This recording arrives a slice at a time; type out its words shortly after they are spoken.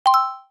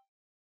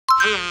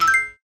Cocomelon!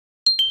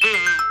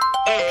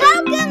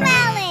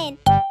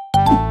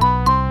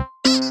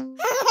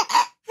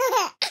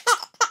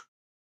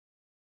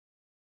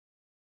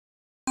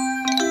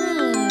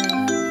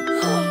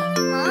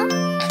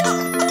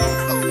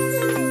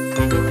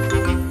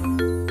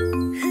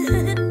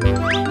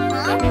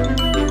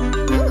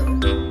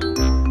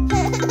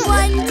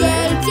 One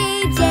day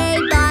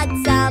JJ bought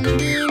some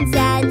beans,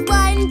 and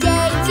one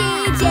day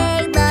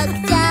JJ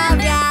looked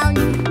around.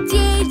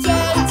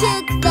 JJ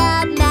took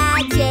the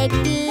magic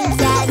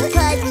beans and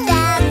put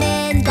them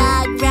in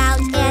the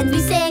ground, and we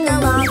sang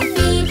along.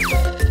 Fie,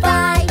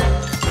 fi,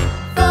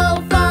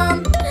 fo,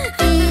 fum.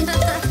 Fie,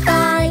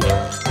 fi,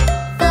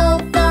 fo,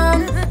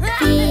 fum.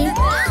 Fie,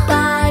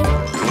 fi,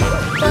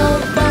 fo,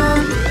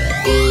 fum.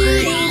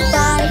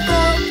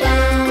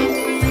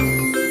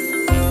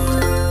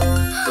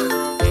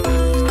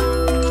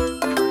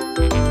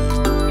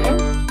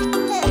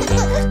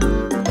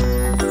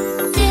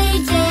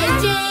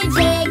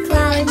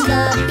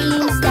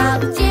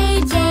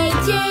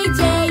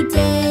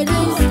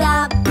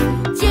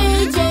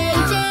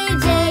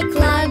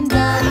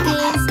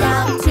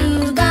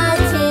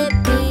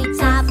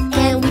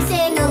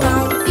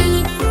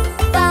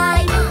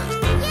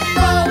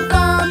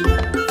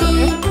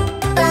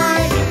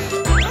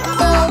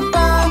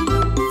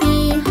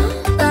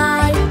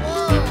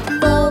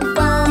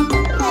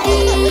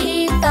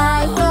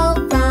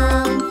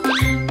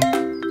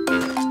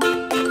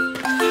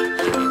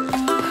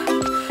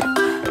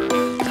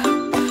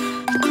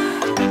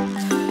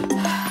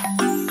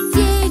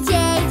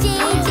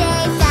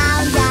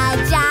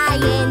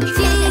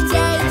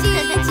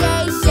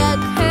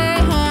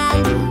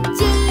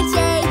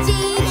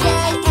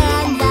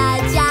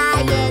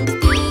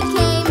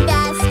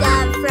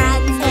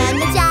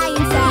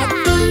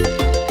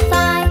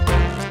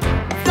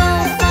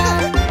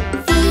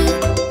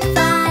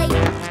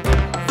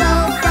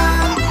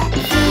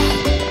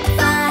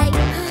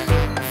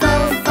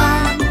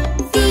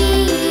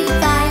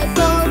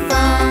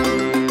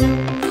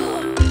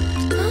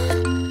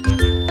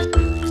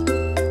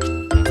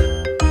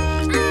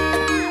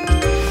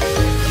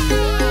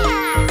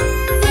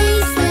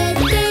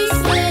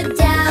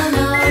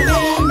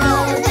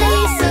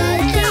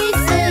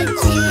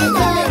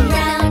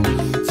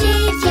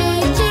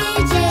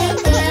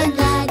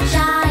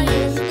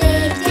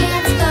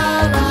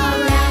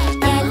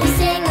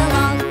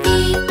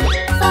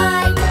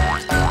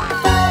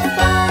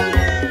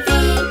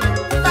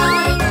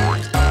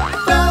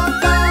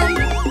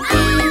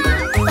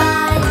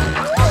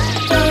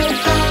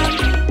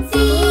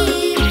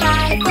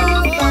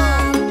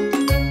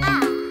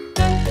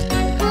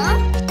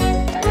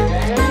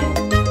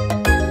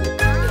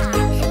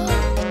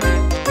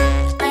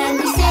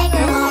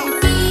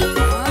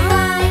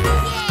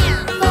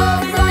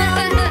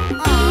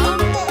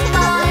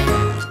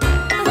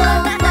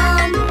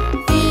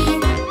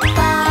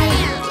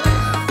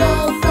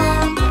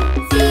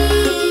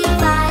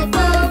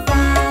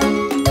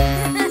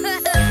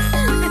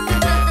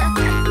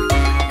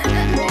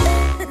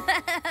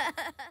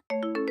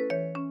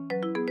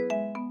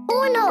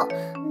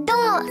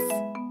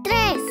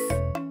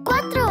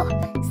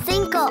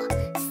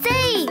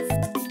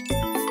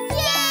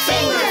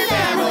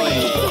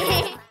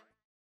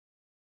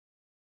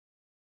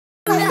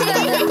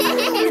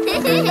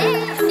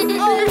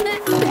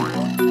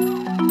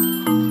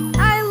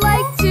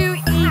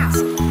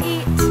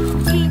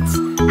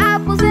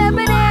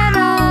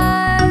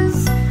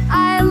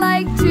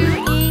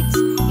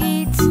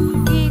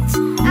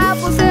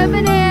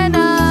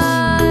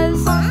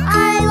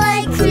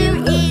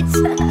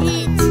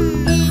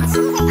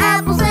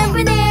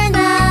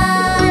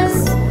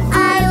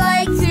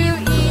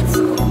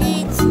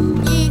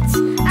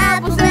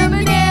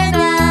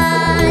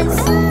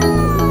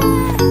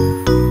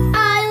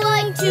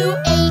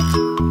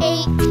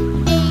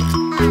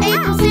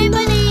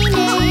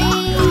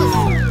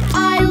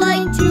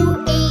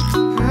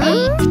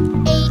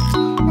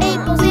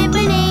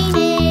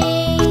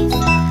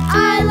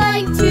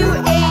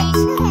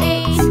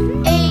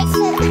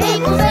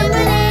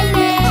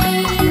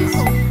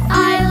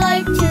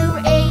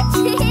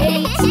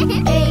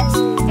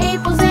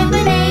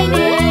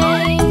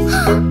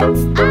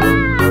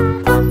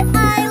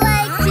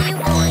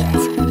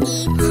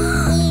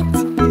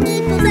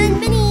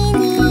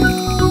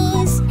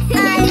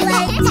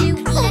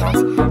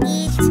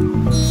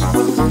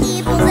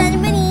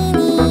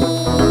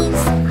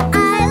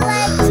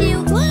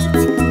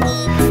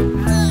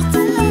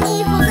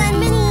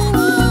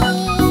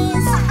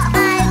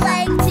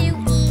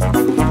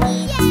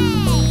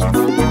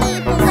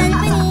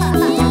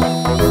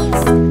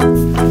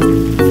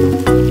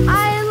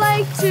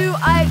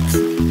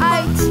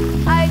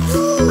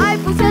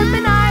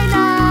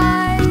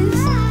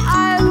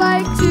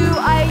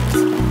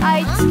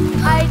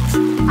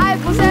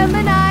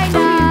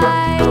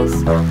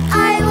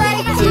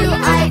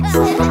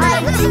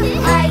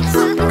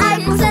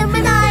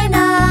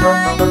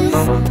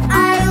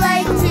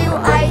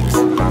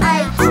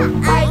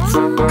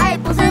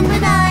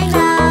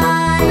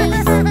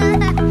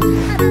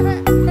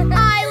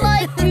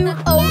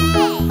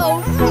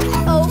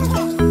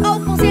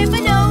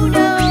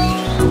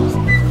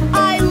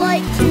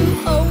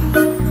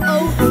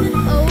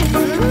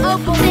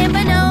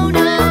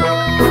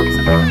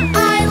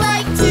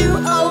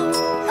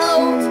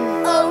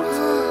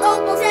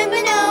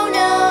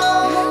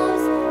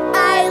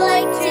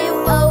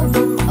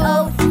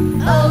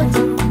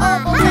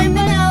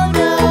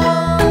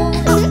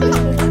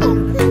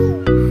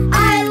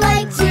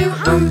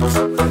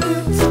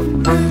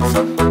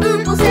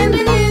 Ooples and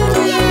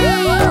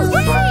bananas.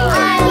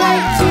 I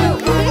like to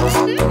oot,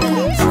 oot,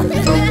 oot.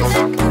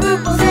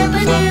 Ooples and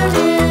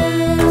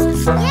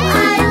bananas. I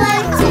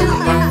like to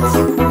oot,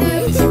 oot,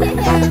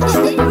 oot.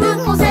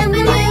 Ooples and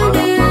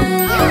bananas.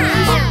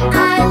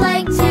 I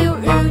like to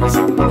oot,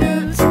 oot,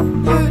 oot.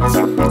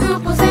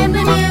 Ooples and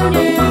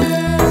bananas.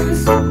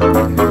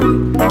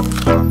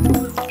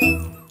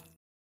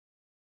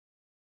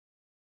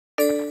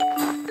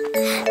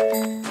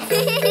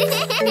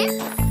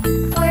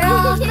 We're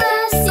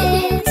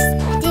opposites,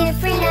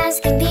 different as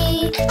can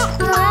be.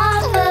 We're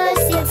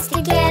opposites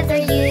together,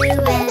 you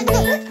and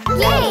me.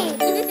 Yay!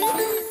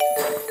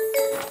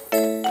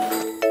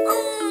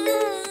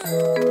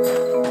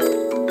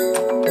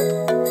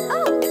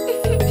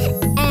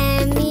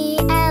 Emmy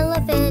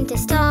elephant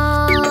is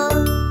tall.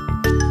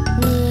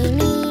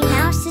 Minnie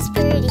mouse is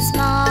pretty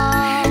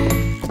small.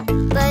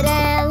 But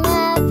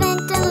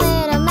elephant and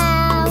little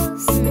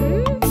mouse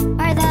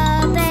are the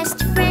best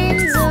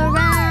friends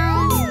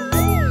around.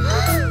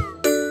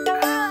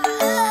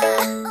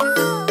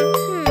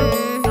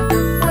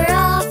 We're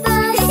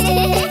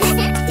opposites,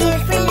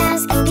 different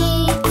as can be.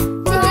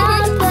 We're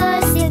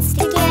opposites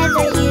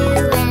together, you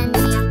and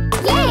me.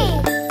 Yay!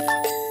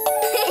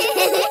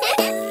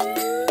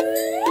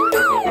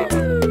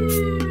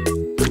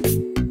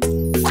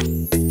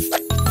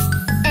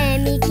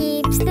 Emmy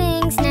keeps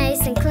things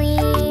nice and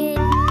clean.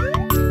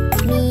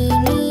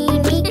 Mimi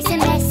makes a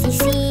messy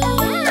scene.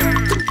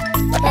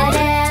 But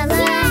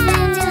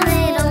elephant and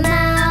little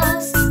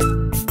mouse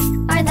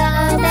are the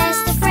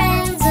best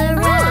friends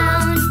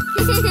around.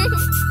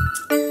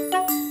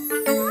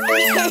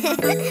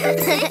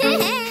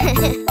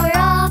 We're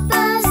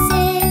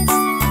opposites,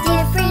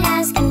 different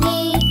as can be.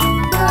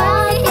 We're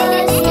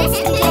opposites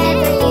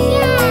together,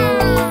 you and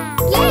me.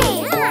 Yay!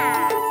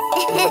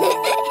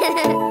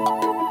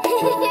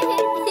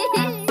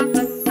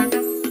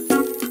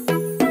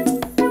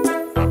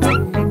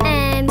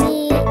 Emmy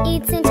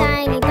eats in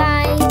tiny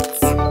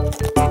bites.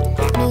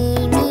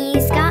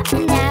 Mimi's got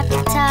an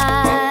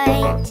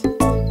appetite.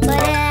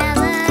 But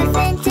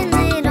elephant and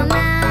little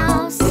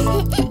mouse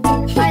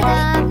are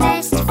the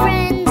best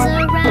friends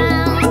around.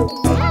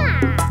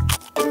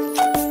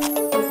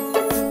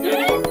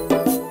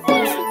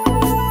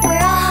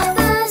 We're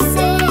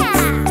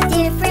opposites,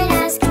 different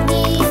as can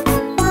be.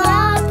 We're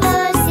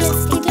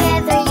opposites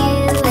together, you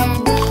and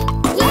me.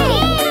 Yay!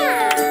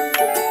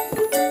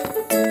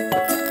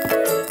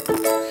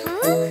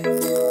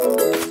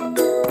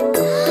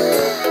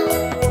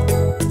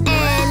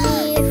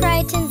 Emmy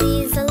frightens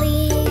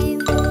easily.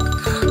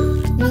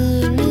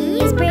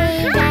 Mimi's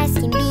brave as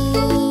can be.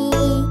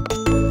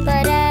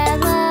 But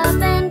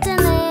elephant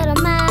and little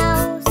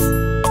mouse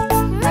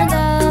are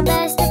the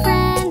best of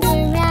friends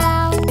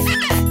around.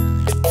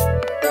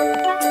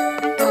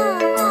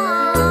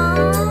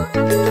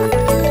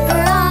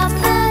 We're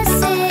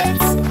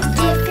opposites,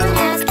 different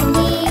as can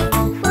be.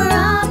 We're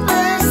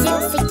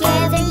opposites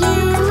together, you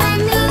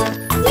and me.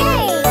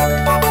 Yay!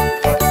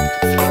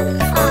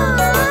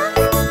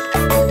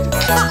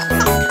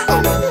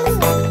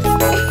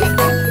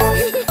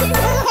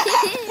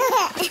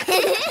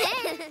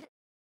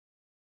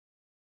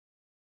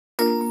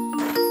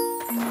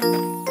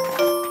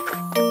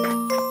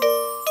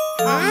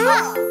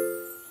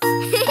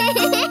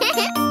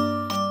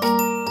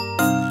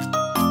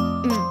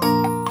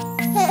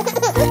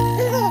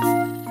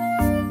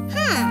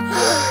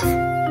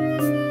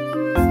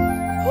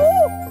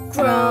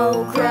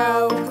 Grow,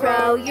 grow,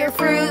 grow your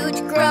fruit,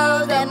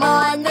 grow them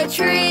on the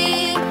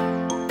tree.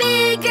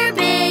 Bigger,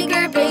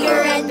 bigger,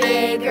 bigger and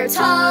bigger,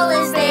 tall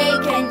as they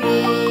can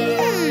be.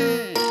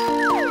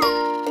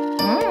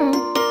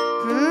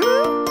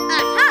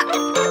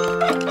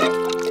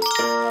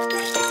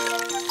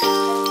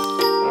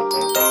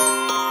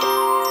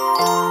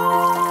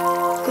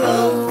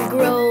 Grow,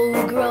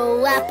 grow,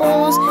 grow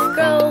apples,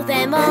 grow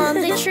them on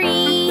the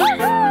tree.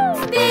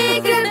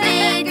 Bigger,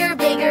 bigger,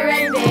 bigger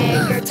and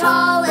bigger,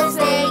 tall as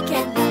they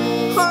can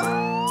be.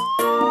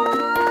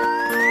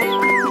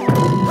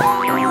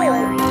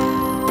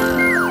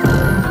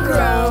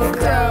 Grow,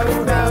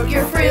 grow, grow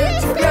your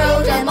fruit,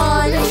 grow them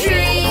on the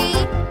tree.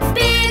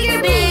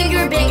 Bigger,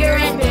 bigger, bigger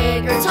and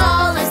bigger,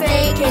 tall as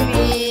they can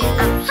be.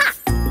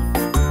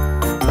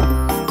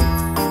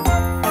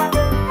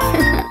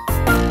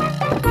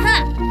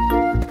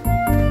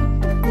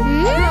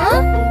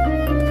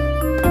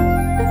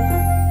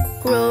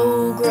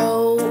 Grow,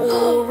 grow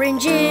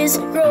oranges,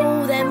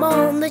 grow them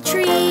on the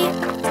tree.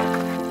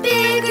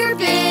 Bigger,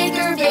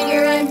 bigger,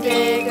 bigger and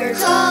bigger,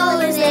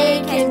 tall as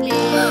they can be.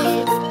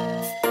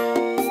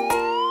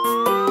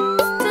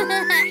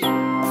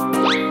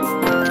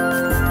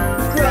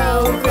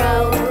 Grow,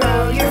 grow,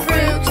 grow your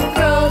fruit,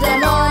 grow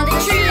them on the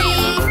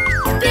tree.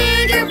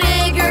 Bigger,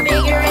 bigger,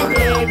 bigger and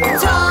bigger,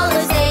 tall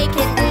as they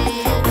can be.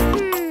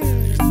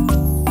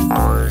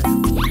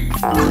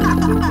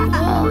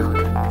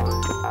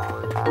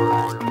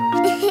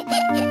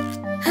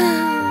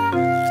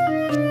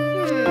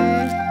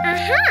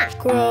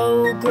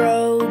 Grow,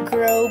 grow,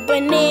 grow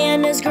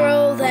bananas,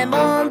 grow them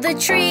on the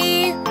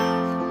tree.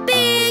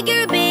 Big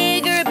bigger,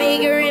 bigger,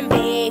 bigger and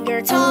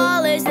bigger,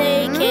 tall as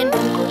they can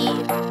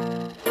be.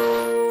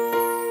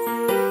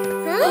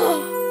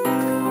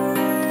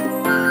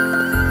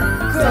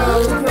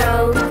 Grow,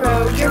 grow,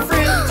 grow your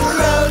fruit,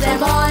 grow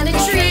them on a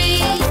tree.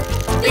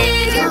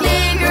 Bigger,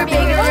 bigger,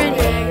 bigger and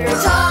bigger,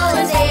 tall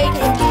as they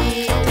can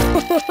be.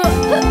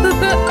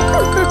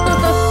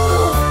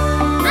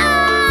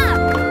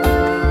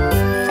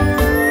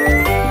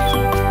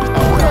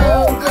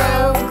 Grow,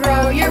 grow,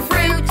 grow your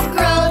fruit,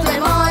 grow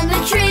them on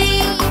the tree.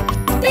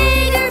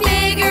 Bigger,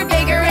 bigger,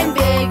 bigger and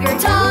bigger,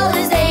 tall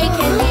as they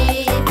can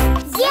be.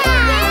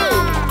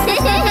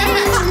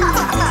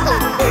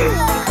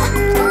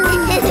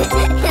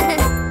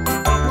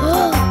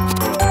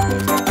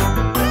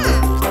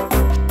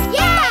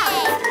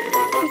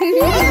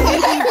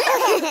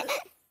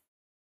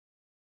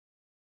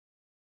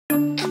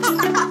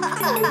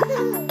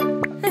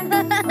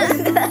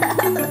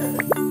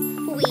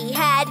 We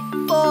head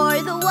for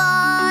the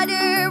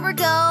water, we're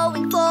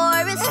going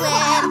for a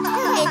swim.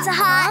 It's a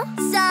hot,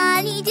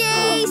 sunny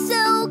day,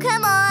 so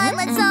come on,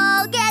 let's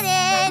all get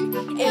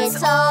in.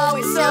 It's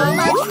always so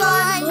much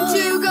fun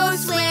to go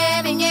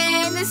swimming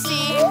in the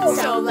sea.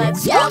 So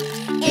let's jump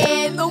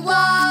in the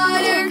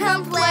water,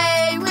 come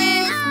play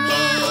with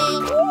me.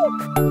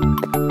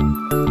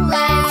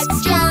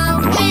 Let's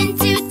jump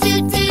into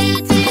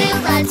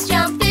do-do-do-do. Let's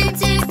jump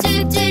into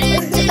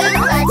do-do-do-do.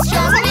 Let's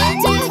jump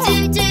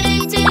into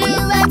do-do-do-do.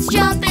 Let's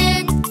jump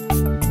in.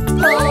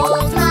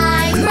 Hold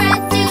my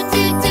breath,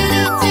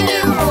 do-do-do-do-do.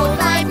 Hold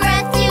my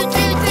breath,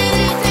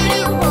 do-do-do-do-do.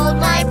 Hold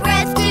my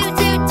breath,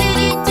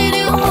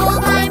 do-do-do-do-do.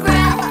 Hold my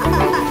breath.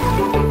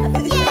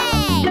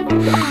 Yay!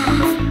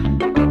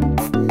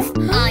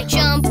 I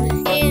jump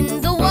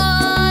in the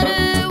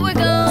water, we're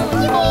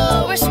going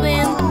for a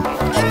swim.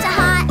 It's a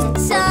hot,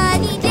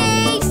 sunny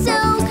day, so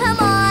come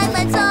on,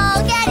 let's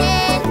all get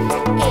in.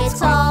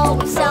 It's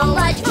always so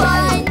much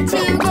fun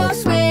to go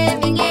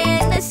swimming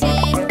in the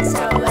sea.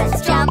 So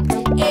let's jump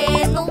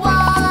in the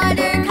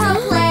water,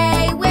 come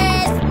play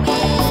with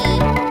me.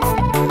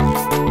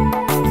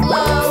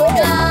 Float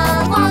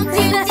along,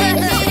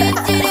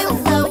 do-do-do-do-do.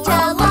 Float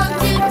along,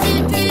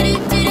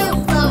 do-do-do-do-do.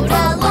 Float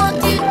along,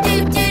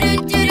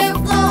 do-do-do-do-do.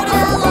 Float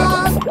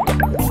along.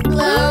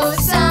 Blow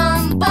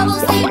some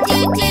bubbles,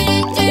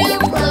 do-do-do-do-do.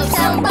 Blow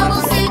some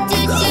bubbles,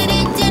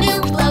 do-do-do-do-do.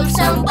 Blow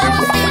some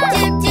bubbles,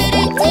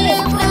 do-do-do-do-do.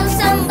 Blow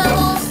some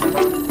bubbles.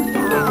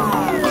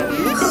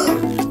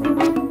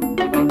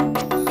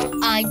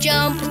 I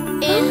jump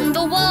in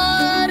the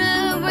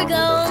water, we're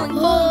going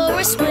for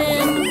a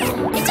swim.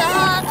 It's a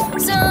hot,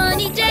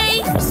 sunny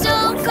day,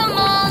 so come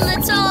on,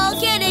 let's all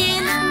get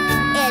in.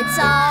 It's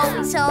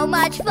always so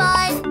much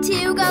fun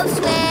to go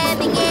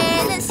swimming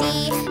in the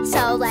sea.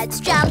 So let's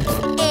jump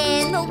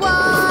in the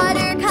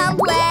water, come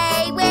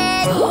play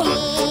with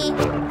me.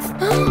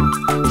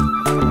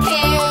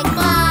 Kick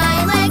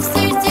my legs,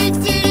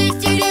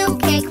 do-do-do-do-do.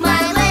 Kick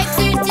my legs,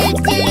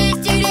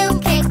 do-do-do-do-do.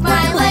 Kick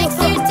my legs,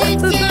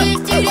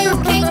 do-do-do-do-do.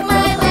 Kick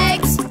my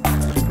legs.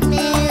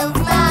 Move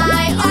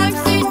my arms,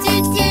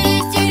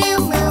 do-do-do-do-do.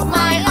 Move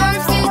my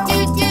arms,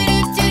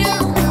 do-do-do-do-do.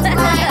 Move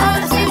my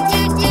arms,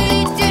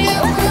 do-do-do-do-do.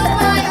 Move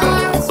my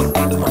arms.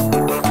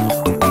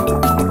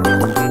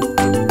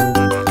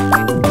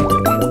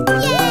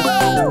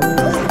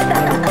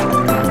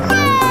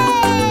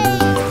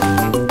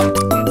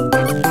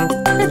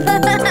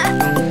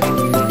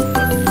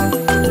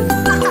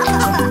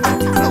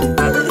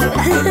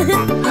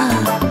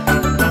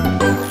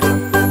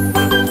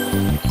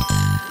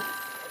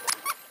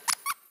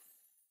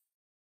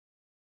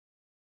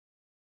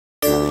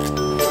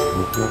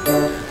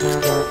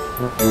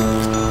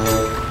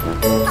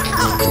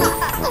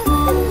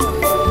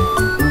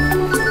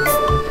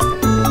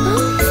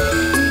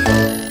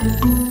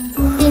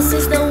 This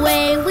is the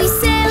way we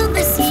sail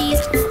the seas,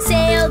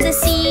 sail the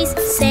seas,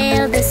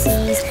 sail the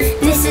seas.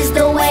 This is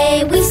the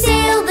way we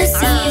sail the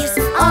seas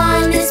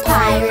on this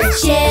pirate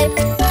ship.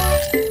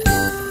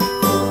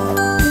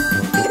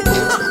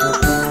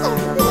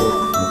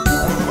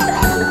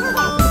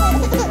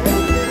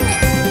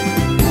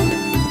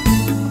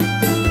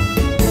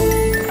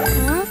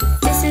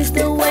 This is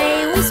the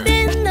way we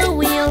spin the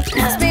wheel,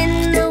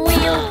 spin the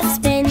wheel,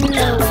 spin the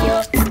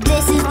wheel.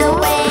 This is the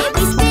way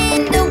we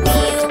spin the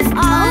wheel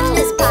on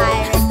this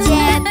pirate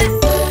ship.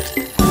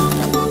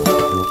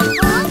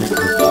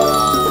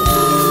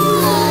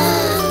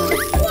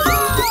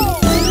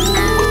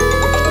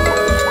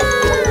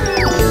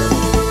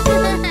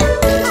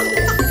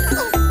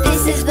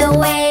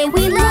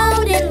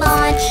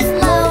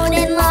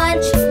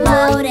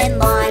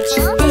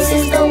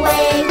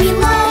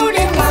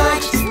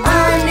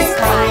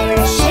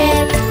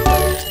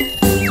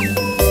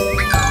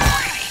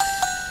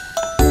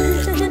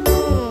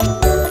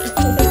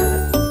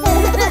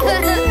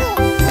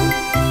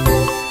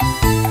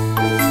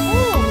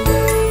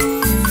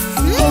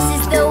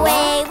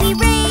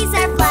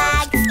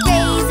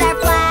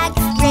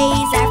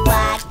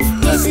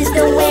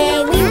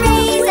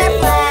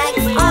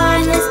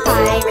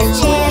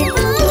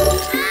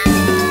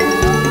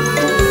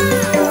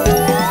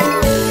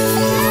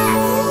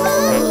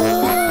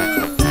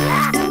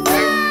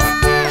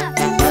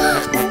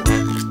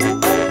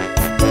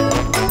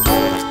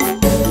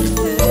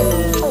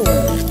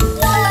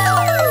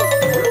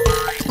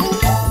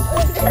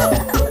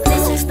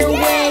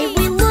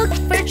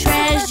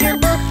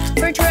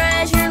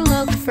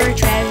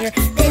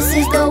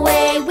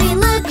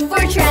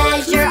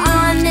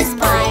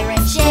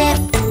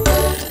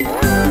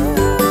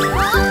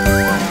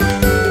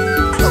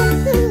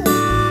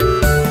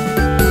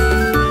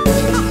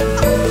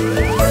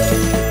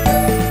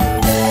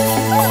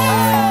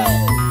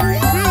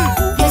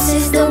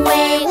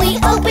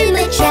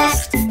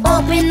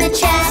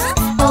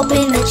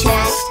 the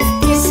chest.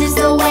 This is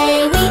the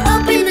way we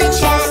open the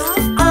chest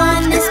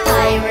on this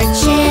pirate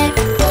ship.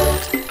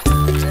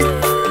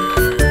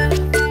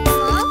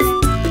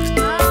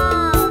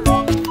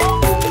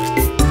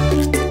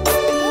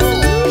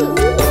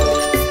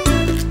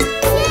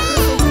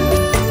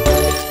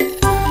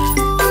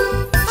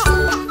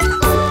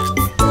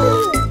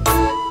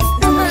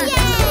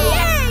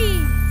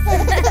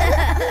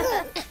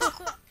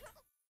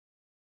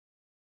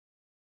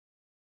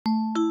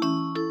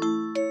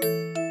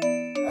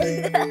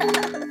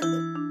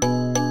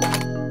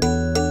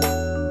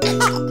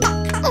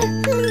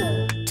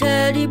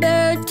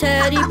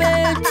 Teddy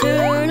bear,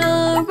 turn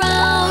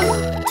around.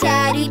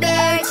 Teddy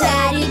bear,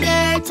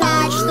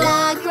 touch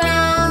the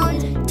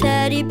ground.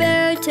 Teddy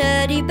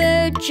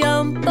bear,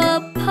 jump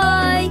up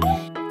high.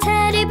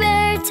 Teddy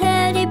bear,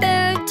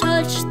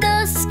 touch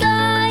the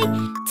sky.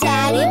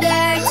 Teddy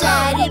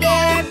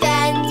bear,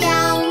 bend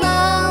down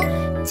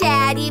low.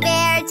 Teddy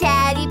bear,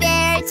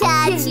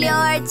 touch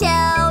your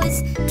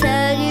toes.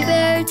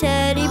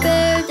 Teddy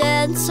bear,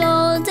 dance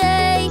all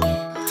day.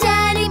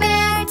 Teddy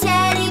bear,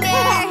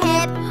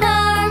 hip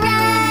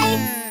hooray.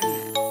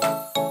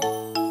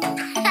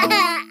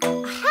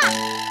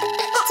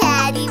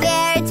 Teddy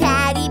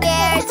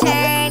bear,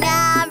 turn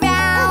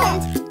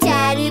around.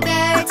 Teddy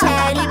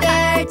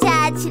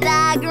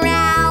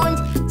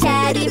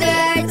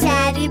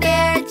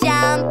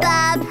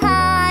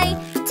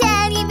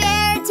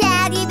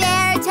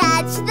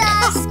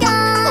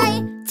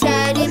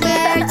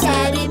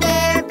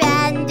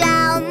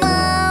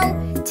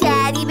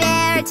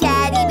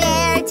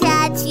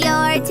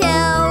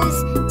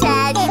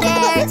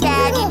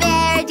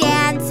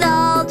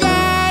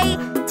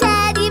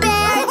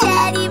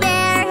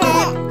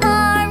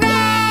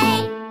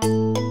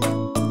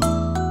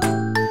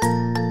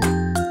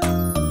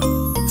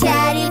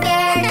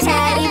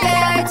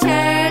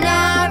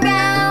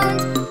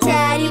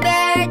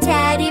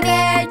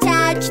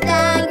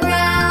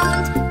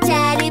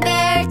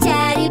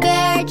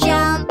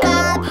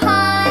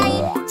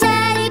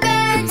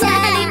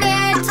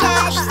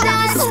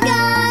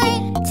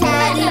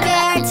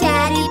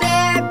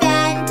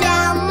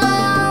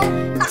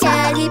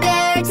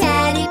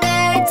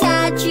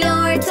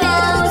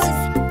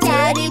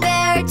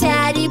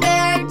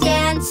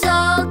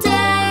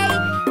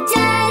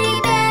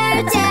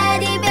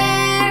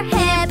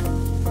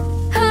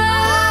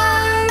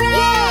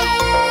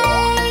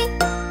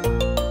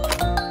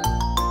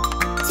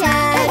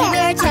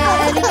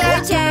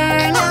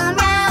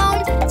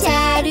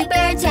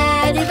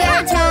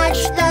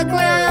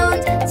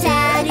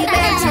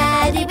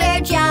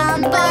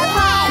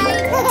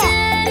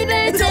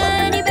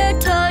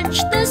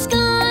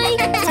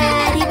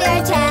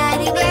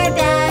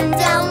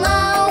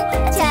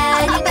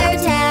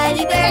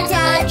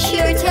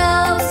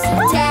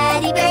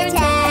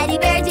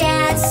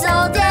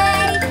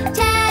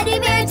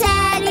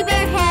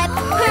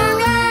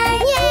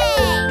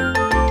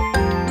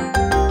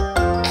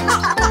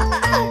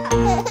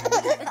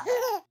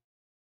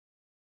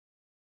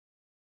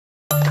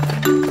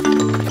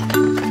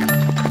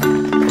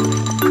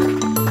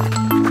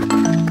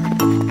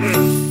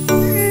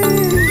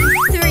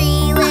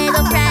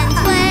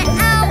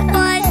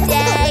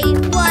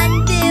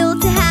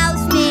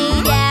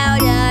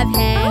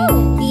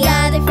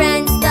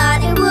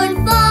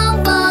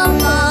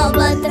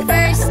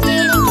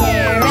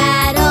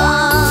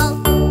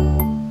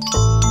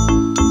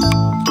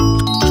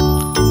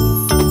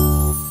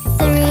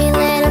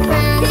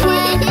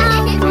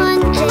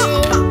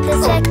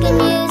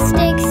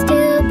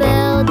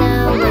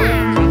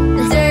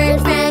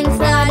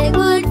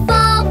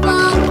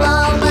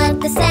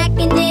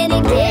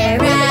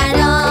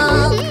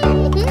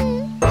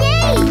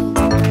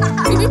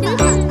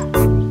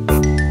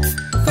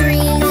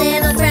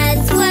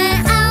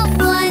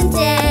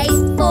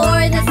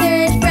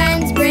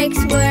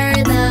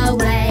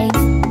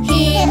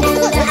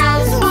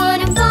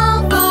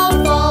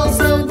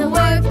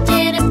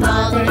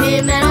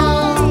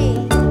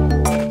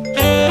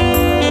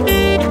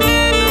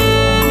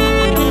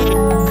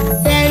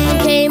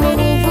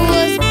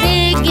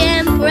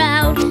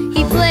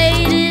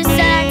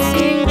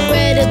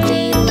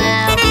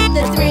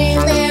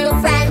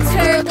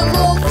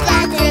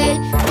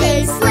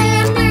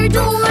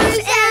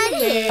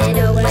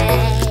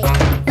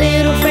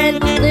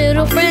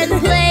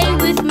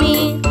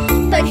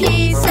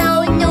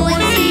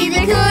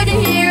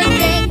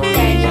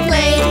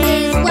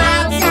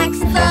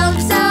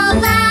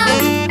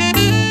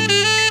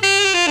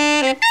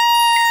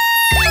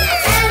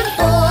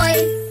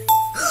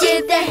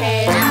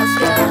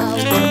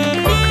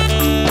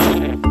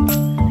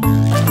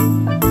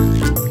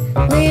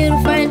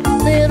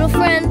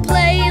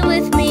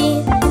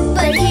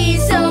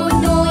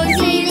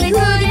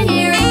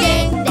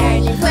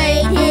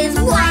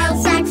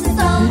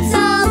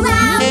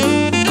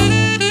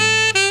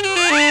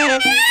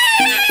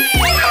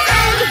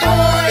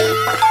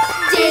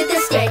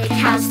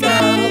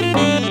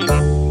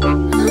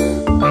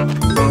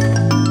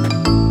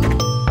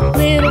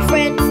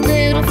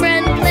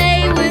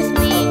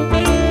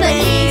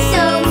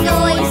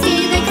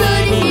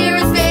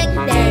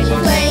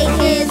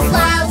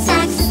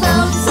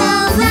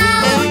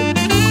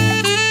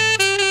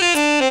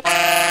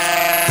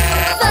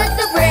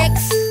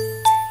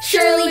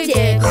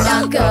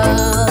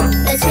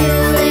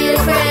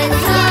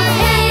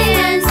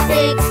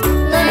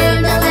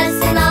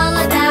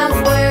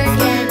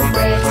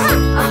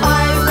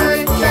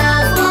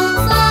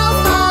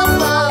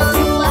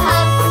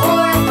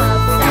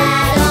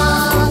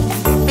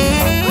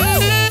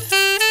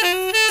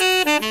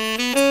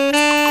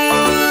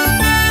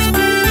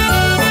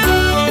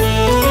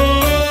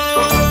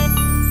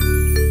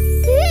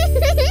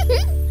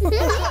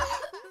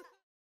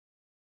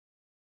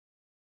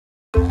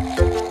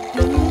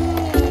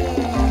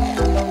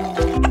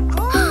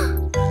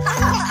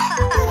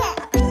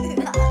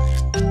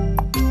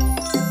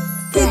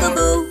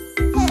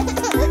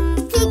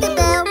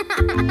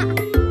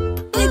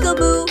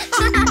Peekaboo.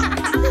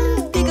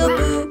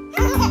 Peekaboo.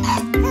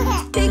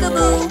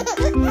 Peekaboo.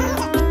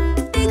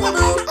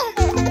 Peekaboo.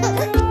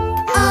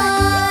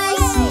 I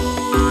see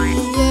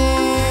you.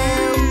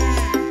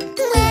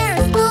 Where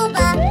is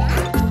Boba?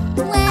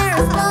 Where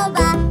is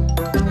Boba?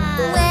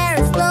 Where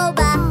is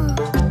Boba?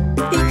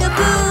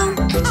 Peekaboo.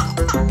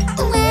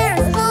 Where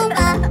is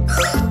Boba?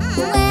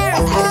 Where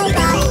is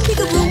Boba?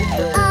 Peekaboo.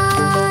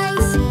 I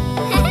see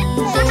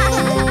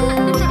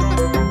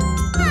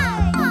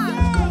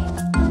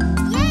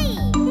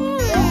you.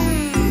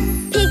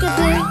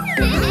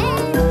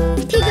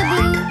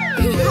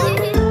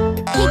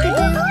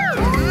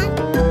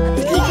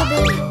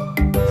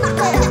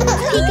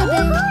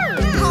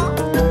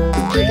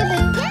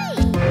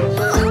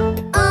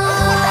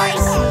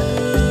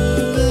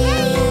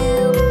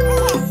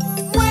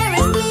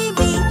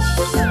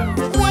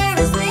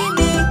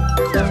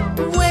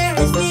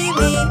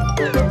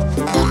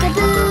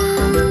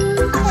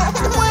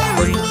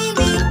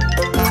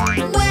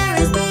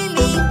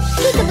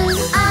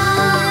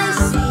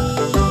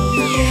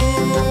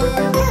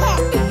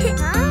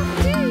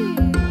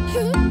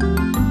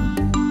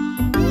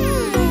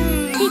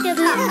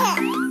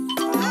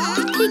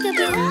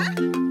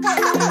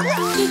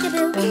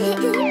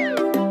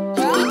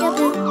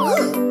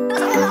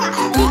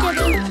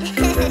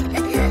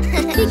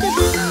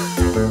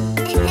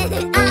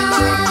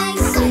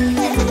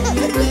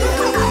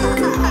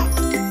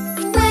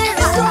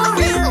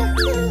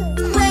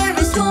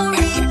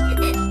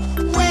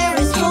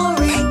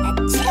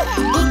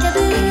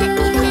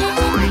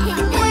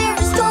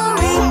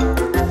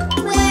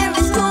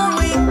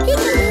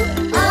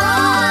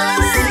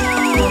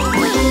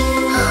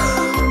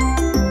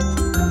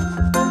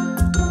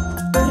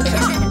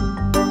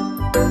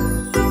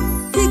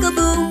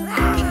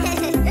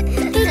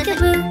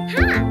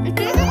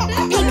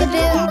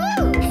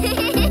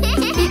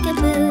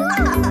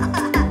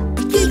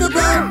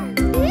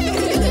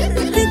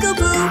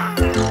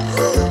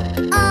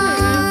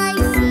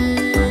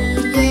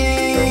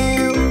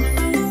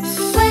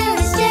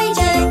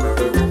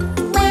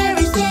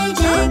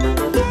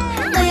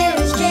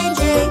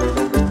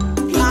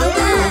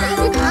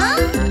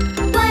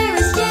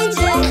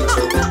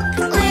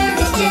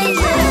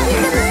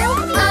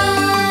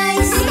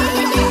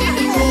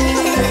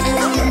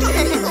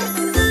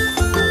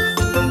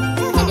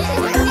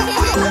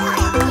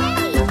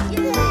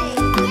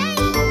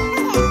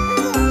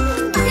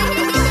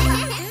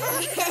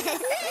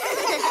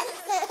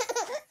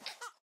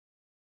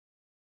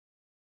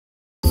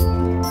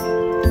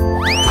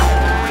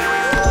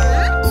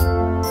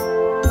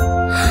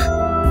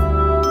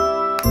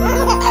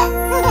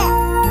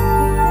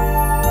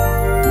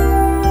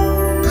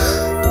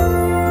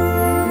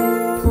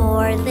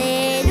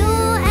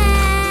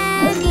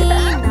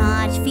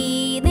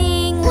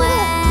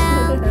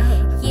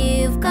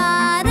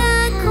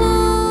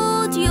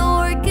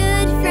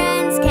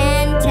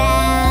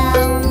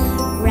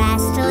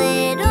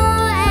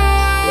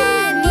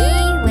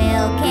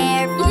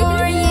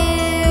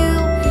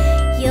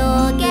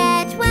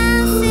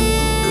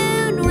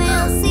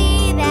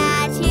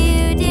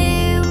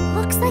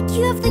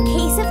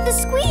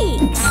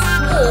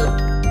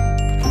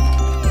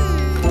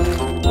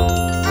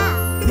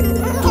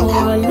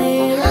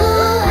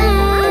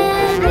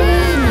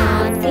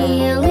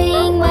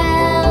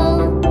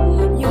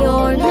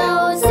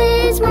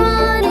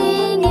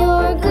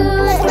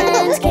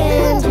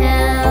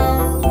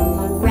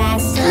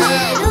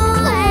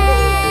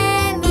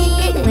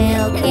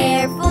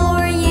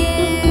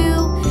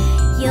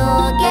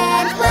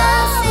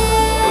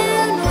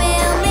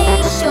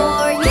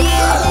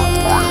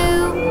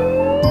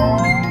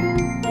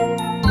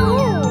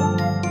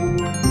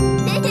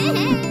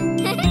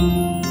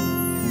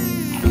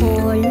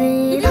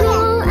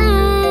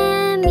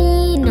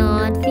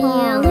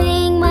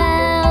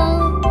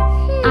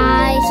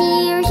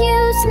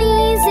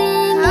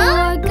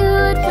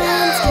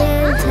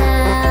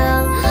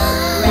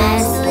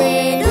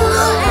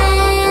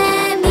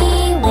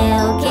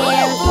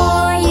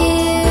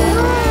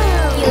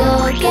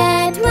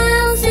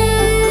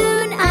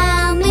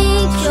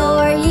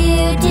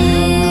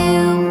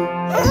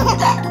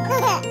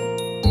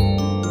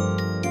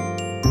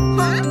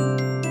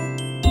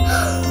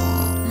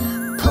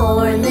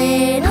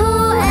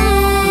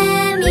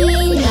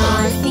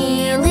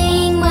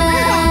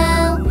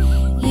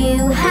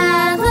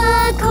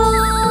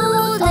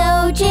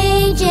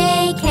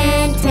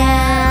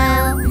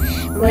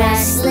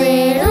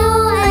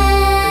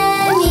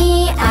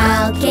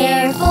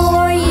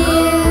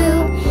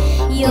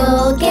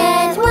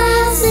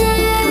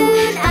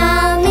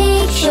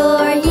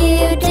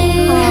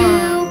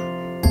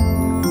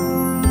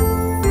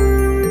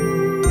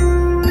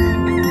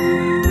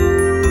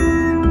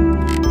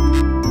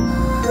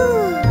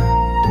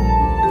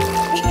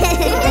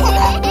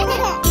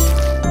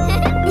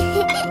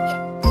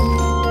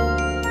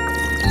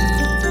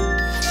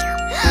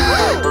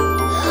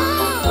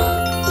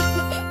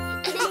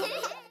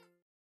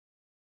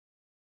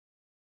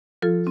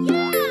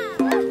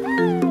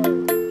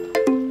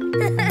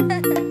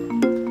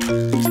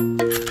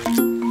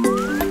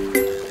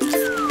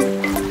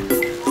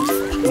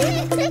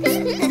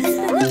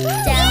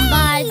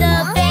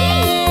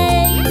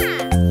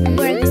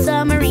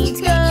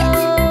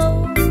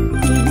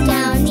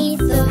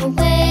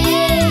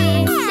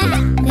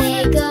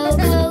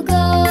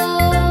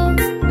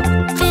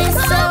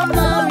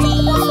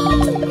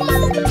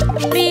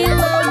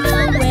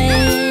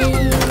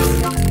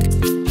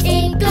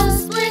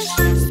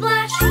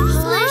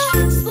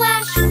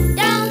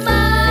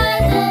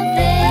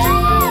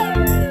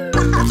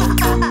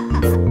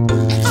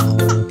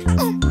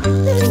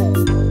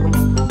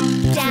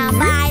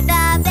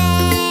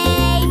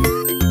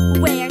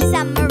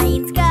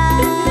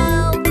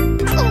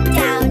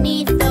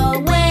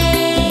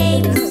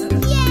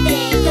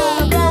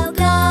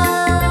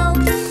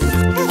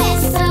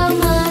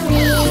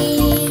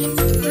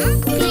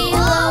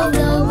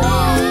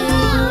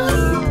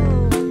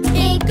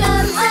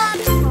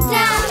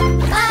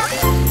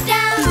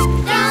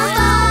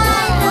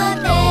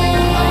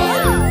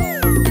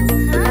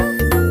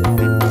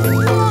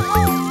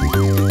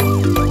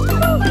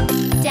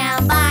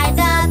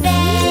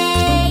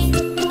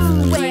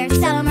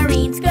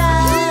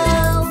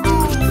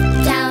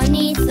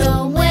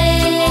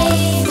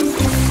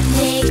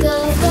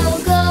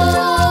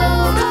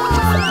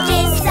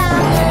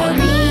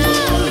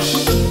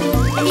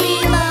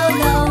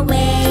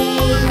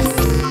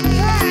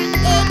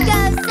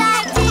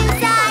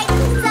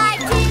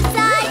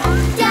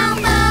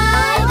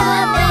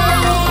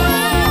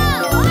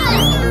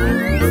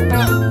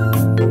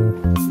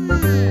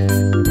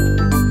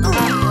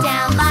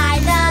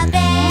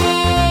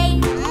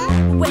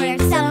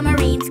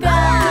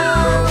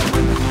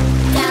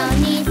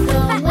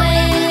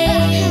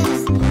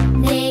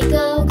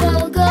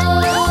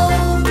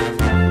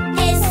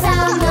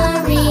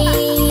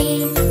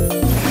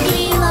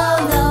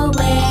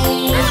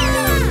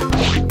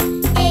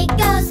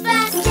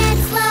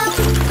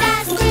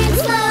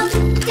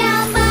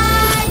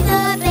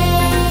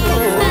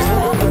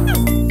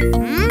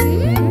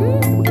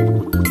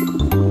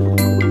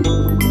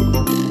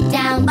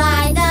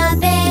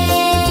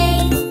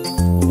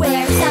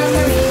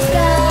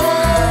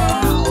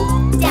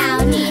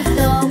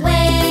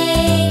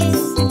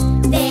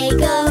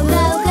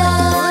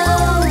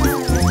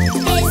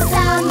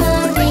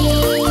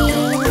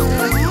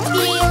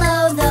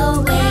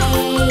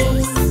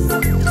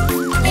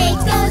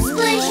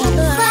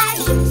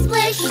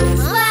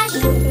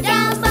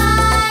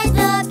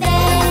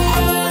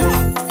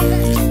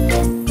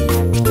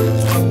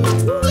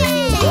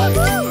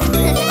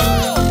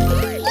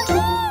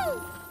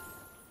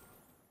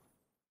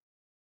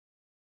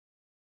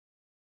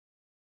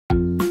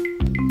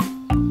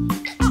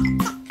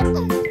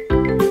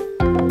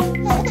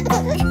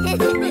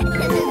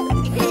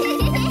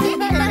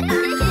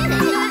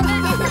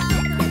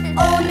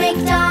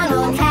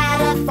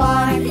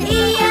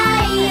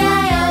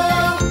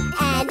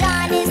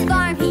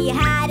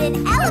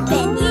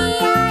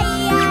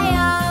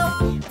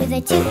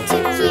 a toot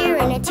toot here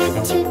and a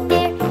toot toot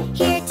there.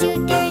 Here a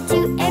toot, there a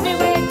toot,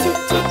 everywhere a toot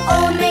toot.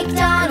 Old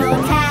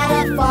MacDonald had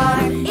a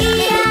farm,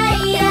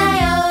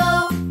 E-I-E-I-O.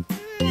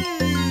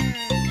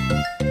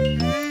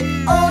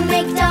 Old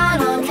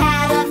MacDonald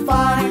had a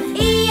farm,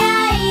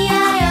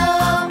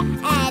 E-I-E-I-O.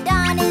 And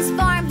on his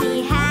farm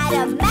he had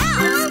a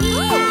mouse,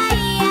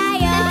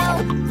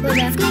 E-I-E-I-O. With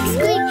a squeak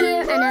squeak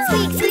here and a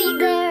squeak squeak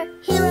there.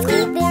 Here a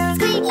squeak, there a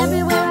squeak,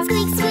 everywhere a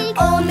squeak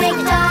squeak. Old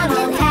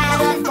MacDonald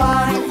had a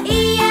farm,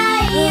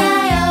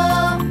 E-I-E-I-O.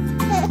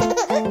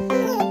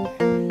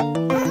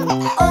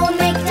 Old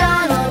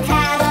MacDonald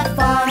had a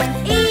farm,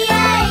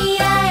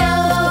 E-I-E-I-O.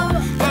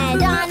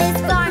 And on his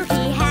farm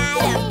he had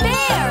a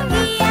bear,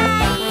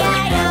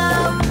 E-I-E-I-O.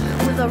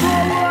 With a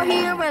roar roar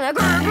here and a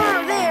grr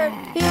grr there.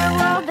 Here a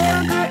roar, there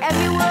a grr,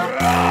 everywhere.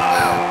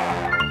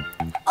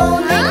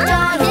 Old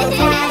MacDonald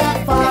had a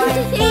farm,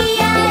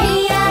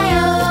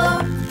 E-I-E-I-O.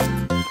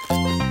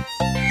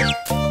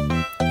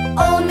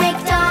 Old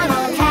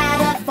MacDonald had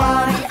a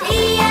farm,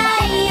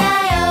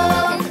 E-I-E-I-O.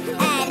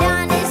 And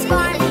on his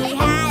farm he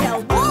had a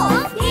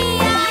wolf,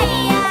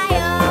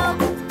 E-I-E-I-O.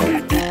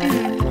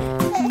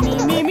 Me,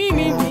 me, me,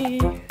 me, me.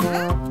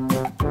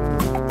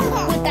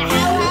 With a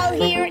howl, howl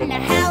here and a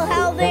howl,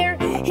 howl there.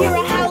 Here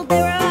a howl,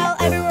 there a howl,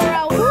 everywhere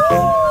a woo.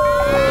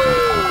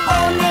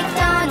 Old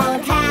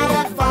MacDonald had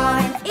a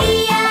farm,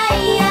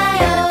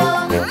 E-I-E-I-O.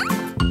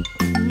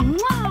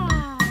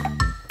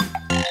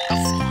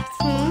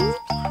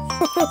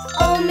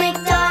 Old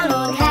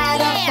MacDonald had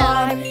a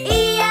farm,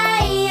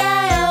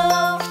 E-I-E-I-O.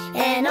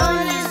 And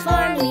on his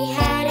farm we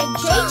had a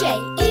JJ,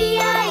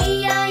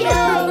 E-I-E-I-O.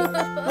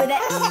 With a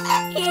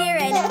here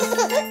and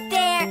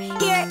there,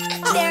 here,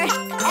 there,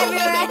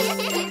 everywhere.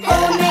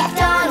 Old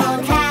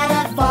MacDonald had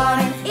a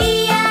farm,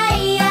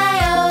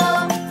 E-I-E-I-O.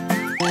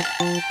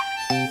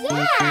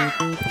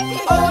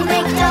 Old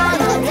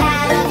MacDonald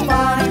had a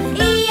farm,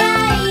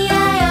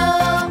 E-I-E-I-O.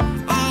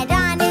 And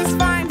on his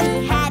farm he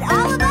had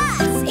all of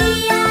us,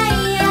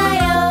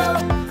 E-I-E-I-O.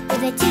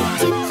 With a toot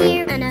toot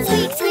here and a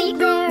squeak squeak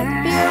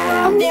there. Here a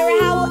roar, there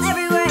a howl,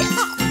 everywhere.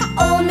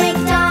 Old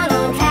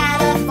MacDonald had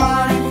a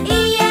farm,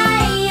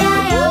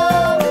 E-I-E-I-O.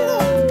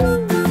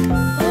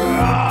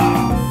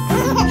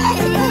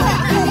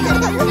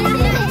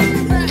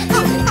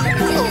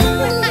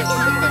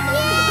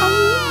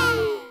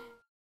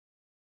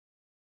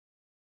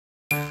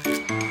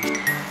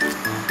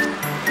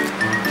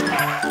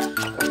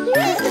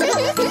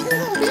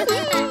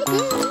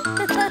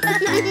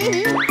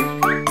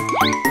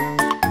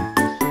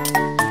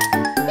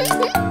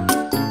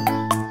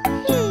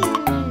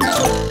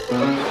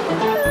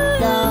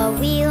 The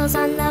wheels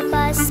on the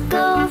bus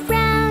go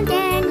round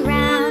and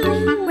round,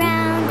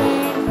 round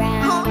and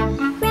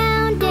round,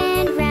 round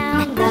and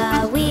round.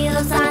 The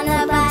wheels on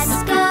the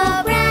bus go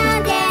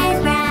round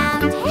and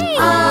round,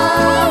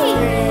 all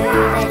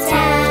through the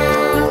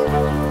town.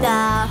 The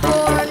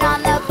horn on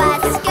the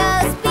bus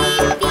goes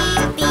beep,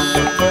 beep,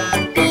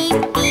 beep, beep,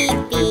 beep,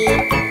 beep,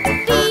 beep,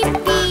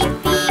 beep,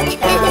 beep.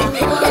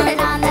 The horn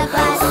on the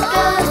bus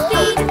goes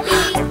beep,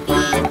 beep,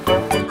 beep,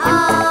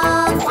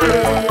 all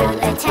through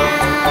the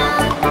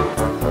town.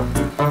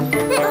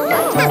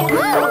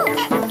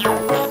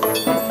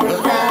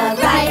 The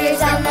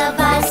riders on the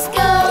bus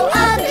go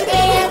up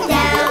and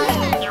down,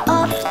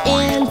 up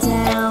and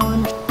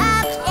down,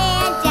 up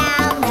and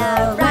down. The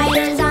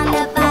riders on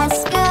the bus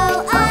go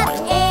up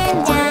and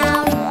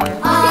down,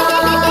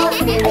 all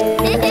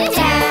through the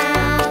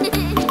town.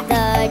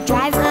 The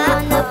driver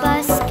on the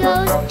bus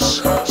goes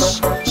shh, shh,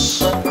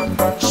 shh,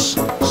 shh,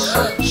 shh,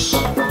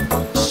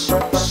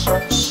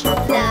 shh.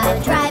 The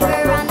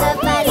driver on the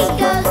bus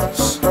goes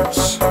shh,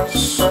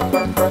 shh, shh,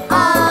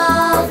 all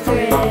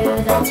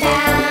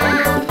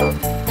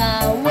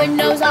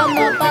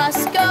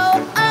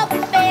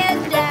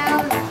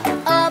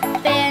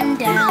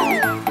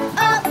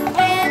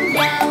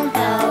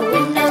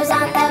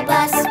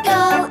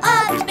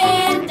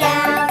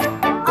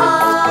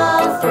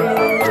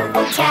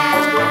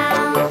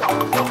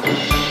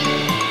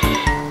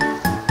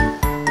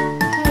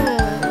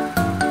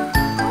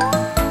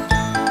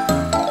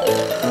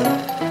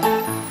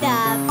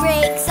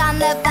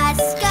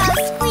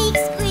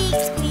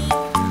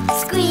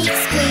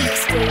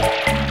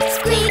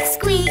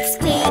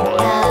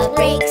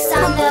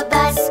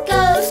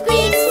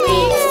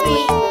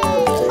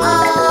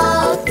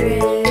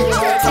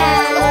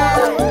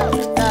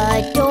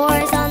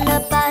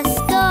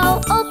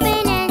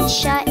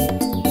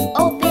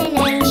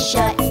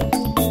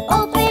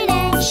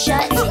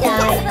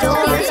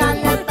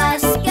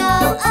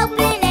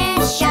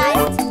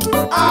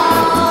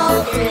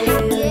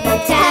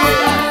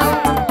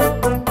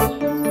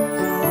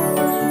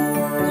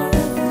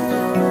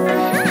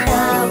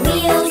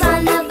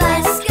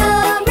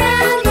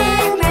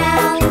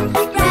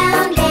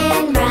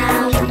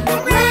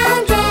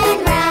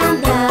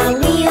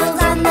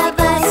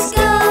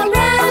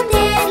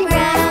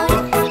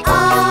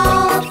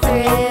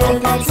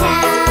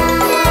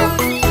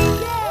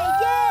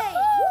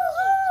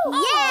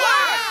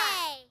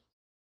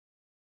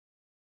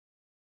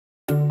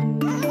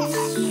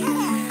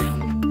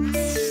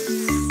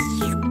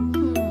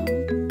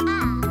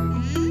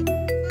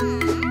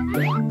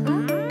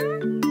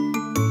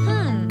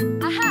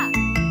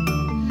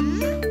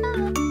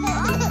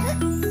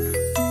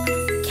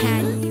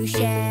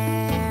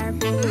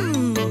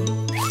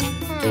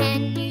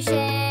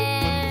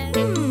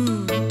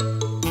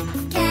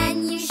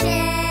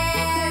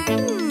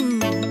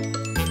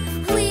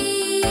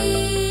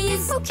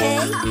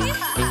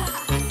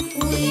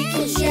We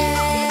can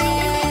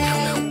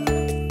share.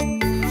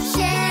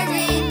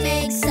 Sharing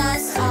makes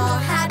us all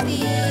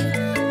happy.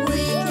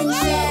 We can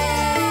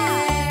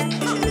share.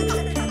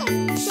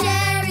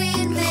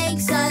 Sharing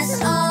makes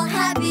us all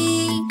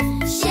happy.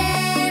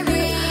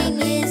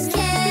 Sharing is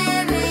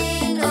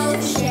caring.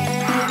 Oh,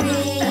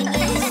 sharing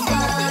is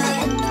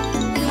fun.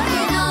 We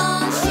can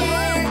all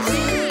share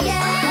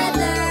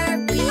together.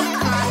 Be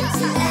kind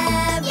to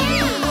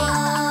everyone.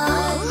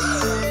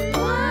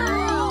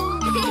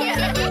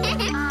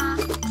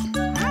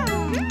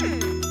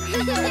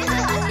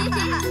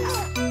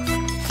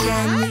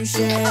 Can you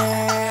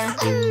share?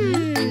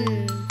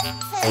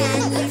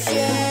 Can you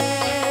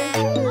share?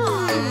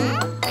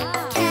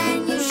 Can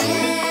you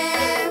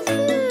share?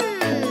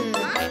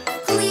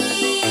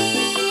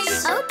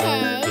 Please.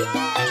 Okay.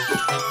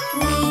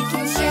 We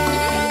can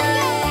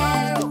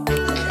share.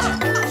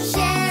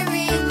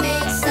 Sharing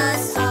makes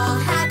us all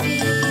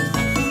happy.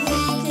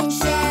 We can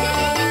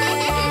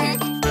share.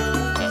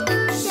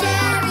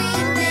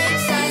 Sharing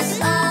makes us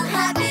all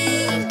happy.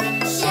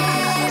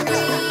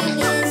 Sharing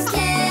is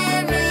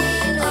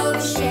caring. Oh,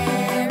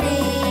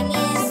 sharing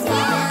is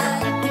fun.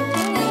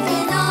 We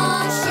can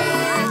all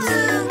share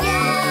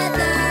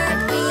together.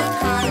 Be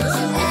kind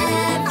to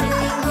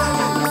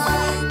everyone.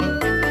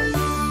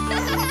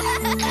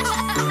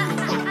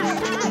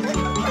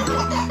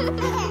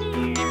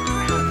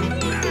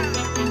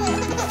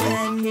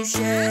 Can you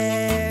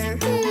share?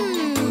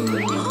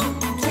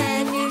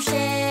 Can you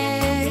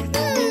share?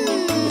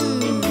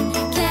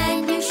 Can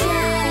you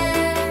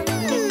share?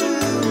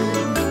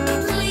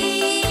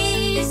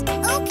 Please.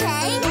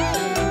 Okay.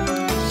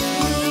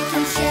 We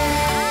can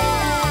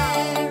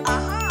share.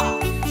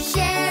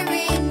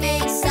 Sharing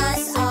makes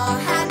us all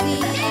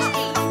happy.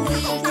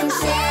 We can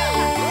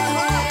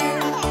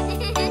share.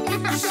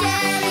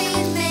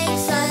 Sharing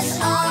makes us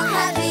all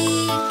happy.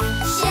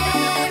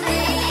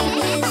 Sharing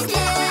is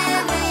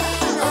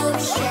caring. Oh,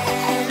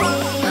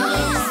 sharing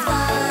is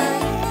fun.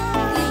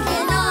 We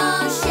can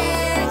all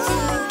share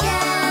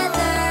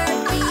together.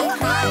 Be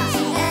kind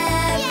to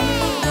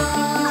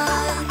everyone.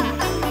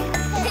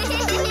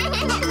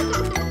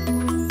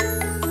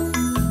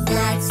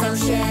 Let's all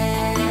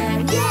share.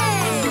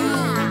 Yay!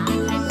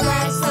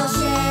 Let's all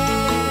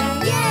share.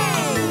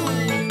 Yay!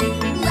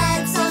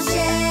 Let's all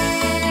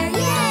share.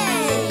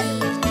 Yay!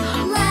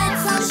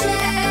 Let's all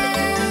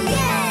share.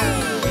 Yay!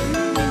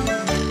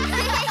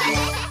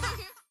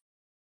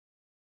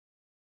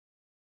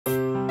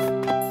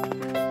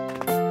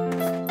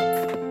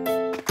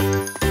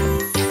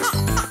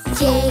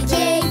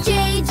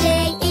 JJ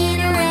in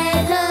a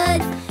red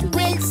hood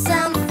with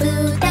some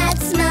food that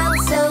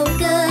smells so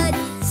good.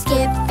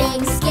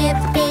 Skipping,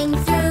 skipping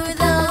through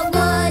the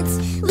woods.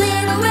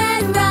 Little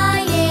Red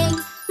Riding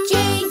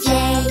JJ.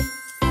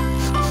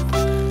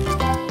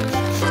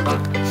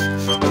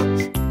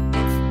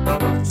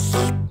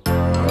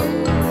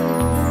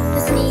 The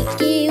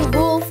sneaky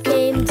wolf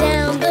came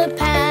down the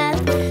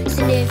path,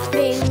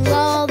 sniffing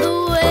all the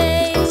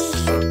way.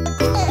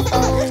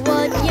 Oh,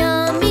 what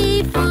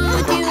yummy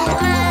food you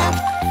have,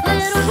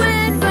 Little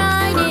Red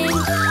Riding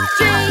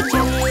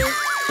JJ.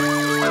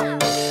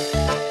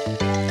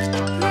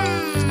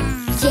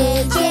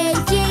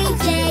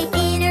 JJ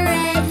in a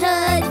red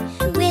hood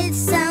with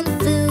some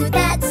food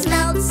that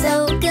smelled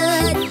so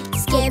good.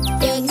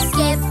 Skipping,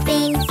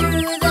 skipping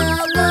through the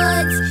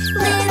woods.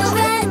 Little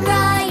Red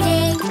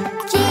Riding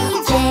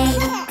JJ.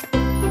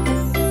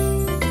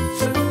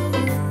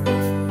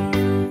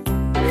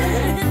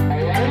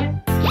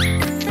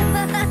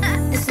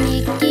 The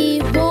sneaky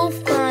wolf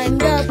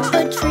climbed up a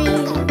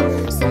tree,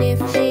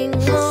 sniffing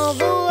all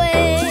the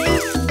way.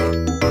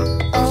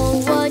 Oh,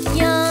 what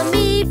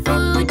yummy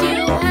food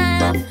you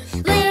have,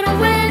 Little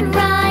Red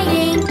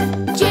Riding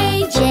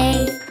JJ.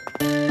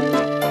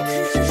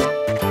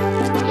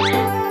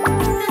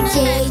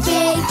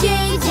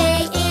 JJ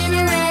in a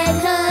red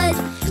hood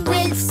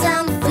with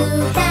some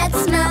food that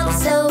smells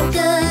so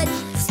good.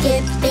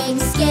 Skipping,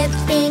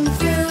 skipping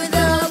through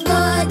the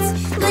woods.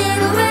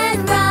 Little Red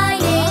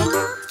Riding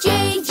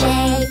JJ.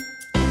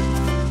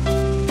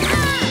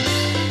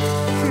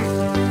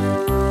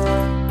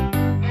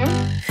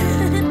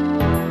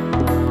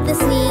 The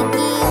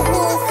sneaky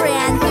wolf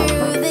ran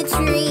through the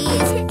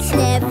trees,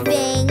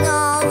 sniffing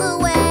all the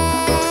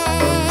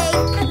way.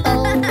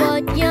 Oh,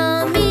 what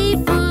yummy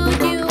food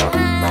you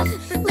have,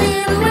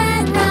 Little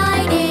Red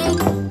Riding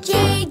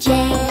JJ.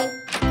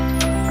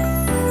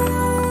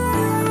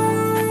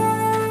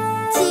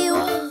 To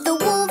the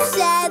wolf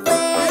said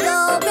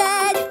Little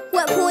Red,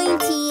 what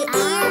pointy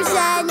ears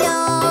and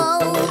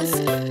nose.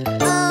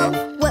 Oh,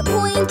 what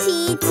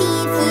pointy teeth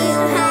you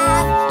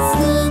have,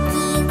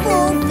 sneaky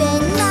wolf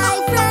in my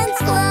friend's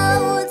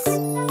clothes.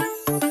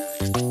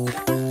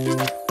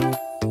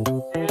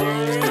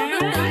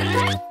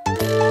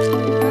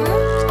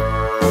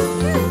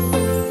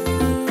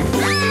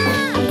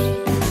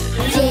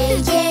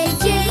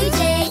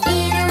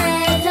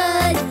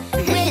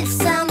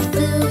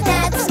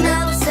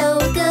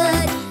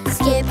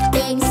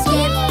 Skipping,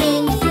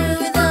 skipping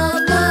through the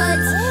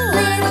woods,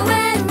 Little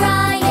Red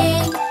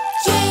Riding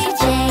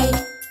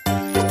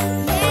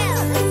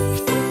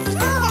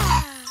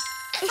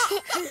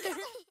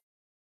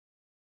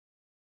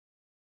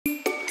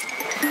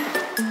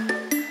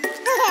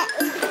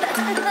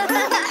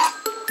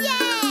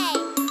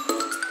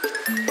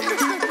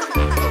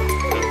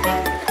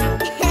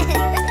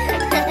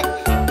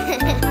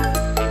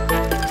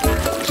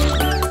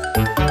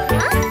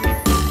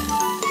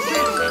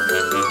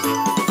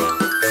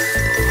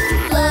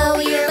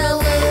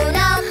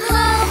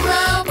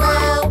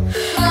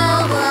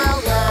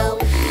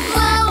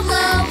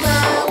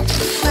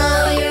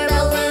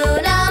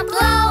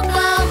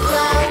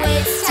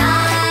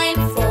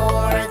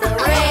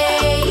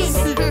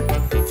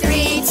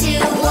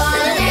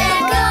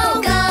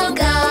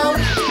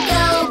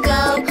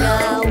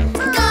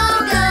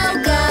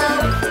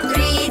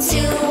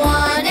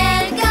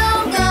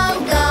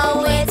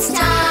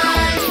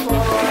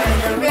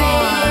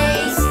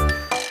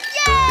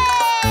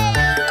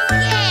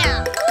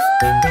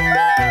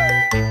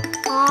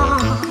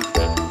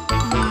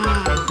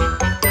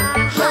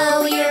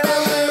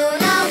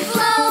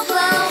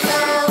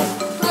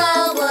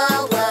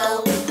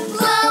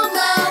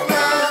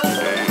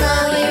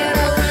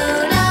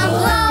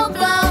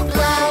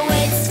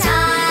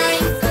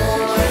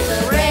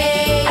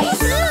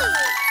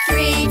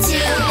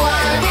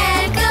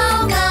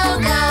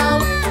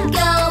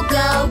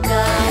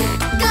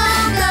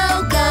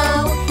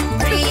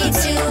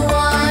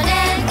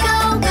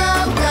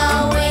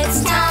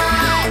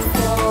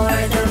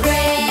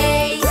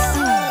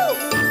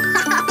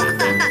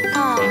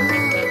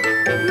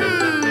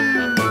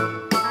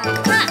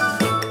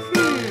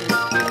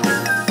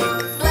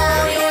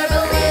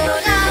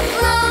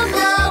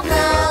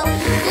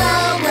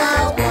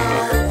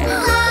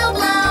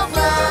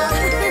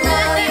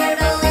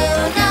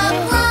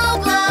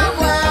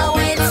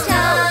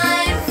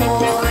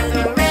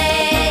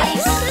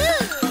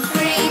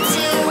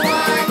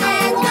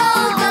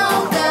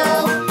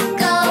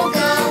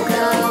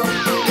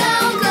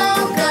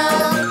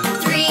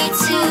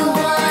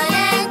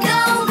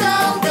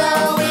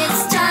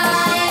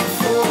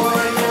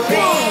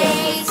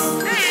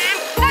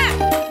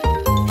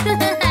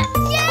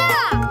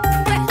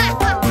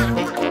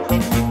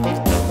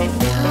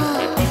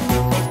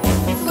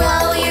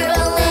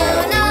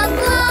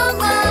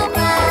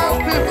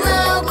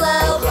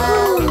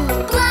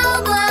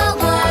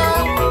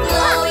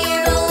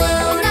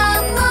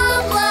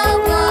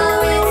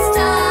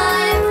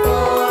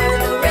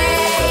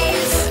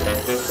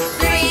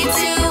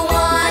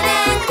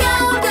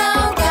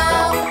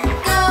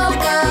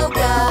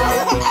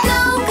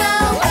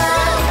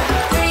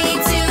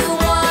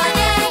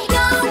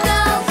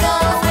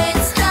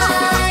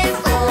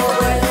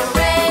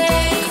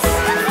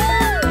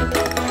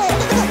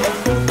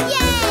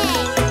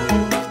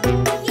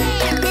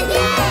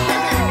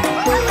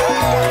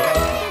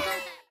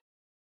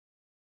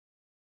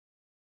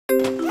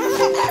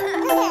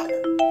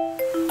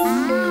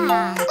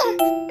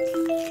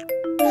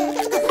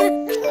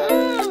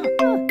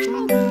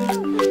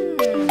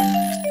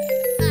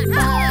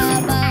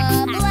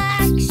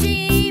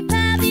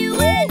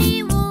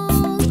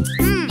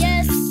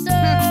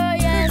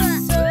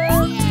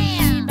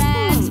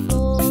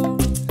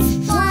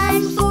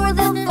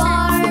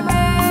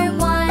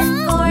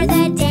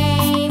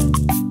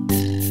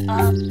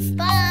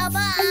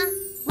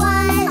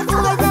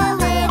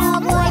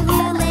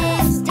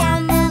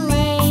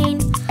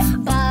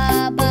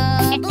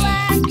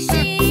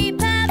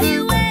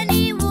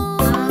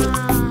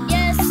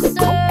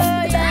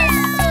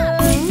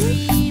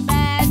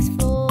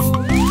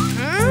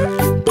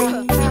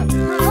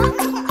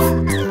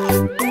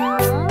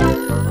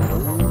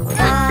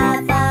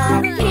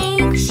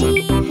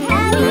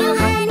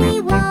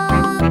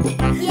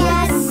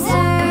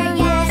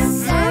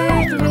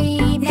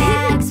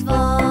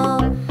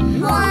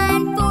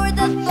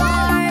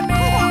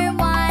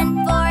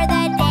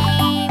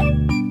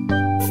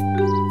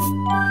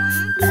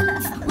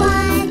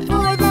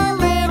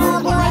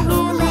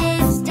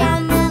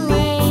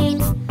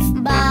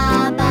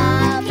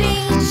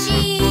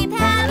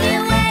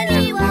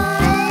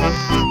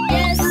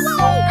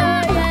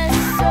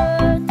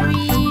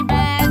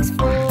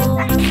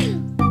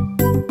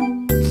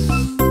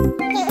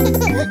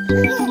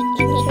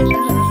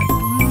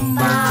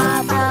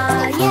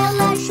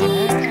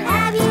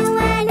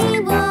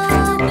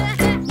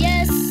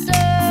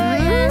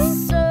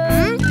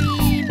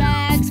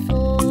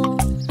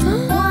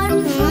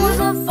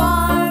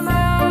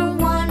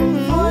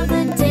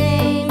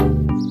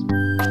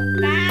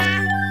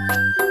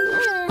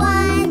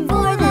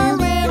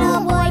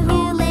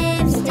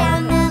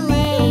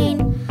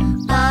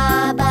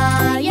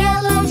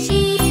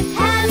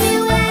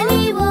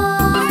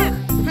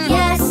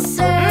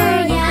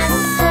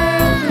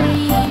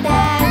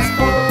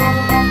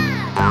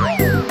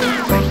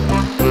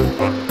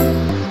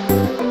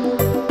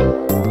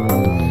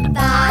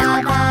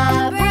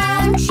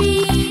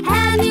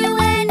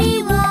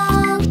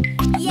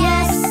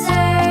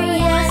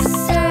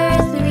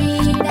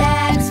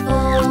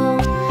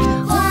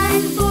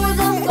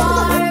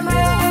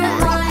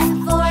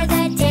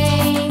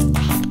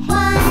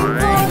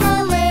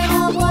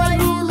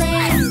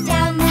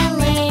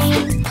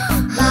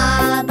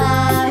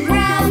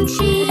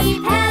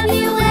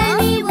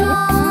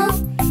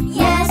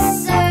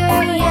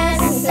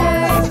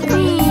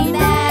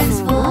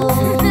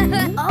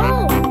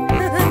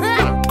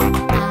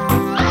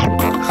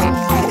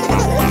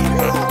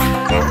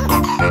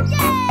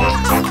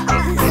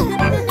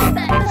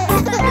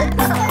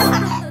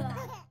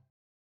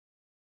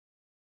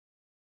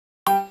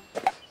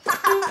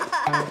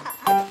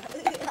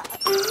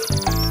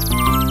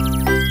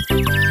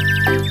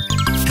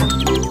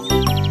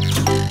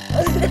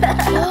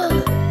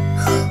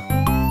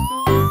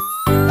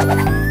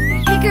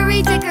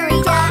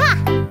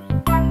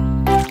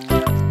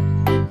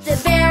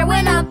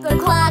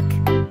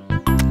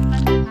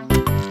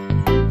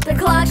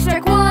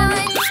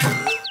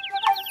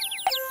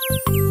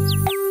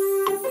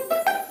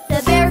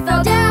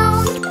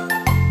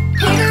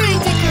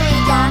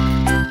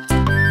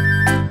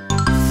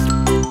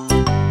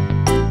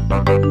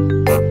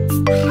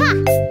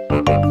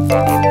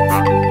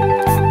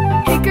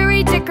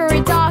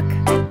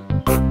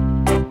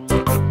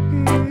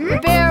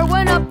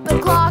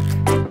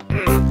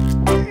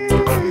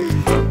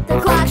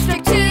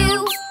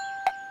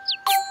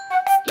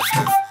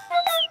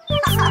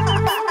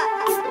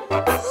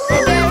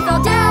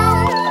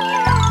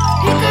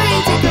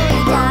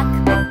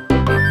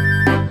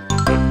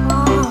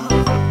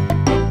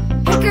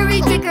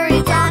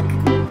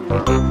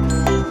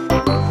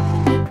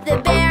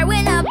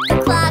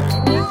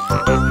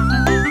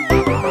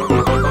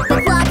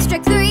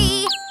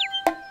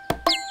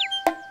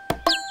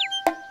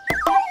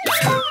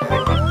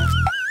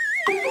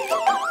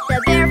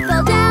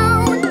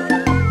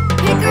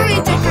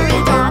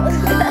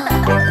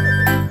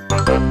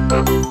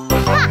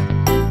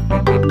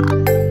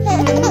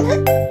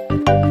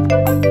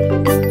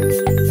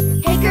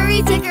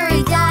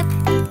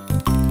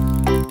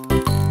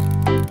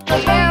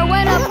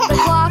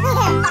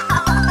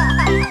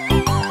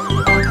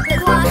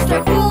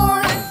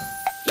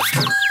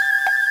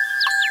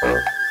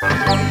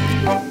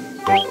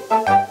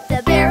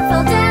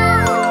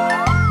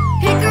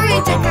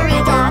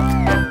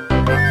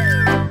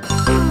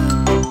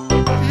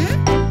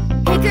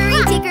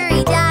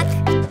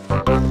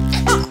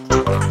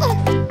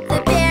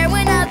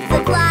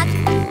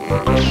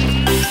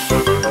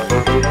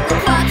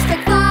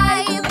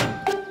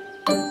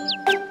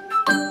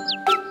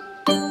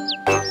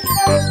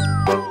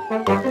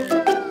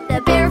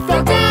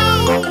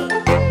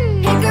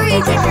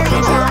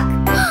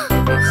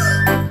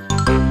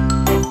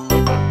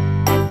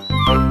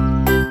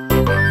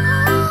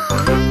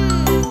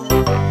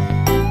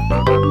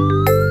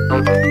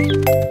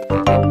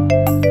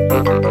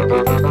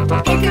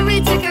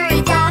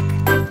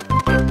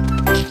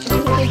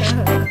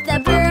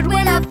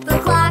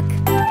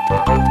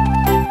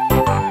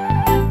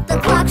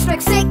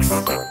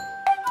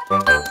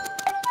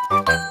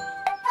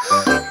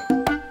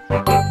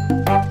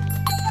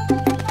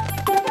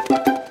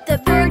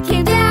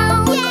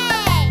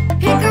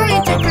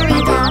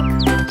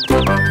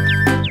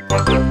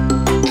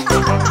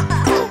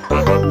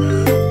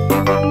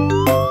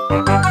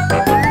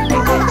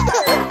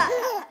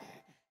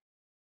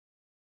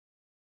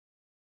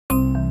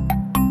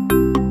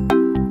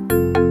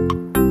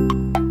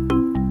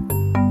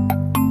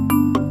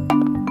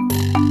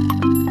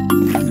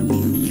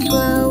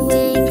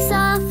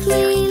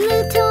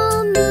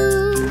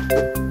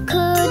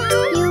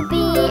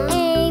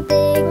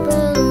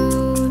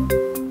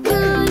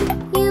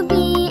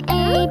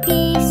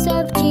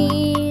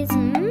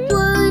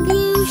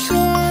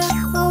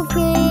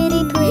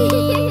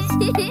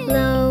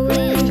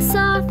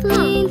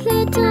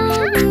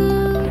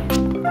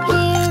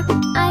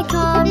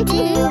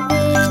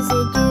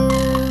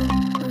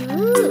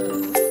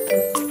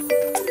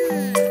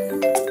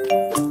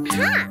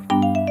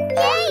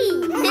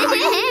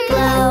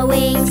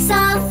Glowing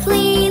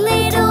softly,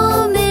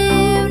 little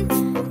moon,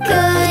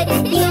 could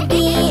you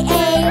be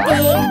a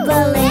big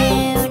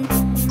balloon?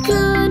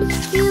 Could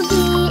you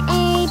be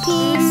a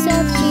piece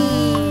of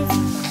cheese?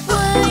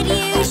 Would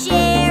you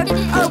share?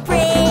 Oh,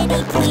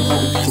 pretty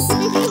please.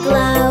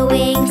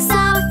 Glowing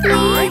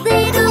softly,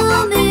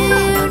 little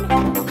moon,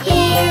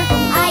 here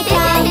I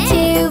come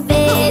to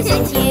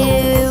visit you.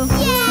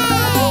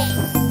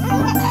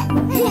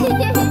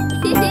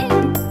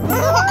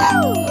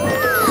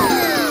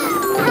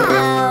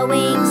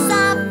 Glowing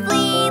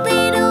softly,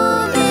 little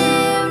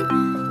moon,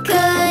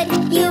 could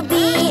you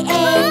be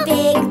a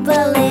big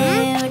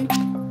balloon?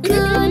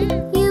 Could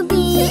you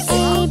be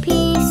a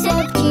piece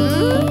of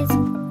cheese?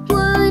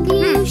 Would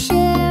you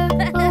share?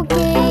 Oh,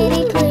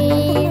 pretty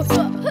please.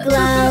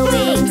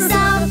 Glowing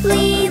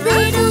softly,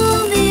 little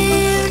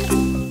moon,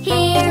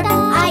 here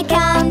I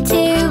come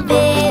to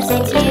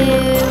visit you.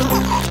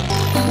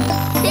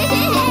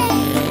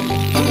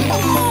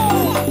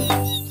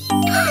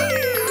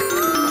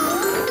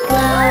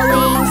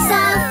 Glowing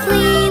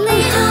softly,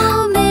 little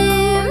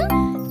moon,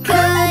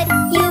 could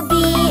you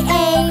be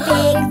a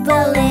big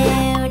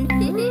balloon?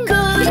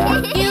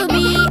 Could you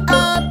be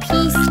a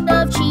piece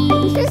of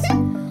cheese?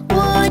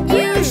 Would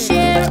you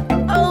share?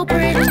 Oh,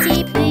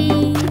 pretty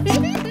please.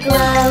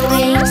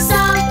 Glowing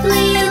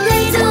softly,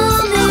 little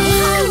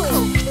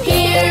moon,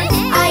 here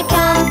I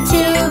come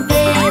to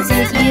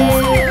visit you.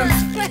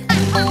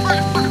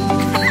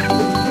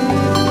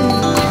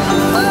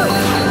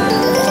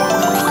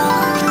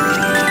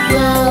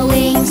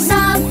 Glowing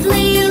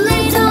softly,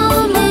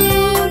 little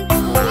moon,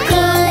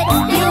 could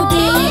you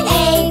be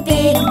a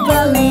big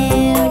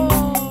balloon?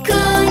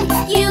 Could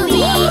you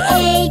be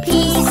a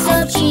piece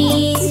of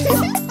cheese?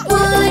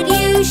 Would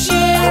you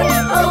share?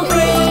 Oh,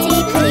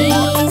 pretty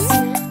please.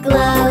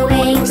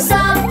 Glowing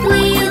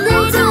softly,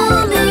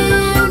 little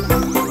moon,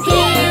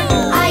 here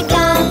I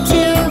come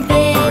to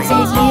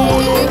visit you.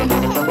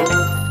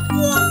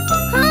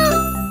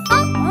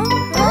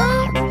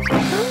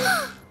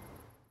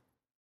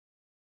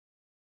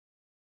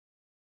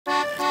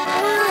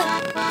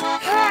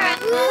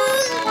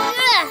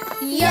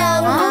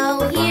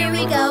 Yo-ho, here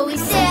we go, we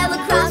sail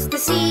across the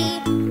sea.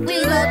 We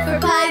look for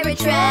pirate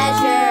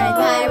treasure, and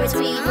pirates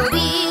we will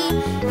be.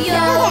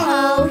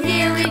 Yo-ho,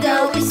 here we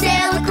go, we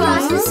sail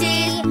across the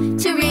sea.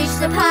 To reach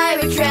the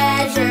pirate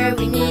treasure,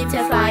 we need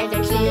to find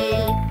a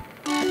key.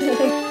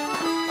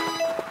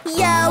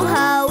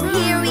 Yo-ho,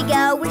 here we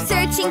go, we're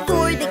searching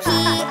for the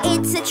key.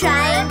 It's a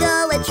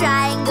triangle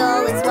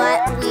is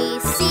what we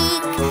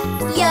seek.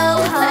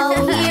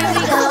 Yo-ho, here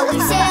we go, we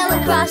sail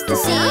across the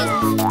sea.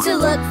 To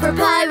look for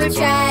pirate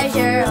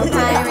treasure, oh,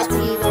 pirates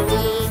we will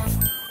be.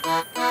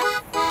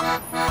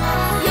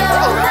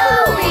 Yo-ho,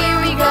 here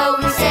we go,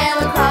 we sail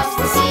across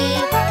the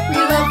sea. We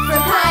look for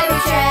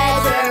pirate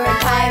treasure, and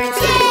pirates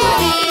we will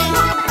be.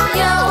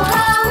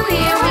 Yo-ho,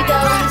 here we go,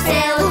 we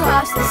sail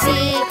across the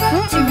sea.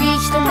 To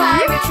reach the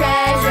pirate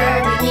treasure,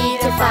 we need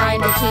to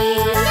find a key.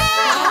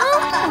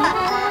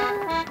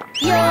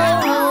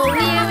 Yo-ho,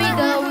 here we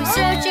go, we're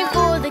searching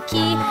for the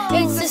key.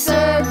 It's a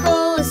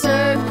circle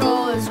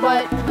is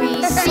what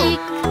we seek.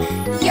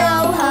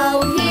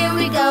 Yo-ho, here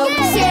we go,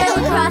 we sail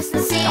across the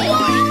sea.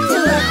 To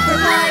look for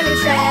pirate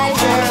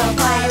treasure, oh,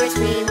 pirates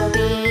we will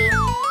be.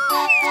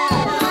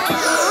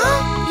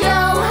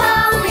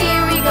 Yo-ho,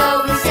 here we go,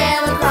 we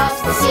sail across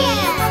the sea.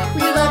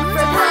 We look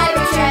for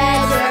pirate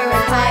treasure,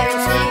 and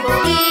pirates we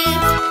will be.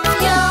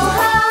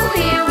 Yo-ho,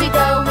 here we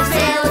go, we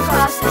sail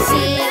across the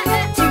sea.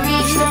 To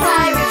reach the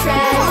pirate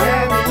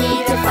treasure, we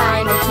need to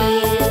find a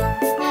key.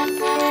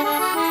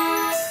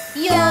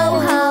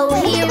 Yo-ho,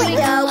 here we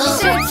go, we're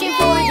searching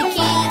for the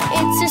key.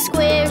 It's a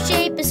square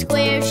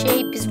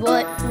shape is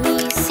what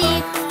we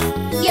seek.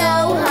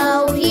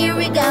 Yo-ho, here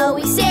we go,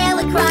 we sail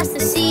across the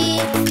sea.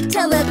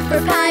 To look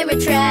for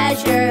pirate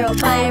treasure, oh,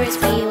 pirates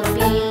we will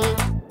be.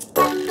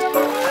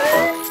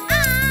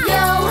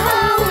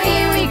 Yo-ho,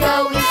 here we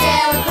go, we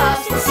sail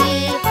across the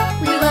sea.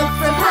 We look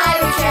for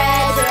pirate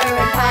treasure,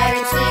 and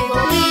pirates we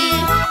will be.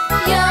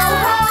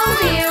 Yo-ho,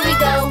 here we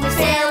go, we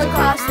sail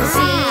across the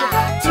sea.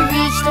 To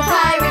reach the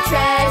pirate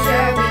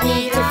treasure, we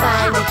need to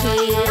find a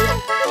key.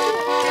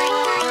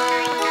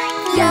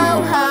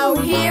 Yo-ho,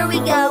 here we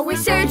go, we're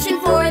searching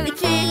for the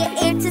key.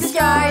 It's a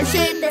star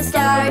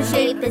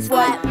shape is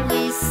what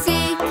we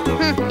seek.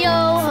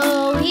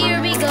 Yo-ho,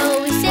 here we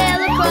go, we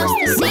sail across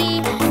the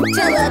sea.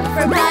 To look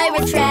for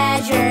pirate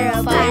treasure,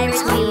 oh,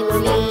 pirates we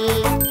will be.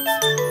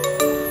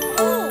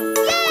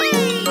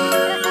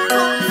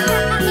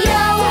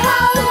 Yo-ho,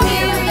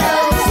 here we go,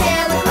 we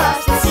sail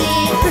across the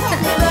sea.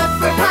 We look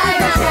for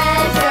pirate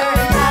treasure,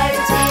 and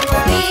pirates we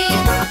will be.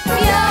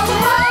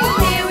 Yo-ho,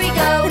 here we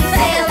go, we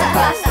sail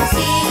across the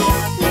sea.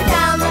 We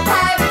found the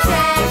pirate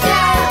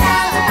treasure,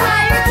 found the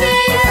pirate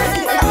key.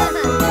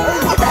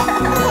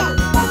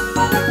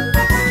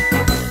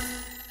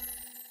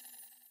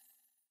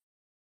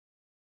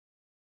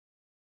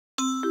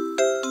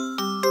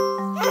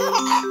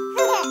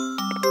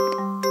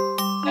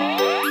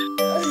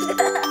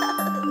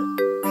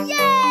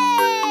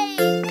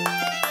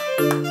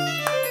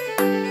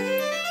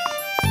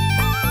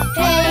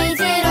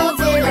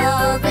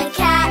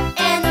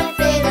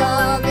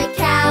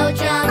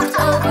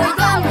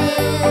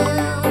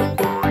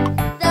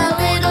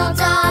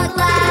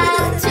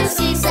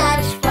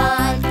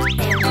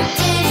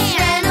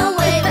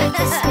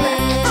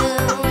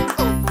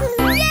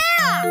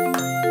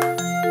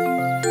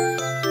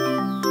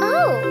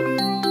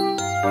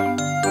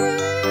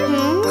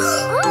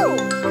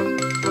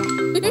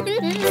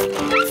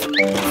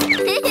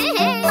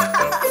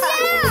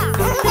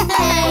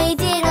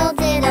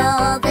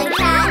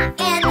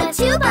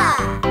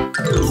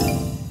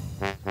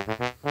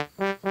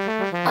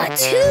 A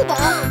tuba?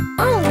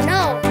 Oh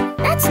no,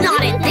 that's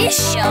not in this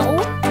show.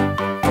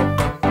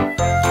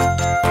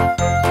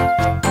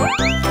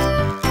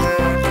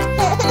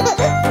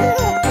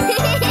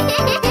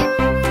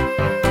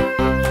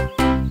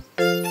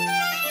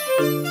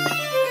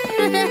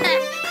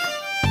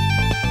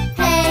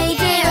 Hey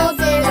diddle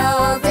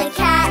diddle, the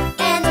cat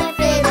and the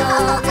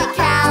fiddle, the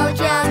cow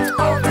jumped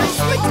over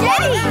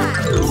spaghetti.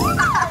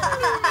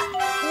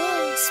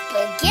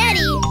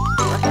 Spaghetti?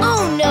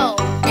 Oh no,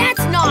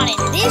 that's not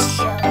in this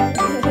show.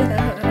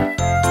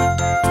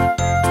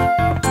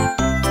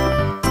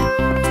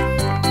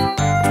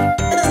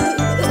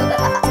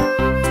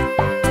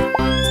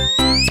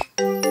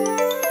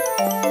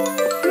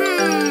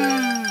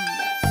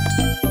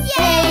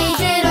 Hey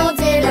diddle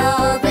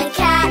diddle, the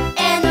cat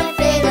and the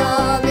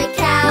fiddle, the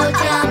cow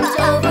jumped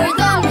over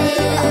the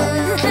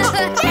moon.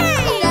 The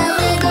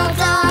little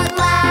dog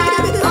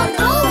laughed on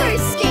roller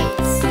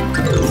skates.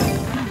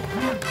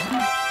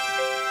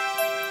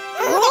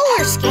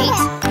 Roller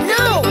skates?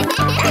 No,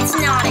 that's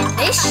not in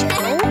this show.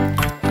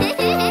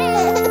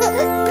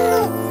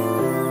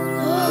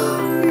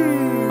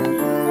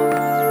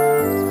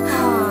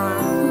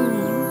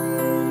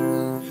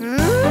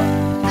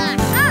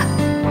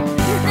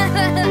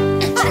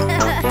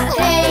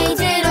 Hey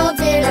diddle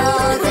diddle,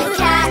 the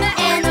cat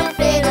and the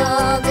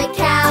fiddle, the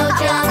cow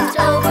jumped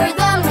over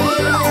the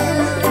moon.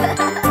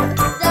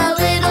 The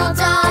little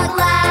dog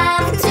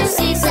laughed to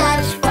see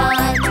such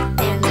fun,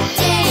 and the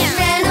dish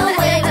ran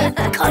away with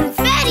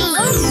confetti.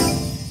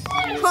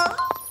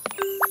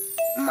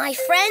 My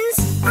friends,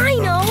 I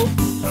know.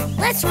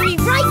 Let's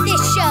rewrite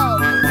this show.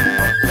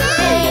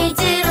 Hey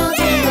diddle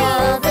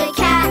diddle, the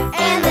cat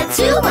and the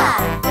tuba,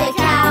 the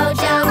cow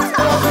jumped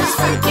over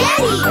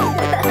spaghetti.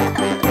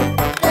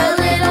 The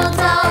little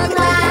dog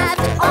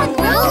laughed on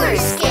roller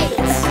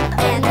skates,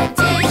 and the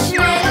dish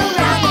ran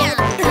around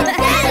with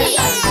confetti.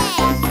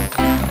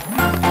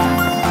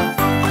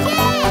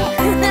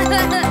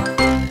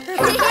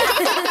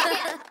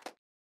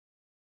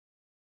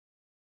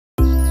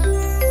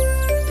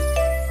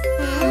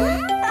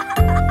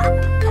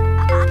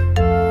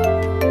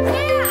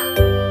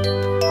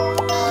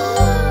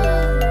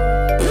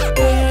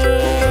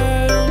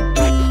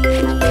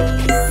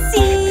 C,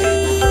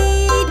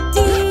 D,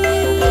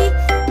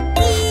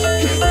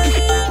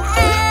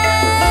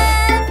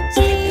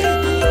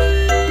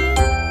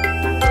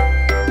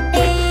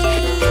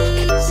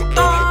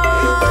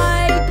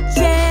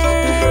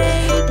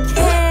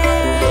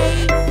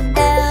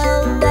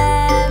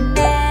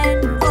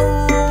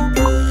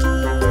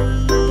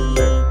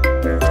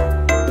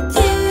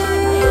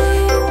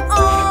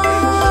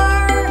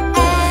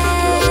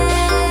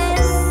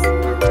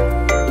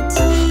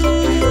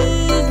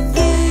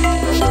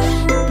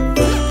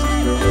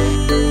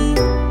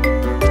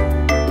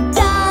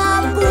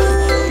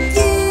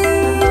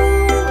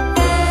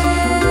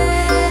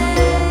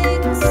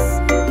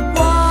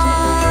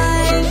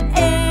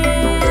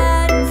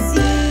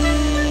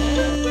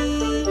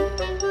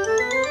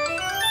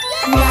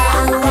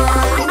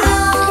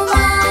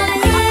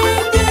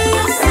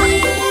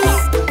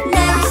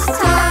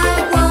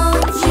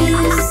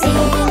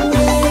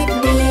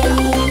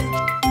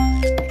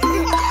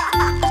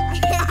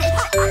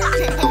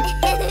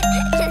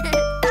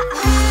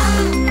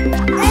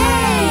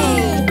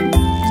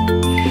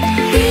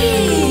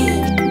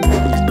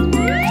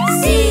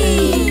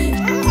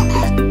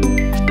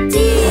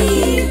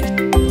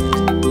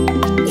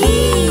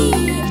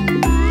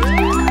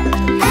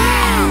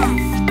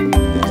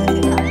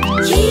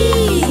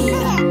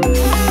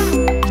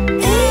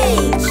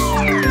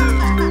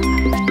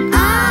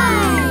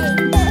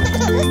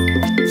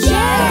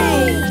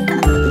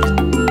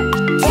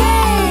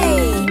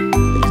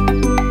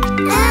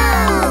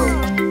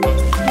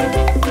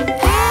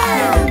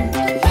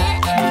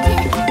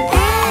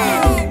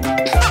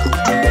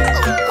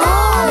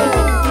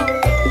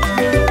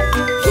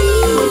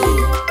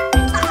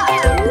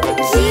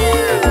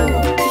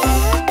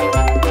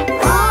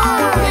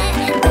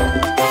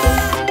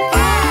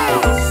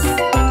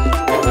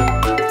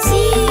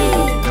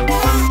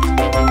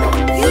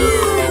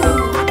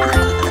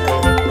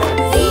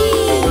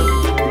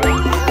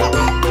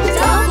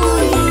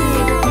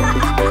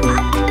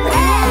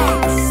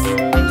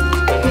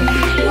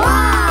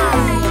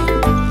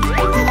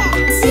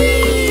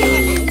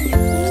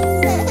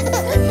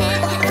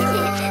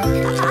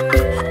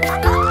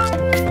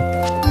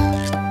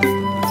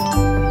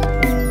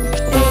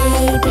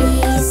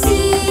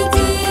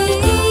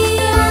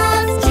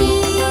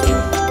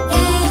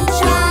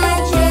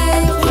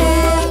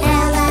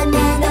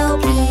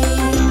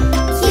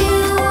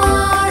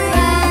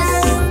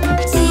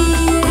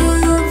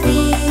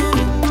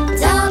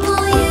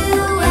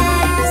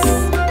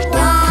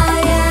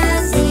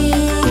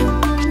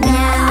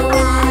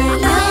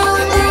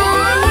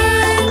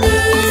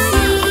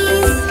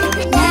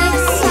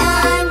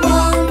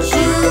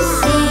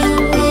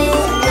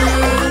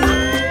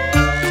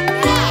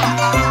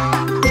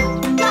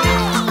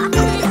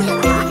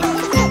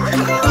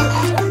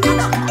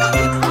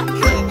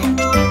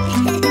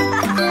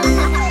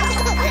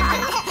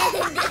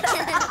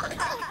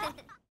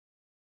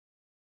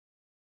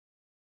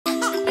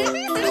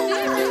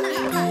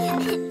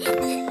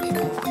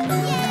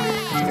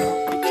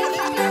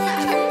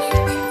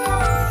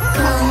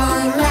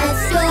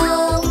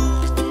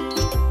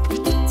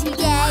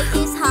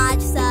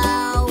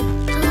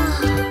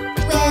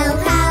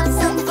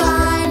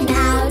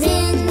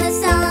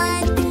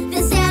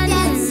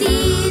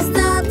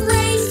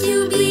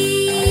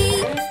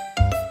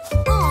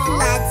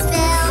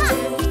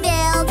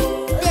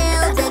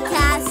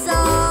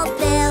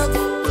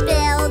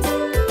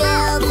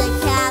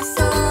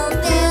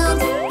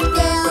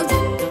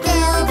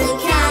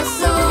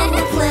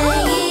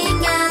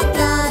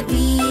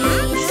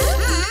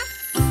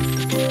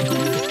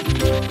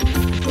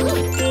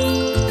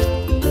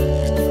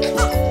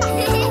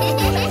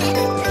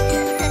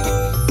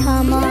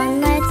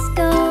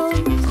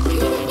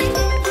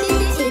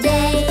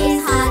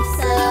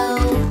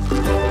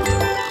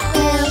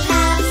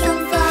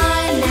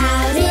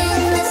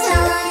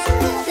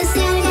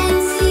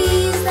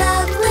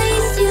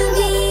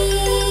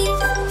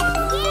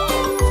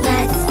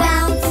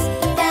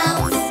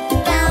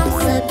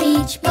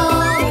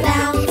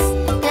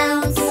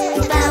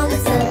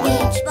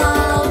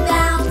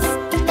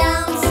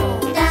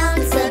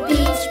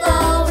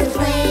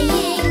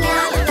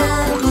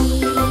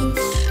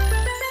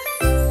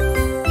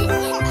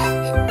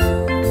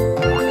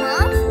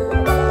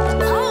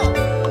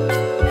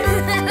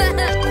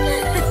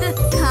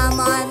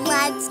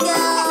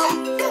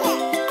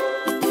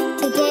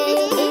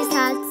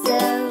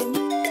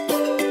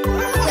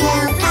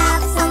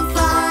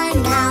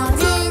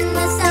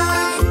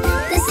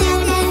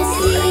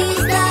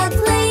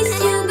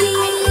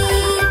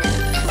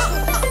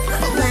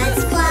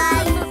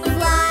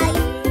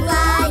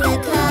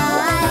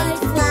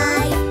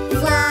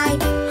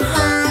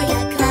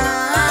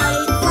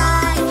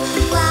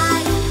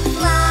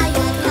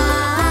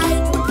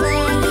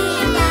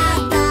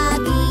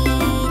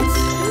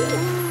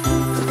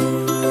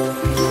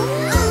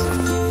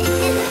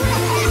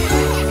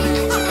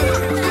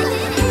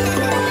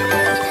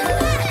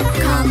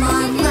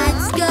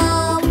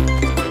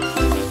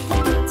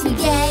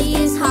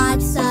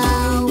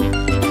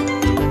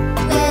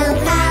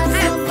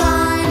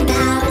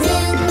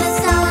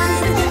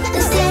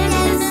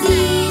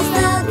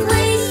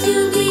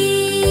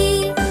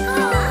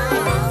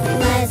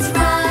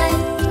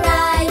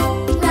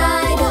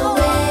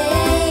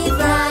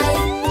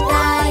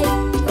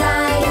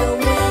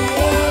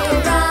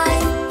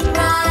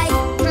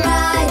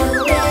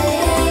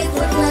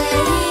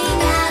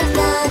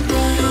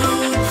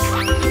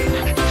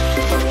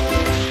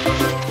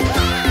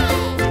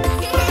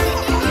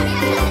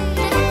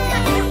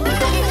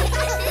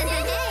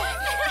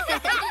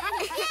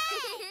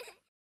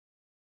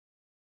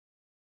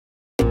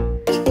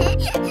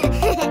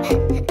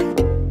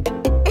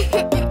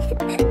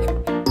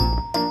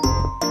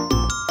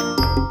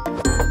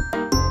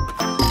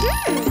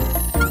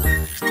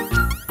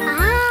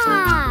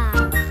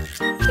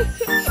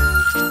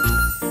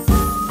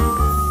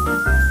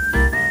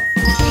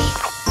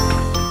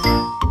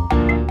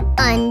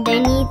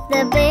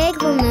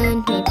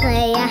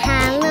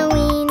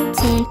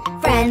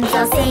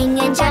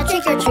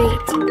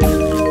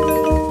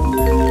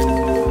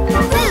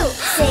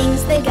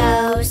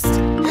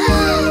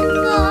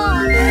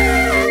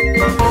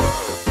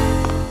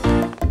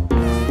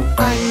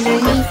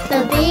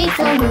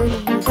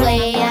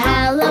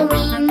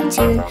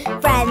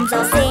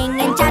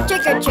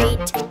 or treat.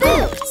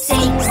 Boo!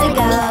 Sings the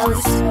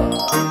ghost.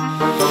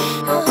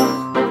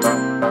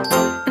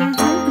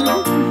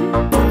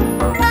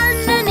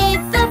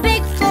 Underneath the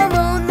big full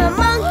moon, the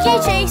monkey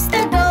chased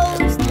the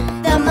ghost.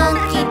 The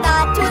monkey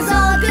thought 'twas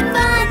all good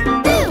fun.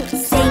 Boo!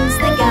 Sings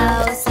the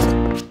ghost.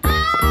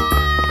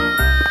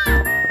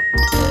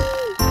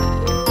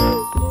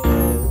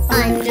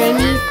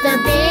 Underneath the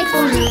big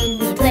full moon,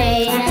 we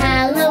play a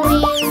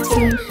Halloween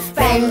tune.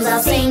 Friends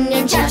all sing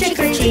and shout trick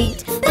or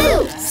treat.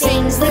 Boo!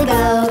 Sings the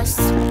ghost.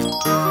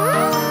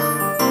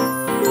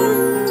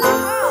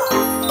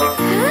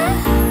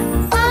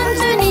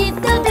 Underneath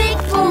the big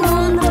full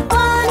moon, the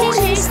bunny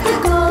chased the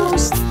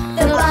ghost.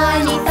 The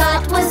bunny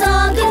thought was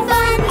all good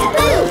fun.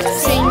 Boo!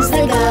 Sings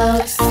the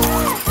ghost.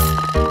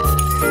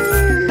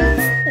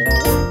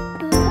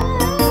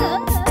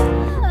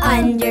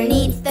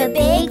 Underneath the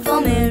big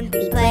full moon,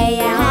 we play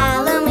a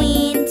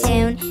Halloween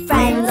tune.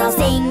 Friends all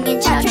sing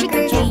and shout trick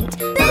or treat.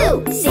 Boo!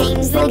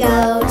 Sings the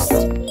ghost.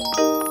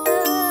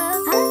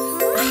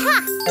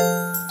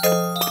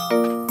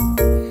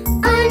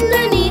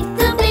 Underneath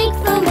the big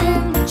full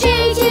moon,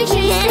 JJ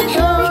chased the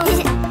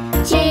ghost.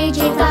 JJ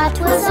thought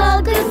 'twas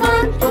all good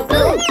fun.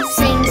 Boo!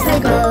 Sings the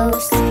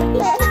ghost.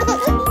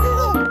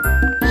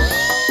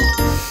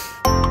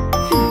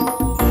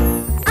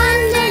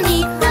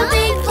 Underneath the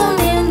big full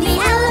moon, the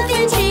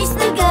elephant chased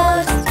the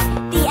ghost.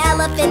 The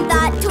elephant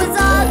thought 'twas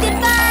all good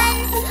fun.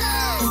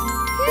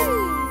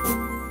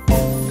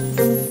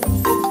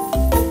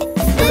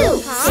 Boo!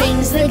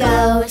 Sings the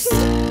ghost.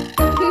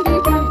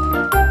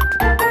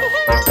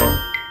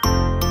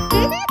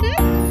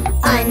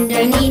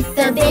 Underneath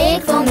the big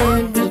full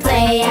moon, we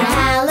play a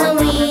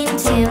Halloween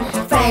tune.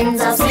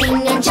 Friends all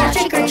sing and shout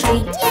trick or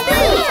treat.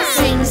 Boo!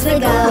 Sings the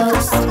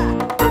ghost.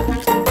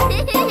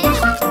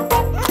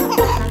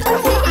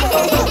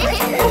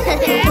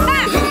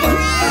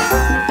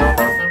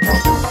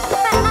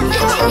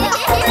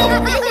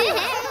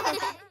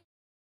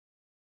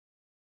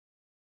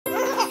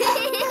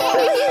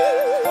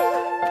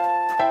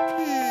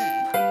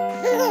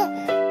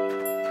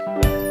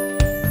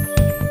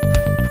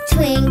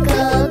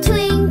 Twinkle,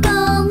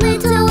 twinkle,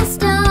 little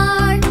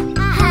star,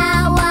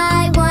 how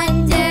I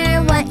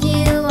wonder what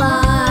you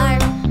are.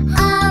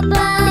 Up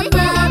above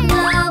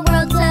the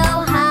world so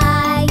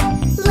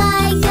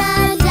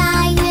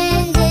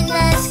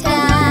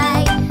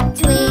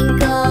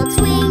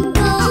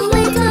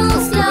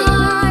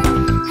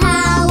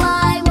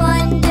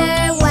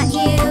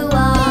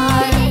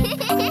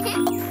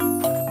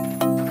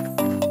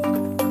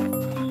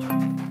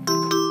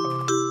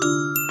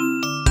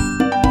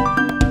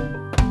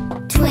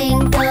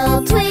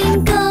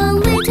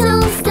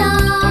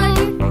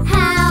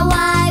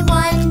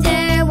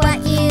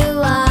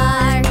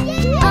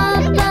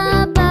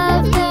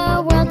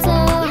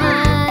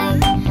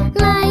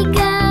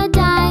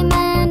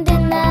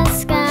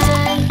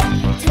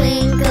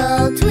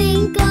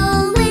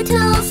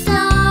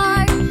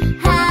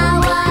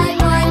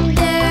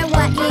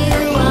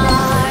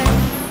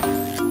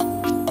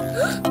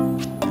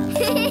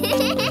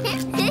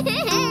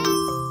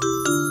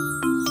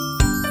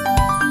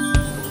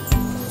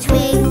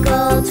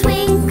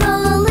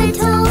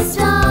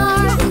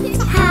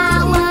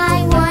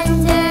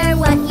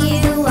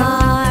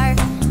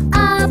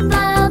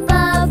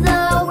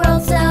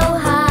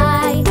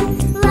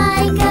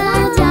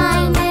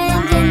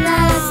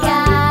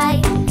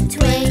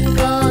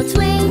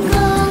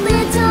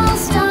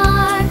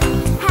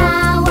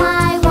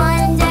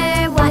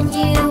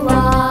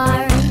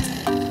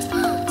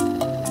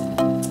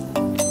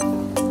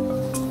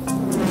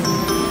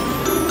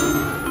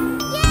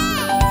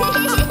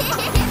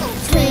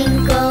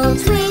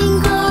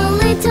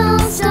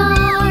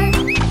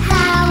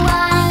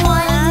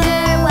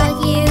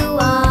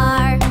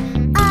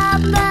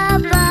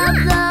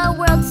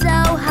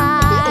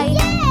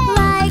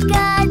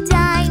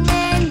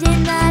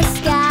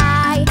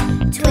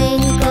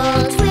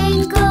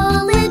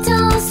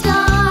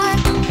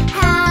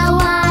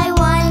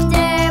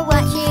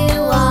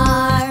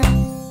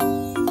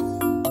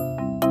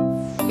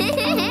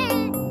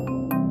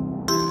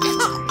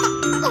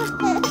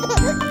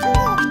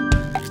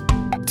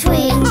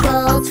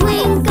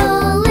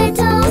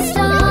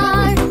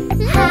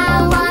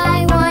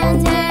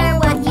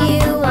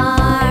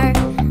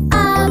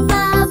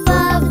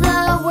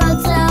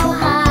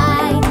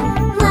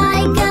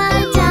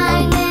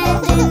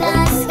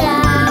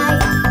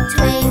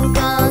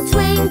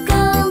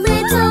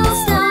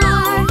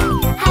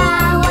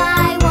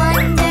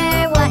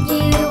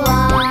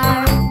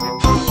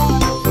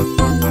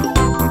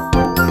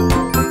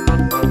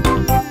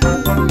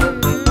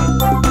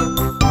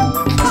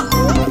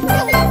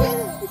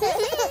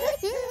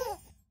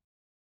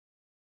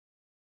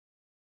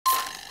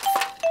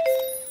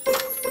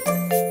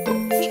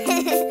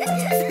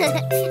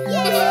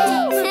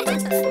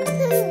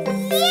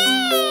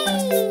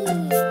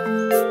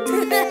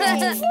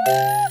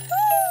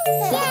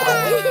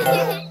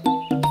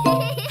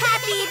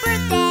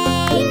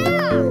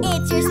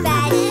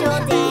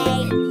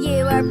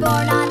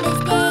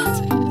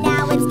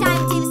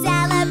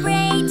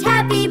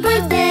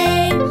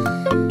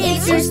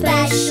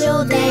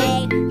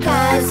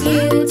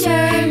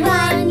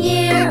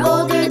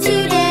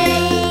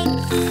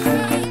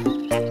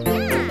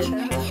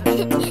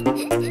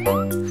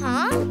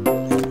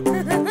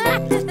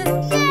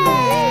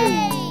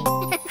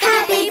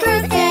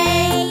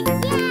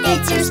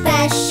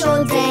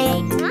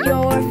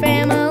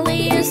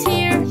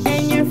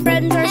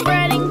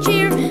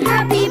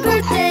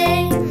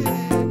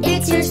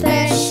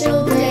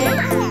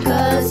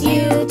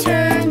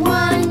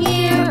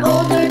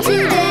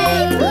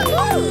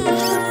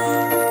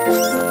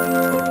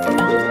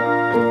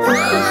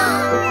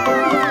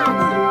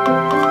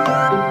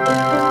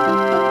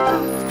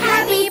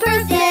Happy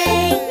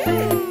birthday!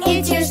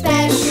 It's your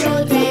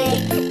special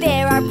day.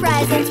 There are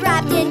presents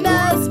wrapped in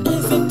bows.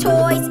 Is it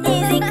toys?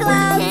 Is it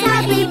clothes?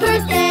 Happy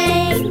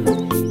birthday!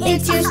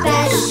 It's your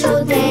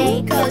special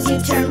day. 'Cause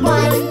you turn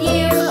 1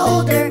 year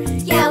older.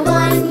 Yeah,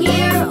 1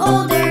 year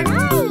older.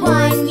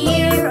 1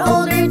 year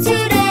older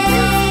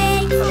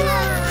today.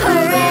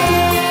 Hooray!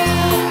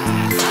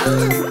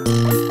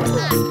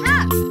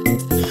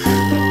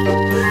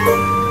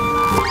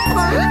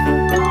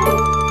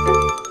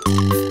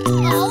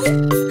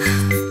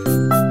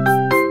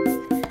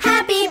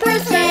 Happy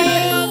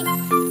birthday!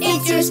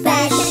 It's your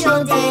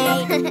special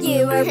day.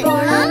 You were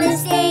born on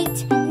this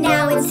date.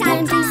 Now it's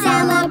time to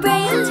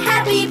celebrate.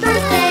 Happy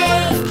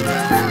birthday!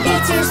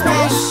 It's your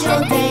special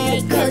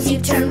day. 'Cause you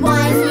turn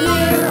 1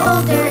 year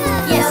older.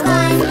 Yes,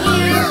 1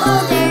 year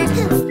older.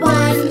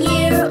 1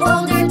 year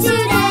older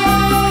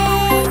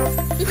today.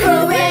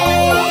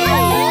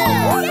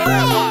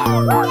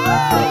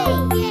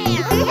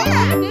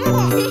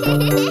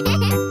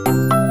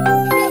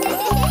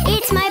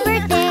 It's my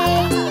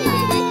birthday.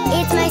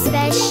 It's my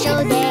special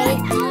day.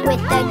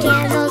 With the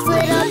candles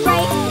lit up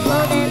bright,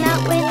 blow them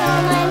out with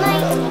all my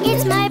might.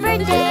 It's my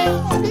birthday.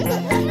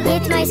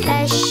 It's my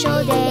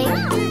special day.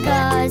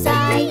 'Cause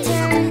I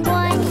turned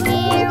 1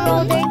 year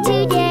older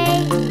today.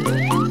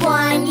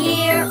 1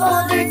 year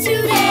older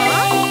today.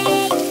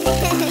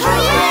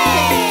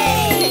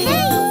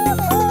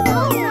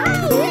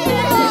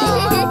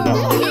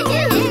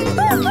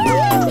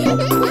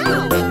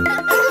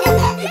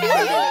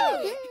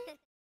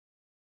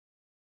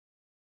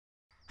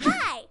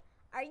 Hi,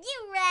 are you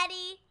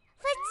ready?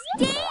 Let's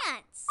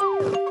dance!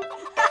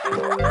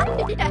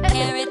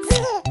 Carrots,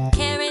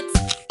 carrots,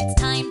 it's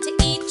time to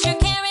eat your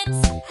carrots.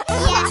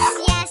 Yes,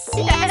 yes,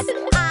 yes,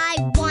 I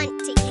want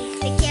to eat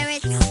the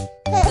carrots.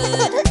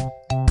 Good,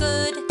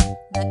 good,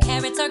 the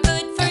carrots are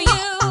good for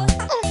you.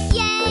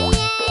 Yay,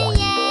 yay,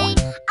 yay,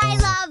 I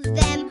love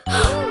them.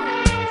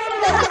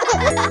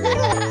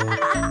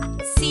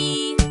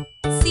 See,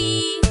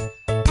 see,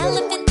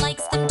 elephant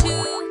likes them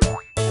too.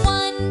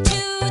 1,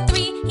 2,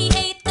 3, he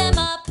ate them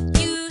up,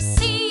 you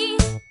see.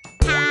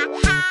 Ha,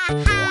 ha,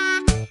 ha,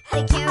 the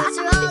carrots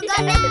are all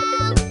gone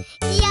now.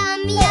 Yum,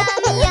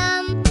 yum,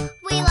 yum,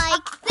 we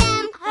like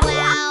them,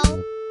 wow.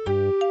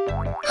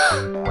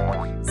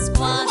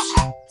 Squash,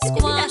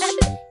 squash,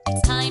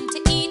 it's time to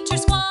eat your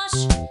squash.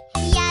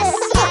 Yes,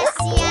 yes,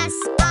 yes,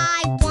 I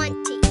want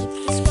to eat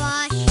the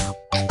squash.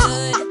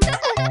 Good,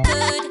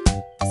 good,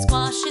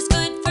 squash is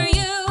good for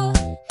you.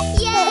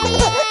 Yay,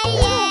 yay,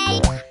 yay,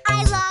 I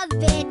love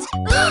it.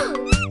 Ooh.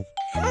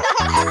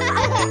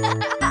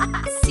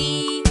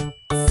 See,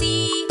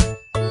 see,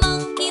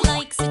 monkey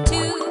likes it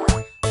too.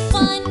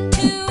 1,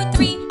 2,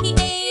 3, he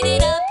ate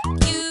it up,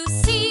 you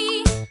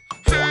see.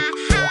 Ha,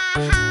 ha,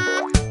 ha,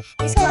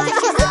 the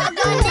squash is all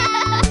gone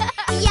now.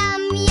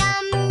 Yum,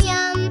 yum,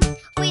 yum,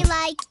 we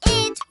like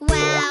it,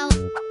 wow.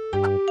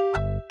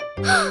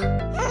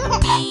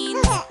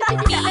 Beans,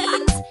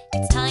 beans,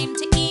 it's time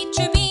to eat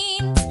your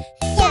beans.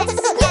 Yes,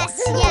 yes,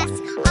 yes,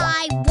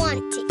 I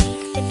want to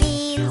eat the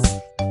beans.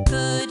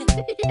 Good,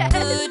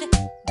 good,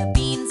 the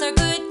beans are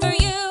good for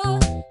you.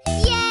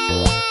 Yay,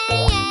 yay,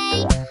 yay,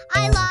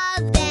 I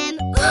love them.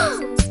 Ooh.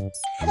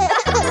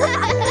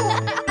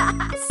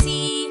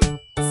 See,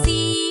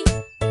 see,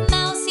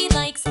 Mousy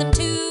likes them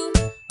too.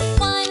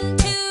 1,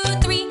 2,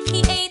 3, he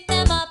ate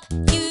them up,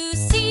 you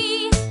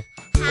see.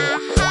 Ha,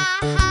 ha,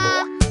 ha,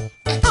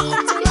 the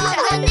beans are all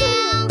gone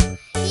now.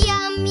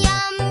 Yum,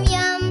 yum,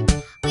 yum,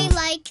 we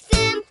like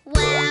them,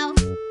 wow.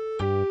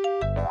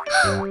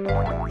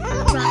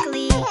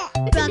 Broccoli,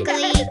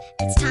 broccoli,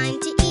 it's time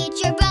to eat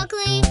your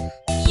broccoli.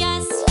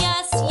 Yes,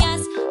 yes,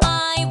 yes,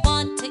 I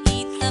want to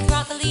eat the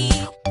broccoli.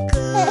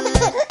 Good,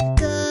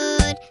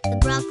 good, the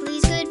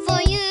broccoli's good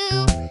for you.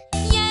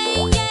 Yay,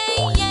 yay,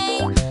 yay,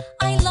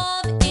 I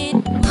love it.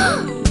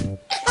 Woo.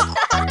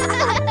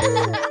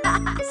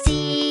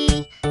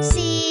 See,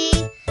 see,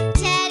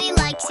 Teddy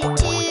likes it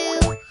too.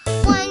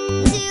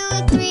 1, 2,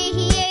 3,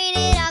 he ate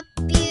it up,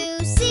 you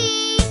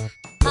see.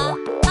 Ha,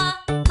 ha,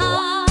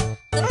 ha,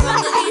 the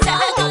broccoli's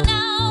all gone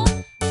now.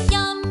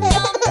 Yum,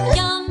 yum,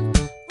 yum,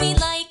 we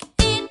like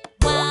it,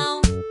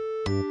 wow.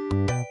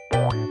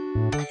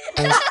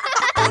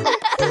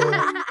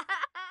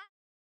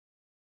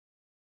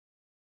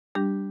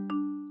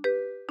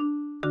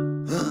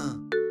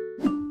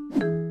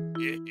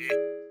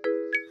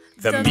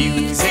 The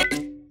music.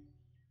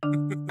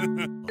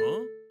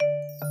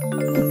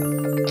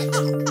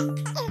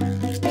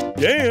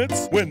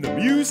 Dance when the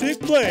music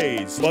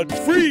plays, but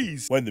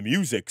freeze when the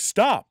music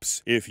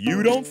stops. If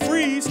you don't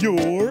freeze,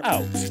 you're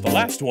out. The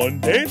last one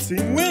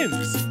dancing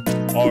wins.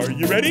 Are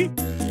you ready?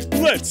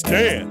 Let's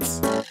dance.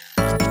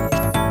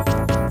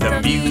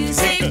 The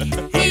music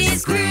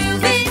is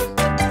grooving.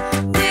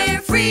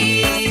 We're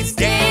freeze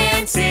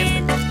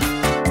dancing.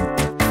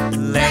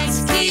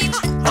 Let's keep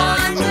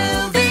on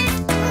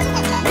moving.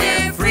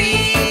 We're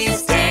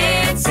freeze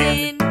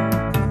dancing.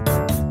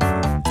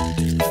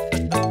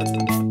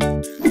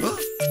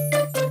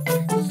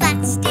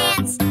 Let's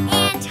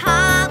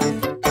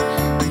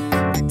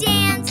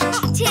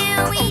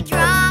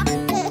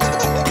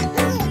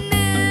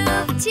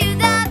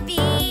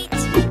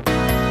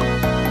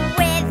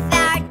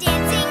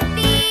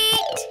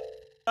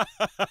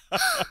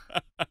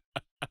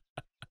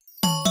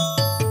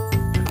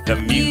The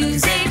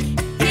music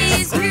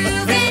is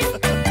grooving.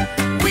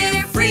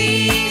 We're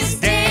freeze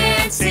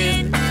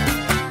dancing.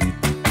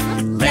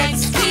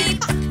 Let's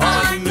keep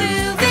on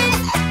moving.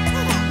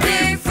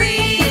 We're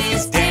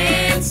freeze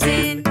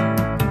dancing.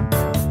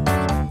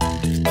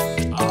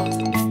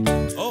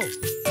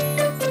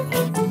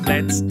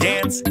 Let's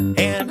dance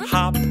and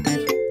hop.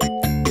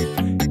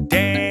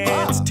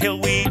 Dance till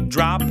we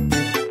drop.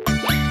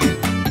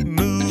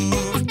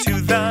 Move to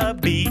the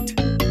beat.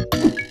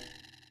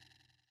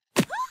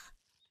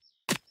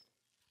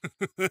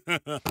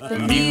 The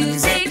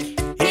music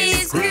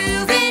is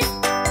grooving.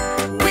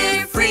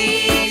 We're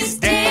freeze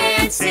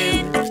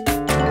dancing.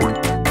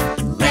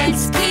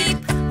 Let's keep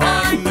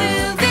on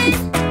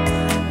moving.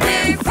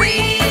 We're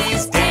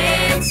freeze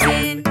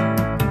dancing.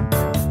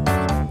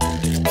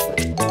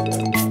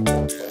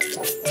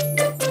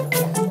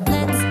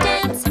 Let's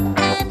dance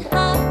and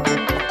hop.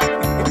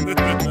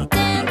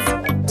 Dance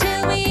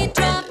till we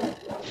drop.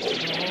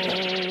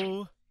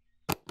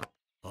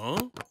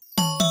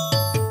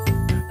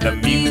 The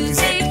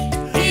music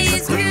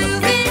is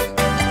grooving.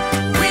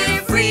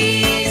 We're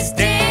freeze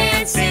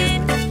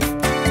dancing.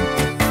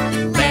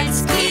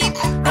 Let's keep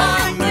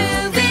on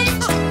moving.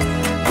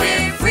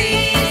 We're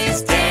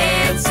freeze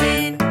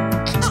dancing.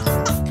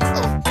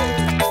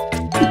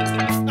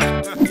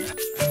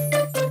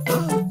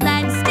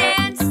 Let's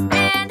dance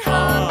and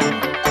hop.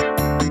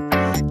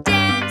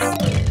 Dance.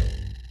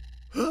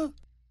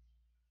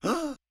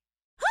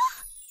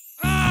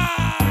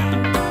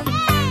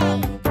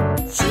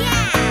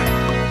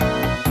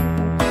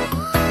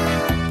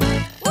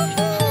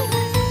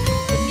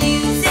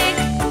 Music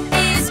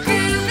is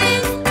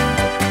grooving.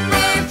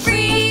 We're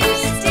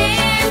freeze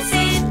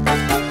dancing.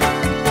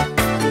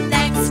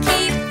 Let's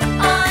keep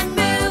on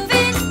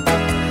moving.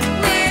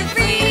 We're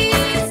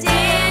freeze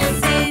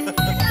dancing.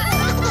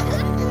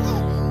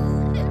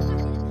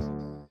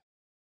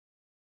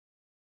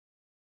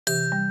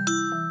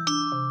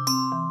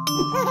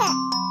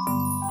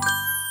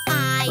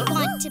 I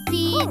want to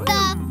be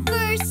the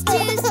first to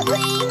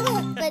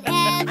swing, but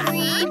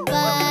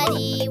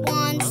everybody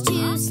wants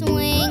to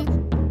swing.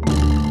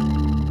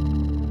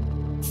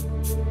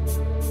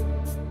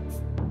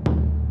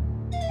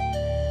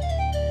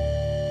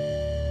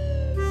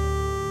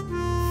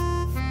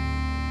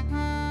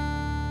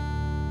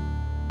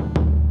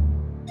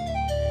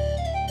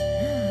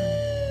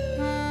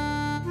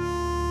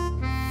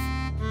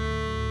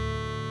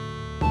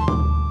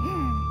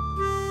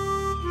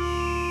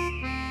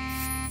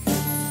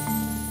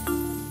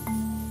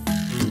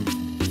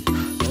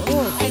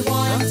 I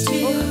want to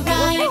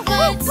ride,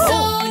 but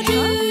so do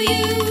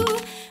you.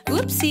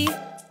 Whoopsie,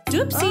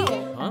 doopsie,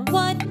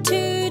 what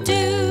to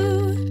do?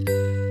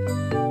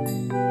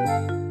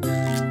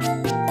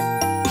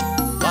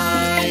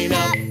 Line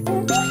up,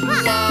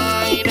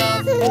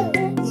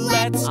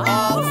 let's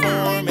all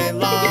form a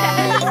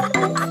line.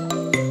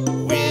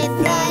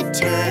 With a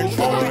turn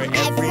for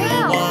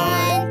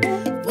everyone,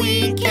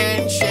 we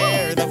can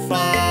share the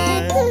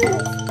fun.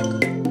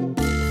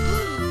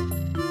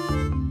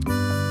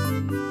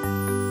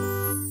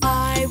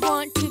 I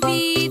want to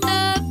be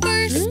the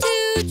first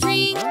to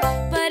drink,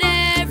 but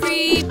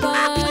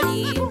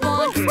everybody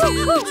wants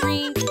to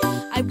drink.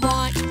 I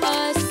want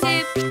a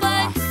sip,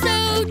 but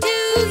so do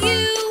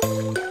you.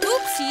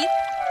 Oopsie,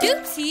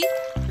 doopsie,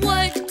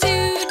 what to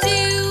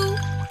do?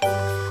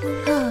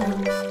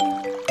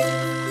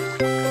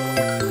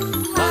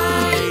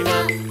 Line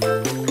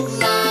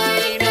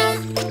up,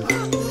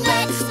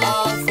 let's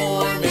all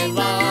form a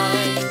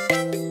line.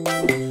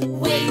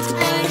 Wait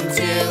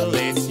until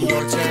it's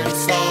your turn,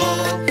 so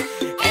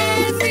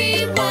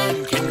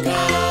everyone can go.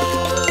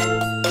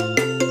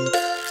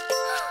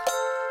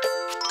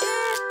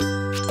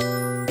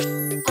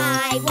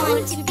 I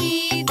want to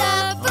be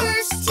the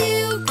first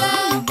to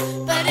go,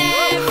 but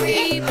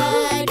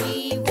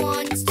everybody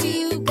wants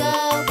to go.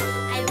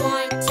 I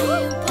want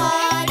to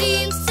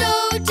potty, so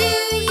do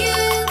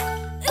you.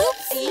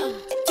 Oopsie,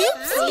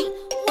 doopsie,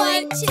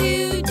 what to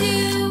do?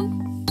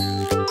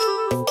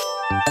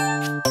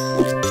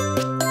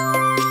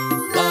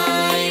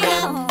 Line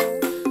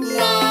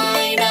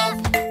up,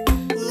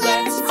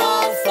 let's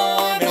all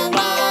form a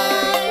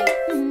line.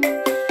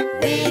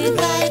 With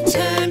a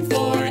turn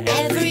for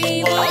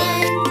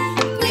everyone,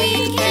 we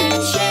can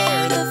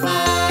share the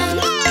fun.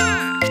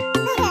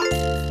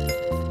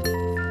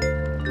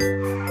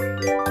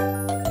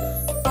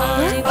 I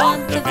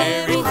want the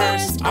very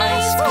first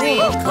ice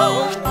cream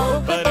cone,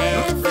 but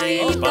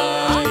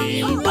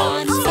everybody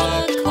wants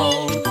a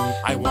cone.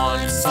 I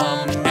want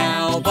some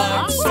now,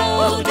 but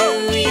so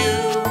do you.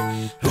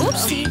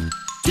 Oopsie,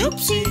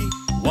 doopsie,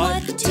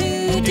 what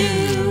to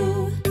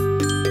do?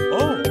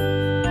 Oh.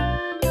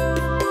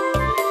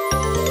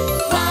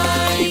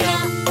 Line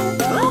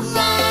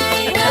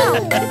up,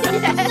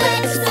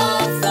 let's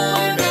all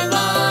form a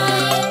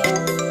line.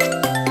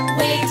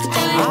 Wait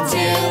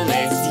until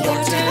it's your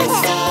turn,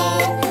 so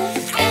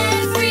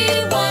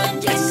everyone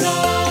can go.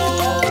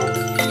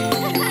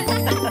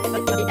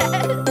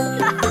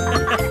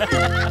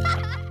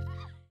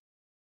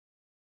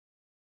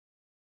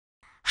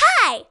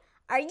 Hi,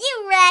 Are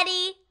you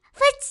ready?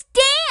 Let's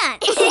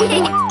dance!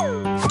 Yeah!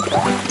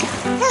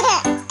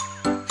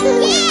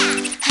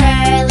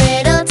 Her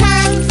little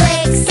tongue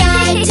flicks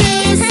side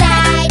to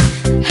side.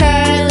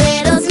 Her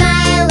little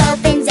smile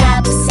opens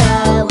up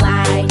so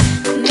wide.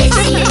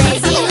 Missy,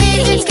 Lizzy,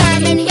 lizards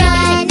come and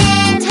run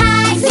and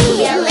hide.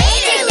 See you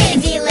later,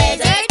 Lizzy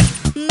lizard.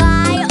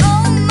 My,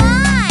 oh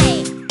my!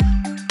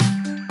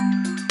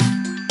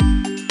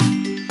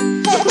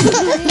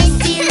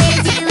 Missy,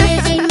 Lizzy,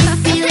 lizard,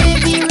 Missy,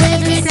 Lizzy,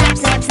 lizard, snap,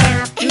 snap,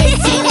 snap.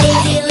 Missy,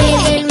 Lizzy,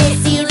 lizard,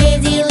 Missy,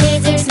 Lizzy,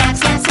 lizard, snap,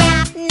 snap,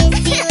 snap.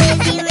 Missy,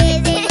 Lizzy,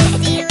 lizard,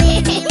 Missy,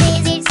 Lizzy,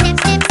 lizard, snap,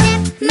 snap, snap.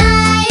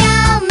 My,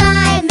 oh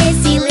my,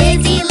 Missy,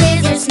 Lizzy,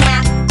 lizard,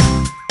 snap.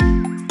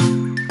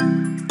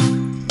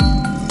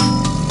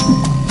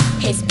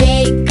 His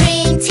big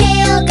green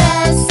tail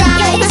goes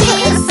side to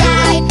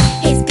side.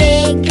 His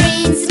big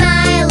green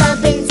smile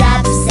opens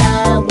up so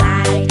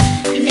wide.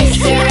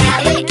 Mr.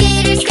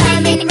 Alligator's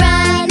come and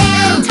run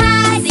and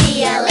hide.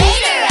 See ya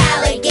later,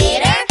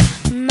 alligator.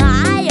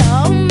 My,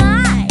 oh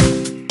my.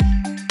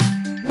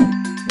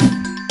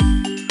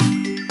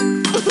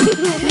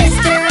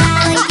 Mr.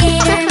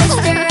 Alligator,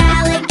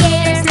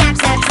 snap,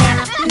 snap, snap.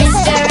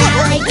 Mr.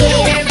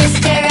 Alligator,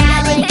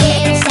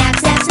 snap,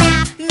 snap,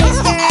 snap.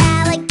 Mr.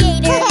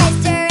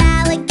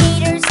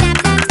 Alligator, snap,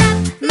 snap, snap.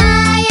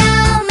 My,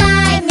 oh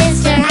my,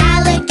 Mr.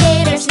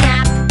 Alligator,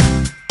 snap.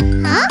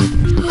 Huh?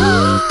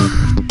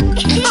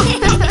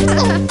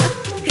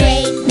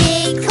 Great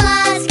big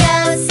claws go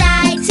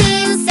side to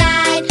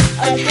side.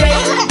 A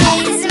great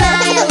big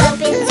smile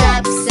opens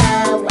up so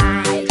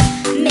wide.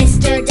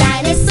 Mr.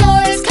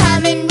 Dinosaur's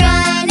come and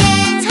run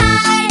and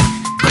hide.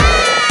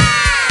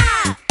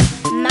 Ah!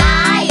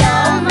 My,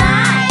 oh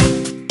my!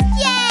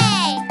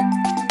 Yay!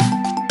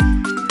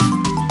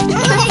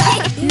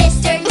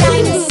 Mr.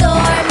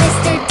 Dinosaur,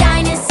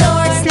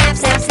 snap,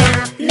 snap,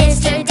 snap.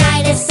 Mr.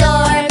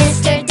 Dinosaur,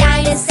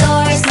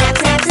 snap,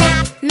 snap,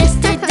 snap.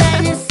 Mr.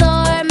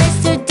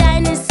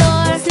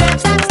 Dinosaur, snap,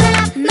 snap,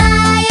 snap.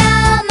 My,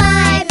 oh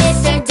my,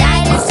 Mr.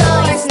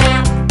 Dinosaur,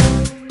 snap.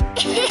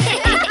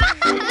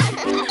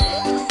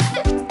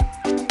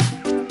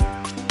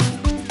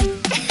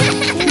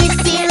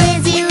 Missy,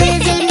 Lizzy,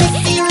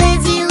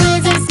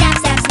 lizard, snap,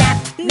 snap, snap.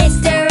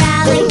 Mr.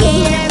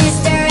 Alligator,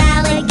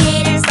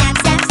 snap,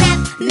 snap, snap.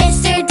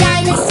 Mr.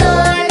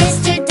 Dinosaur,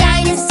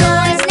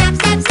 snap,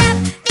 snap, snap.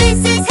 This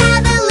is how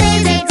the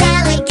lizards,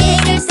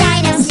 alligators,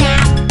 dino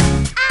snap.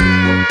 Ah!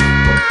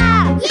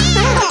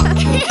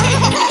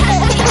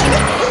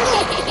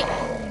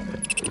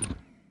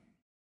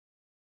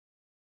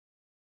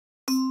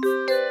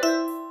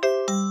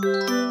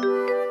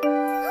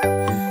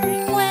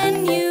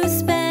 When you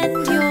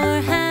spend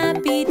your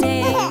happy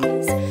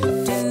days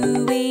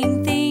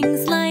doing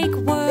things like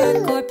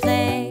work or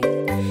play,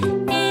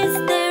 is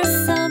there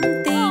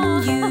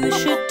something you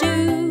should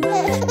do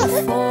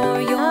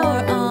before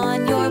you're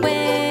on your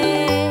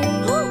way?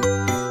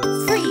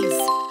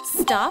 Freeze,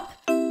 stop,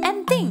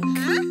 and think.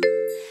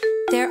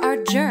 There are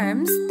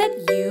germs that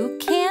you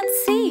can't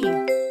see.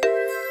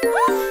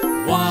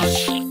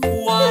 Wash,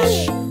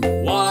 wash,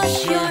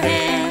 wash your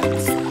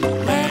hands.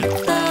 Let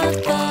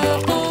the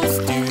bubbles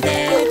do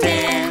their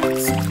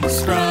dance.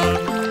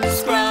 Scrub,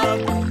 scrub,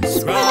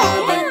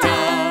 scrub a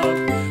dub.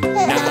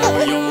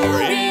 Now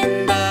you're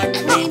in the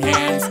Clean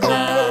Hands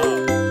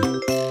Club.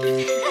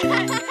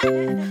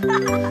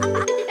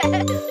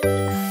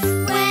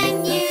 When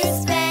you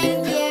spend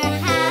your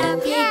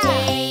happy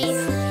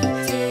days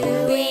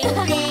doing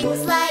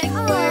things like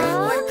work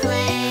or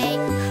play,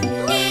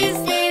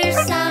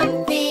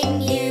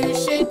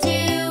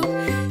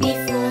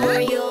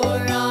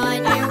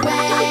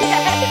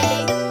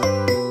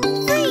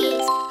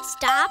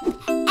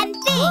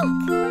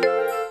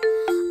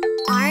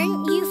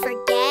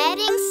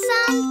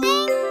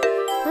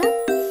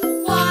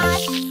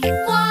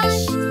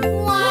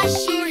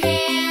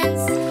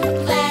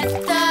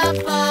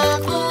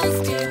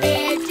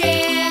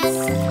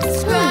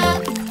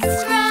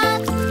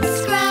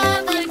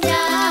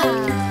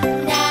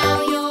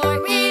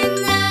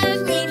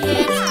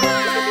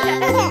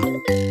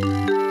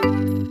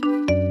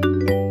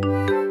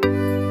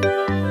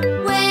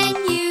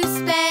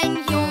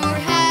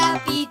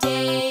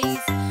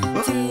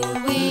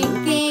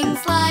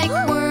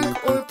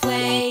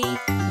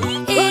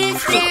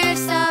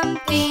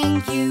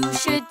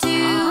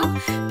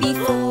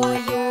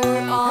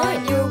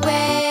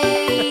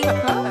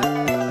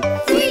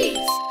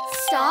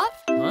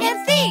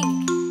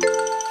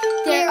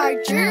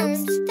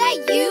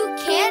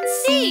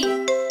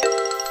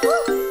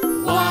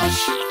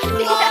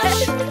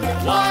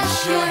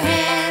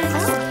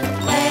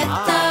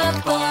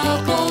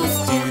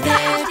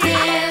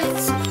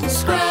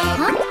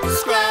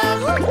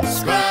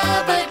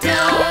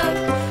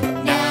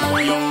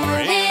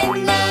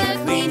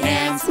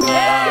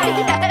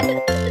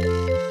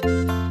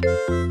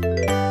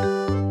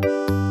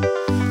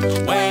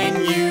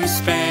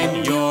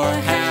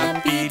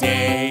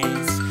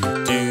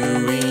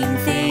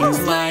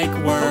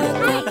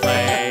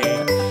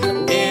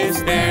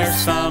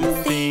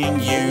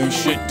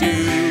 should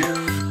do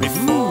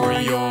before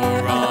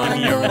you're on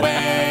your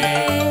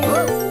way.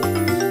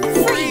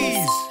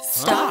 Freeze!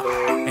 Stop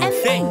and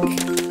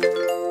think.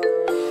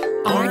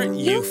 Aren't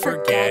you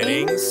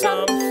forgetting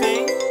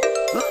something?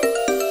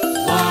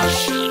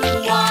 Wash,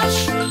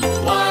 wash,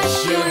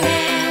 wash your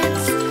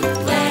hands.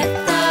 Let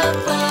the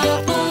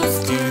bubbles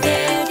do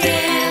their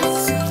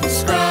dance.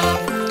 Scrub,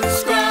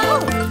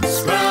 scrub,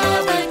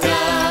 scrub a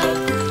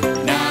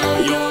dub. Now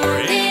you're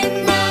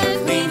in the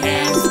Clean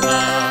Hands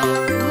Club.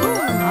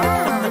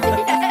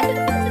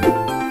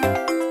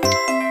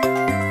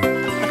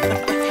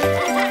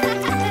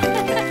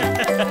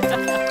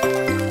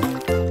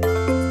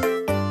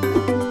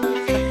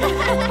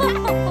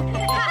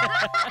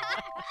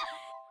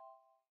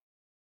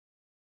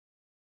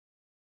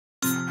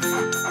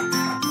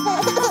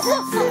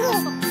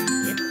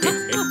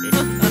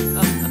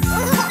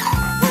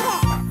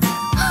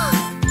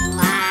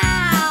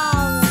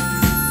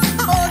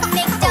 Old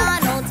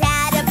MacDonald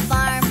had a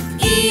farm,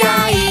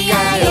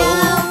 E-I-E-I-O.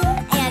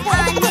 and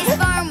on his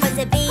farm was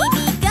a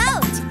baby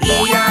goat.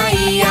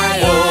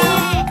 E-I-E-I-O.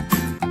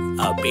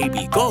 A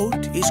baby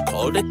goat is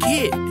called a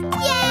kid. Yay!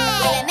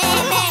 A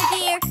met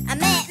here, a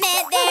met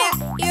there.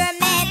 You're a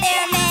met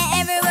there, a met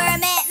everywhere, a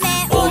met.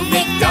 Old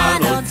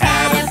MacDonald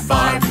had a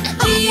farm.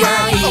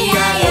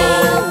 E-I-E-I-O.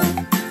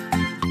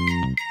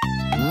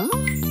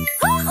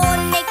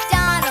 Old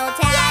MacDonald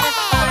had a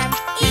farm,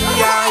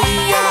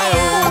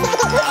 E-I-E-I-O.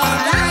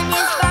 and on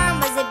his farm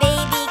was a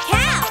baby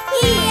cow.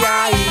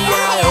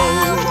 E-I-E-I-O.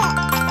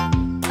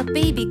 A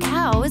baby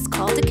cow is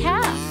called a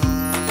calf.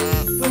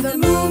 With a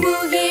moo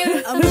moo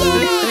here, a moo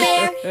moo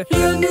there.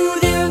 Here a moo,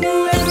 there a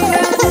moo,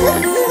 everywhere a moo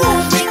moo.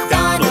 Old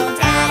MacDonald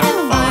had a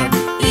farm.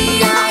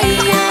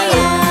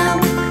 E-I-E-I-O.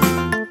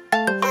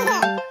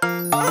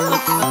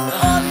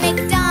 Old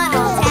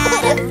MacDonald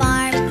had a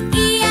farm,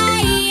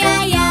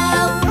 E-I-E-I-O.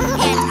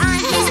 And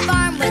on his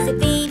farm was a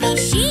baby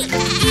sheep,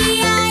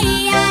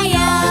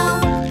 E-I-E-I-O.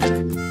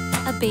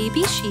 A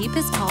baby sheep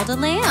is called a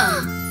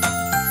lamb.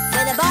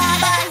 With a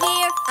baba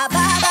here, a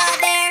baba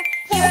there.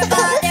 Here a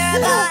ba, there a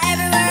ba,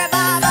 everywhere a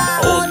baba.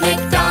 Old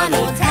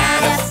MacDonald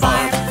had a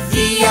farm.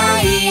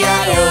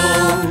 E-I-E-I-O.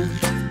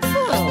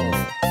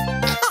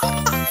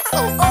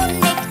 Old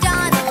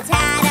MacDonald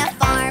had a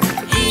farm,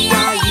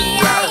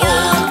 E-I-E-I-O.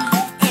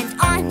 And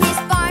on his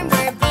farm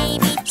were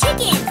baby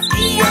chickens,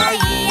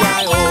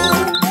 E-I-E-I-O.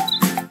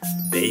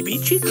 Baby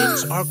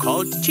chickens are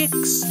called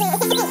chicks.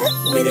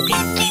 With a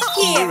peep peep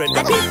here and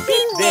a peep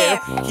peep there.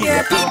 Here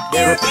a peep,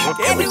 there a peep,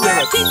 everywhere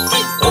a peep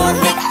peep. Old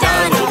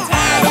MacDonald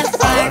had a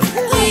farm.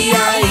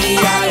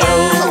 E-I-E-I-O.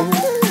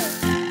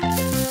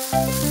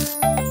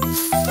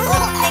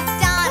 Old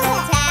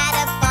MacDonald had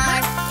a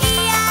farm,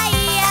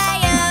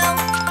 E-I-E-I-O.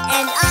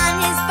 And on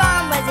his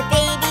farm was a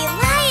baby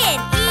lion,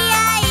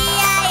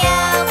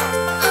 E-I-E-I-O.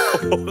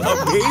 A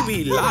baby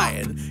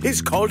lion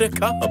is called a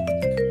cub.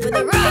 With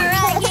a roar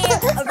here,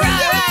 a roar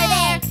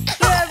there.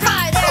 Here a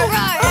roar, there a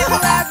roar,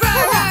 everywhere a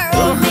roar,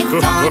 roar. Old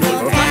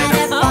MacDonald had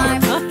a farm,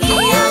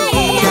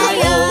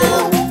 E-I-E-I-O.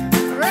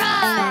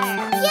 Roar!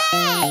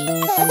 Yay!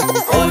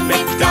 Old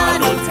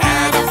MacDonald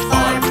had a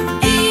farm.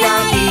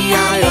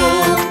 E-I-E-I-O.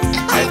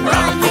 And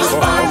on his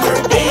farm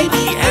were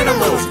baby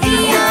animals.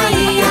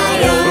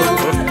 E-I-E-I-O.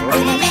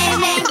 With a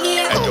man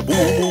here, And a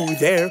boo-boo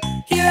there.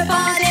 here a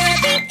ball, there a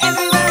beep,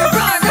 everywhere a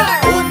roar, roar.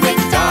 Old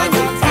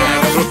MacDonald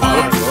had a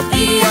farm.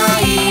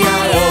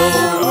 E-I-E-I-O.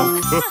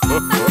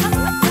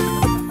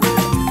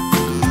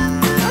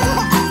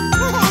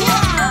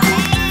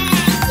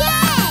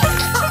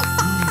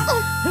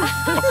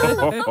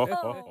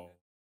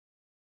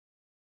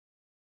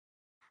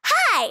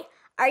 Hi,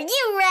 are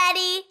you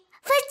ready?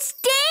 Let's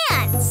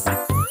dance!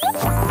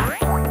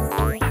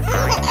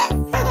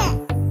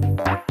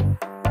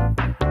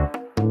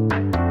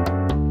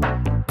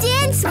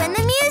 Dance when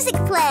the music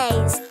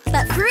plays,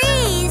 but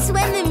freeze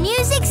when the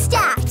music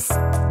stops.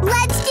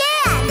 Let's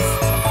dance!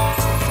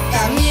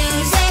 The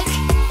music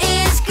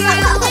is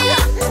growing.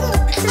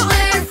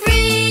 We're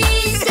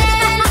freeze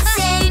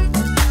dancing.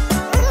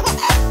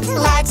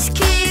 Let's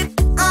keep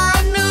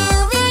on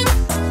moving.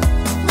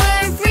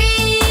 We're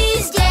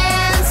freeze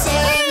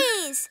dancing.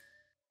 Freeze!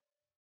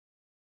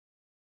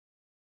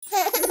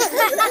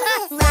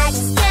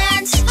 Let's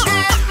dance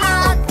and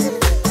hop.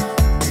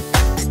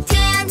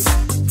 Dance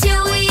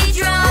till we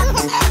drop.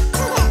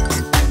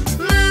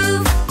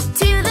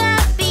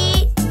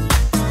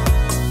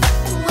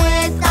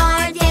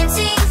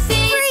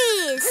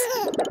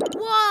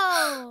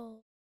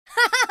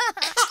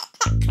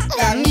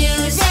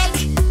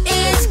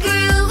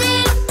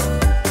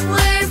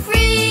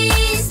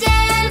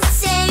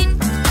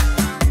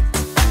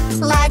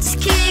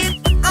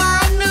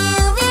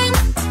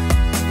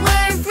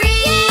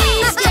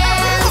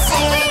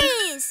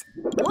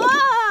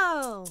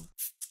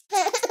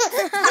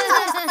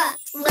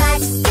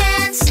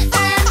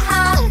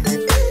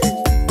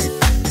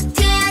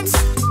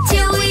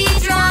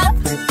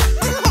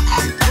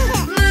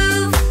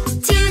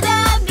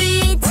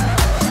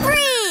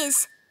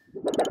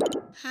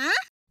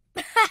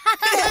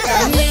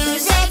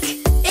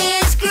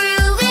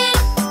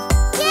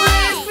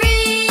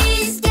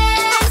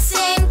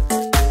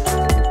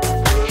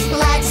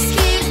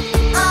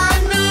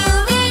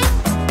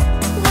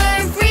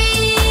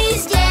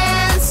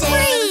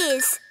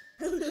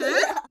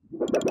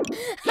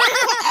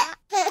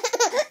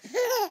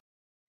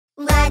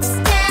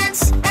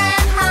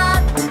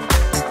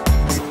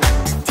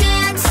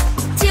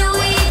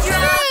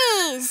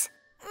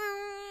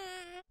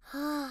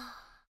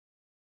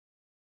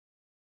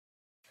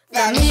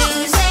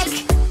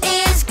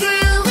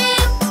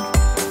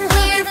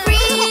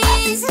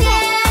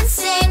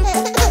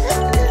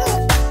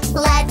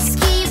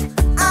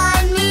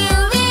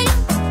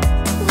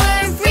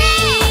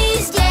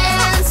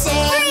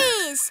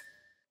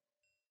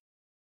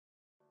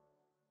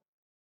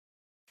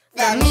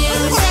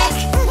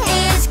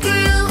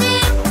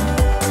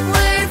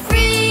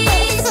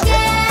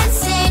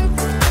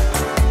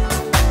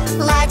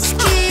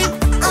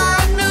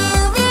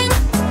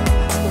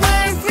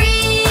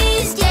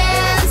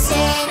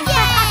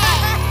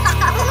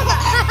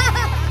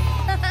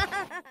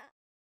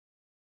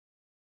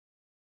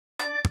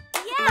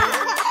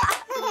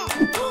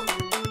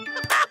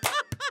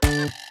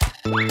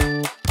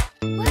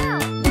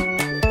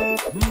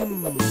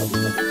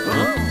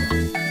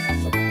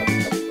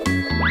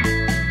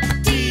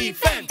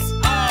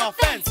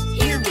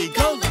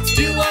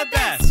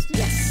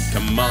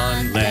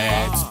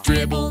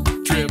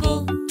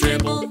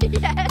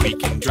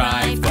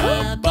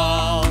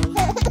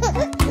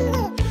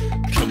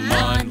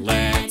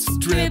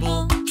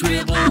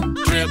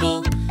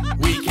 dribble,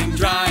 we can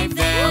drive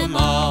them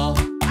all.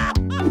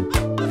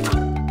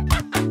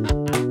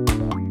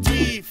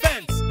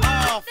 Defense,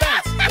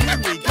 offense, here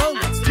we go,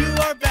 let's do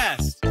our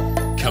best.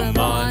 Come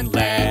on,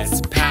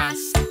 let's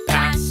pass,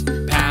 pass,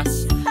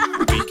 pass.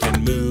 We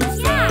can move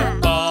the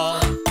ball.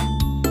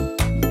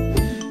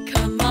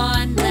 Come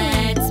on,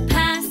 let's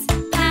pass,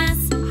 pass,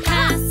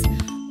 pass.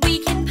 We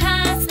can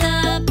pass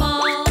the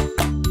ball.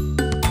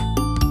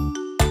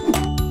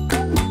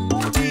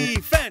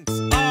 Defense,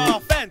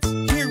 offense,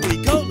 here we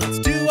go, let's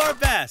do our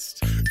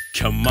best.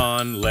 Come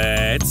on,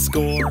 let's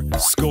score,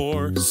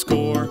 score,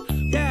 score.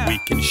 Yeah. We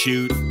can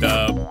shoot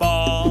the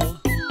ball.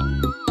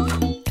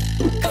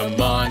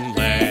 Come on,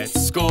 let's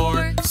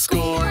score,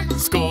 score,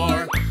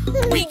 score.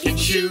 We can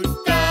shoot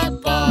the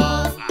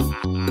ball.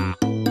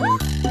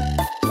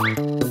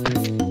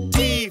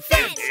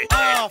 Defense,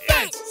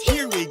 offense,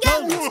 here we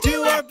go, let's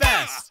do our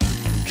best.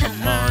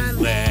 Come on,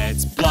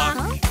 let's block,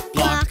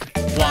 block,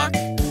 block.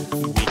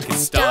 We can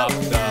stop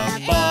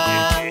the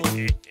ball.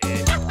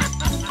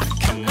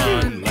 Come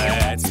on,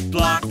 let's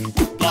block,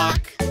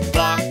 block,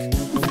 block.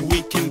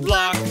 We can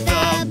block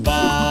the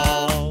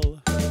ball.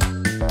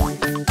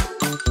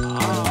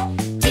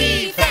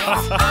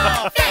 Defense,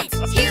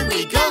 offense, here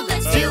we go,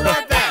 let's do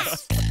our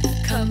best.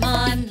 Come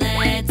on,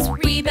 let's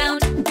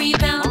rebound,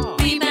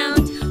 rebound,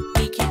 rebound.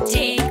 We can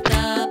take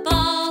the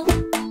ball.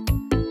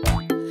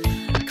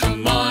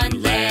 Come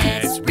on,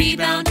 let's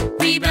rebound,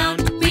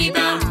 rebound,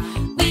 rebound.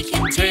 We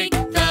can take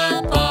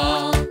the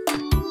ball.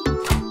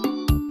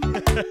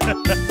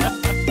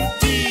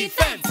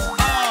 Defense,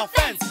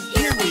 offense,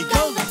 here we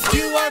go, let's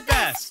do our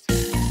best.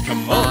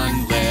 Come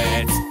on,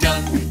 let's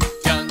dunk,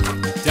 dunk,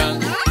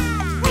 dunk.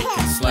 We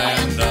can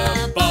slam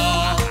the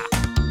ball.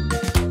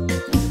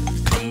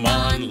 Come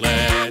on,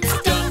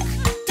 let's dunk,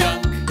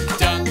 dunk,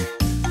 dunk.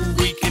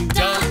 We can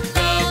dunk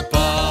the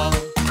ball.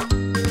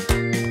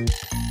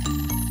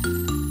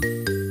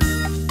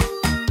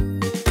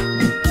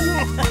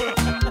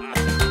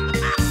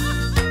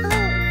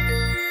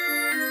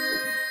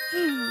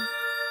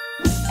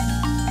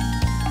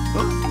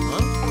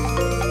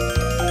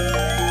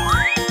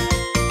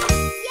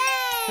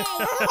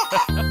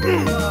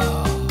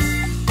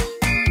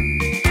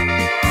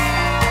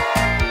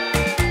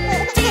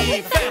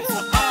 Defense,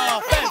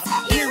 offense,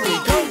 here we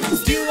go,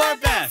 let's do our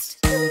best.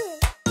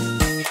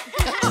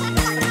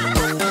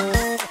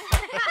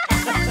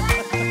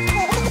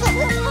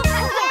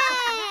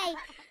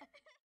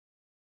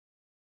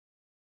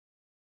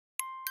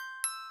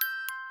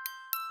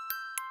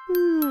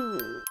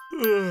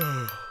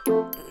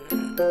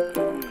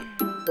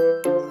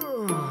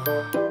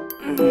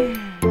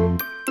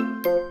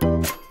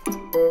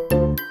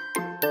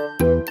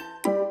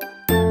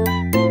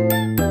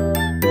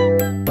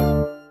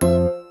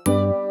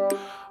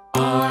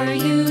 Are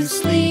you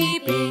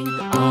sleeping?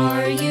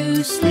 Are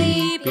you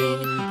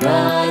sleeping?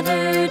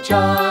 Brother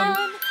John,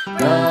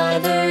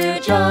 Brother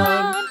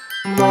John.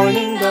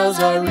 Morning bells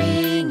are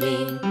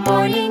ringing,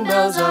 morning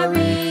bells are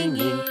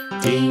ringing.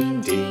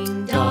 Ding,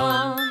 ding,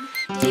 dong,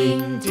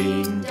 ding,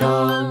 ding,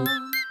 dong.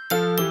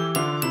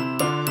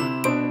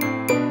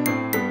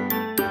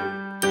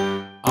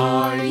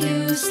 Are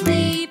you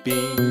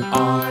sleeping?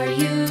 Are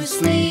you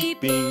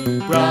sleeping?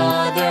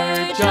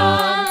 Brother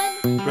John,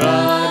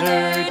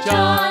 Brother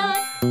John.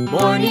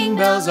 Morning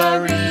bells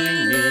are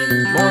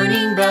ringing,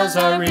 morning bells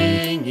are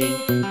ringing.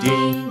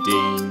 Ding,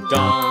 ding,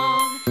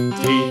 dong,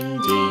 ding,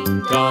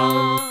 ding,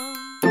 dong.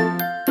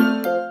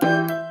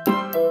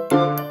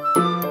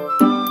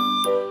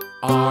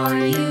 Are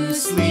you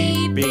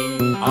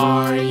sleeping?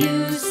 Are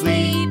you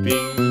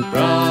sleeping?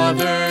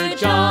 Brother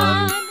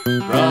John,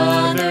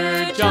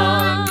 Brother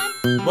John.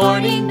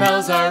 Morning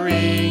bells are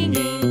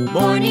ringing,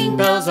 morning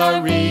bells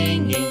are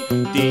ringing.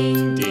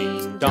 Ding,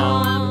 ding,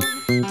 dong,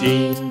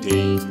 ding,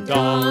 ding,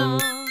 dong.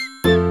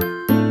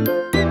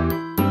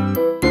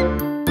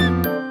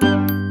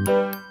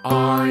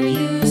 Are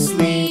you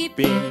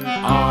sleeping?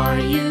 Are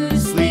you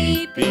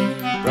sleeping?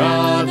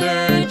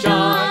 Brother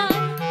John,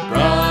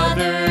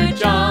 Brother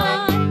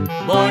John.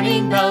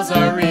 Morning bells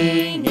are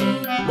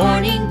ringing,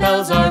 morning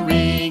bells are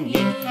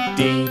ringing.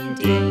 Ding,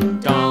 ding,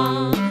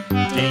 dong,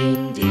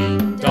 ding,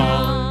 ding,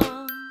 dong.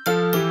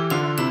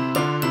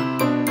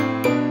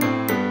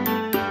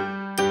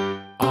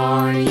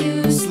 Are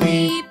you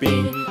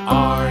sleeping?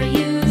 Are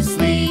you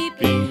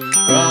sleeping?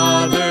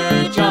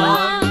 Brother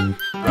John,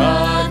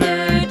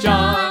 Brother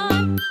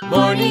John.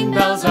 Morning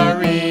bells are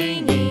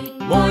ringing,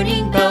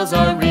 morning bells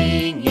are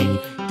ringing.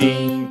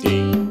 Ding,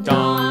 ding,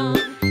 dong,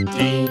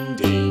 ding,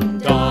 ding,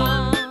 dong.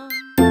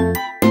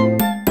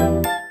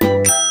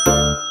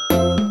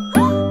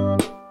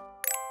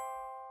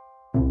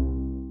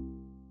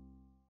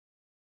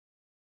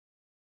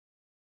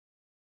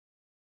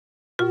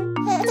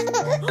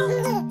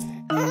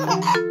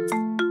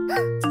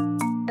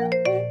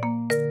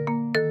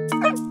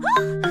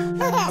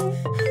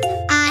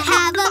 I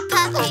have a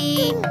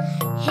puppy.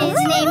 His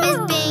name is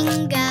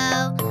Bingo.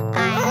 I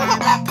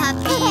have a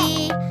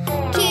puppy,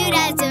 cute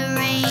as a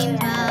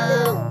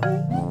rainbow.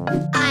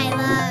 I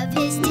love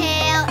his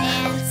tail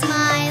and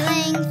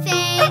smiling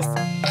face.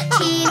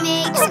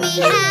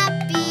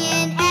 happy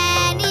in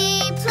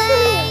any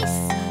place.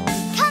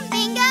 Come,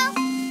 Bingo.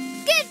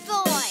 Good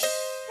boy.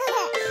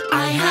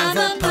 I have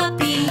a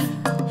puppy.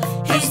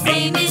 His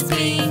name is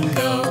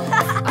Bingo.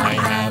 I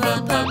have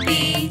a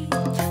puppy,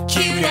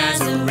 cute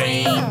as a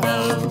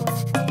rainbow.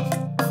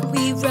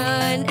 We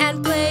run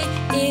and play.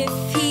 If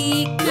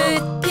he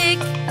could pick,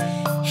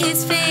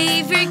 his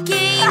favorite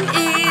game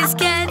is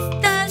get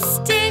the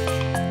stick.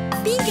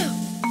 Bingo,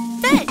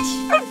 fetch.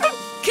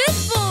 Good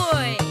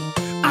boy.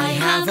 I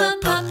have a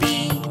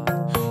puppy.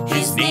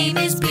 His name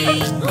is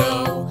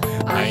Bingo.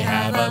 I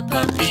have a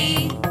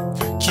puppy,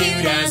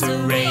 cute as a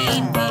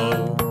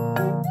rainbow.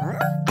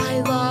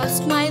 I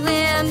lost my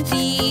lamb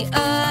the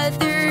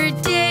other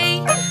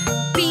day.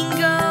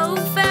 Bingo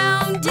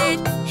found it.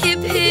 Hip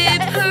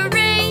hip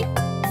hooray.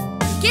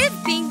 Give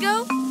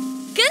Bingo.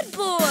 Good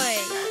boy.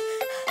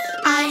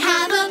 I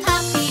have a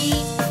puppy.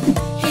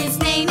 His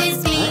name is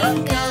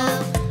Bingo.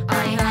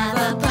 I have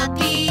a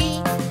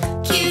puppy,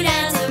 cute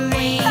as a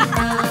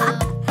rainbow.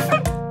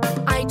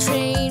 I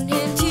train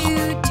him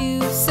to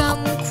do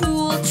some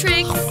cool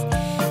tricks.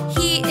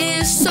 He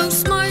is so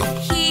smart,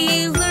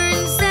 he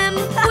learns them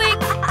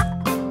quick.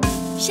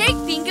 Shake,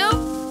 Bingo.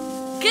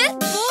 Good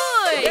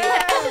boy.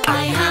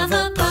 I have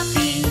a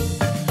puppy.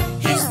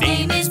 His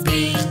name is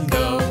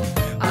Bingo.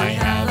 I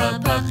have a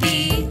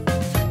puppy,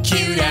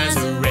 cute as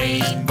a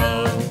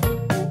rainbow.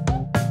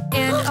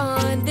 And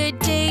on the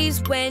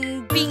days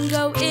when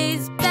Bingo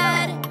is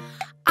bad,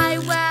 I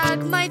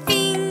wag my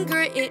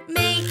finger, it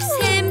makes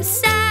him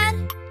sad.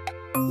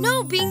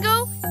 No,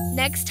 Bingo,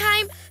 next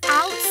time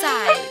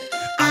outside.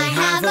 I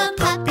have a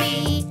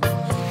puppy.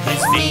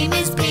 His name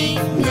is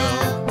Bingo.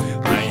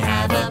 I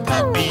have a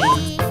puppy,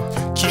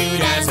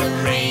 cute as a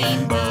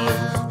rainbow.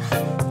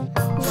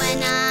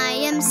 When I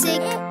am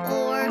sick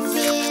or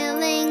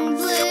feeling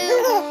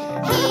blue,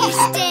 he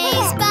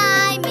stays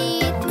by me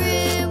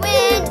through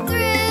and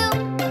through.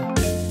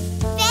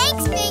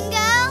 Thanks,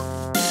 Bingo.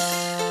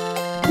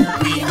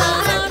 We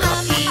love our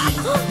puppy.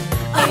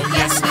 Oh,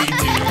 yes, we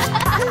do.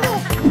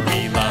 We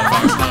love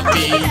our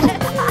puppy.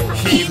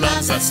 He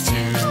loves us too.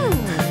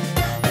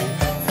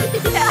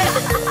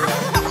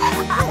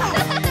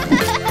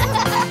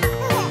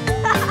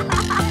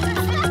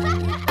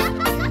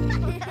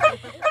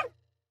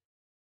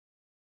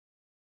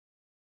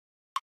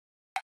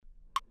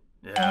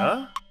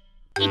 Yeah?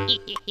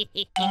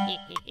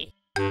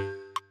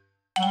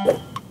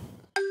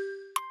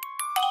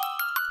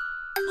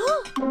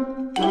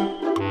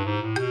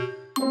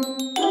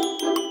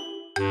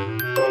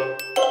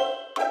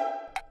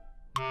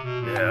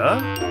 Yeah?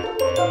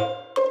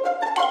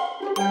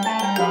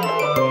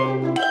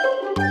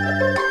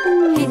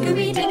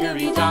 Hickory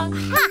dickory dock.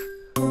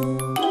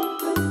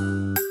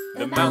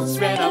 The mouse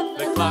ran up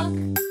the clock.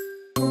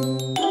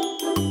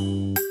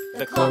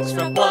 The clock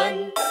struck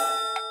 1.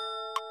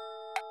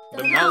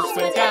 The mouse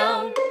went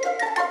down.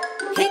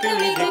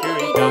 Hickory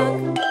dickory dock.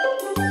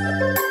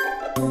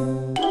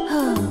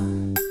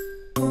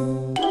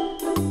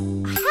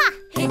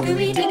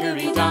 Hickory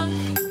dickory dock.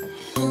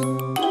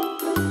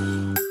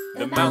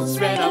 The mouse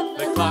ran up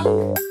the clock.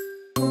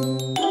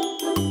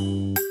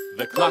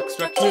 The clock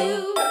struck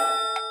 2.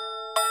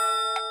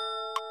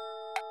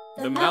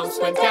 The mouse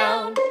went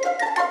down.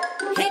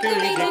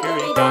 Hickory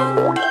dickory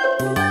dock.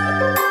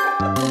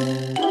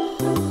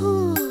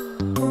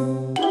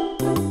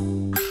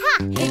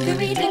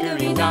 Hickory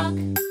dickory dock.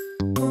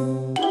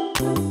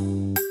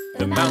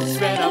 The mouse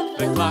ran up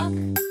the clock.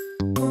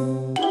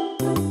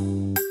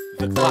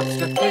 The clock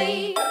struck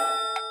 3.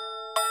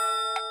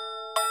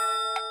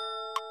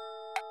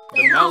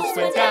 The mouse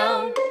went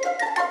down.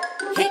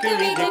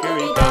 Hickory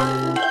dickory dock.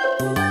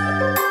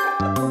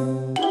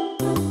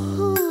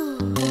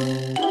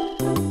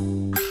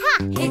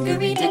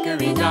 Hickory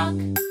dickory dock.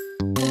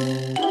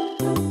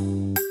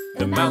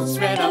 The mouse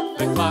ran up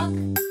the clock.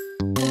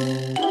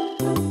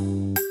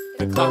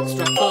 The clock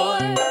struck 4.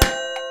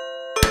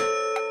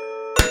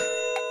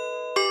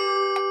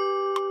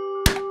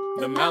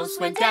 The mouse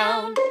went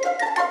down.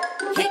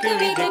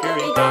 Hickory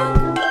dickory dock.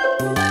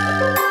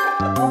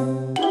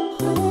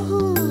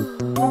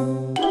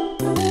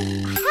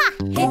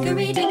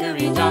 Hickory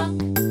dickory dock.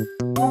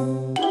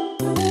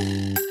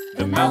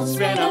 The mouse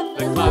ran up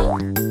the clock.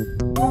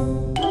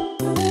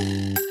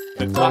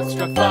 The clock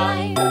struck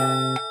 5.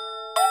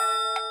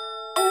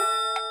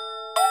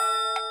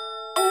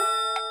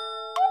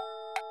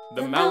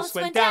 The mouse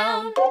went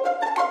down.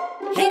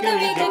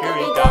 Hickory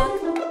dickory dock.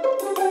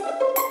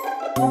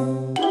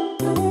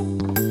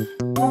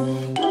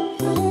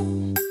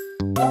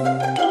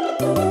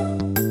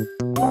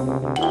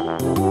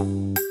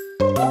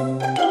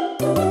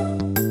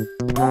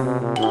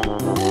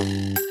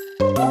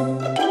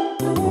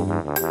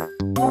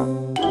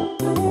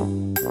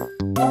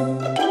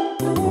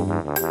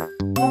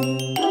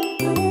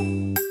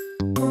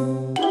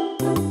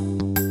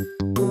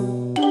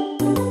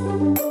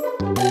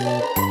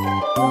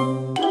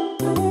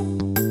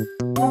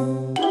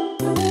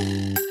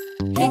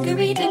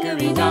 Hickory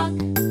dickory dock.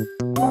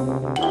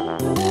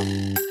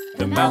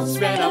 The mouse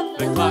ran up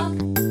the clock.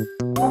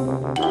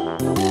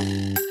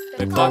 The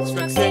The clock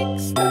struck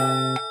 6.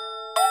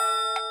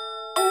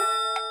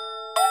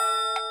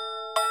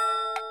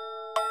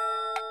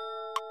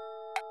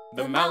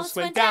 The mouse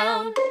went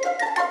down.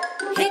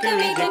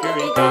 Hickory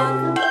dickory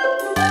dock.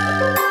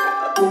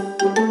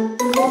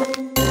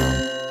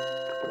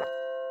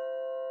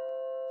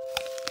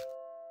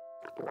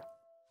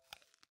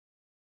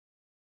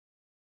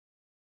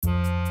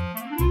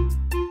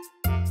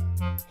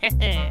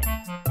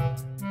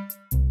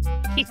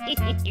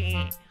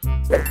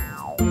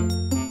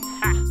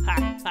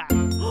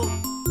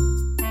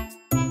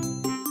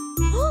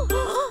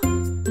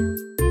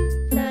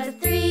 The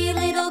three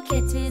little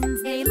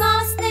kittens, they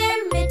lost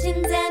their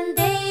mittens and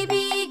they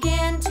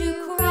began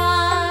to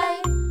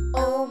cry.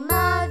 Oh,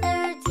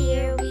 mother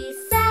dear, we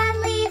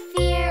sadly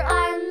fear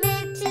our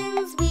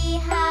mittens we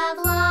have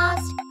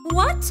lost.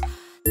 What?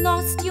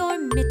 Lost your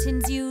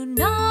mittens, you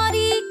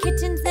naughty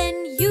kittens,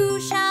 then you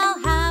shall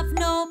have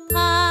no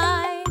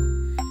pie.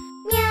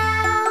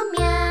 Meow,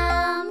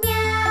 meow,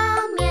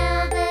 meow,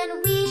 meow,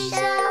 then we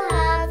shall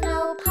have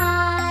no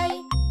pie.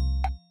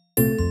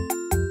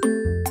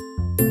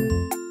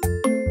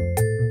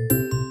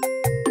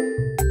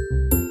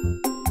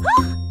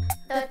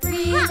 The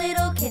three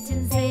little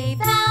kittens, they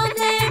found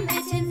their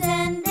mittens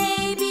and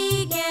they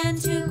began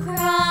to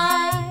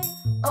cry.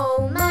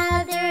 Oh,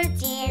 mother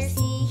dear,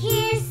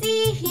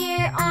 see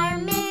here, our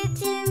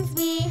mittens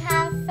we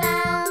have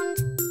found.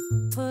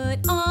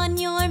 Put on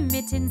your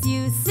mittens,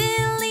 you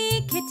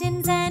silly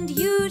kittens, and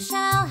you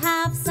shall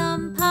have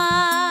some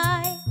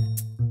pie.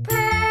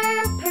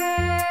 Purr,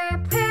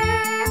 purr,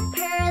 purr,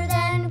 purr,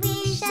 then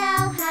we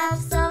shall have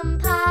some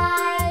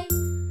pie.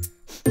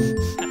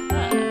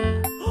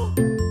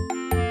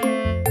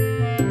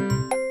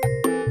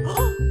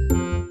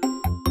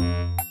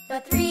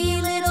 The three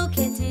little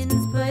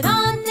kittens put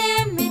on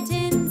their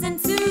mittens and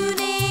soon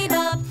ate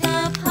up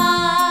the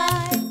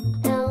pie.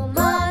 Oh,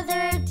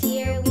 mother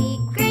dear, we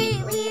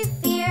greatly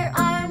fear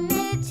our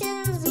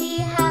mittens we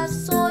have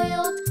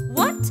soiled.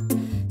 What?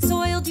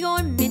 Soiled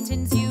your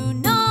mittens, you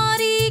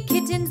naughty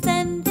kittens,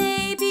 then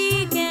they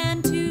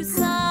began to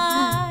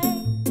sigh.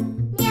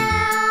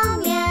 Meow,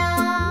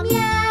 meow,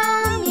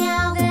 meow,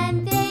 meow,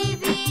 then they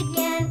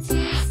began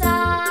to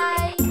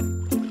sigh.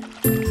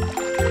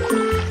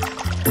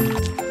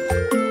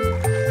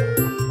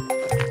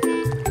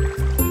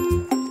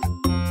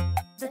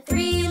 The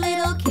three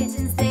little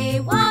kittens, they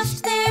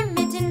washed their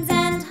mittens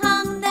and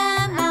hung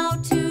them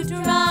out to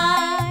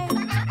dry.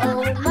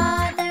 Oh,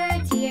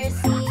 mother dear,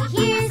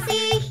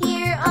 see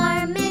here,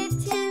 our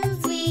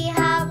mittens we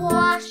have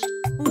washed.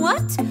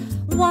 What?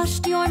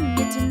 Washed your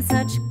mittens,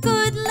 such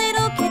good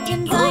little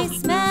kittens, I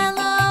smell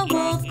a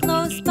wolf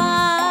close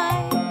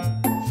by.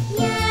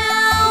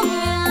 Meow,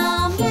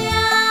 meow,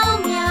 meow,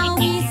 meow,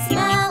 we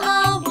smell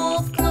a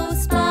wolf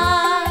close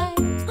by.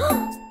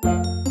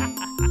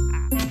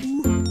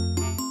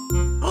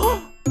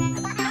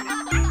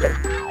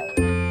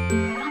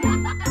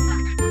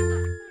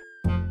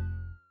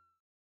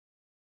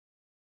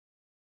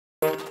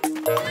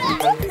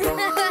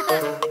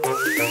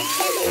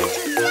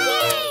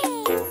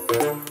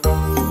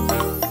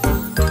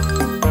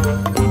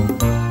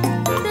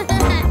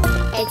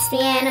 It's the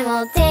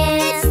animal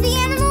dance. It's the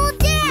animal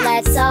dance.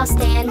 Let's all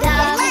stand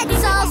up.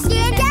 Let's all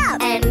stand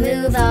up. And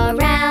move around.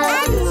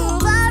 And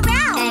move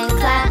around. And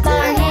clap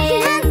our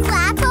hands. And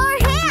clap our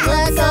hands.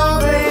 Look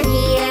over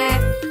here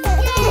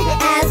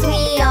as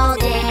we all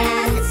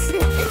dance.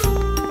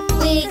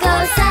 We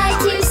go side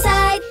to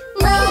side,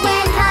 low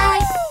and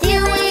high,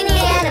 doing the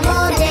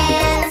animal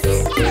dance.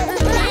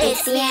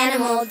 It's the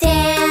animal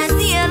dance. It's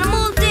the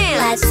animal dance.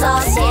 Let's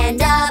all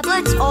stand up.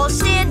 Let's all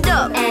stand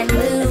up And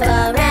move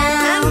around.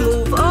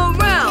 move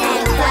around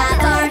And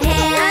clap our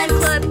hands.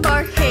 clap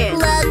our hands.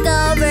 Look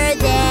over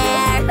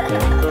there.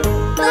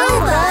 Oh,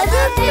 look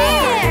up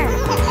there.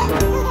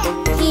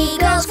 He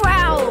goes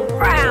Growl,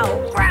 growl,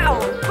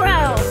 growl,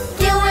 growl.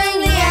 doing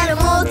the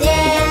animal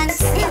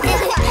dance.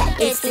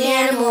 It's the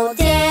animal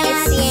dance.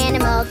 It's the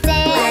animal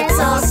dance. Let's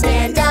all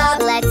stand up.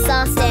 Let's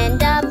all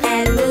stand up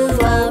and move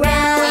around.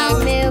 And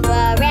move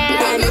around.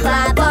 And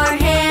clap our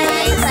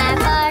hands. And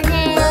clap our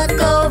hands.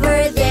 Look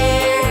over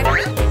there.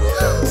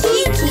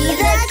 Kiki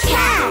the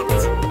cat.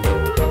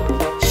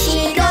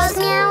 She goes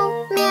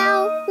meow,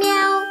 meow,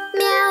 meow,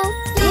 meow,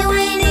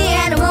 doing the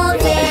animal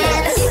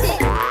dance.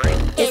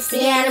 It's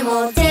the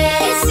animal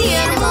dance. It's the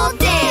animal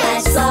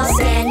dance. Let's all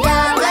stand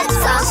up. Let's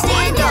all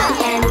stand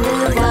up and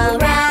move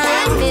around.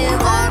 And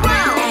move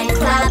around. And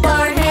clap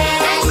our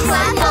hands. And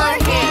clap our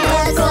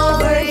hands. Look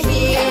over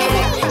here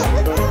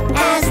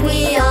as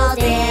we all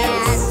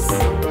dance.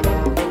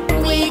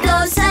 We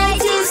go side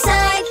to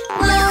side,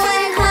 low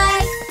and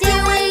high,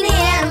 doing the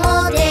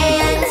animal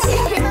dance.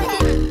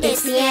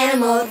 It's the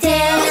animal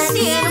dance. It's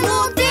the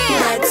animal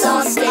dance. Let's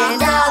all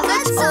stand up.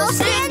 Let's all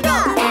stand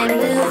up and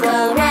move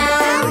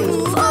around. And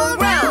move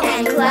around.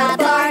 And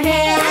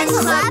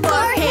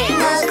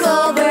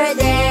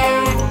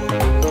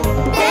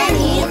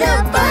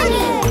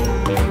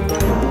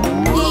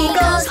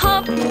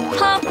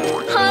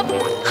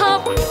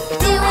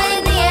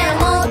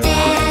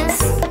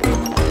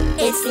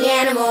It's the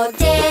animal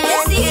dance.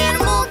 It's the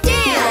animal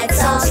dance.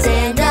 Let's all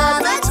stand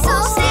up. Let's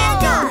all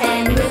stand up.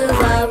 And move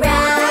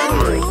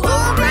around. Move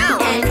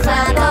around. And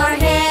clap our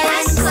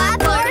hands. And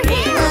clap our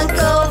hands.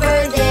 Look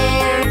over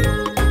there.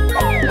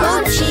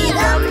 Mochi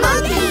the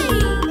monkey.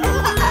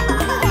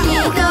 He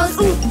goes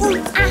ooh ooh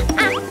ah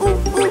ah ooh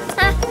ooh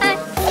ah ah.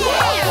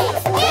 Yeah.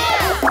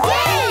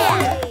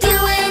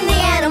 Doing the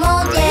animal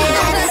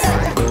dance.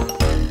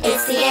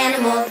 It's the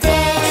animal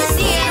dance. It's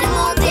the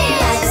animal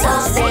dance. Let's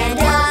all stand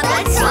up.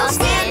 Let's all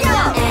stand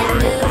up.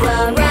 And move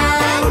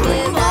around.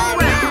 Move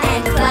around.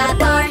 And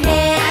clap our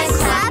hands. And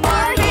clap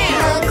our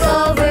hands. Look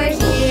over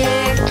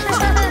here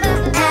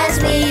as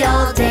we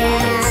all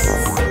dance.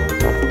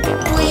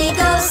 We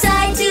go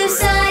side to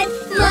side,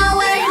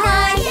 low and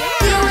high,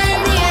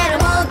 doing the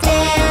animal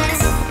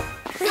dance.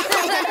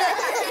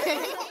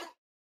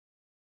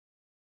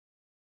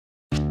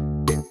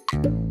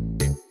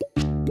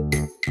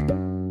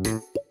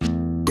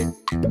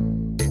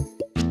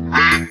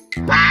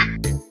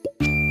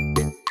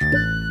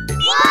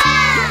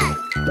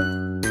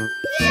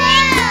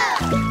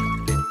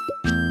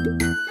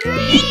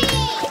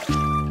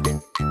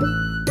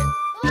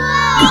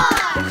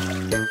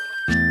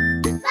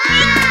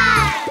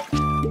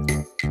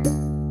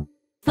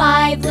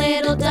 5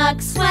 little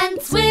ducks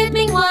went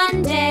swimming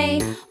one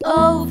day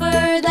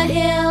over the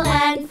hill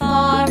and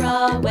far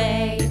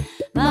away.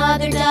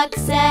 Mother duck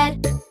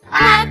said,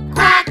 quack,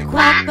 quack,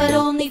 quack, but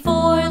only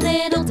 4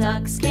 little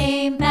ducks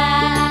came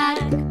back.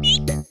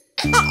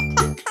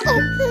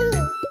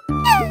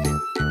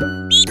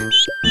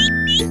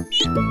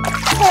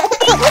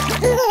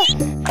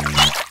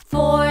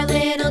 4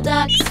 little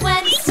ducks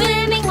went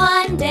swimming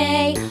one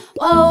day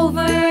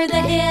over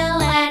the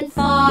hill and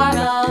far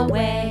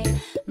away.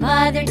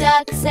 Mother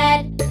duck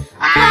said,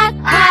 quack,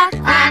 quack,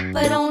 quack,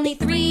 but only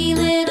 3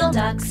 little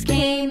ducks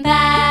came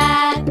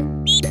back.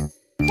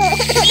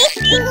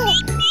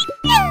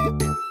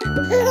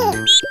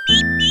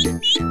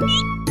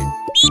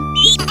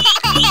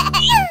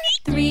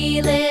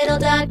 3 little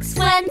ducks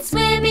went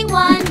swimming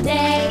one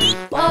day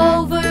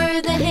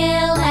over the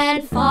hill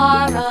and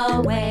far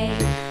away.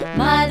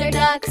 Mother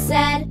duck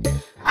said,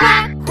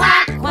 quack,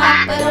 quack,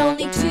 quack, but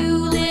only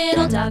 2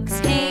 little ducks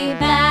came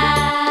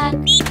back.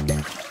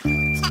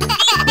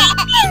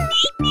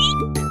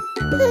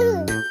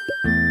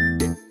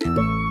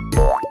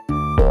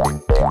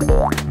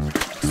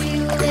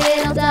 2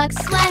 little ducks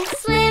went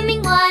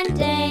swimming one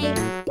day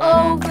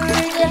over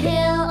the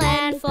hill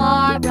and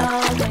far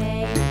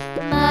away.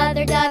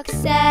 Mother duck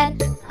said,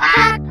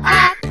 quack,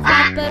 quack,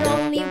 quack, but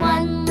only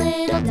 1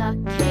 little duck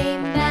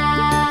came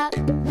back.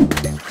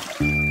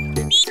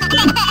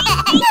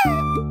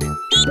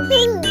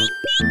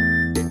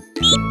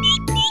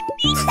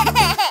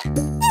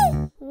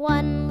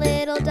 1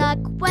 little duck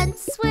went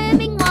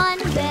swimming one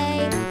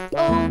day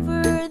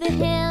over the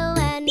hill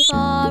and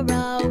far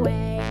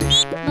away.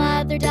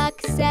 Mother duck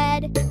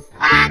said,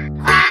 quack,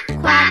 quack,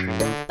 quack,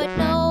 but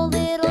no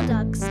little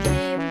ducks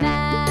came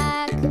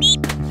back.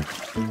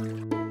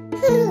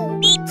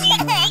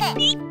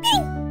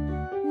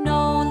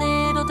 No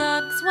little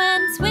ducks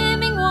went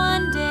swimming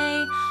one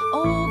day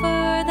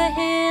over the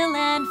hill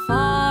and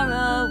far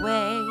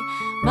away.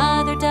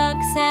 Mother duck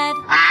said,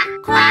 quack,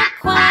 quack,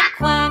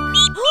 quack.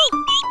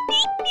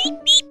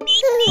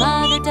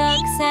 Mother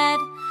duck said,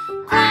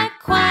 quack,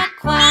 quack,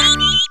 quack.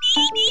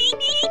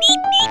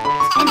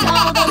 And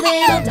all the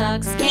little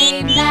ducks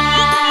came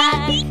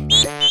back.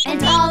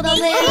 And all the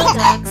little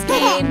ducks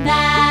came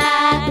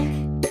back.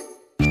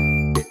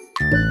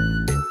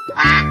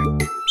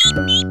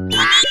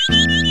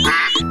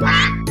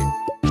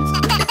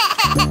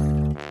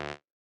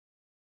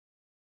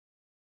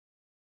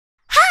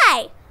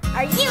 Hi!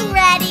 Are you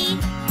ready?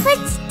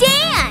 Let's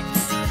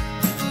dance!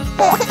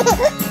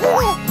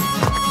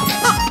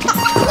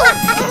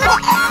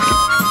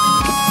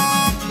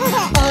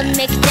 Old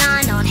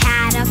MacDonald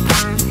had a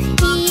farm,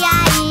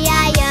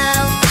 E-I-E-I-O.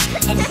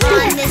 And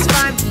on this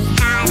farm he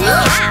had a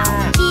cow,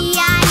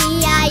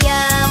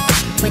 E-I-E-I-O.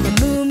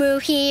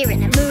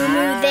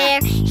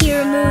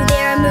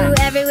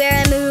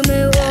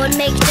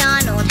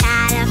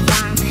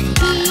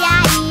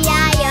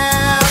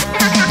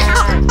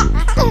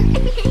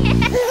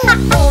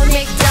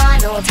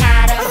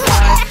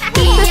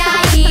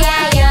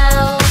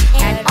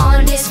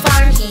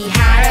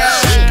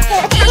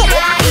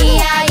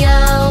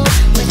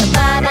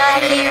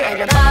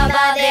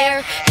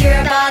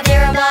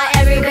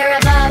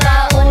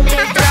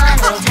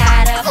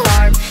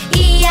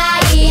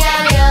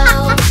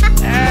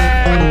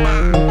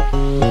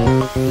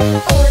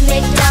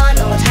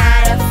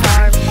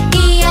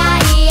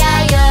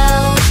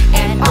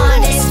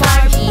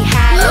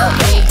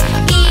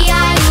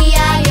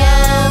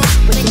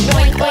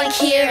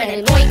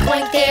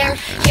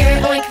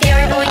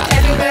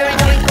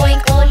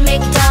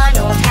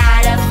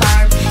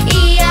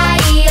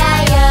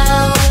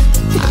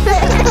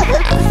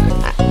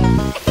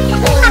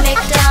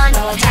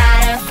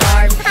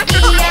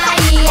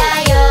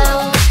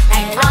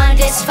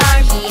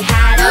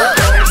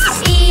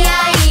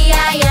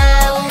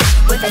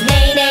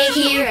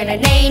 here and a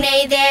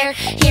neigh-neigh there.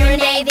 Here a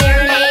neigh, there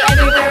a neigh,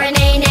 everywhere a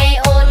neigh-neigh.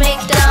 Old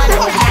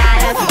MacDonald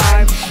had a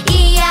farm.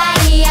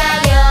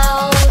 E-I-E-I-O.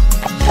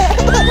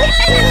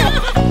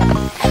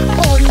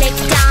 Old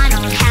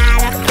MacDonald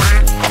had a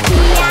farm.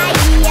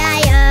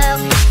 E-I-E-I-O.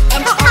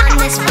 And on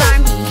this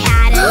farm he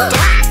had a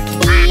duck.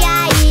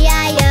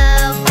 E-I-E-I-O.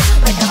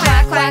 With a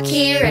quack quack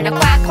here and a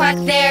quack quack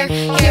there.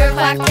 Here a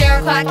quack, there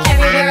a quack,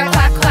 everywhere a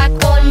quack quack.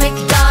 Old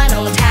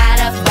MacDonald had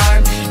a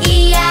farm.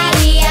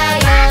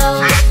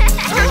 E-I-E-I-O.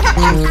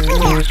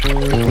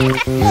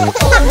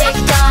 Old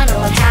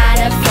MacDonald had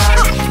a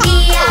farm.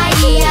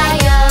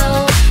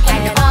 E-I-E-I-O.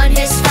 And on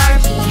his farm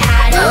he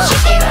had a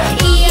chicken.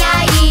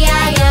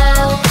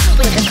 E-I-E-I-O.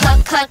 With a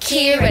cluck cluck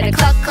here and a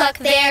cluck cluck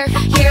there.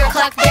 Here a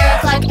cluck, there a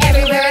cluck,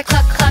 everywhere a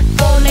cluck cluck.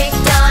 Old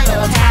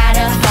MacDonald had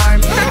a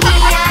farm.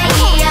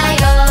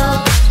 E-I-E-I-O.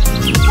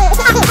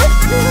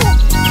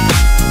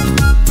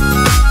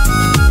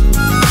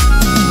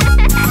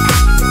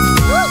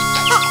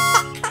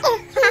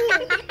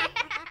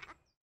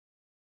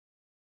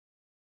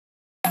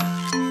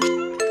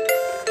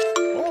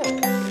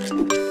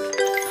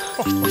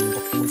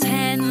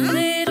 10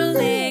 little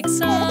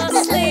legs all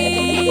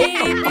sleeping,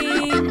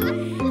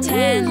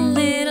 10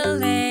 little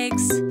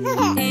legs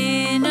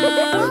in a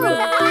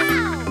row.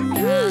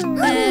 Count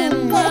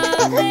them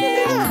while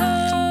they're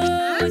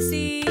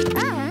cozy,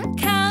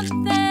 count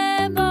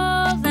them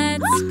all,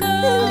 let's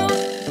go.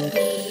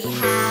 We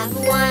have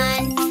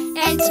 1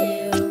 and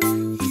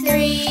 2,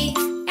 3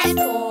 and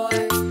 4,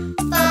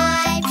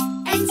 5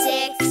 and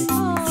 6.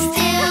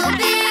 Still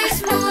there's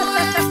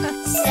more.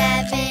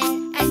 7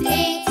 and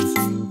 8,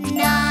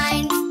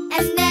 9,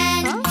 and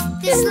then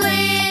this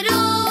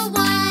little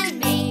one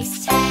makes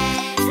 10.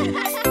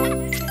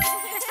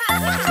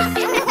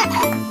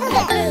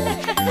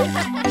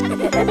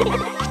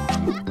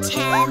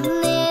 10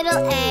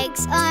 little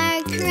eggs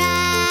are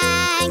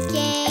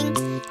cracking.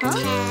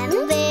 10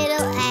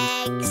 little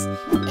eggs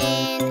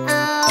in a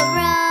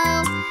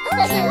row.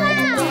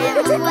 Count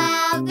them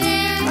while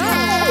they're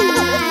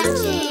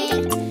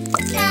hatching.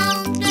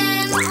 Count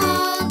them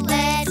all,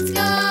 let's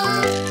go.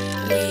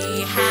 We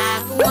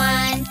have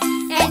 1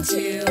 and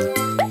 2,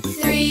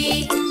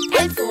 3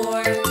 and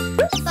 4,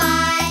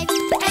 5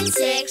 and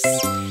 6.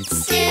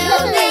 Still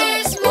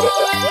there's more.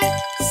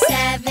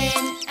 7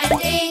 and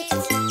 8,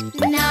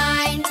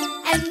 9,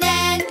 and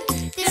then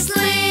this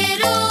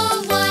little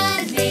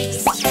one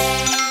makes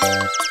 10.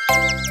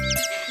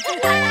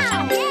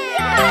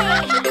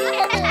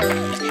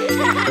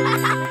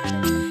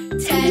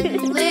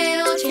 10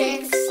 little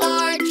chicks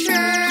are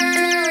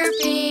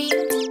chirping.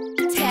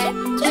 10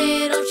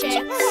 little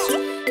chicks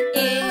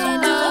in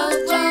a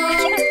row.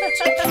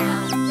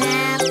 Count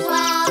them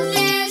while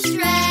they're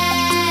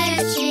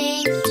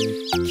stretching.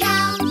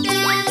 Count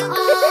them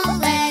all,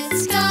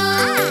 let's go.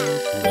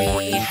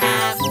 We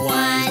have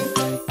 1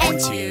 and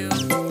 2,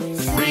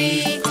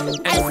 3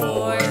 and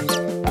 4,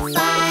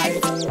 5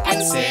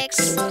 and 6.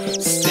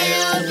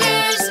 Still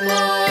there's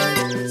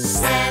more.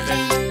 7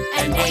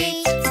 and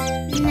 8,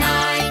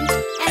 9,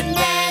 and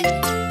then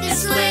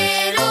this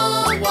little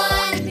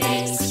one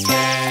makes 10.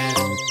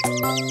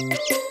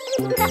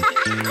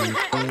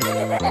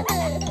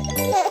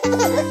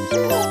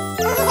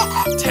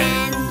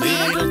 10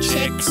 little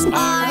chicks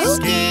are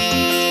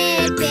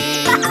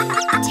skipping.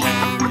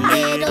 10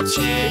 little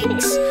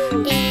chicks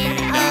in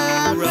a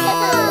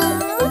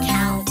row.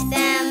 Count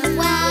them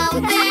while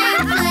they're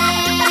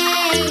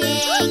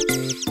playing.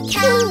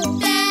 Count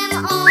them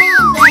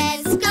all,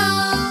 let's go.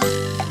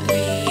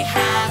 We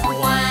have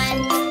 1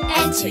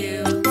 and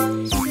 2,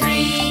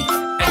 3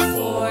 and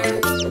 4,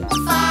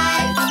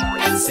 5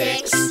 and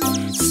 6.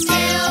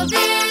 Still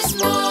there's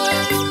more.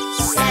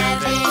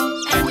 7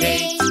 and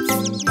 8,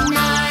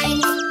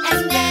 9,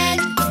 and then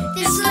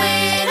this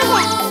little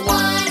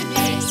one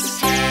makes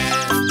 10.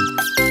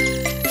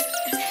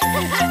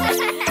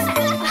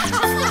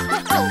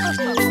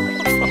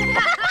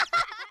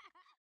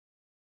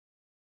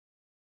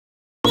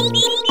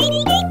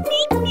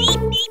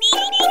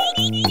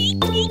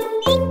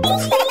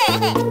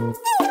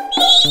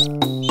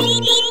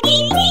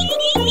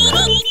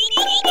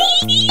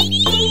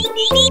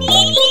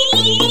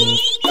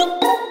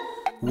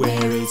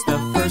 'Where is the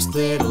first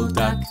little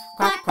duck?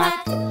 Quack,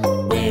 quack.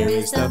 Where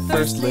is the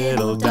first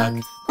little duck?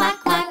 Quack,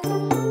 quack.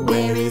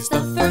 Where is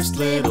the first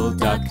little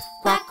duck?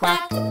 Quack,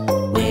 quack.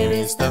 Where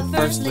is the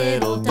first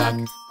little duck?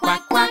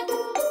 Quack, quack.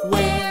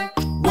 Where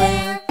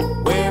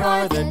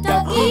are the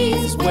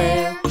duckies?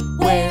 Where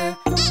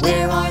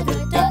are the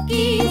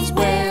duckies?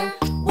 Where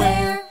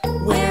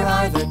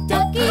are the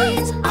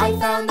duckies? I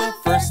found the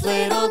first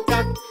little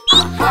duck.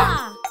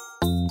 Aha!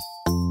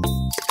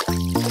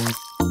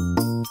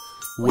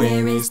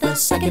 Where is the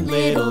second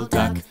little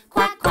duck?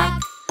 Quack,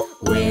 quack.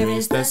 Where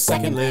is the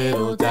second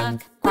little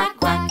duck? Quack,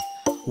 quack.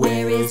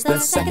 Where is the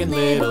second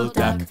little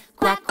duck?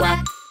 Quack,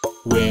 quack.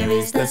 Where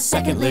is the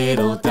second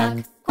little duck?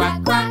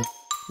 Quack, quack.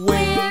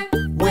 Where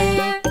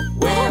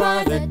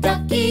are the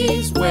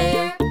duckies?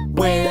 Where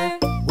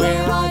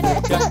are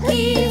the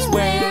duckies?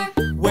 Where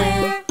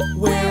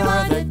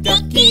are the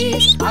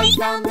duckies? I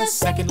found the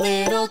second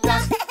little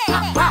duck? Ha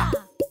ha!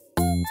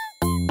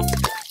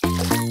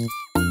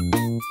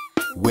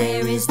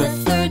 Where is the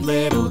third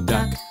little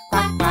duck?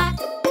 Quack, quack.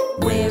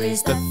 Where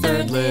is the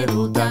third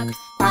little duck?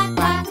 Quack,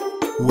 quack.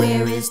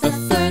 Where is the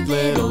third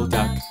little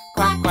duck?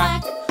 Quack,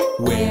 quack.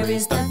 Where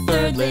is the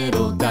third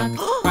little duck?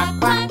 Quack,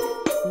 quack.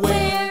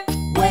 Where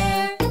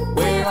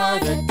are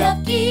the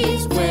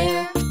duckies?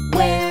 Where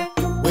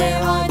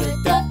are the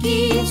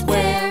duckies?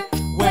 Where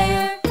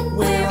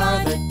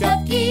are the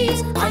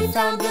duckies? I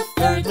found the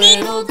third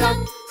little duck.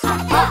 Ha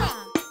ha!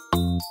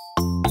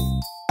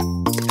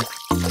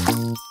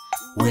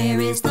 Where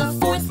is the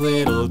fourth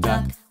little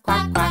duck?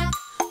 Quack, quack.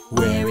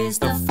 Where is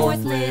the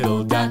fourth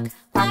little duck?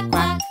 Quack,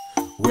 quack.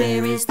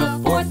 Where is the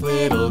fourth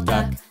little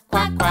duck?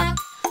 Quack, quack.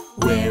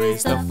 Where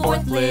is the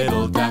fourth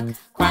little duck?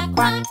 Quack,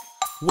 quack.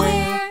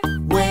 Where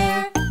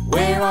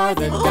are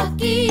the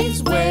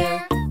duckies?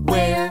 Where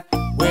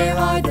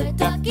are the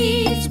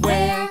duckies?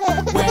 Where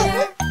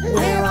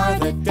are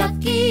the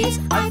duckies?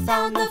 I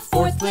found the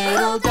fourth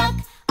little duck.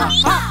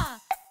 Aha!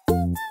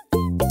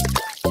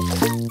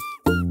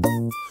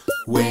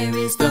 Where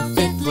is the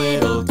fifth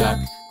little duck?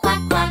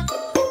 Quack, quack.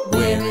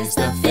 Where is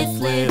the fifth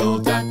little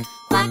duck?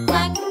 Quack,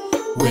 quack.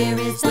 Where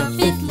is the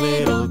fifth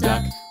little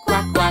duck?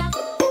 Quack, quack.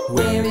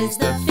 Where is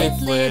the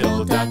fifth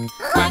little duck?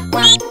 Quack,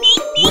 quack.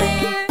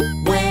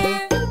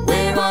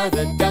 Where are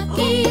the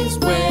duckies?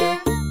 Where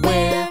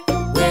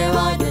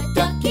are the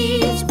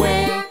duckies?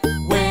 Where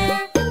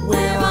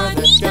are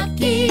the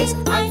duckies?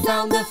 I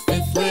found the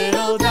fifth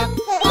little duck.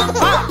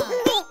 Aha!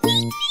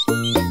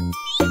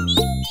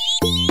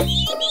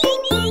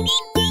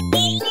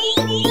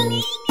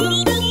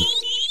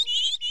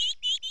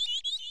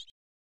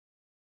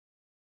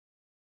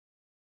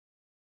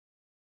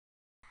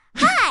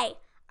 Hi!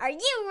 Are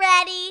you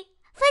ready?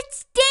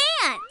 Let's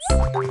dance!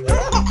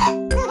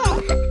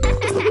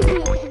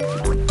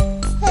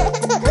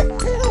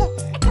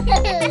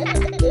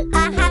 A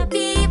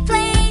happy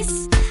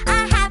place, a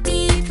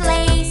happy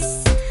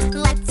place.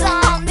 Let's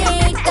all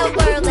make the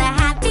world a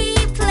happy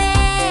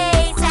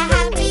place. A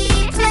happy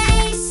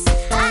place,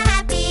 a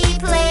happy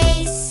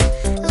place.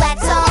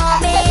 Let's all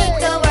make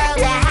the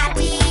world a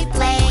happy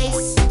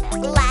place.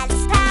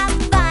 Let's have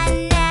fun,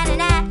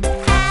 na-na-na,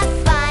 have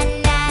fun,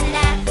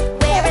 na-na-na.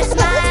 Wear a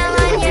smile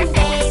on your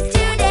face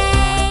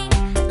today.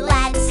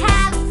 Let's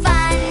have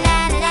fun,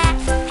 na-na-na,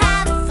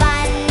 have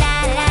fun,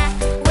 na-na-na.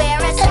 Wear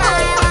a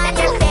smile on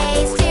your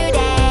face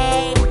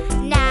today.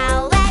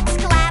 Now let's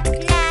clap,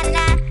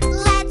 na-na-na,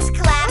 let's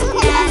clap,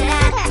 na-na-na.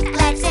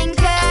 Let's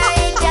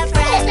encourage a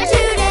friend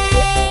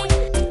today.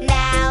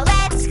 Now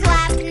let's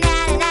clap,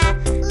 na-na-na,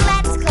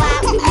 let's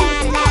clap,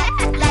 na-na-na.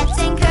 Let's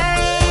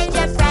encourage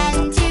a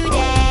friend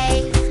today.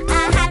 A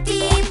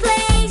happy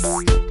place,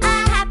 a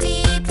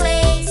happy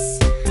place.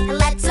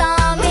 Let's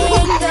all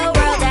make the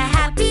world a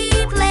happy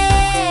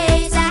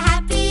place. A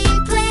happy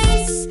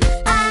place,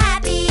 a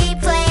happy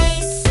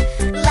place.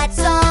 Let's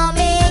all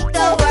make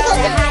the world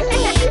a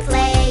happy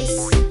place.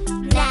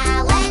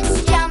 Now let's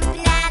jump,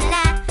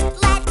 na-na-na,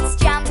 let's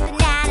jump,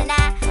 na-na-na.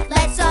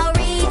 Let's all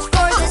reach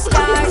for the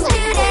stars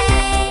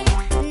today.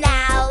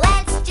 Now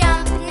let's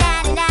jump,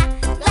 na-na-na,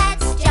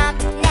 let's jump,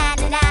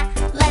 na-na-na.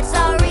 Let's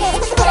all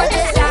reach for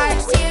the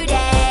stars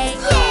today.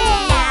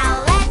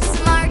 Now let's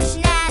march,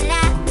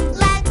 na-na-na,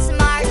 let's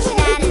march,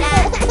 na-na-na.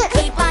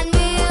 Keep on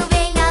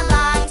moving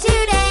along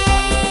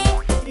today.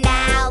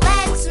 Now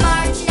let's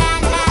march,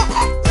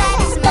 na-na-na,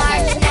 let's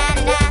march,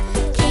 na-na-na.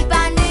 Keep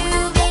on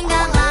moving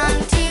along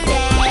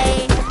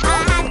today. A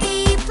happy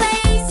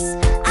place,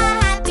 a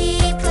happy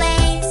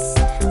place.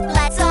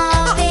 Let's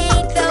all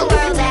make the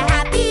world a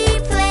happy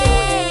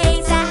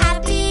place. A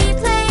happy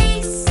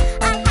place,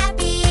 a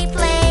happy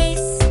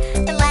place.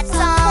 Let's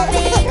all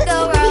make the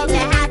world a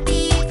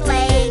happy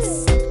place.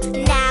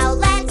 Now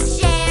let's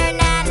share,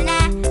 na-na-na,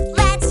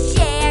 let's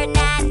share,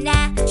 na-na.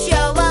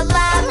 Show a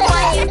loved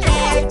one you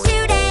care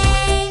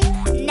today.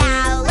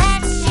 Now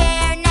let's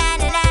share,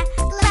 na-na-na,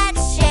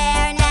 let's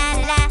share,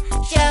 na-na-na.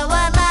 Show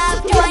a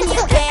loved one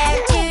you care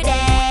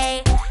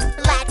today.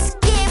 Let's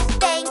give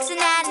thanks,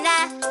 na-na-na,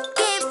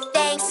 give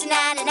thanks,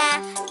 na-na-na.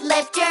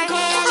 Lift your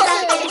hands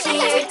up and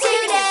cheer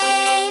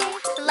today.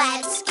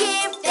 Let's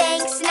give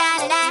thanks,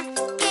 na-na-na,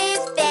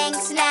 give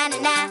thanks,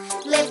 na-na-na.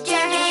 Lift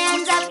your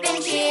hands up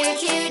and cheer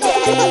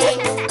today.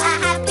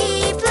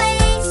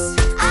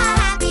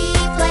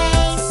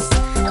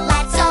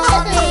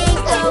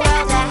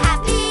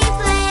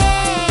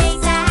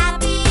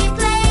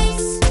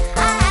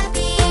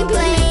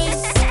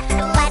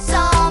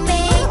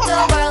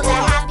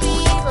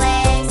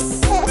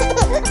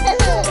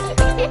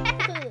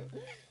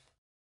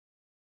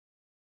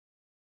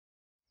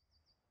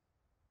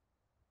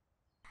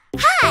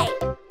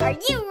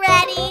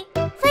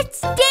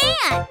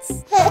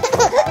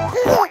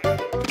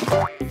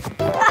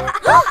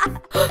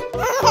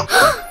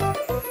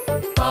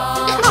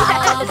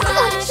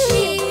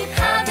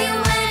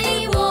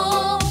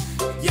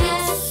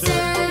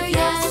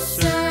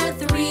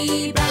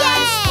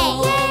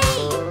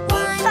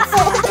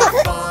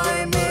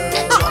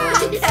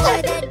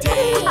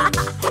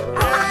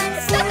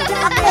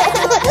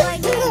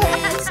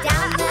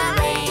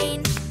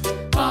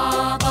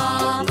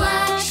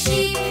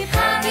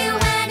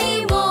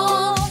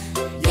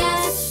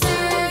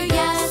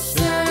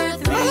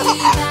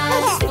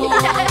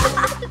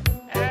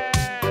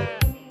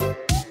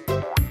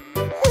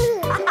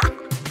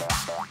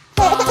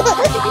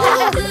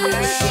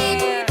 blue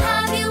sheep,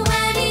 have you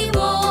any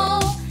wool?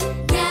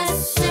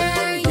 Yes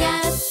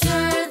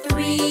sir,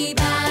 3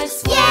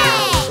 bags full.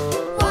 Yay!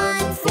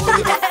 One for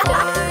the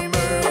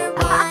farmer,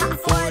 one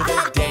for the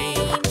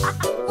dame,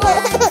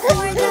 one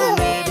for the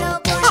little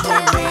boy who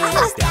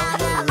lives down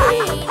the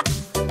lane.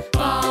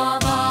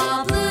 Baba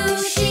blue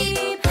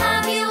sheep,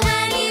 have you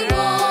any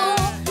wool?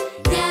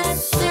 Yes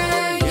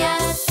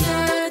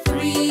sir,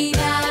 3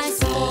 bags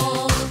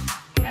full.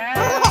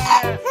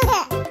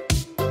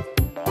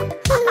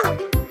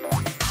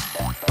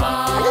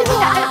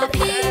 Baba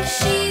pink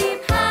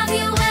sheep, have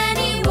you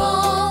any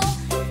wool?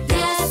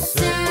 Yes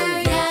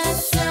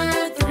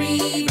sir,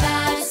 3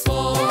 bags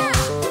full.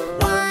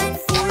 One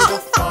for the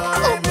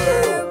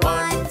farmer,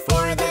 one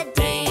for the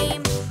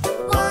dame,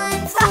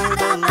 one for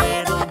the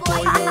little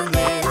boy who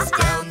lives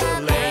down the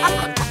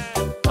lane.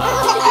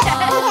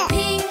 Baba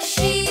pink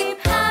sheep,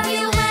 have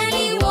you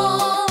any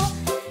wool?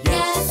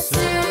 Yes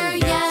sir,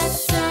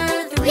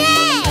 3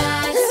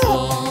 bags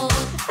full.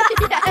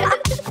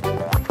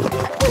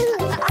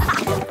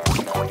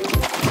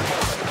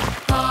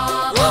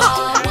 Baba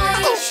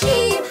white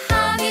sheep,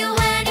 have you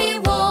any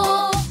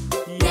wool?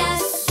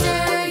 Yes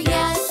sir,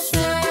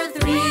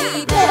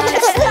 3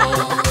 bags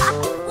full.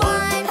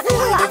 One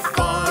for the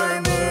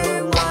farmer,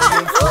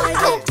 one for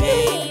the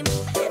dame,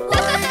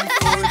 one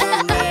for the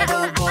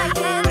little boy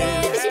who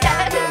lives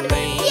down the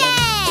lane.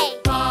 Yay!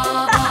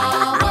 Baba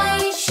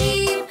white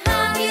sheep,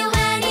 have you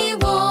any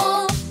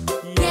wool?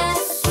 Yes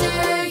sir,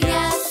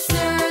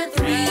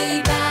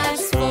 3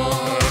 bags full.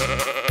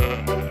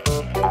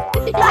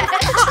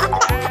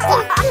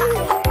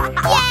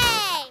 Yay!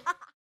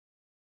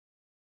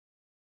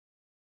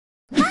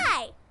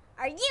 Hi!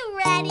 Are you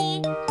ready?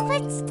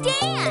 Let's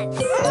dance!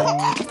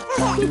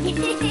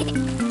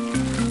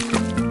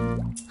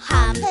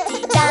 Humpty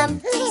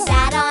Dumpty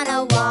sat on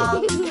a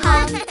wall.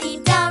 Humpty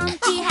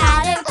Dumpty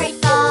had a great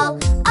fall.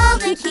 All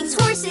the king's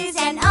horses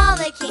and all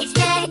the king's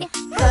men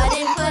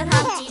couldn't put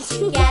Humpty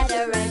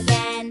together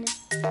again.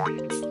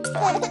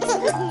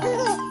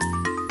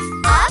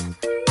 Up,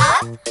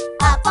 up,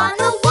 up on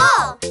the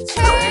wall.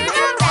 Turn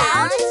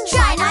around,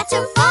 try not to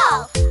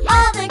fall.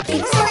 All the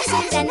king's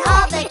horses and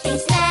all the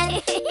king's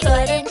men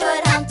couldn't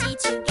put Humpty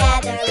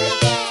together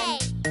again.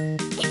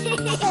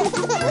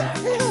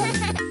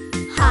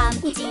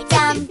 Humpty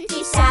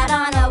Dumpty sat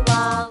on a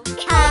wall.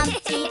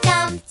 Humpty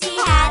Dumpty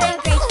had a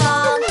great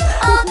fall.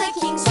 All the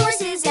king's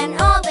horses and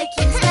all the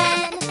king's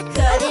men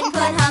couldn't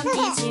put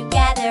Humpty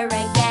together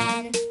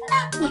again.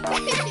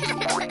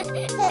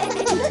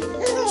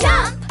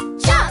 Jump,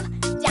 jump,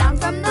 down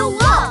from the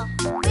wall.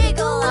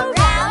 Wiggle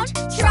around,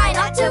 try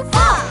not to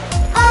fall.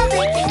 All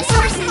the king's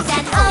horses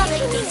and all the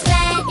king's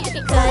men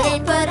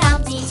couldn't put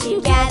Humpty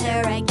together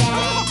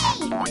again.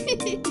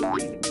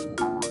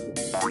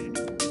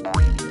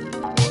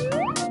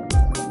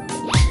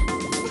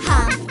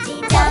 Humpty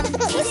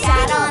Dumpty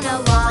sat on a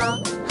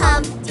wall.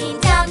 Humpty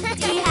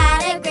Dumpty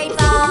had a great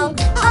fall.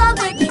 All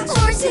the king's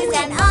horses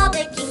and all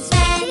the king's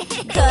men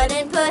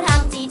couldn't put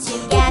Humpty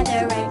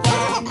together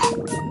again.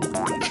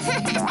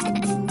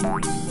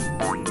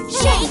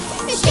 Shake,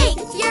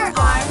 shake your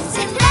arms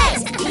and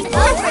legs. Leap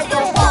over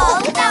the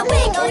wall, now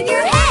wiggle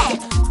your head.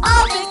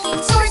 All the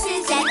king's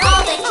horses and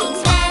all the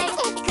king's men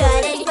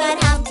couldn't put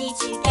Humpty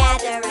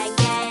together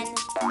again.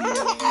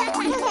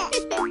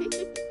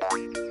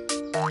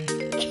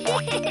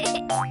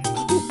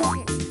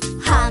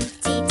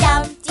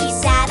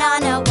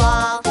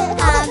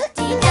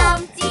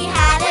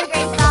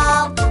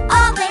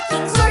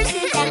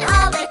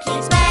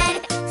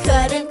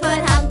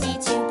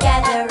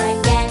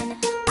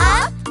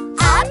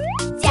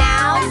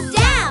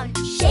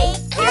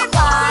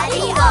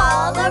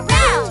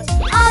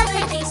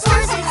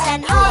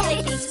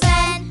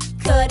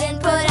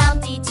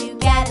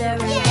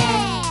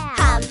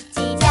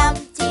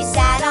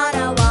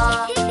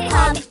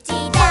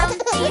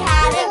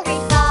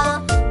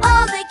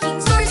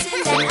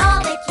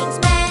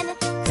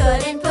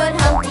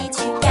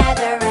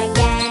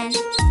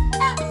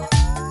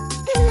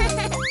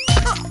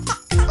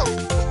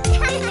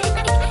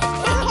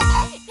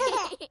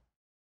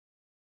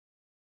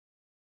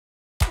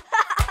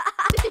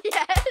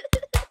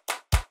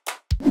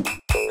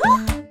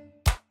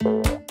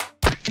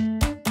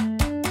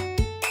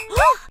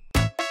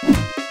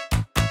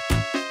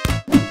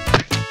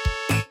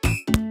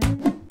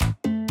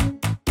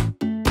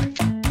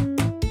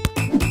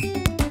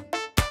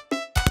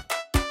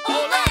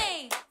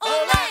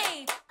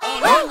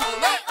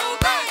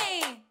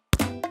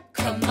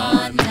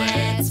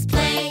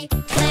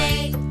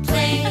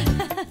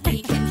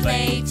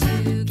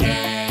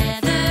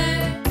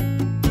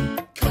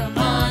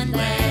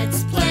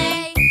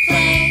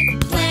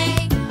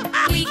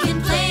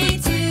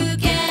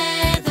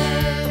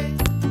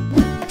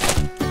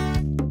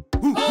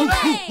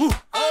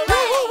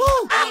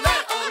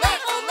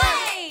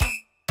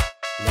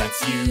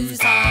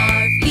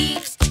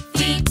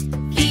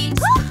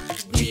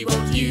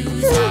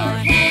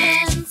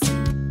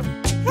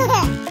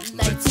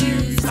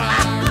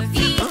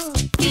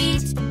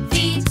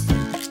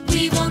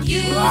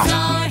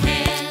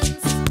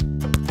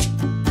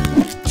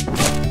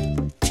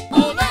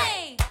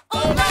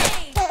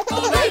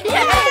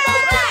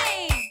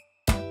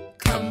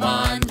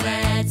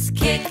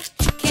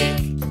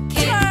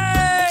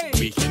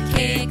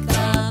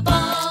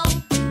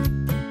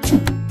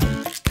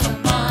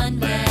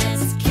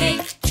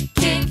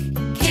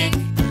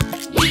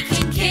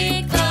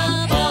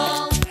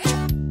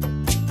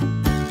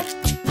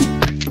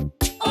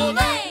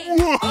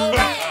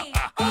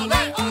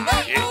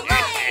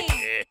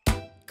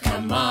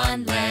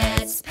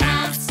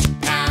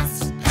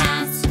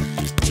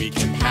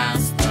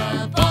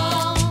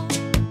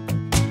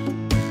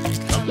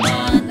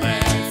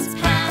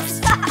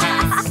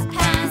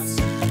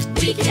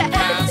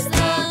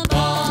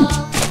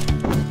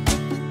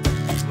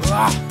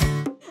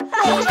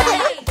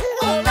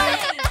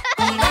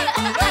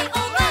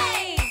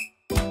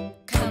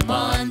 Come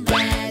on,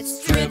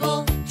 let's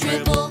dribble,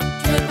 dribble,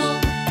 dribble.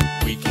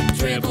 We can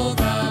dribble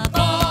the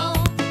ball.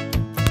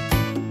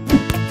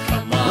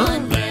 Come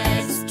on,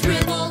 let's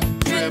dribble,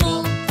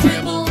 dribble,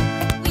 dribble.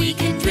 We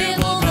can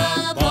dribble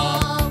the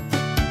ball.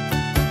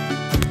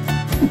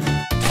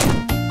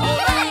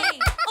 Olay,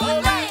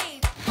 olay,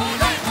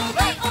 olay,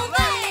 olay,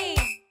 olay.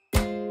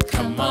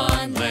 Come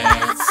on,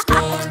 let's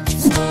score,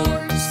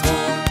 score,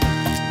 score.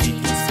 We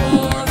can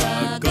score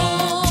a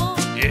goal.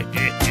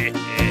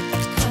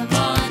 Come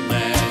on,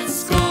 let's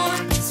score,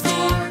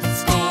 score,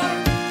 score.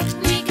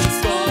 We can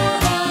score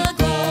a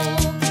goal.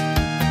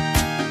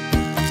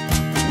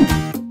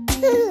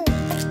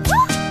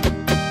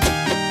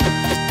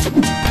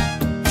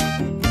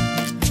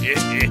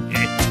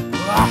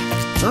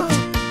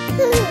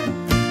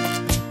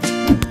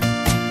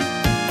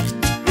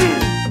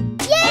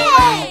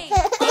 Yay!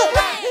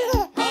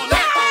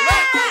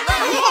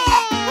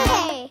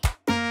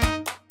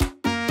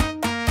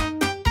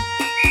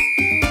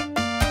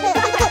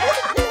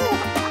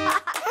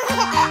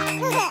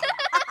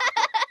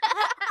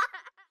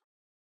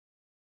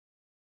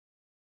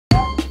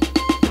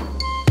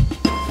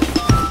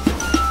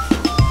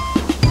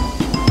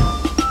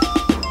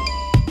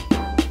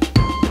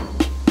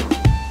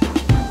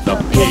 The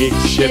big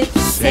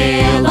ships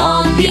sail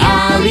on the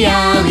alley,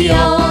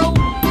 alley-o.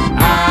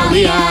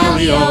 Alley,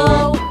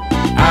 alley-o.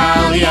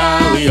 Alley,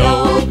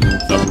 alley-o.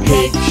 The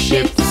big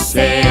ships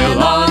sail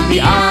on the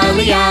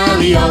alley,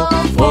 alley-o.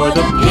 For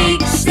the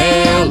pigs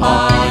sail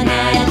on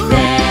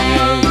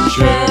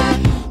adventure.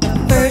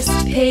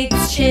 First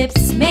pig's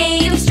ships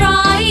made of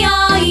straw,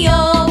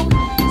 yo-yo.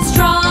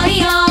 Straw,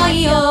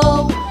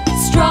 yo-yo.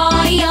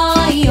 Straw,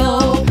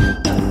 yo-yo.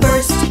 The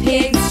first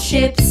pig's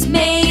ships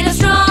made of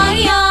straw,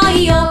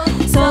 yo-yo.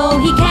 So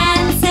he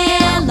can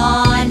sail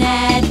on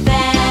adventure.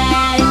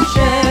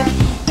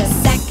 The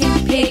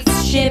second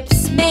pig's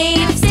ships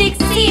made of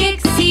sticksy,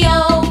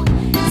 ixy-o.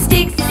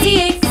 Sticksy,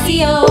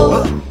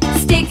 ixy-o.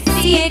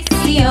 Sticksy,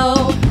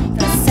 ixy-o.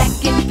 The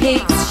second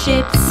pig's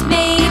ships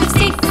made of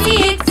sticksy,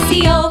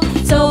 ixy-o.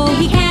 So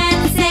he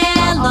can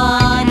sail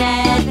on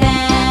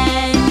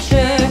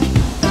adventure.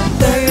 The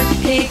third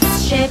pig's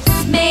ships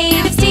made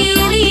of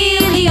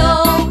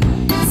steely-ily-o.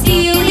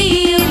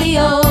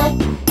 Steely-ily-o.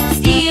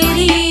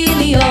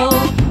 Steely-ily-o.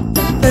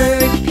 The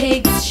third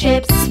pig's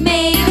ships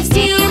made of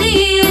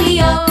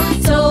steely-ily-o.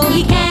 So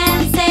he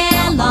can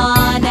sail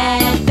on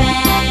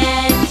adventure.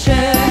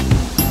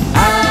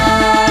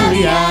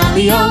 Alley,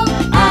 alley-o.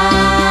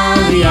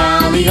 Alley,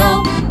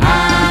 alley-o.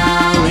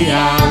 Alley,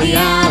 alley,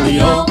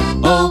 alley-o.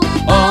 Oh,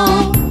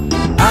 oh.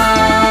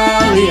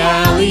 Alley,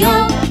 alley-o.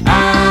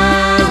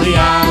 Alley,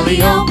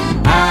 alley-o.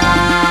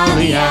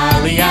 Alley,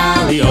 alley,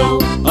 alley-o.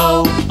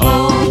 Oh,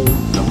 oh.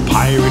 The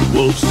pirate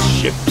wolf's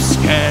ship's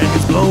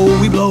cannons blow,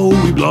 we blow,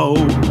 we blow.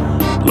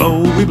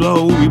 Blow, we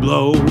blow, we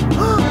blow.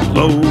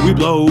 Blow, we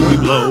blow, we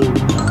blow.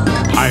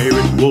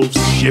 Pirate wolf's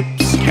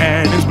ship's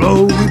cannons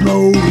blow, we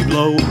blow, we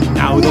blow.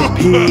 Now the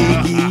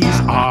piggies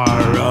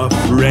are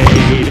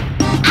afraid.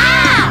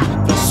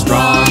 The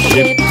straw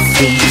ship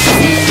sinks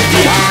in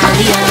the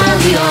alley,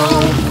 alley-o.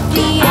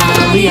 The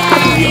alley,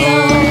 alley-o.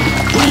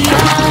 The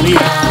alley,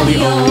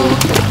 alley-o.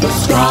 The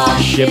straw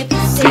ship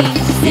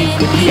sinks in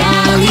the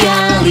alley,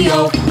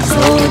 alley-o.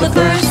 So the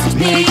first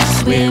pig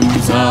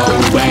swims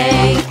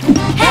away.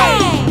 Hey!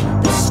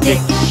 The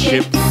stick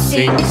ship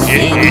sinks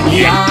in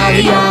the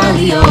alley,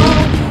 alley-o.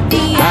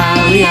 The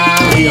Alley,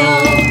 alley-o.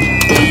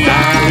 The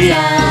alley,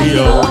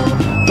 alley-o.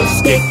 The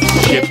stick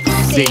ship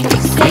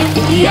sinks in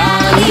the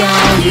alley,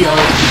 alley-o.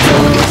 So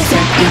the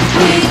second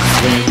pig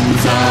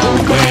swims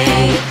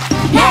away.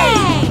 Hey!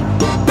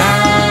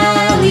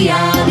 Alley,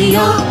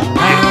 alley-o.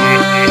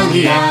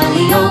 Alley,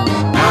 alley-o.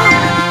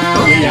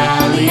 Alley,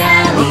 alley,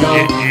 alley-o.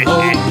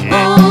 Oh,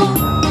 oh.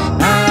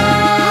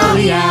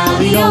 Alley,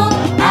 alley-o.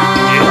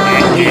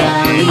 Alley,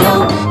 alley-o.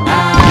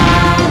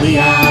 Alley,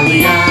 alley,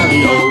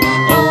 alley-o.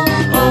 Oh,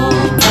 oh.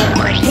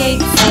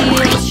 Pig's heel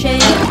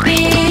ship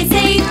is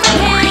safe from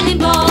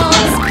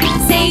cannonballs.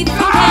 Safe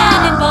from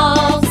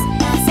cannonballs.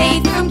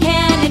 Safe from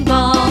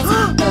cannonballs.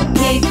 The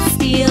pig's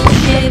steel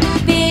ship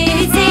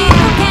is safe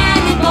from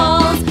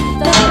cannonballs.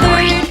 The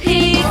third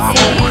pig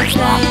saves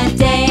the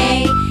day.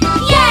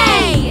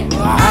 Yay!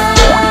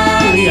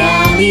 Alley,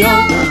 alley-o.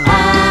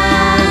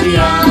 Alley,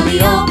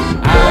 alley-o.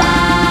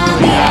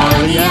 Alley,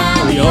 alley,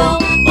 alley-o.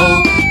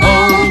 Oh,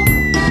 oh.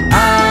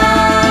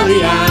 Alley,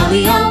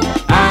 alley-o.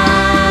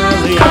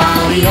 Alley,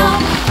 alley-o.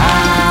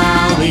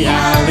 Alley,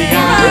 alley,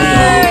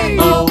 alley-o.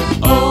 Oh,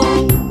 oh.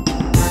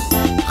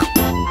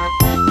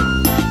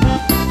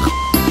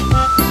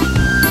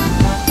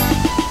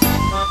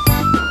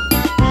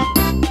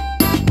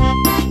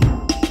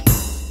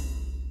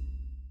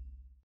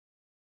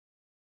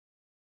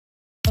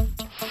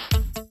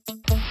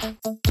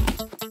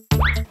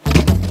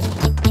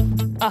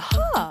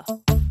 Aha!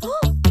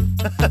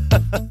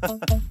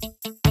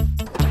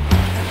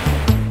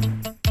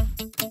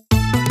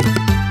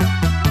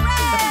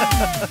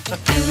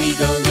 Do we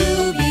go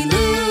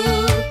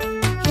looby-loo?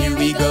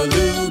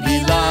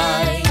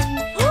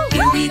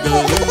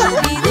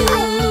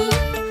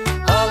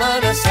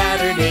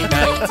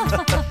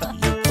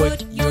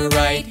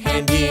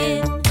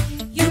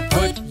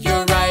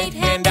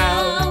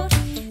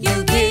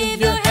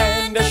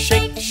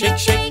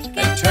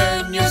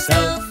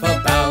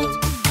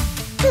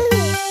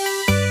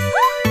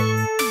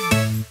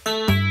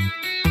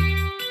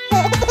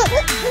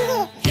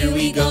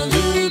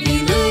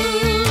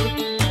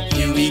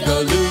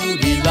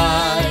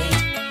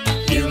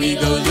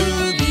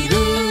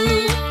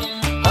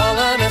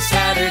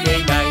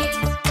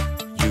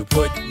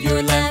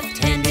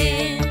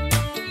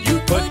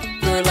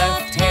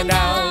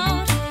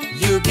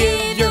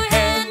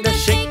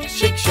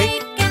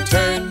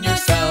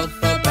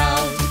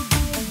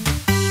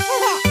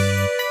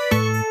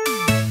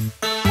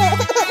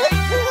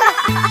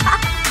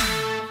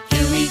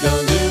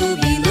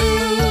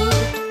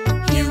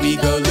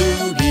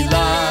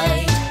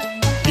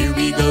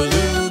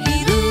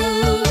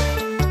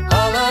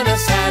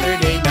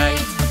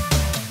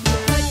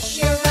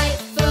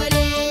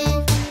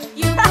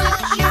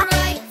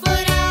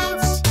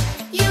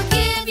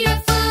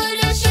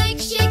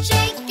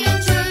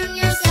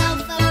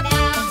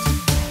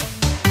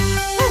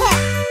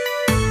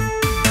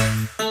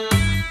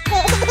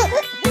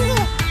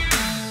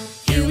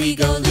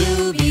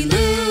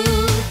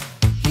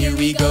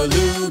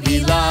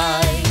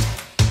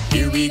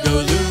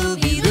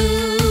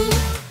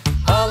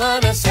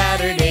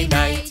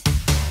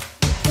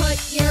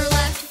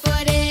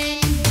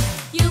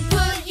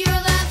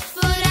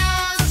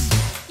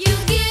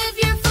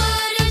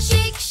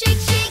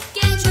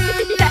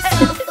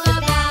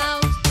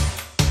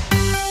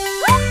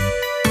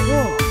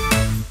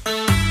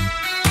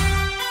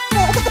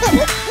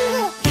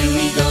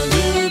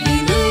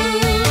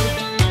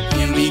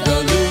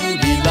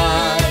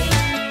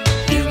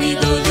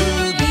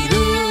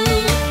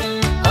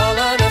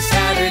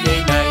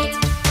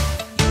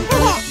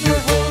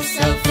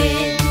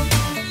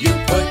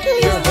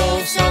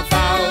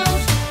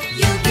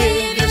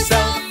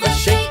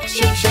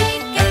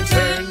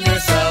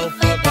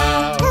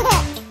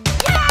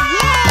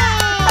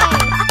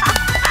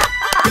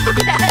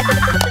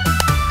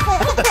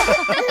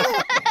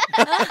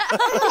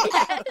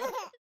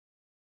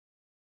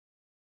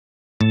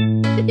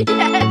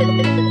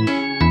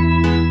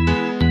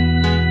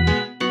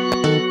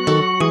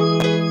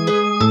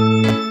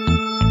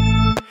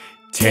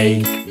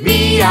 Take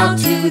me out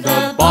to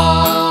the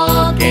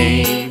ball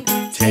game.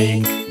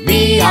 Take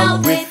me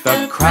out with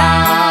the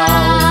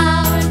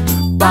crowd.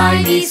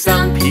 Buy me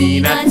some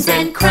peanuts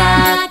and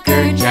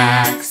cracker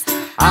jacks.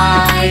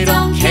 I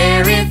don't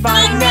care if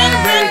I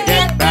never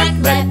get back.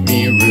 Let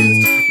me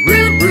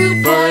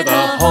root for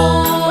the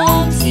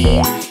home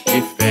team.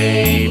 If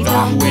they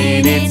don't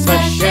win, it's a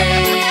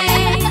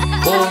shame.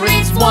 For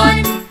it's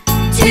 1,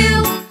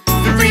 2,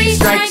 3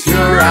 strikes,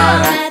 you're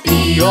out at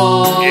the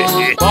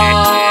old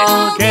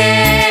ball game.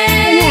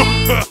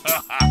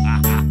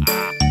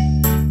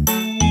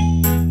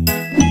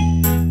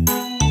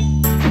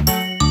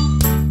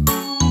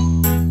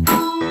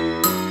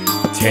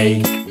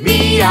 Take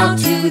me out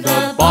to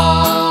the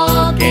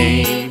ball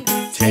game.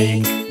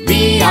 Take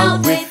me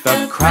out with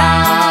the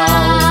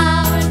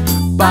crowd.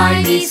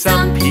 Buy me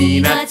some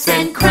peanuts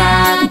and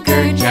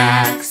cracker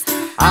jacks.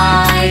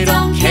 I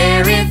don't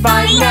care if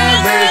I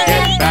never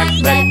get back.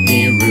 Let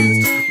me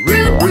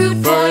root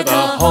for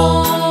the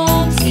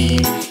home team.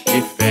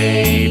 If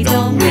they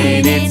don't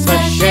win, it's a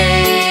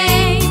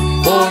shame.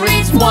 For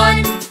it's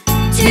 1,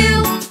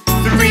 2,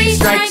 3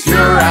 strikes,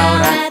 you're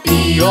out at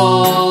the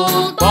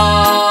old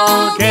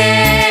ball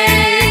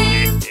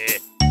game.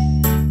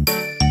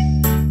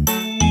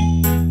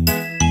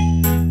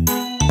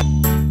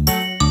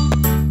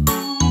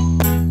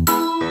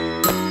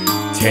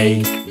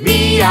 Take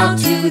me out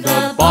to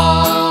the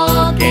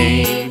ball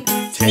game.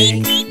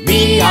 Take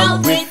me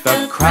out with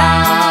the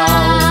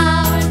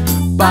crowd.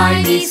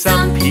 Buy me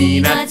some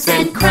peanuts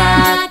and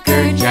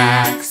cracker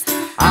jacks.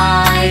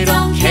 I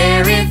don't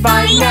care if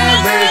I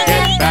never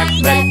get back.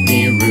 Let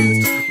me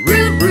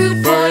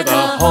root for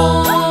the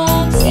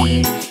home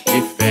team.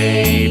 If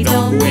they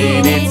don't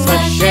win, it's a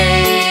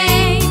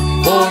shame.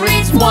 For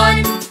it's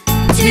 1,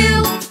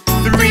 2,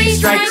 3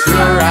 strikes,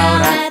 you're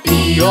out at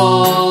the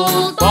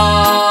old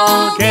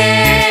ball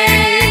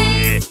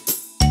game.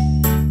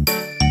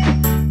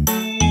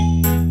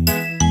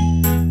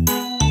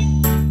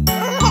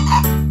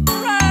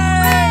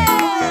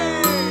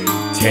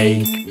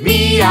 Take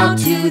me out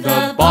to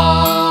the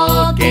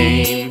ball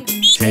game.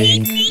 Take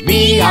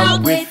me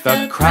out with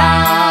the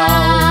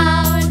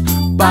crowd.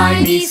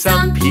 Buy me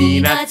some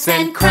peanuts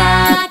and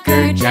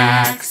cracker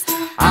jacks.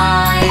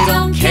 I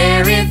don't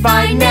care if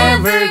I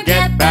never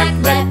get back.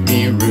 Let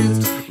me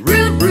root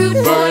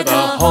for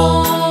the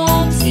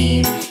home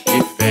team.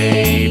 If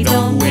they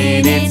don't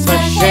win, it's a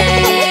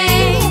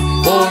shame.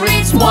 For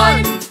it's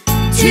 1,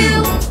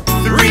 2,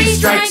 3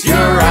 strikes,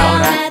 you're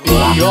out at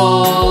the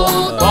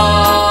old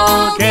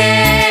ball game.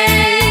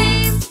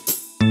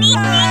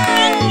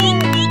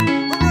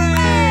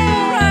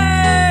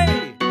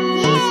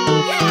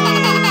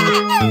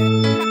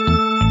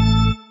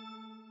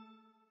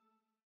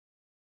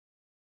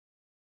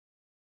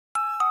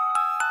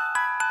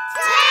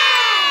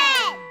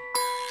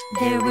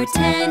 There were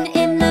 10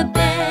 in the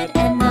bed,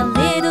 and the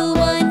little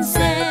one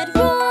said,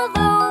 roll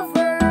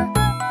over,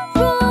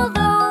 roll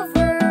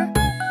over.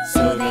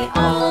 So they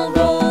all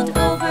rolled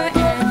over,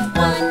 and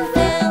one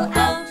fell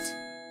out.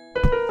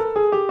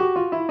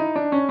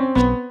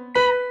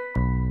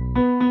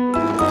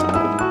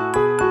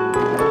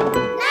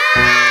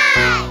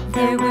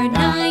 There were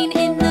 9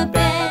 in the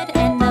bed,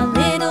 and the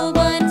little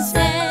one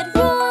said,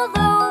 roll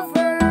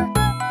over,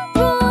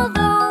 roll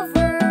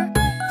over.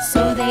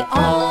 So they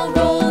all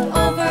rolled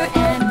over,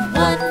 and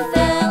one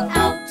fell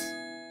out.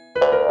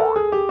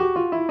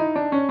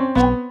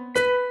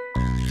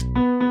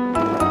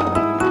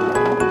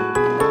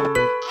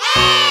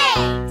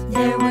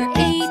 There were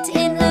 8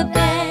 in the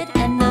bed,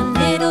 and the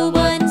little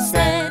one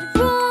said,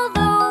 roll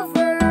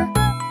over,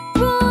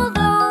 roll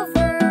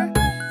over.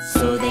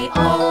 So they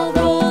all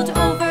rolled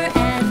over,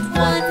 and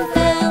one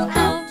fell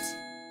out.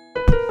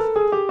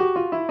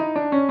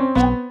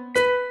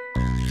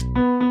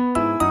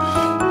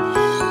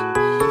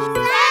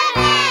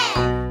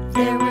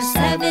 There were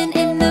 7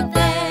 in the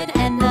bed,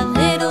 and the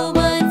little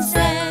one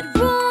said,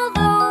 roll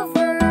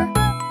over,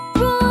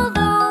 roll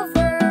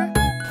over.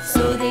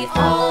 So they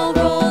all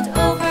rolled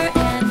over,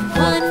 and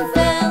one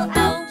fell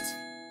out.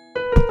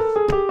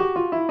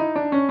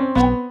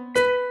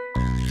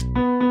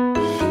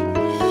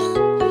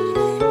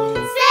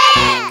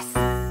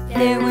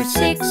 There were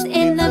 6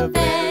 in the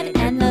bed,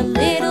 and the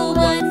little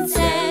one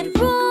said,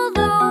 roll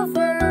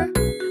over,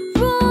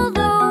 roll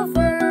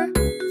over.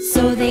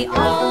 So they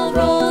all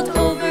rolled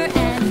over,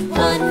 and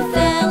one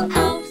fell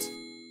out.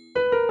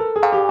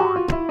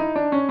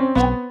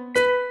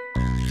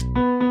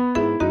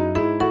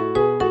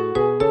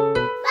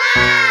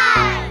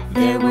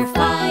 There were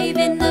 5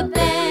 in the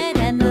bed,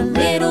 and the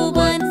little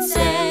one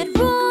said,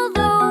 roll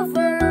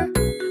over,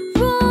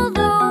 roll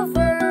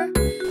over.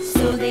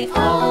 So they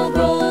all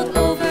rolled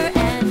over,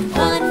 and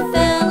one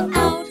fell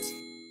out.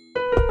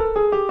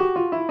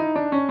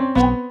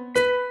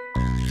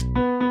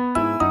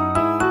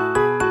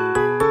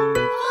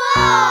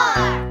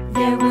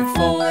 There were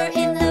 4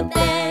 in the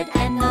bed,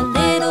 and the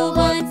little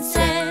one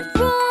said,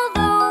 roll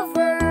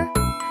over,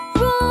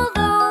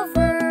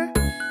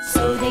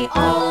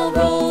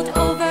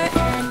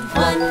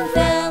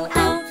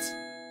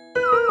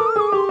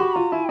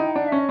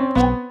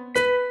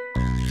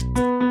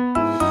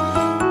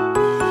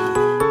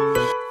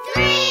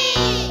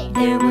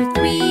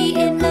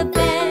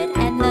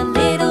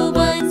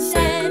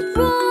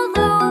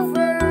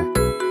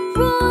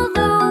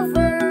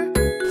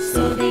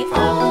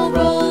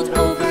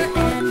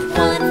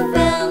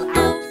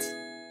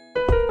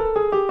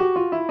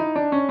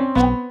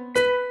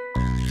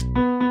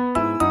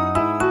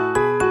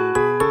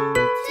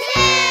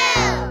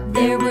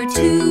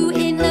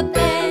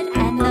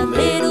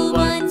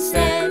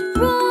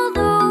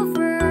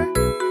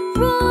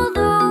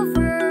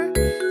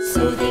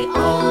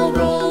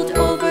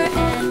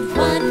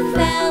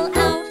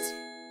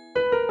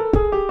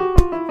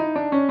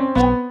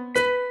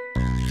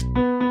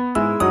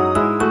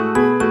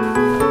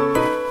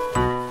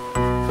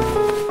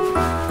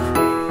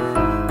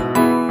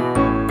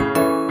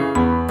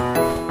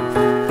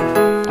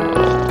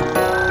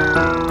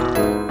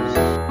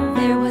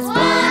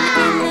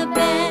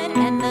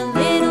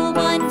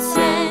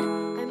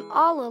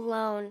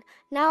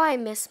 I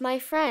miss my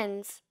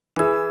friends.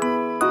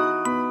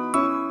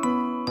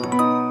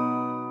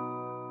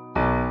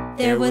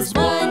 There was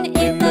one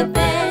in the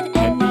bed,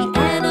 and the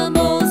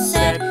animals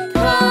said,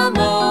 "Come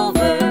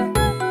over,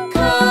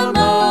 come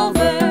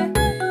over."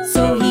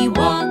 So he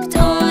walked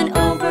on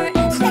over,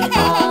 and they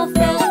all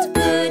felt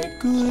good.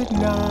 Good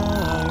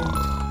night,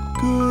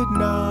 good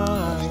night.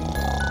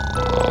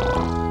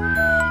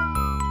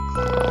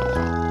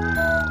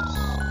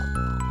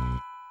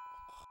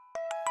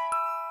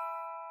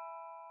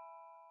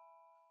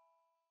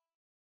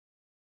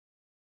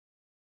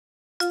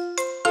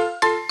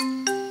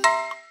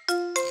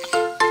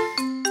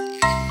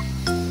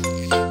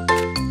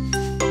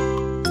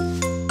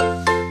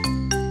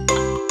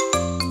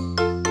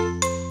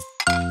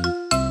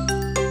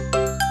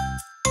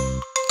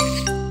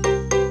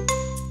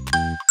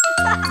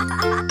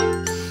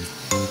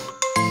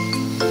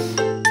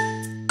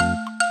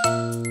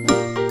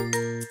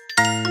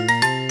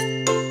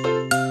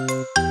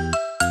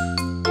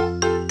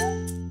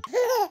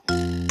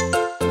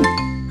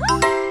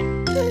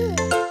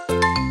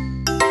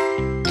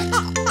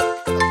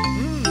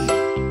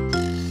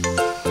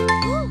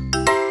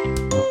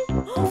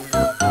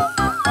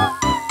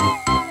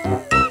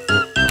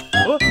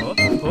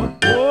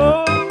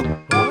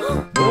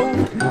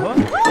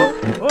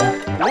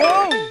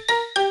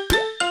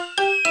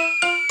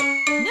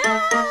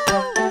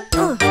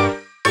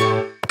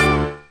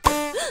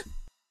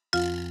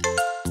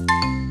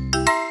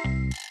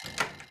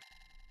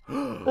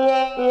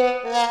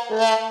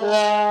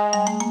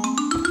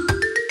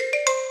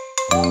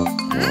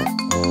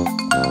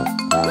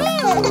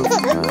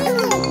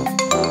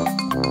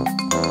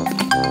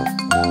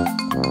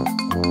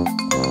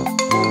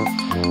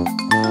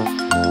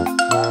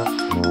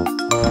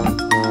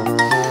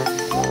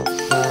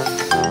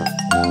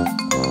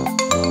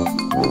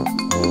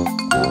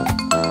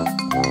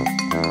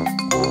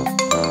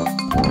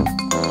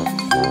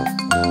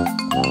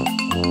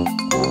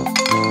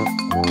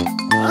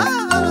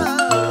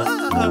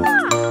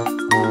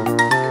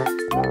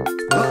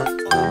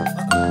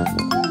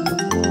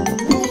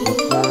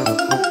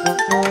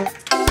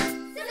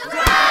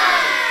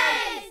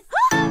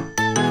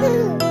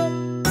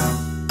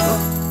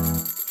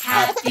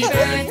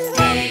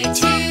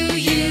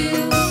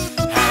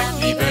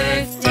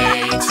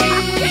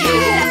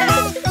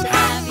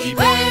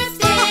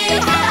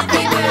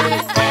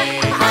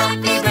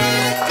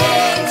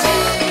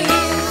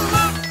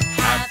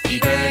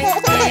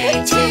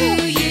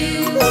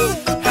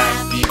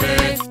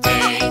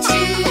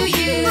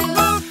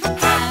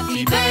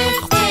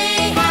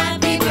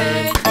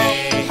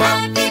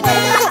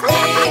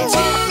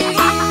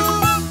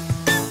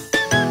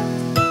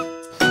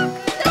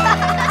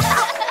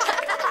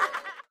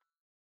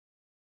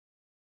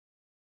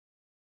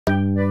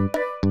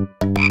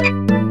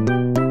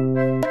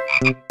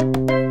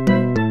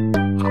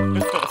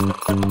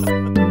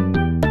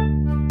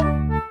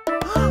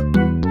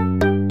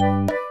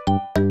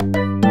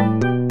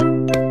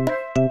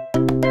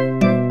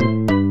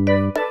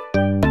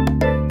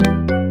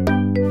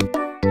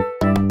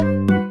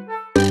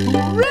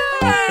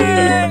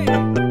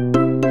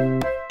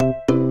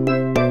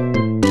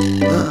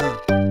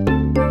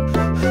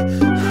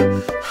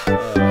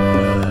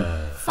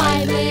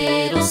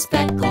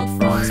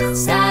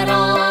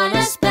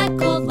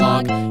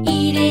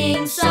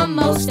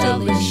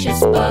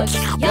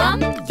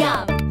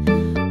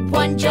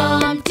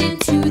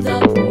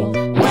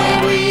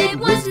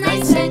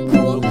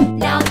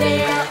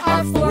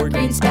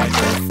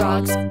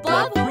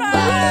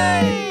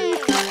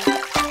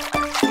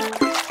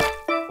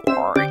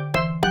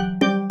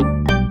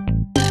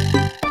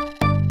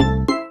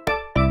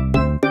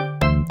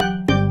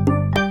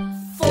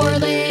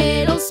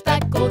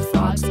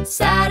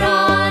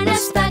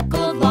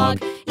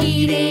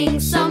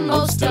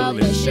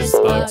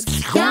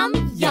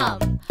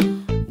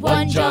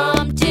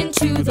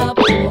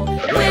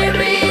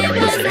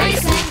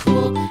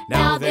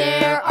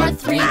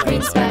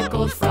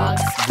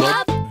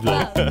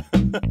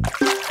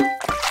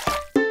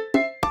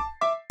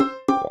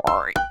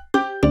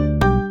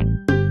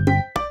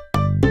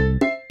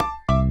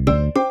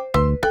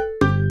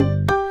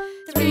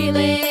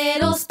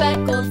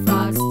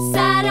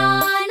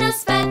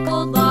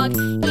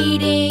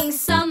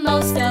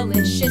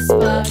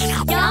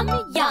 Yum,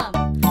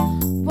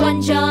 yum.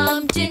 One jump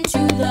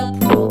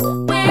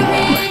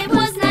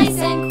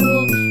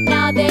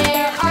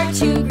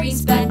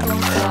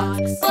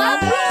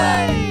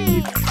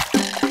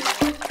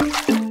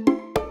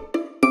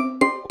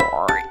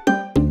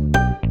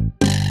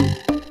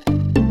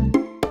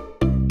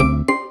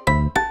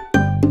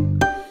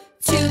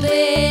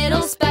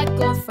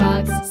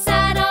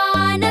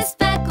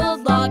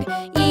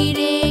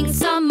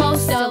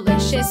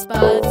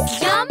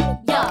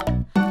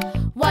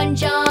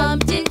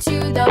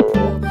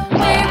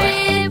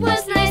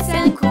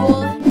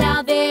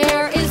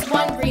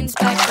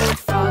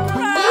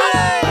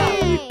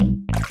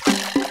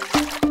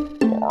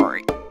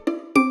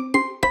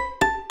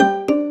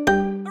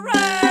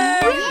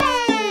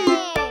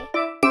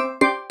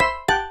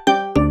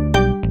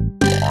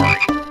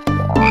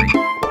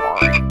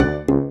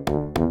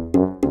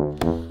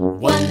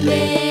One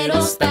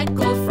little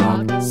speckled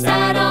frog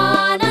sat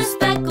on a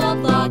speckled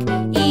log,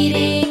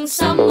 eating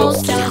some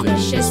most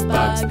delicious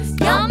bugs.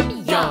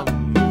 Yum, yum!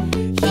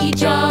 He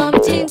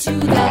jumped into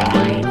the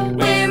pool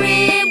where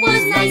it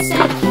was nice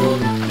and cool.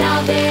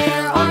 Now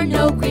there are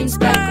no green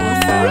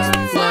speckled frogs.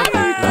 Blah,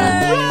 blah,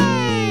 blah.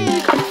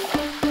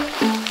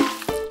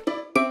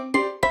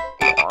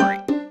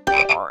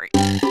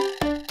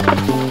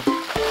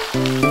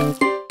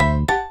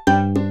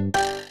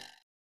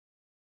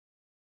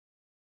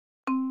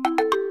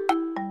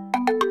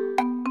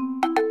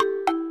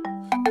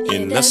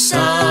 In the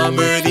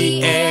summer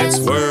the ants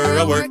were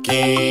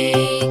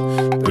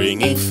a-working,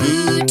 bringing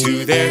food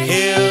to their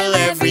hill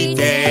every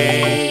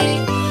day,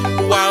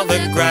 while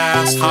the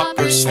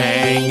grasshopper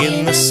sang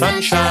in the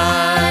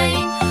sunshine.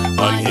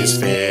 On his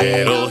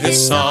fiddle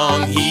his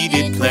song he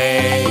did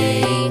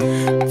play.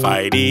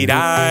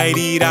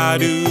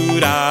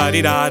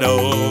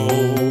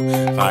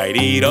 Fi-dee-di-dee-da-doo-da-dee-da-do,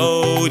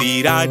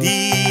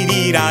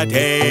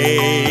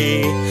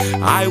 Fi-dee-do-dee-da-dee-dee-da-day.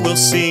 I will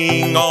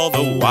sing all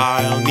the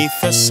while neath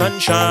the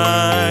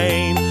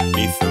sunshine.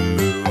 Neath the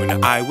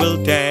moon I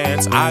will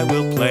dance, I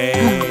will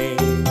play.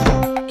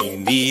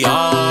 In the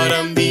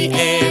autumn the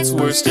ants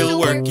were still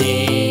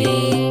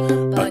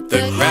working, but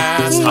the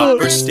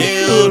grasshopper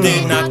still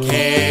did not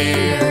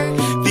care.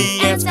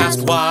 The ants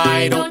asked,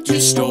 why don't you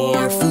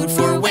store food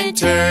for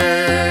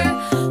winter?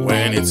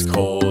 When it's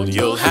cold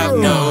you'll have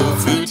no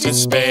food to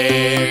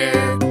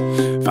spare.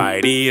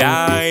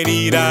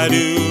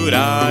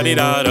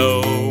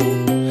 Fi-dee-di-dee-da-doo-da-dee-da-do,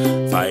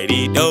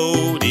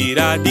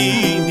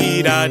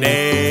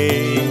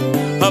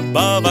 Fi-dee-do-dee-da-dee-dee-da-day.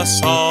 Above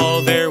us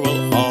all there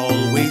will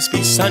always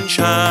be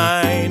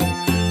sunshine,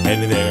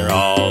 and there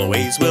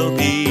always will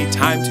be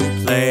time to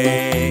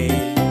play.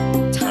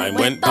 Time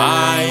went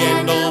by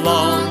and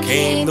along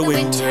came the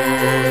winter,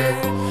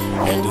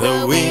 and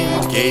the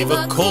wind gave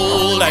a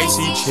cold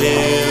icy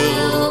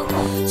chill.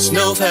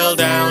 Snow fell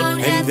down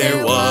and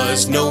there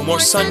was no more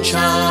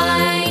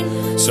sunshine,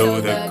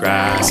 so the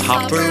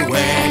grasshopper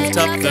went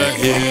up the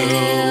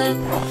hill.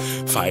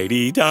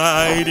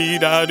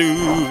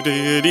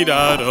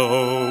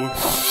 Fi-dee-di-dee-da-doo-dee-dee-da-do,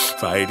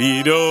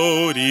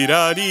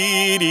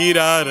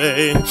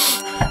 Fi-dee-do-dee-da-dee-dee-da-day.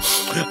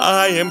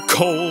 I am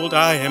cold,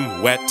 I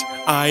am wet,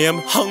 I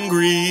am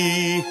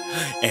hungry,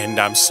 and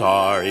I'm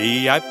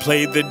sorry I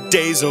played the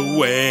days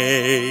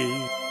away.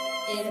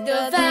 In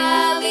the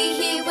valley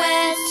he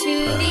went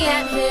to the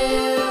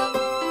anthill.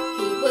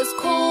 He was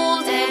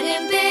cold and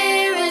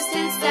embarrassed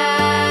and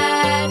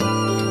sad,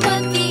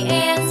 but the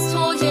ants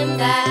told him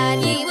that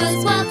he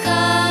was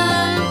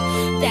welcome.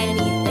 Then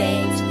he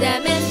thanked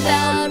them and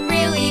felt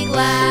really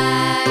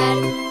glad.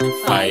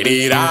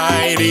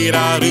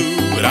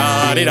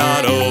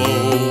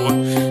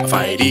 Fi-dee-di-dee-da-doo-da-dee-da-do,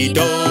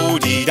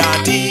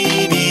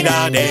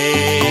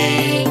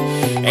 Fi-dee-do-dee-da-dee-dee-da-day.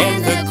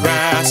 And the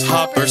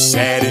grasshopper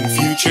said, in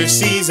future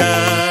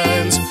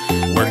seasons,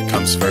 work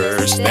comes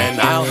first, then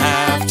I'll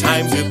have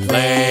time to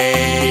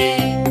play.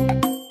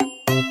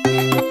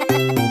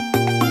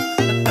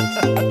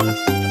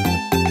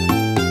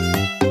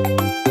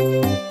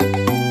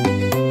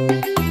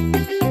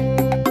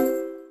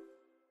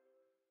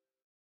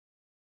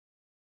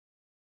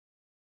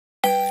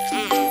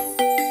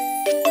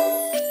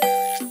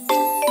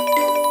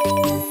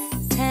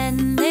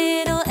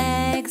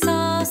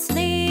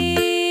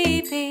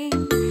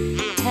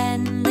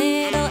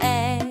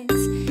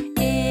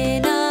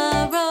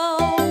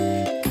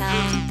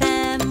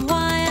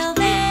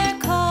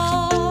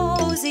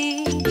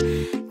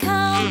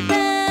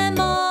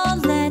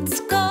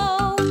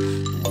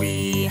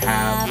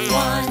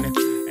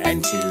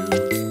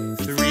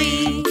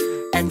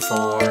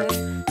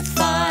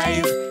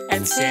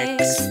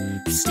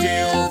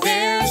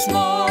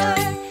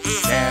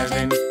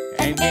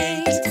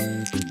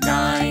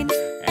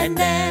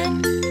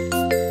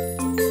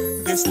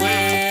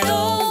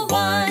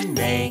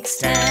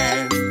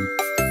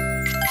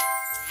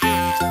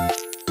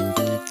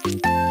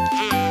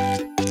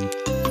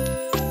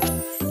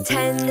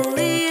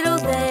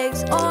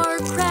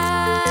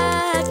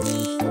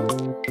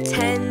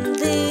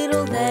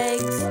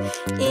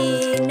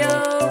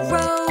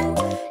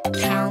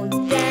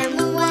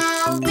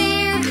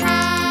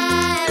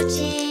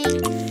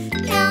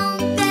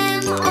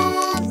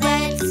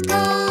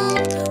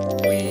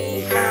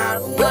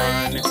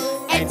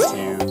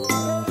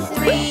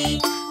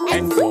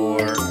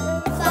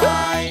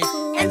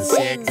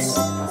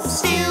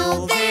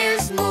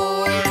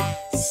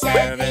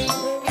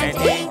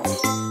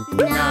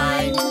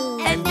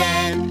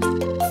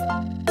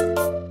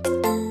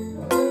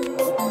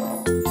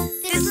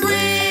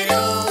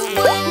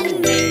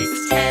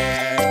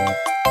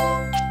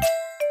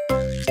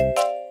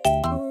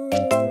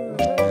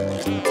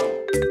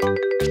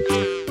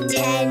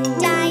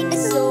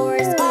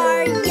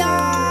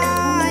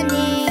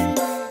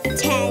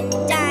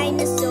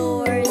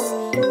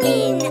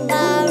 In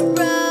a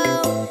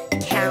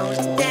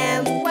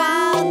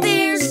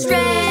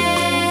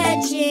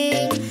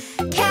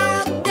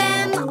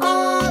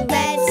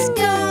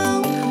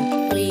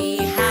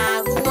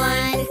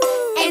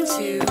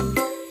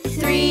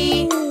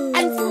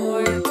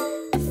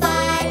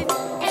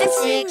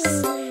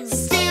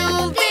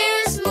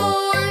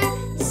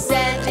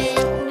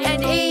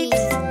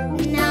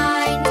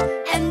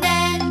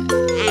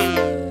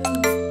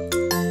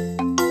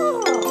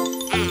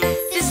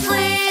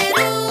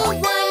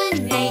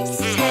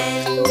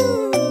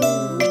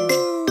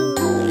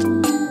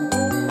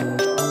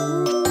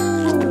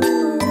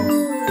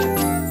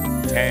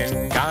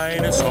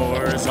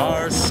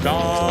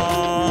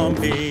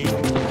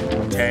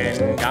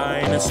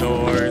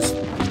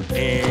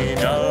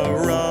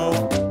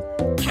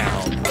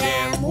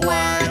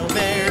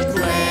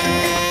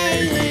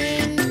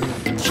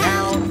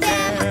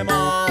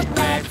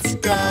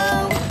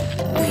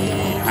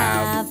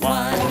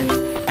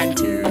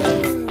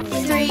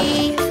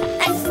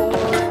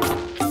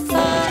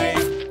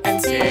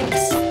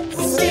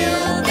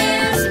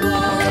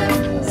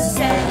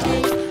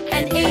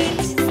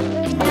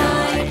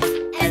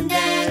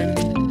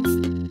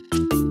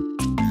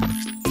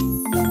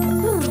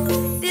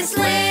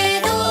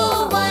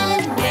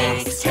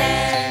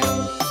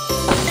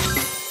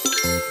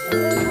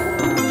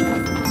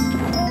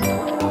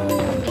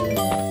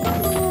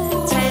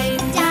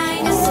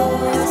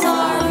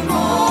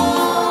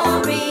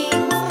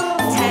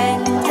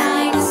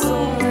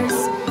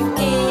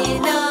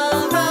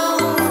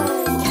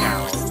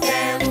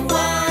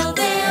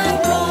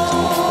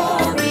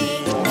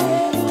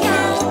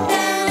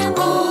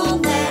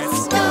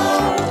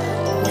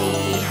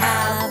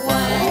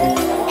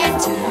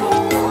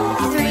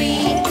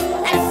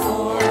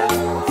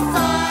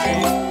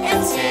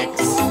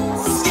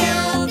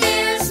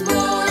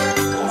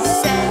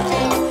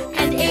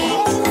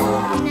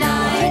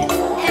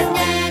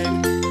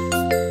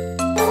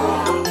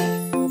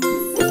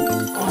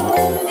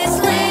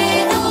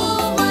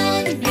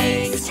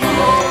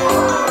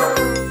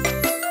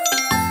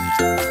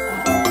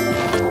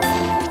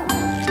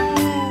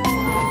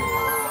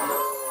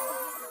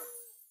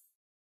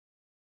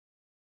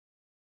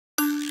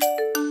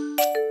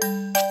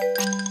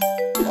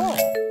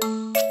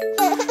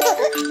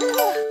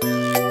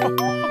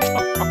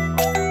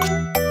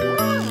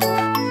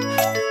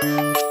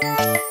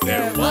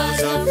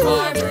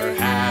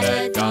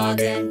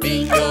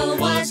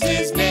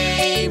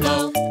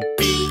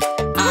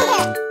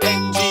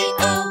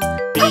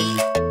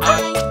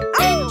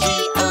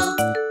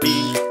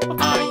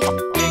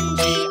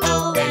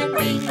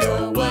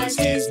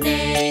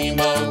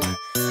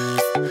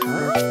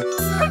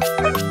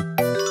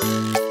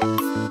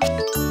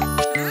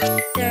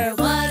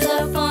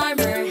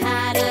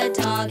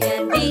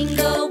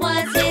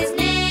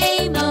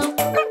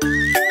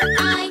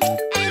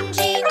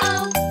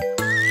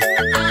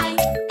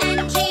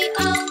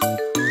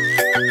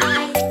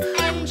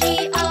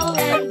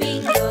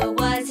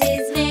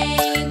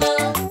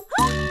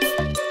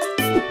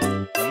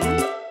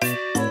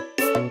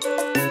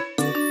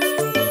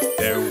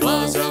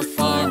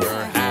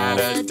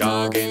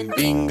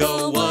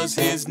Bingo was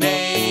his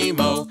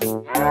name-o.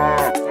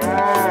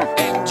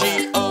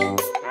 N-G-O,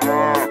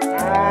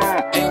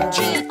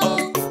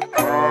 N-G-O,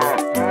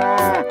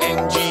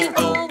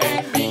 N-G-O,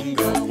 and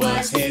Bingo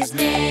was his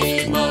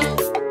name-o.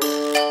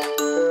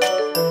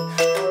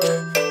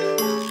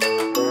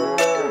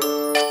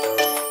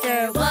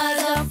 There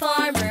was a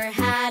farmer,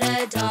 had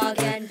a dog,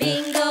 and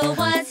Bingo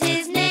was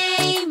his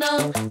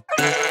name-o.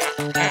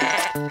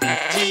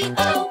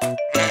 G-O,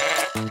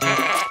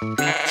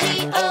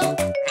 G-O,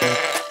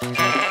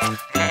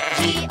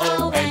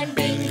 G-O, and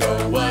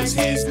Bingo was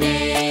his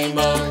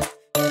name-o.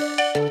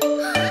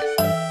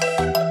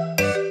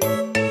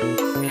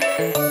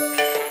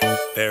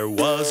 There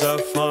was a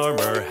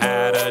farmer,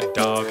 had a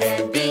dog,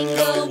 and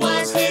Bingo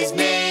was his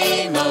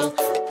name-o.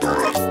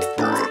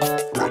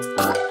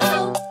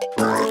 Oh,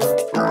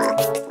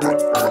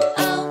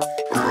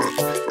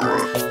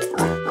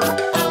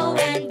 oh,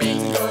 And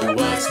Bingo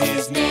was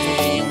his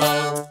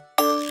name-o.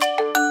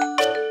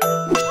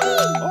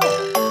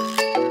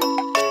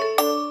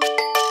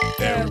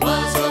 There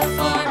was a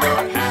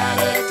farmer, had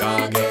a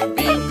dog, and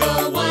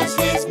Bingo was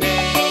his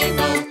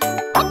name-o.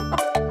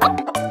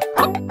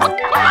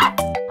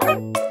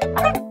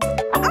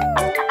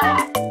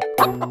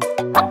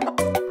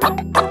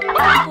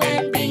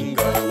 And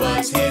Bingo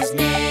was his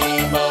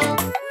name-o.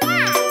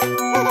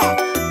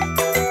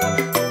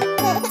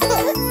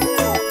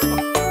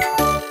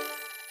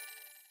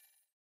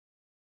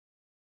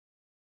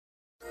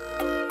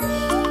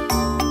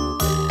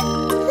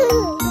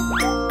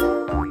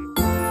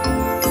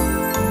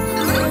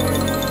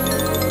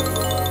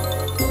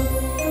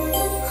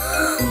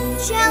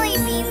 Jelly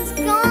bean's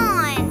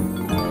gone.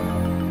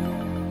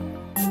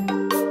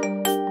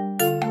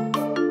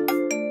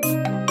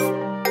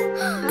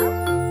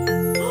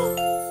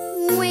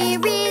 Where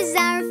is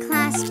our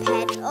class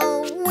pet?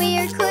 Oh,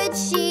 where could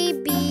she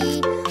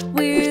be?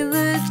 we're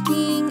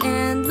looking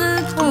and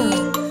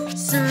looking,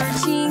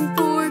 searching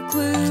for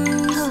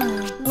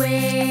clues.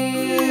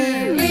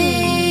 Where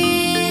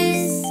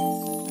is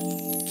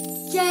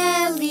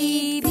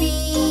Jelly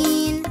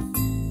bean.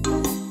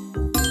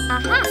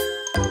 Aha!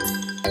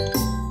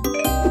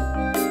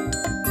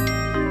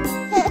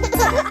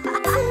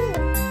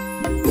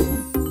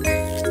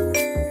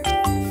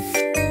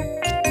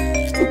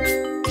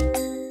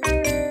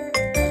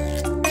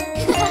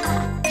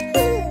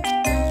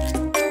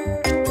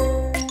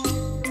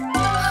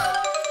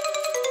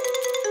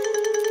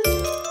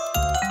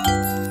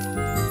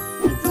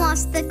 We've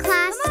lost the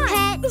class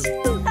pet.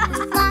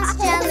 We've lost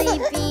Jelly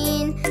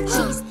bean.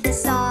 She's the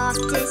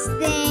softest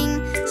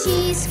thing.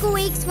 She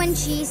squeaks when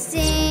she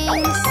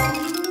sings.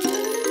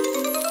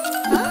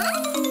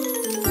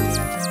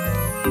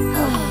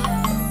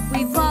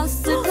 We've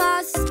lost the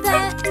class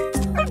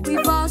pet.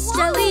 We've lost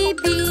Jelly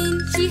Bean.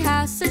 She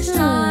has such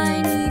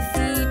tiny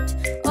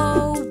feet.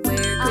 Oh,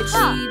 where could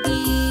she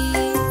be?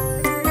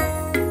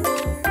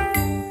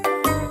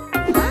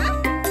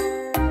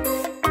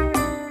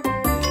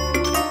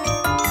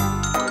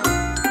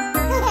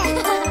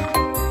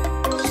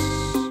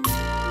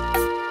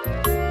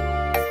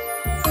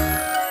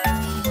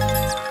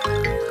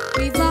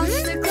 We've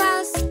lost the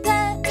class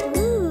pet.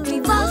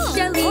 We've lost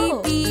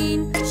Jelly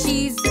Bean.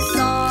 She's the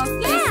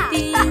softest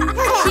thing.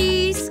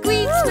 She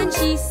squeaks when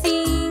she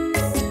sings.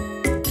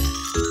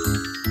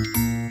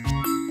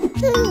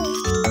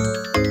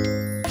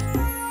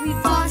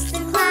 We've lost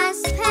the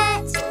class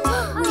pet.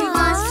 We've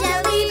lost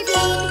Jelly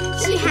bean.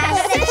 She has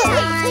such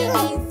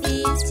tiny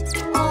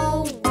feet.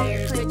 Oh,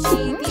 where could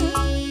she be?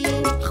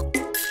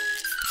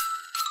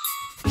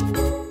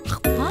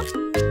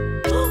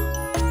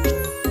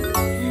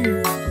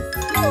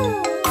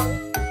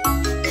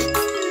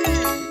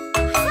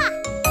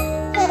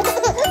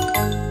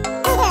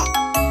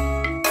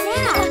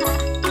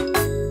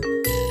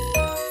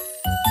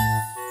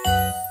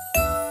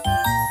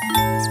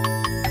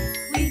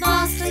 We've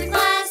lost the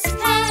class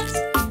pet.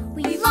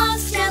 We've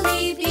lost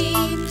Jelly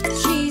Bean.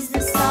 She's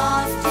the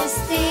softest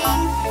thing.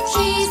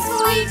 She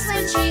squeaks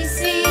when she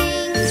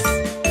sings.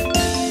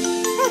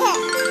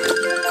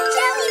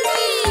 Jelly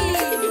Bean!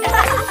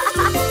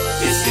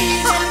 This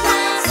is A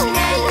class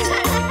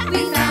pet.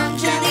 We found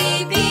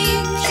Jelly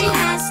Bean. She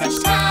has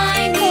such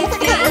tiny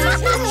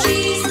feet.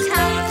 She's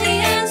cuddly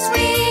and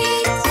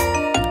sweet.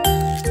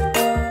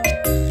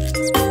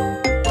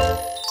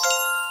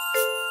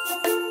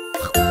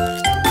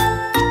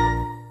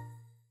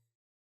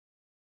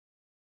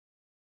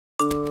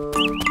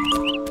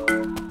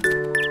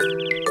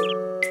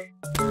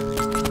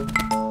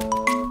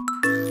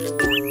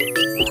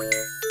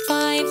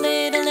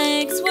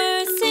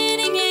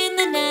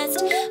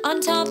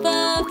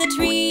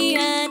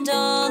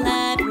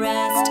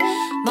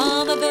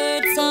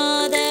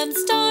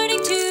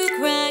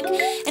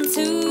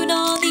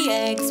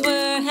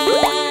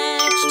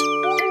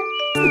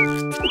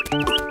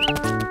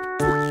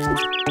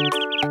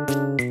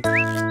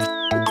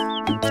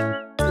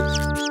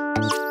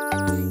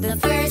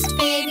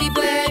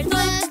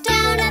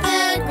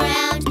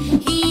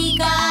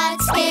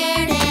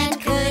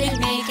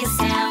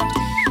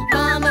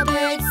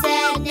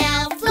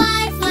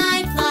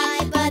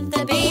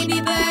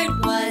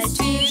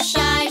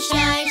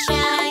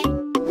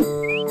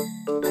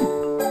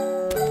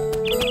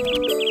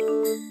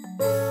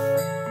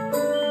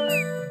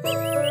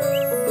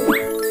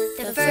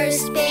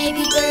 first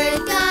baby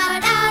bird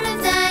got out of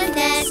the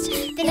nest.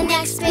 Then the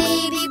next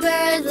baby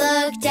bird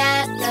looked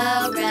at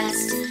the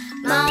rest.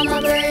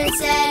 Mama bird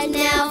said,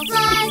 now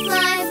fly,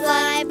 fly,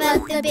 fly.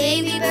 But the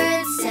baby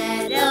bird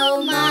said,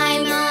 oh my,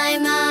 my,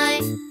 my.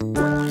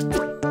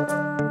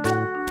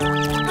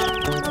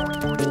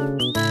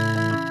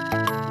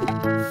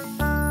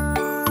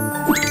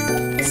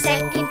 The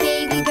second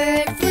baby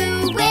bird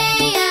flew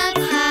way up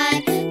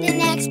high. The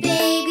next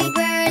baby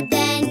bird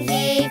then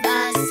gave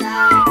a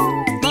sigh.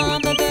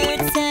 Mama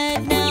bird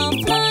said, now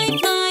fly,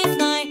 fly,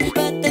 fly.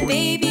 But the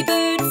baby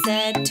bird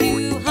said,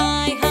 too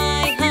high,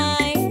 high,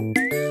 high.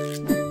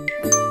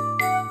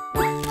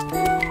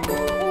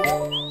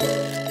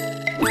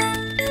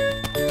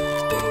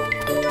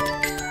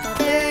 The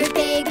third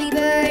baby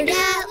bird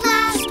at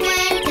last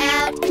went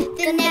out.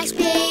 The next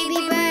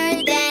baby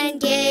bird then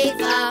gave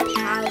a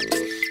pout.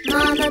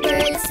 Mama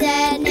bird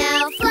said,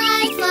 now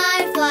fly,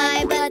 fly,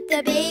 fly. But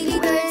the baby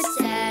bird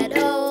said,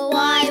 oh,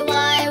 why,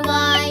 why,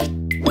 why?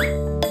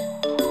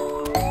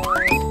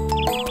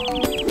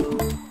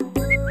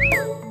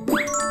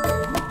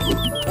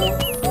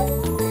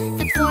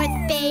 The fourth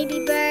baby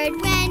bird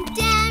went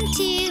down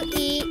to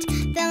eat.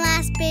 The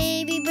last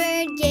baby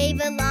bird gave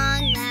a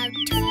long, loud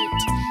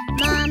tweet.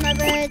 Mama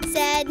bird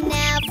said,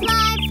 now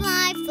fly,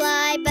 fly,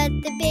 fly. But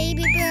the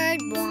baby bird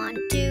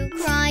wanted to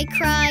cry,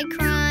 cry,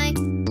 cry.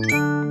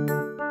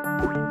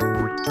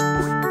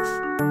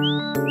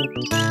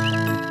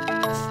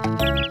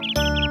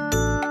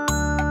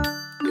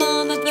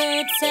 Mama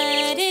bird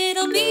said,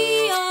 it'll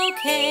be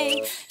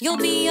okay. You'll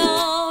be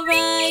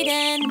alright,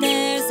 and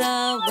there's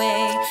a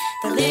way.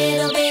 The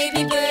little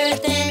baby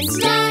bird then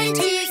started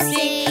to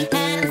sing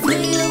and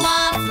flew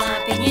off,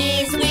 flapping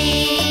his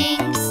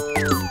wings.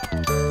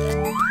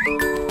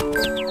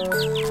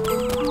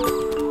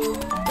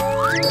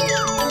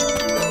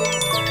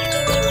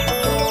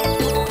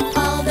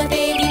 All the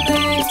baby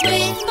birds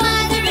with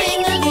mother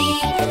in the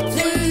lead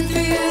flew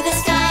through the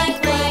sky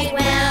quite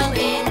well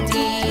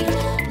indeed.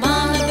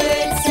 Mama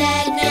bird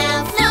said,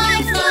 now fly,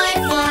 fly,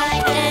 fly.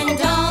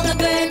 And all the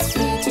birds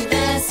flew to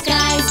the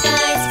sky,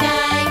 sky,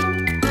 sky.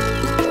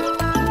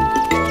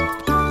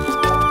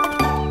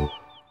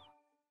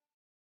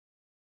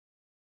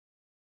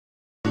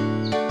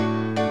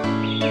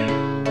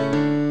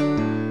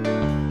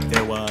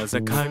 There was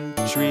a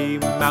country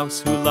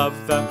mouse who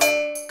loved the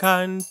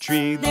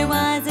country. There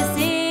was a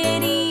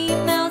city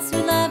mouse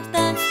who loved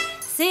the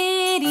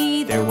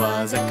city. There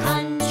was a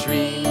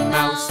country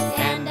mouse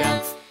and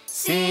a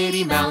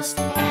city mouse,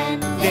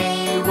 and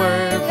they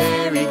were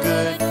very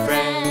good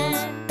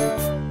friends.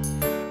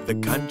 The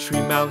country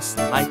mouse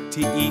liked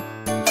to eat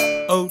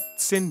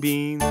oats and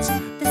beans.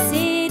 The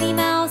city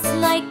mouse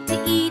liked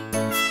to eat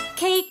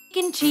cake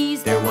and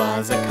cheese. There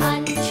was a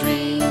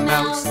country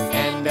mouse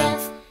and a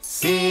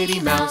city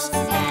mouse,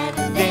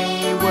 and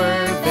they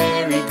were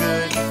very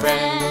good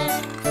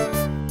friends.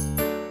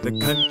 The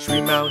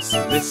country mouse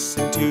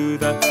listened to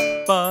the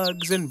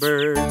bugs and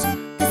birds.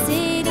 The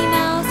city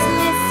mouse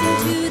listened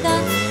to the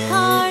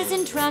cars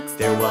and trucks.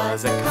 There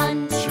was a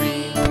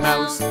country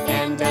mouse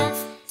and a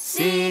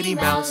city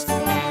mouse,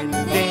 and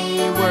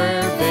they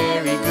were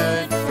very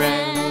good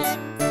friends.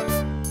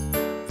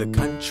 The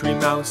country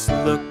mouse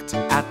looked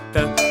at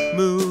the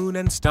moon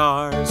and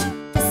stars.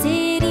 The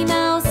city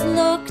mouse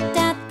looked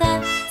at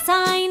the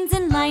signs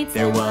and lights.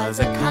 There was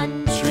a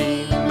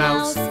country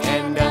mouse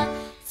and a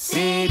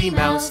city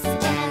mouse,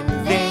 and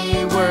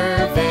they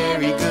were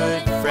very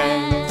good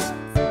friends.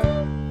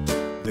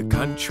 The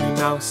country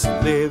mouse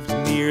lived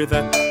near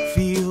the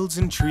fields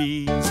and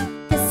trees.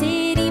 The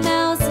city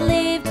mouse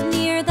lived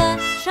near the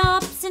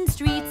shops and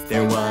streets.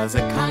 There was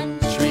a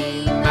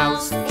country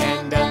mouse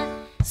and a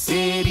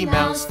city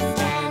mouse,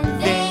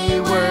 and they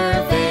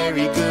were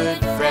very good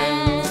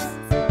friends.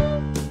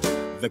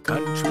 The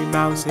country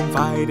mouse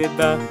invited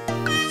the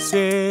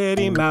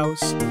city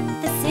mouse.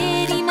 The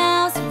city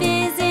mouse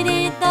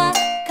visited the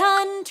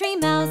country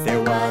mouse.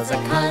 There was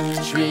a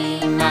country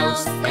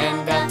mouse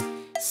and a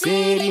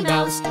city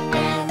mouse,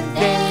 and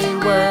they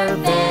were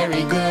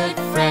very good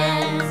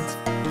friends.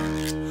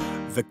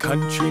 The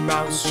country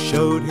mouse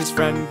showed his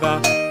friend the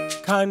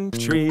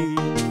country.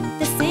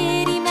 The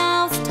city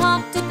mouse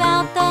talked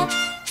about the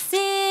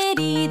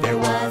city. There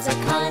was a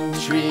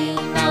country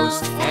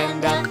mouse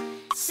and a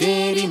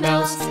city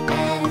mouse,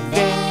 and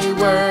they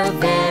were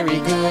very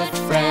good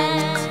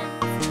friends.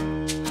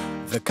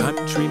 The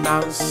country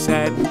mouse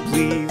said,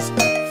 please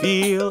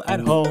feel at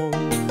home.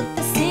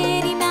 The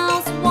city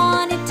mouse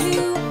wanted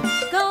to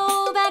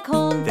go back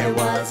home. There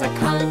was a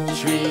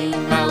country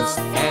mouse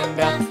and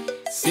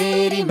a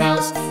city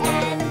mouse,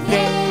 and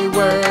they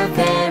were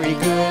very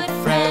good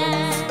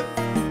friends.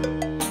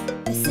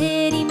 The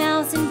city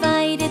mouse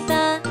invited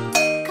the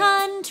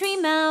country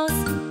mouse.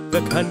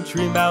 The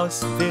country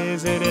mouse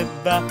visited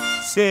the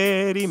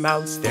city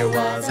mouse. There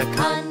was a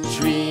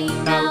country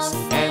mouse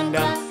and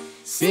a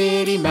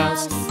city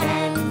mouse,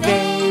 and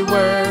they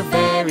were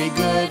very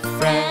good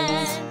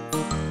friends.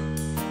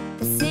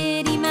 The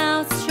city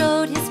mouse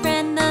showed his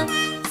friend the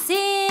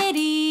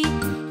city.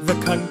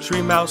 The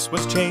country mouse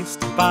was chased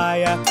by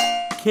a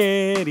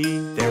kitty.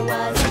 There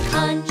was a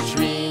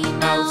country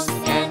mouse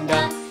and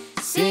a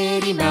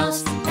city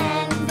mouse,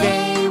 and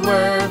they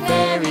were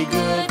very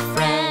good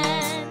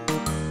friends.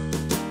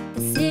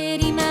 The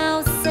city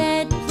mouse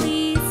said,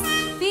 "Please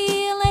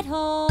feel at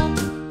home."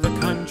 The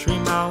country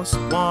mouse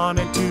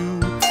wanted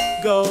to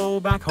go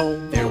back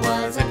home. There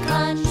was a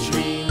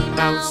country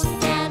mouse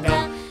and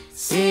a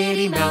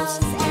city mouse,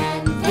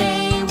 and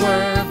they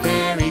were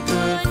very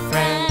good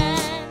friends.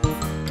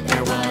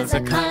 There was a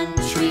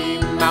country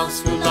mouse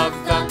who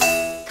loved the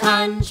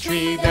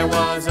country. There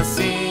was a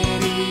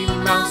city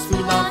mouse who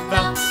loved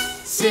the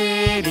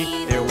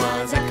city. There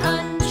was a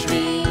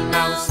country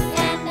mouse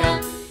and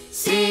a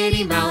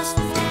city mouse,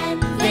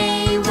 and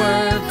they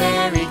were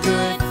very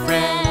good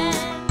friends.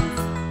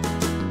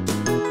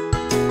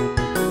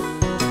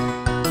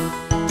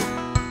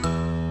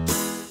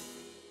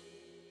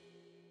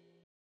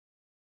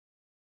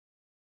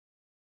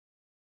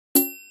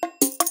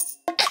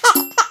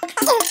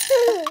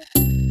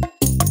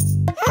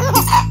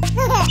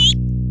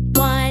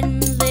 One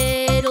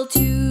little,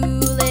 two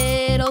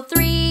little,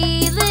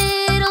 three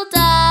little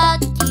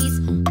duckies.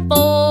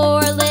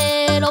 Four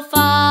little,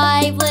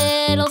 five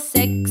little,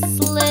 six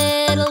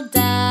little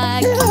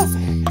duckies.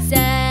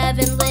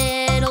 Seven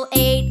little,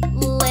 eight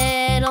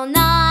little,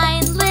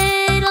 nine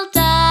little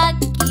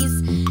duckies.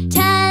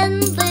 10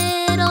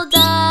 little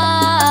duckies.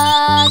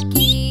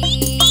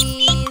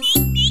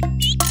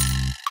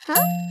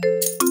 Huh?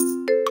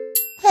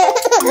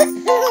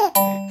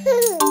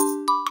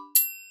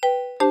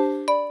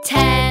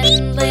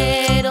 10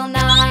 little,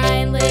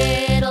 9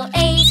 little,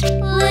 8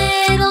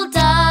 little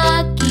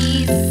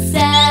duckies.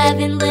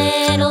 7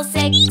 little,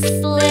 6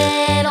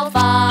 little,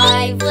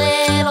 5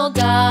 little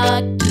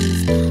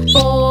duckies.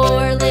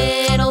 4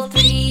 little,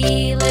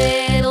 3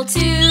 little,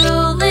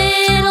 2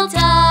 little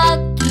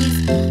duckies.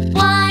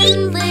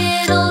 1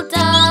 little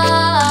ducky.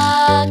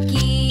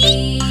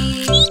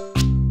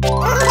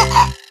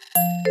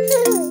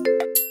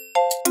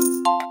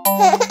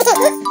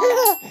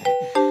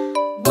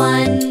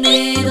 One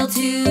little,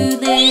 two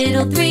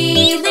little,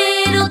 three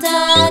little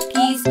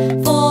duckies.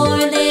 4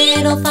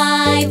 little,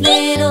 5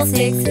 little,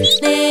 6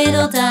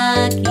 little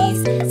duckies.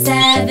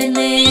 7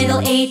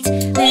 little, 8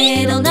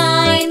 little,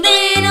 9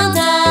 little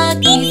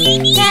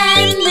duckies.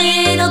 10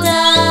 little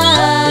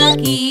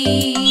duckies.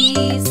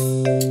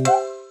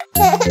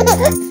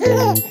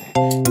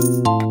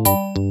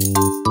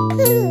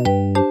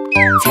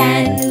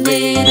 10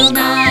 little,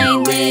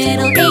 9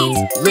 little, 8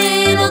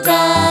 little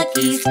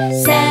duckies.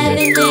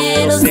 7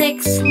 little,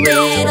 6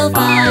 little,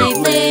 5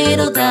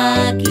 little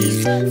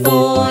duckies.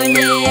 4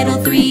 little,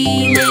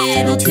 3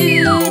 little,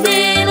 2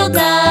 little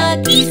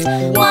duckies.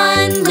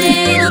 1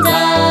 little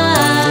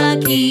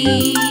ducky.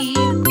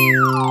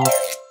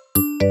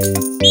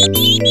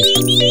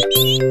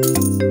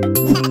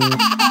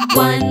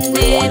 One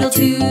little,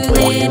 two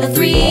little,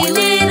 three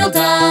little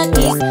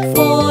duckies.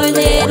 4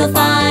 little,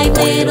 5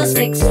 little,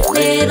 6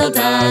 little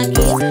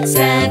duckies.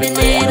 7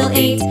 little,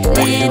 8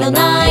 little,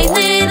 9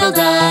 little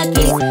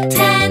duckies.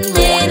 10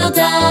 little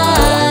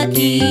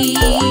duckies.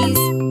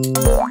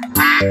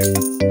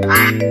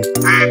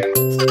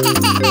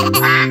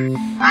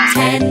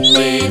 10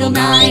 little,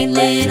 9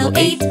 little,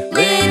 8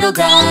 little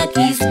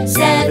duckies.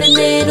 7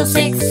 little,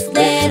 6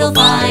 little,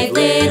 5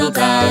 little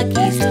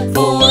duckies.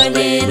 4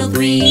 little,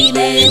 3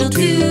 little,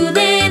 2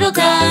 little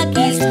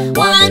duckies.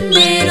 1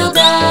 little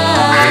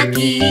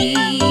ducky.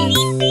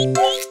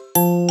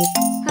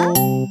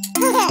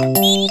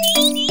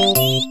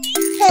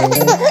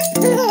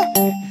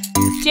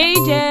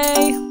 JJ.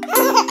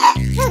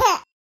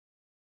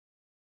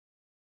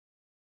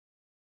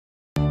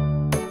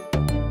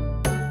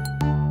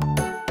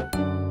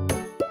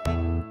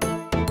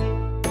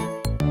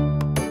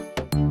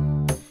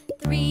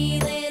 3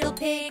 little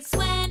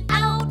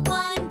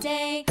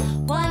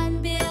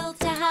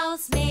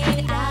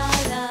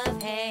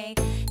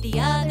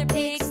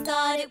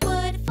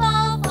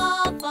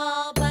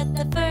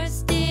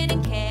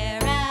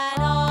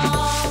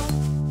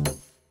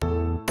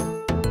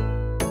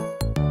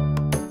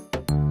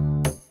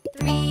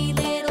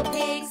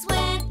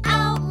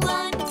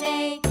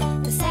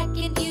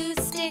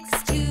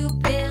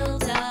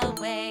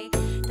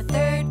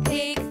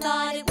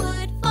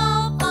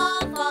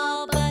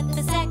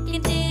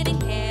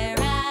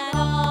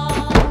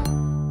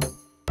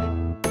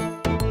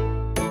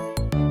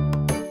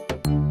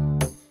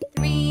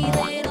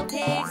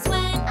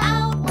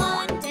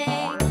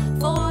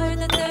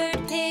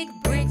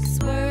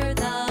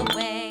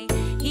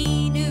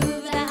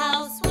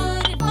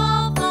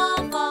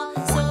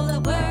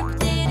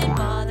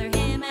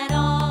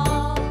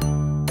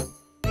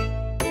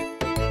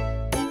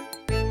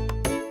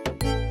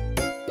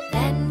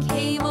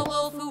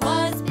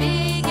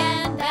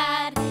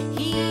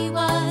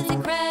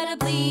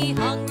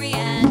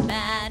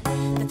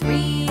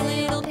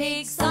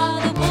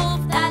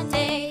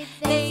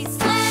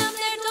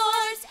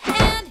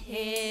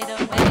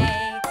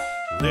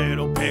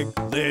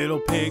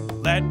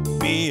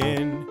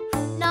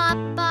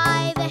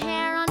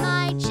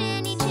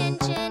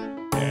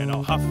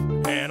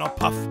huff and I'll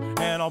puff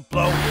and I'll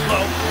blow,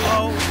 blow,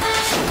 blow.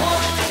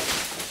 Where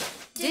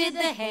did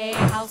the hay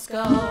house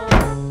go?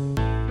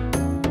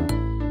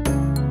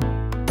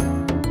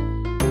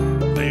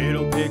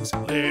 Little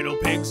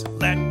pigs,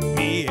 let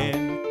me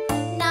in.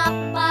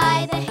 Not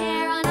by the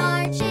hair on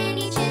our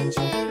chinny chin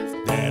chins.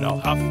 Then I'll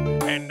huff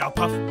and I'll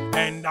puff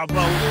and I'll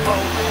blow,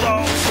 blow,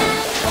 blow.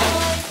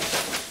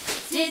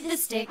 Where did the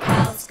stick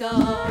house go?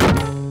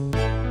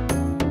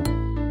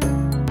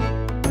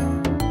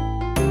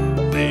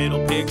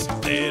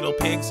 Little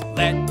pigs,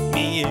 let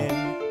me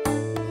in.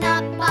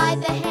 Not by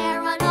the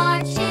hair on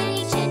our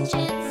chinny chin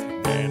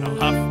chins. Then I'll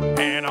huff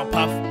and I'll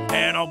puff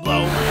and I'll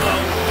blow,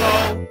 blow,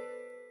 blow.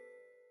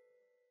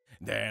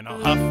 Then I'll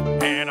huff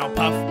and I'll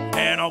puff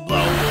and I'll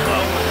blow,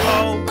 blow,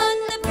 blow. But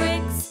the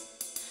bricks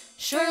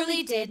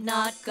surely did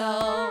not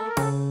go.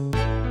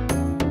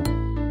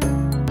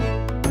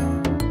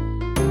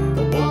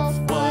 The wolf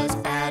was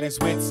at his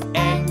wits'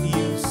 end,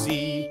 you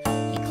see.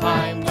 He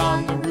climbed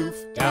on the roof,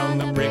 down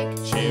the brick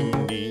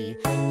chimney.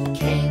 He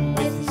came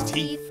with his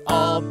teeth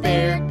all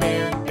bared,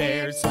 bared,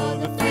 bared. So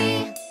the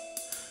 3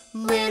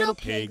 little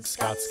pigs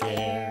got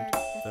scared.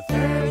 The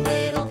 3rd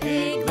little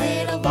pig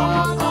lit a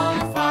log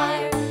on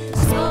fire. The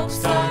smoke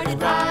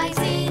started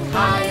rising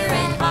higher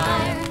and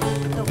higher.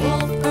 The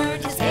wolf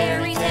burned his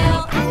hairy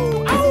tail.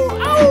 Ow, ow,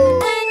 ow!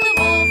 Then the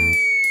wolf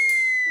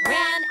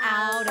ran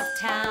out of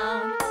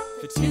town.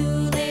 The 2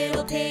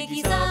 little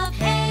piggies of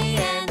hay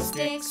and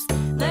sticks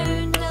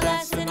learned a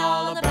lesson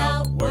all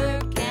about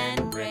work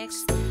and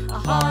bricks. A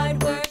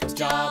hard worked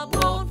job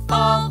won't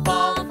fall,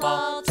 fall,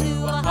 fall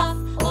to a huff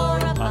or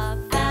a puff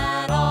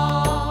at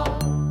all.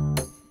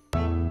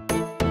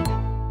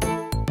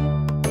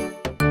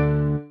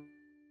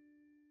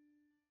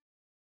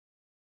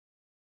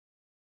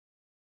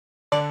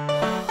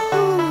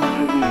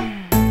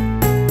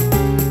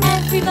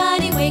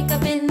 Everybody wake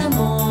up in the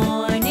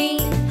morning.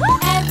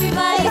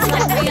 Everybody's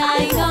hungry,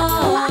 I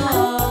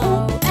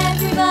know.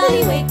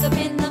 Everybody wake up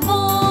in the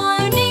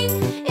morning.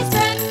 It's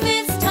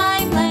breakfast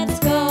time, let's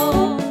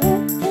go.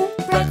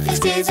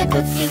 Breakfast is a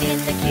cooking in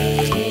the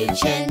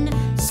kitchen.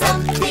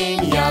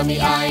 Something yummy,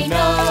 I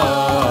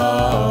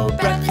know.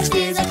 Breakfast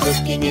is a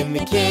cooking in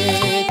the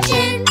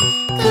kitchen.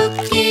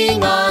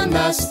 Cooking on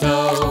the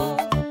stove.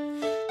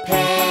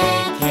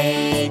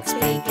 Pancakes,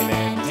 bacon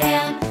and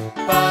ham.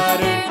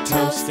 Butter,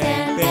 toast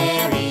and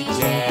berry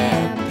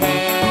jam.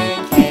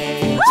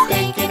 Pancakes,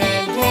 bacon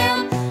and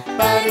ham.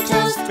 Butter,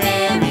 toast,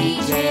 berry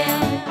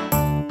jam.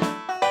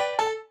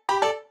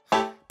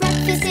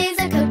 Breakfast is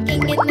a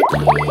cooking in the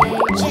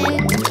kitchen.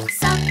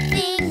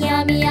 Something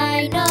yummy,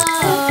 I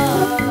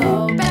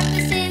know.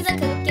 Breakfast is a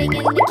cooking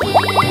in the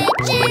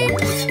kitchen.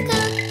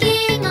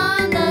 Cooking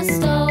on the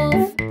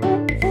stove.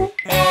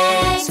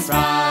 Eggs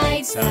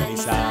fried sunny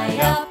side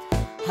up.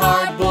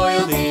 Hard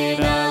boiled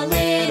in a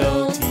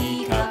little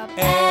teacup.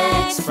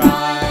 Eggs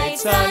fried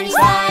sunny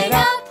side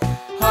up.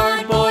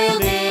 Hard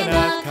boiled in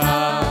a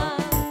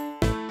cup.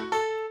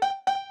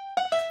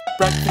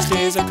 Breakfast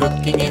is a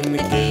cooking in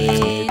the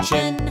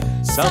kitchen.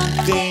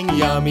 Something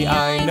yummy,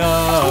 I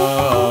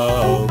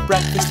know.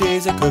 Breakfast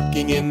is a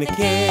cooking in the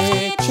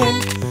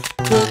kitchen.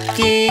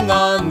 Cooking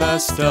on the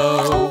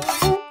stove.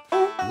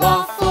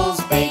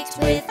 Waffles baked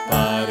with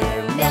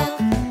buttermilk.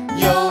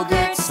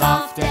 Yogurt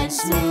soft and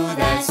smooth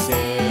as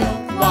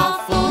silk.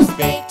 Waffles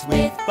baked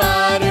with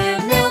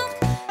buttermilk.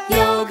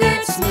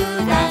 Yogurt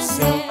smooth as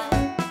silk.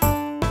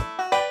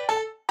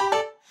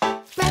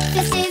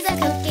 Breakfast is a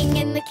cooking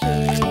in the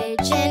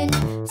kitchen.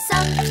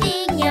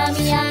 Something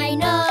yummy, I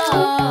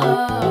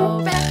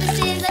know. Breakfast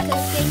is a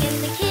cooking in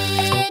the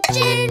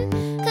kitchen.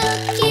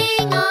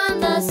 Cooking on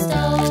the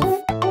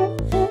stove.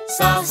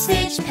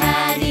 Sausage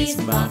patties,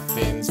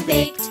 muffins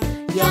baked.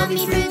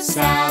 Yummy fruit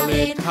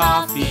salad,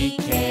 coffee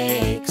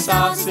cake.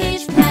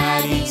 Sausage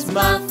patties,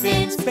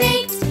 muffins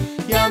baked.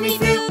 Yummy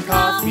fruit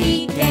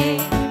coffee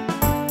cake.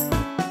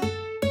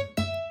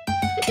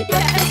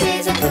 Breakfast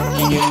is a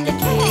cooking in the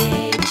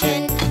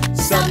kitchen.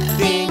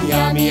 Something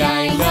yummy,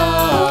 I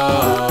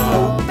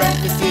know.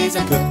 Breakfast is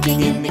a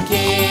cooking in the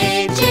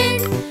kitchen.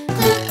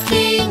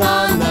 Cooking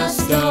on the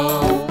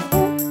stove.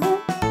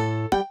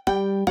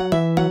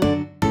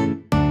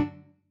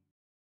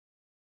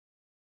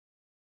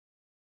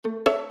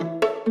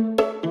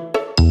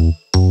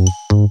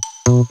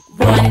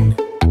 One,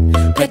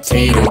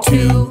 potato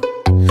 2,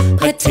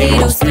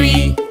 potatoes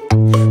 3,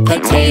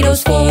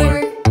 potatoes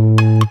 4,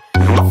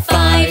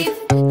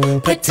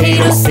 5,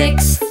 potato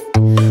 6,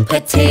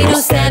 potato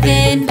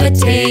 7,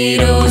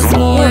 potatoes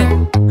more.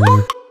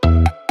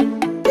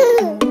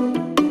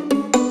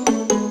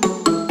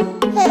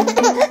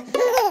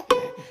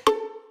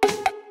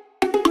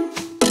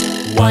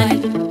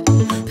 One,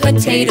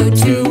 potato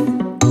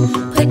 2,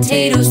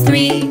 potatoes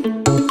 3,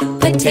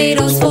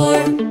 potatoes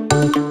 4,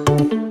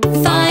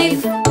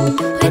 5,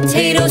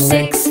 potato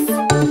 6,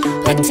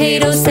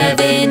 potato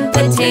 7,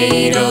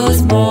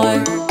 potatoes more.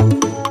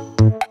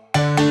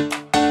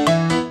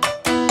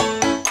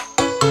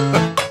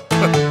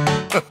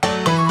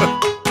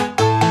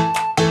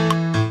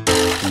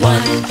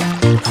 One,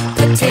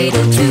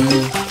 potato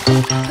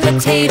 2,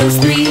 Potatoes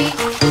 3,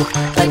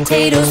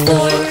 potatoes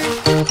 4,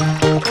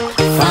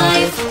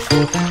 5,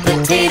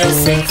 potatoes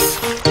 6,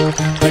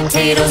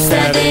 potatoes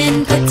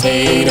 7,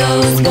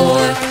 potatoes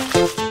more.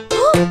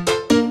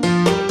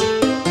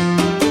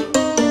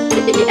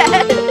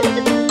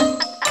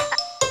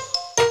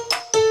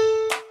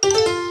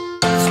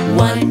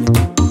 1,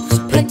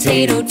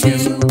 potato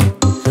 2,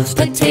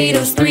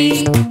 potatoes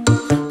 3,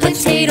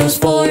 potatoes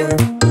 4,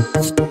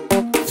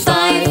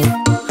 5,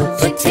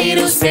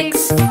 potatoes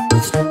 6,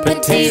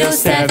 potatoes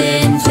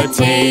 7,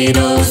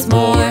 potatoes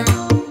more.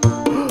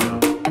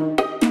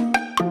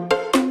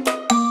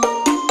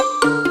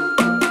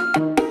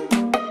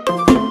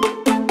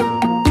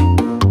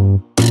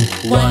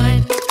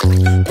 1,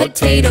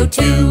 potato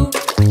 2,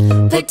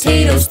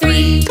 potatoes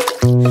 3,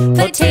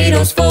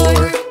 potatoes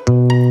 4,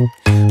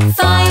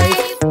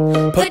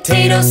 5,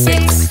 potatoes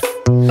 6,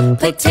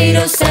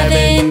 potatoes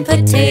 7,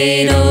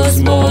 potatoes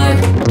more.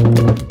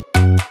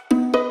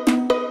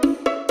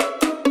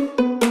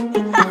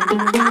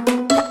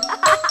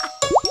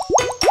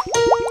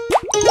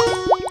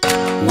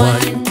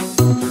 1,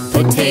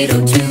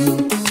 potato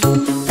 2,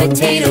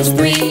 potatoes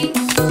 3,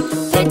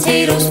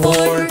 potatoes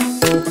 4,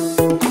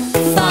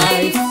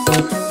 5,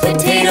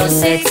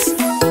 potatoes 6,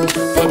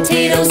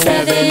 potatoes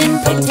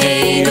 7,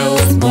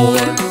 potatoes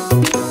more.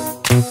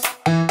 1,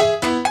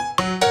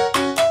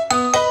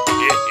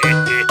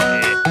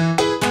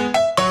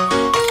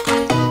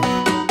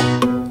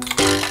 potato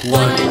 2,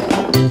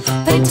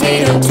 potatoes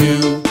 3,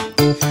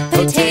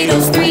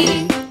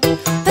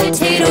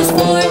 potatoes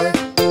 4,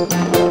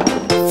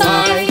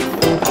 5,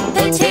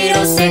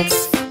 potatoes 6,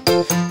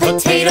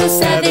 potatoes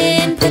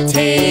 7,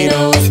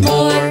 potatoes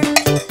more.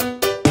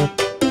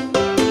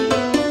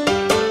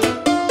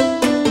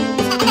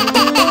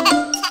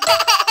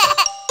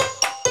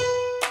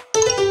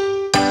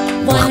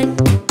 1,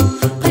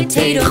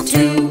 potato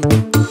 2,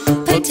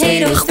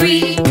 potatoes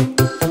 3,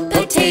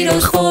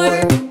 potatoes 4,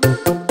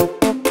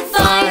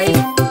 5,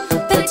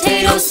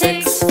 potatoes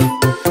 6,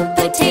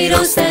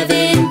 potatoes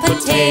 7,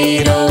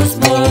 potatoes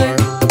more.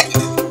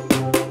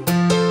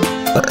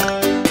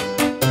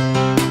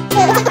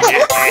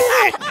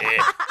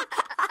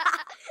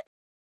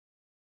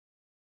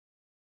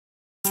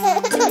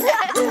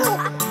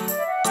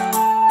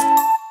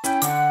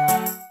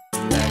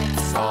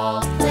 'Let's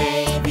all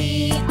play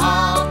the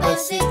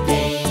opposite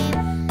game.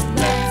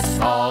 Let's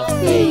all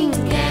think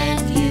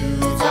and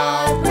use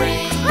our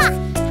brains.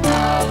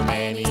 How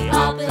many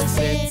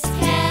opposites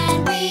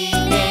can we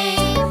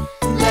name?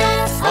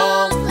 Let's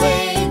all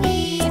play the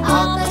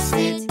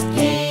opposite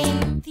game.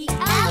 The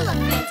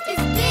elephant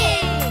is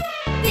big,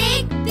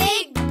 big,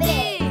 big,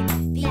 big.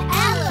 The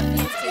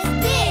elephant is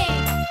big,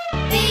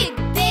 big,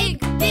 big,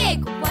 big.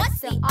 What's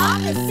the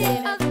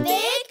opposite of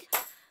big?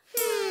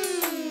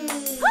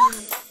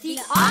 The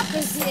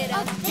opposite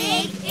of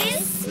big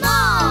is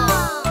small.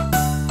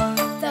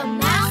 The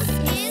mouse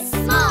is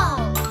small,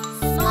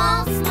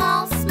 small,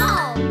 small,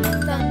 small.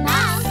 The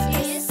mouse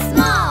is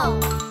small,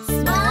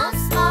 small,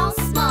 small,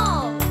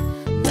 small.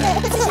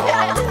 Let's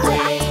all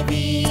play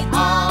the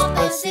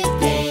opposite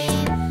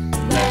game.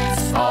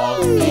 Let's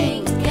all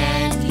think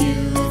and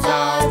use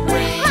our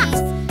brains.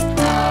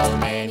 How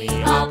many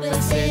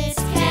opposites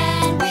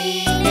can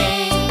we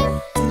name?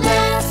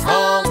 Let's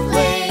all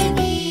play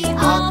the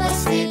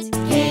opposite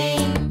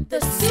game.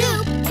 The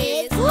soup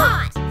is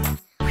hot,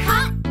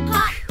 hot,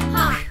 hot,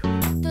 hot.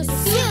 The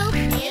soup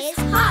is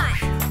hot,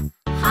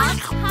 hot,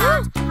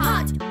 hot,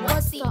 hot.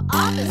 What's the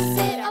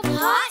opposite of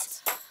hot?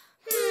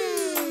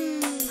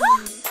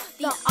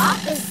 The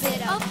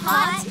opposite of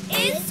hot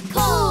is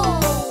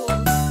cold.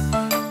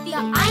 The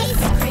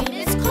ice cream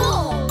is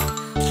cold,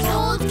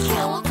 cold,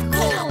 cold,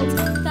 cold.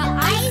 The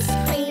ice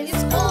cream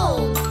is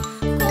cold,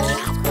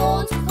 cold,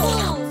 cold,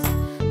 cold.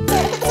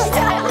 Let's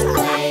all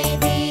play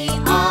the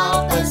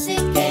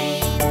opposite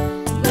game.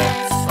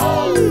 Let's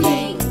all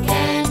think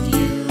and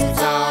use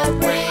our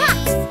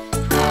brains.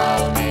 How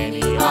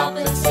many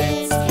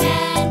opposites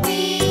can we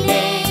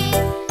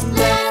name?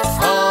 Let's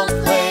all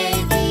play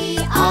the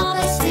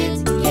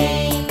opposite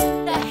game.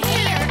 The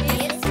hare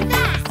is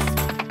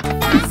fast,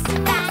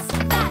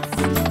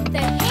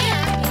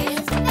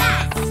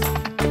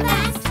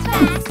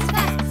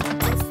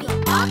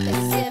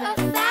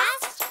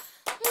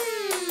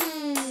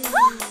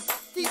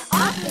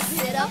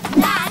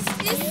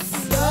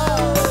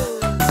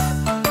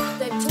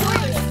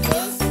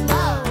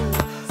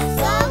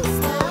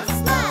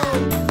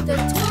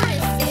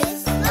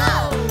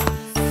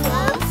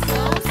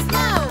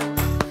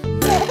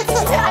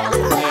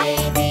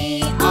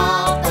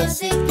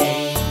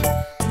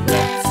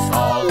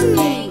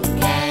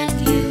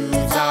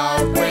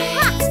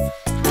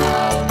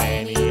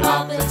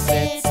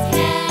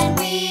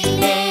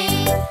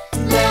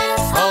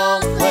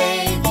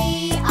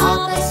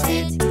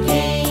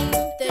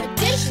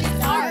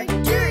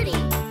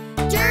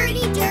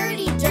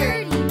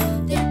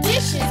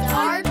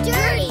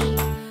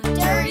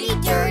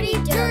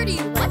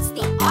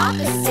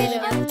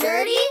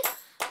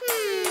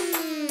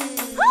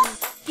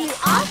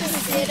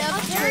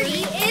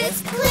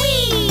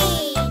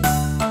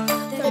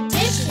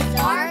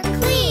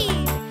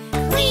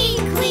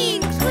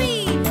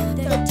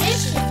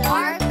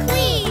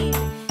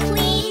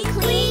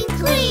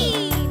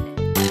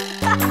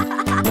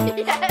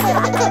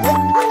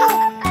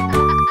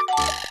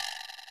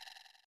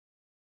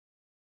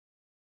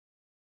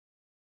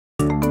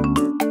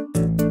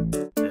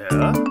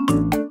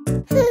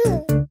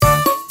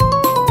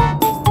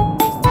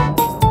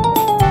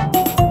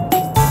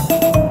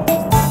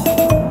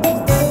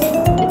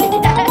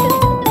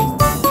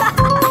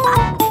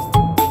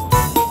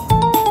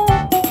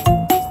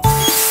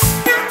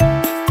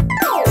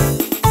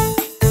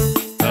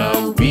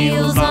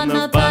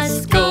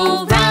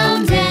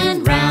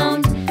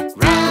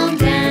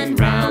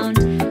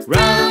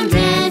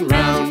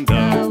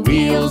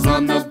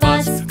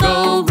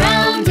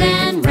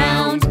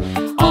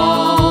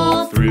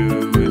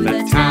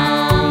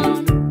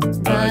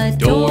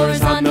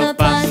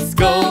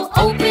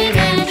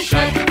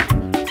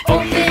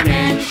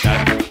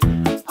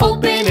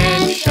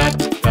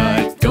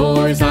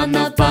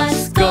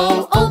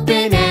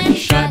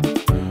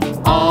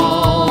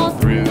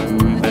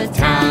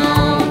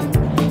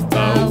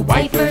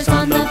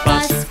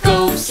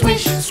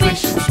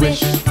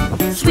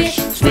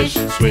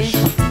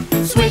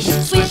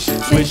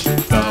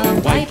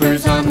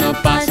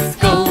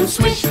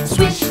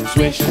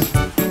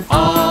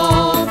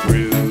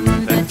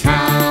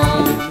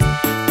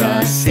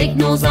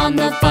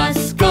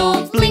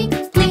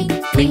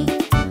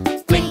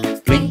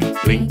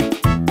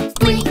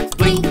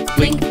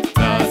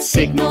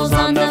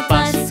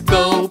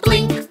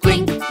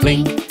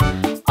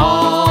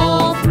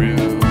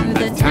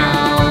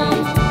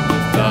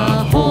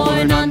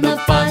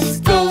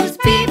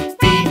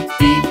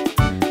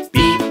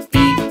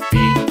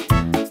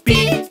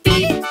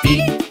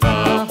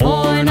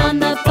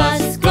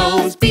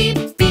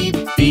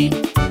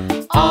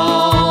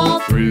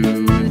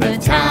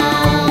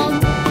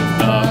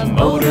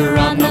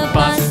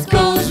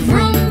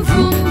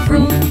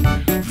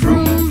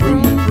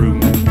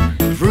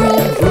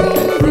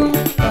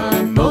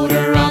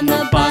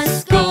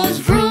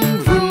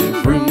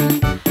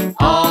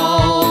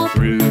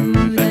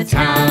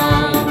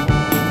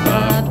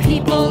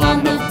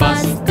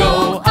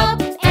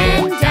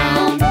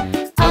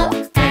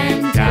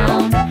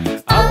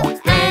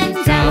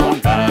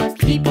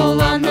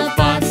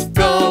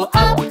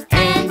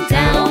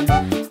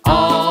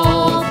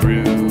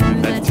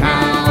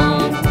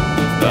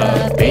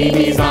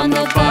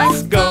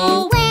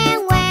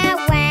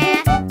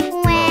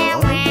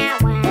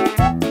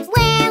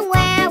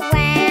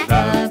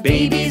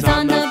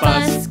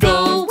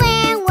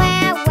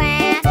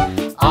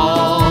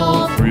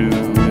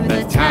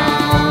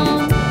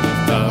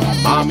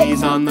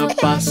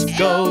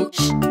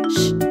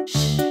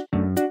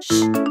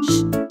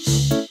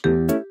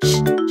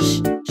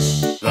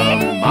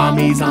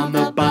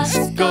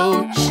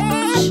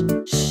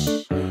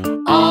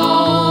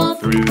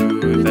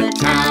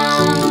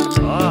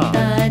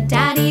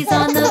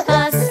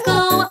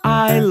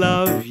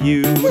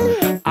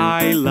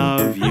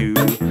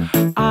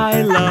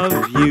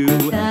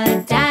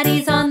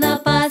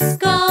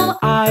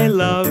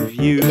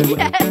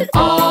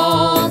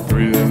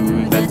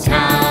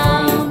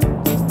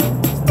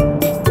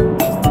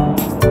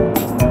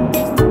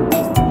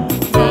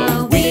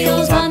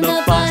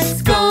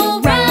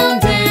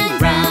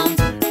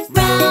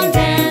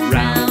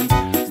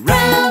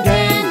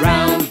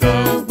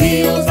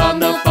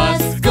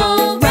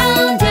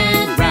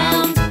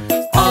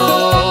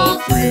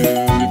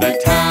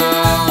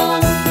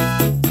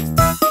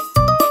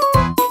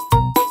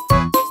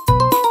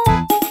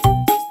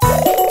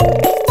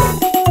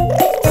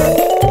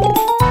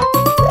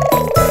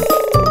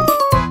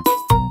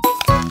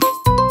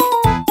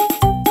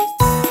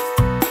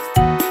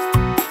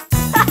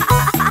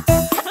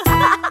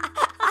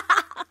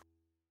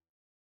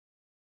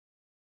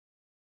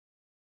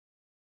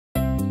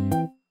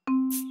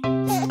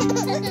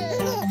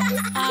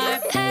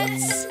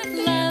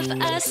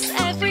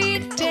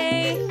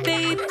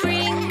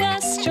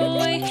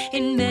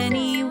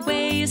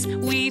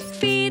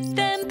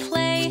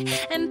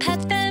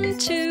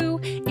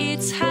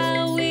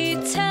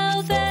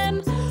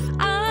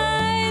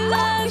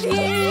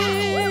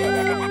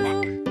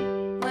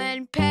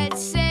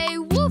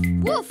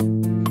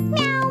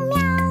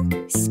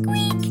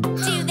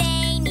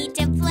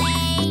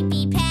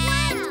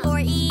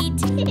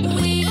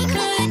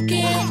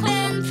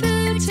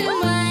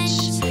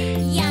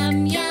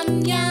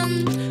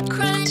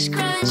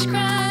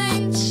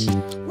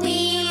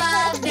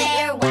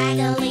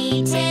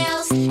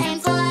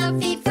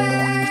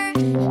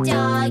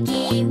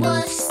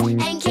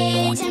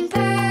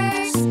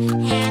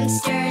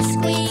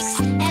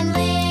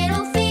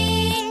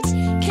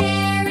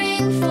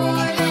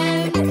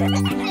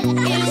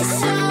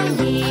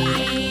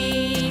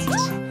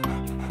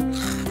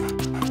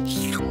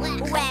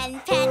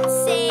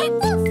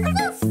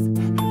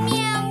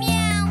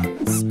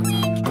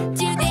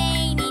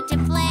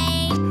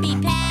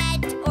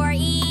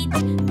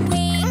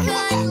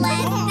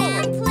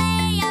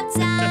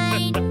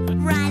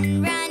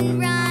 Run, run.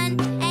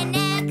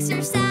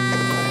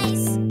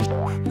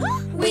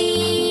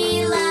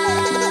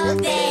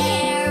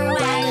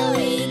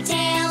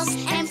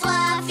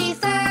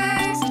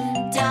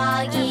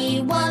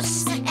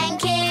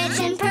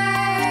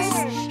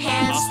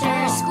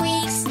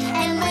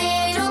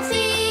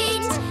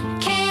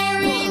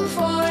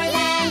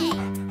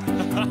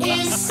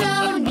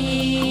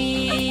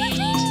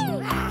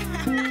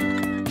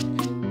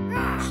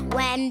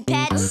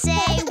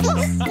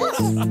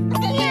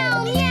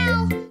 Meow,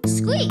 meow.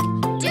 Squeak.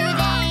 Do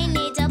they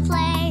need to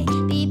play,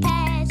 be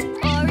pet,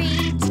 or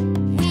eat?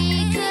 We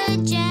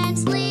could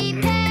gently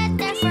pet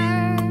their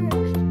fur.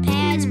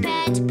 Pet,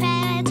 pet,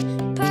 pet.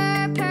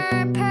 Purr, purr,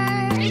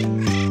 purr.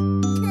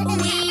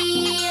 We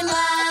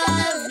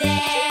love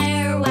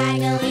their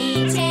waggly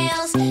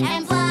tails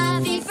and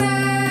fluffy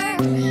fur.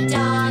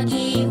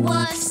 Doggy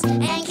woofs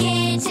and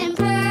kitten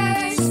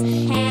purrs.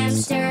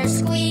 Hamster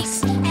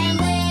squeaks and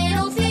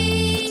little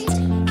feet.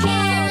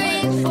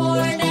 Caring for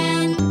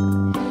them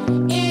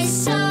is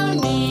so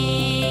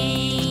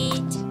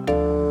neat.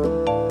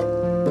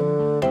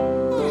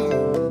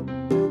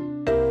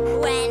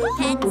 When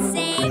pets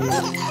say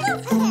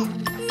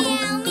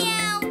meow,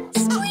 meow,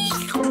 squeak,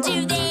 do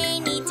they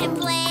need to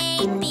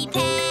play, be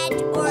pet,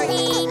 or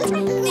eat?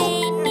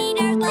 They need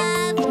our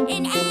love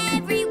in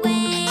every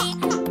way.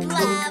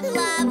 Love,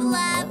 love,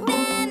 love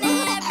them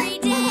every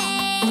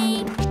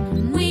day.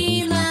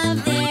 We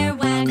love their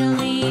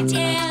waggly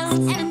tails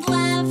and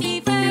fluffy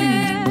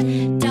fur.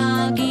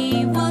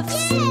 Doggy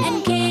woofs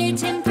and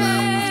kitten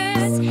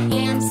purrs.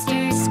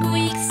 Hamster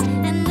squeaks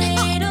and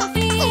little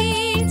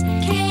feet.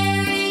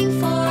 Caring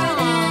for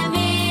them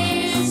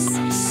is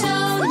so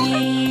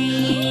neat.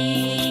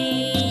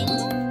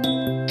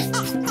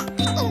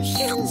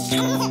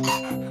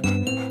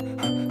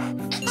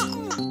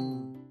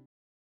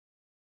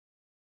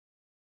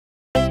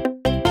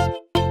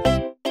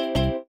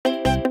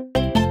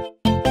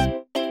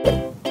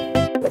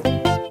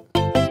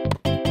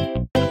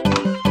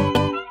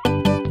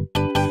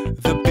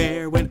 The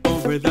bear went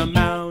over the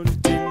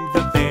mountain.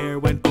 The bear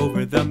went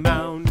over the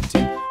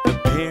mountain. The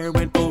bear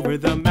went over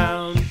the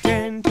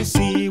mountain to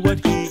see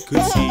what he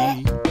could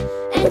see.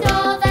 And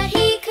all that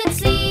he could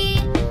see,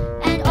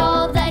 and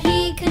all that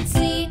he could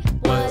see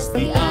Was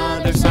the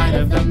other side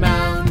of the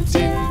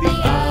mountain.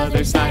 The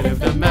other side of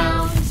the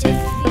mountain.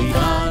 The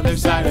other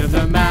side of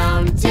the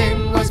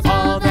mountain was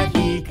all that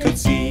he could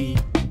see.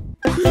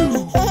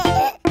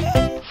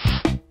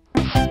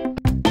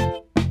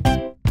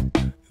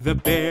 The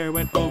bear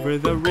went over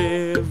the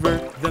river.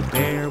 The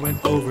bear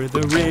went over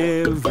the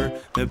river.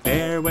 The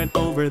bear went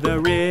over the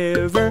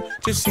river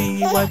to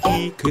see what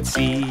he could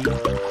see.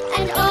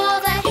 and all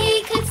that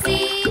he could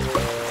see,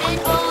 and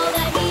all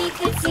that he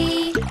could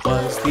see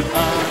Was the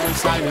other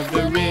side of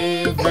the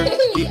river.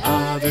 The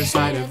other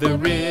side of the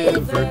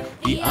river.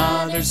 The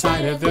other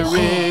side of the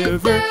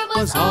river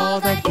was all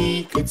that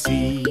he could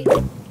see.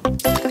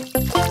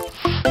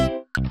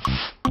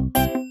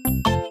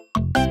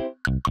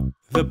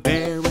 The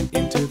bear went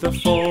into the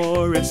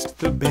forest.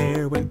 The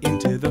bear went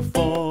into the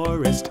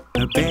forest.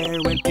 The bear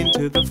went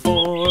into the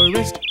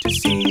forest to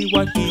see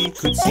what he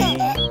could see.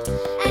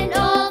 and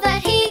all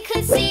that he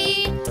could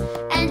see,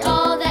 and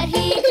all that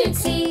he could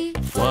see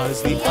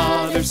Was the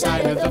other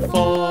side of the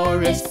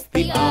forest.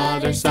 The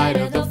other side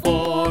of the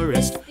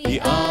forest. The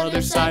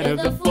other side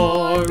of the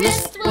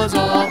forest was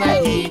all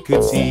that he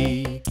could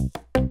see.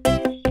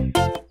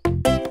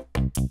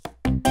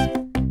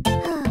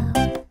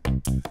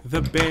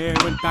 The bear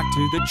went back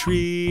to the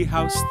tree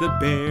house. The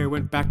bear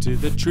went back to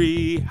the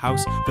tree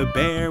house. The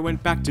bear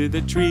went back to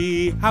the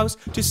tree house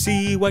to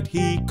see what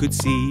he could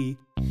see.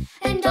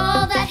 and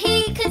all that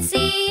he could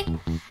see,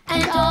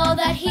 and all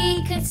that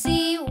he could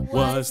see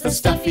Was the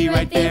stuffy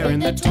right there in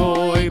the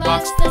toy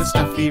box. The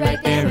stuffy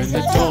right there in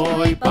the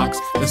toy box.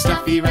 The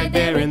stuffy right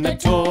there in the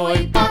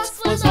toy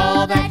box was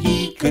all that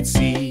he could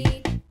see.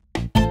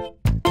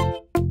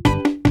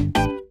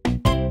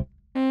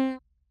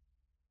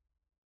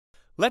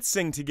 Let's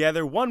sing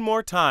together one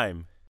more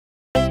time.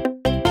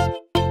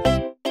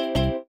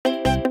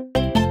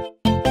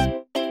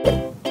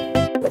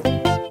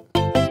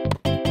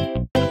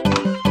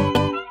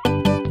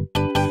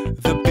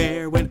 The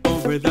bear went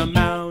over the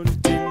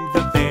mountain.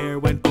 The bear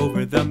went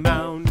over the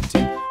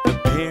mountain. The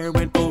bear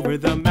went over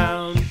the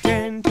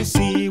mountain to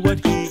see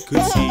what he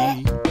could see.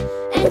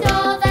 and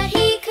all that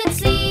he could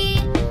see,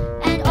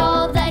 and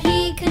all that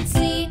he could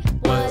see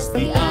Was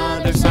the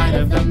other side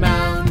of the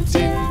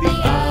mountain.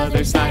 The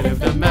other side of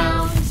the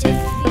mountain.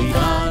 The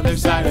other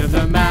side of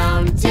the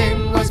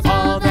mountain was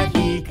all that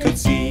he could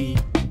see.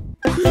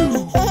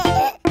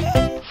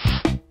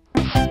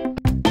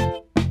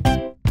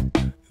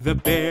 The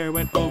bear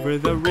went over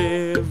the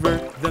river.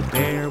 The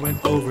bear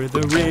went over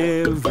the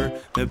river.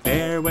 The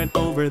bear went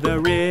over the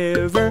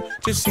river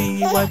to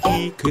see what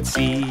he could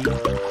see.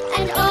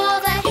 and all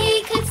that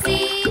he could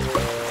see,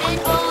 and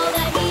all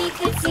that he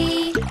could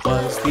see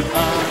Was the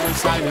other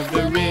side of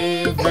the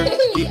river.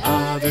 The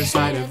other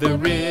side of the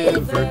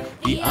river.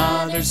 The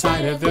other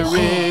side of the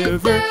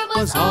river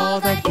was all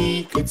that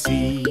he could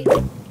see.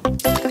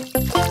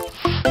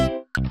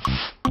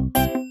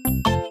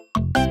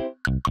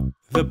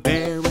 The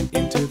bear went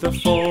into the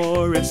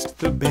forest.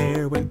 The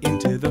bear went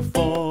into the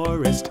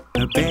forest.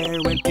 The bear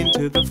went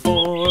into the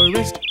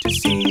forest to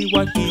see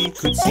what he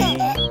could see.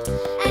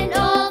 and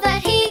all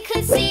that he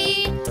could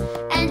see,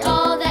 and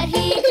all that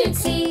he could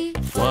see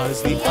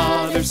Was the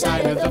other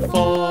side of the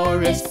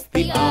forest.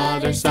 The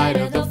other side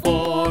of the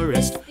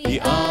forest. The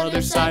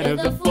other side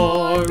of the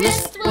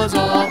forest was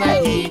all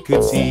that he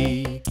could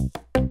see.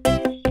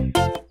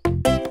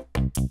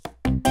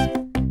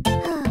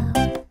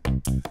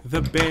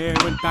 The bear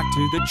went back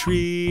to the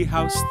tree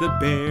house. The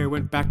bear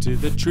went back to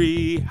the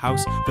tree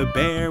house. The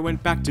bear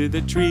went back to the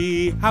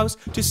tree house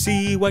to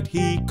see what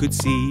he could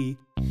see.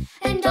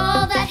 And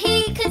all that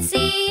he could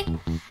see,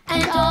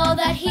 and all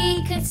that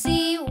he could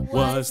see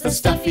Was the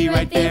stuffy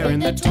right there in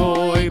the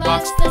toy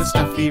box. The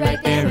stuffy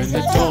right there in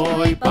the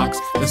toy box.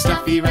 The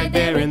stuffy right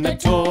there in the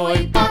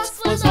toy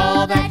box was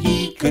all that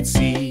he could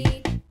see.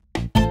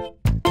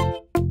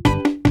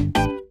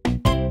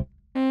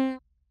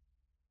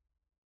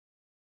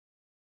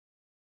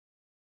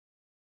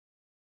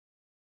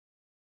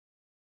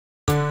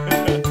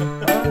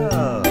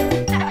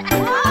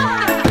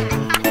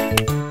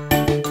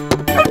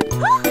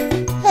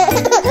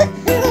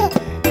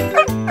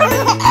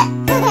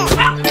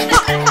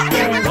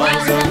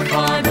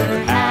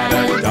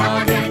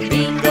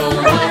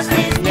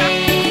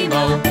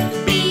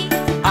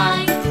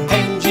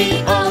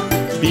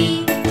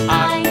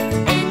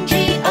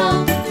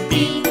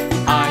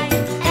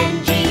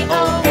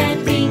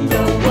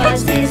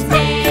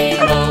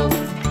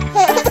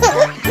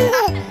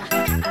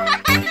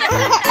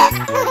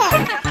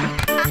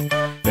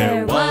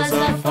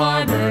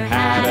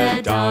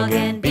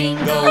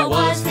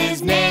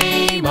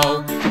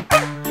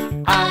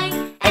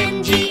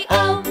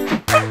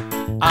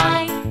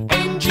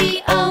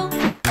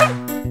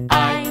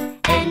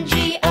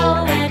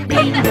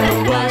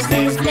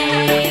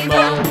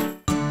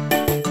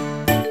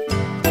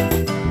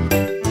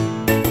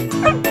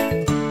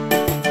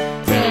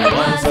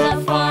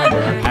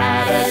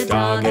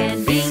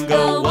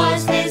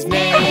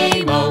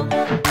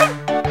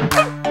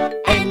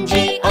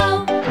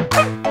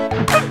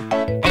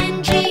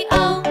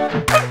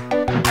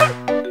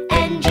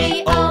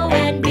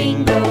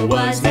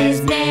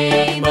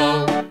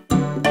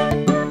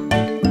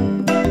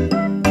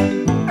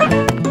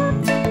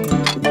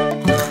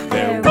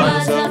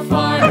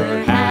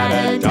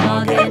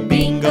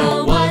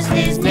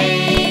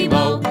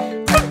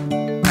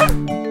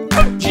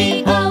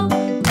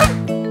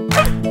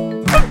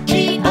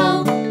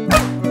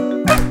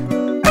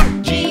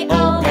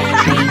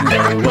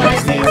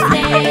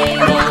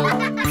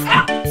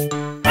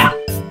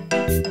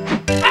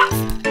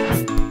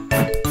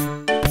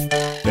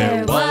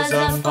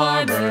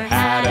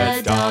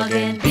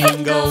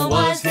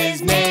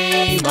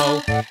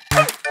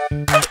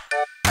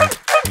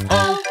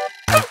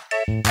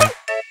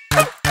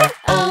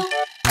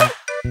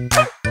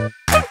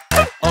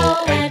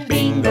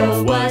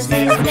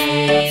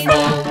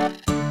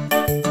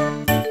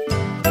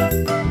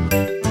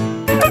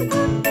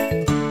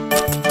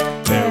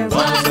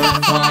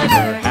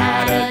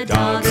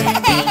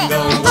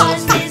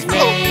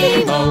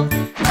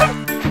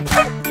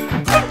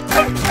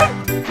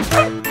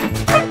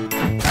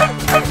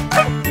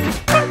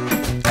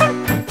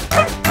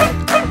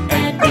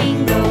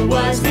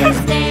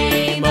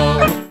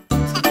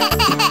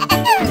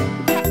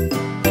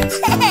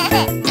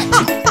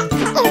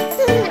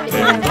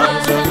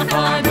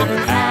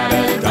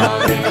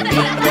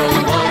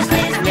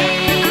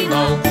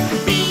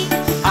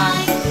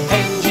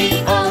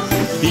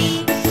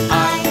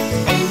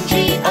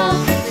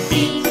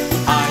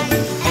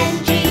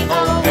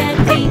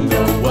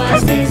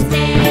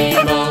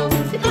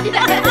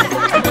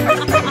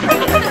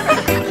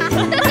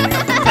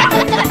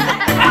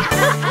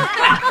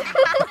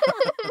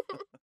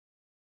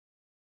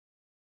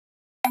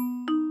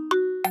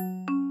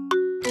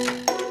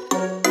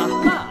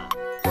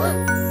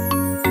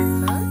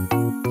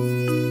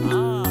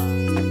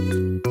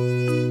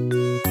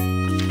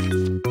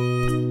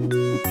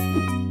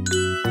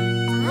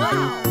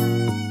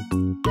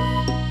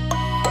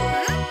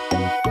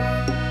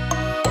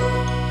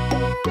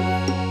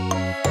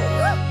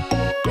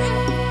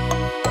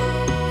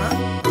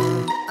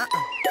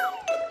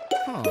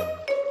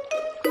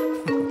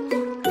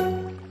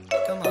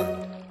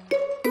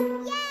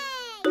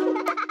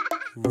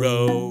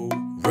 Row,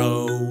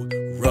 row,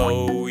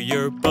 row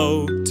your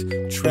boat,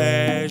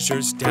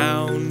 treasures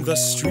down the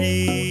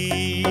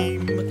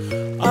stream.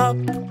 Up,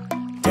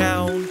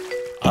 down,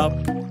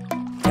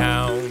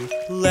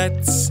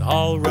 let's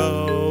all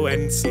row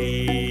and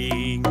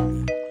sing.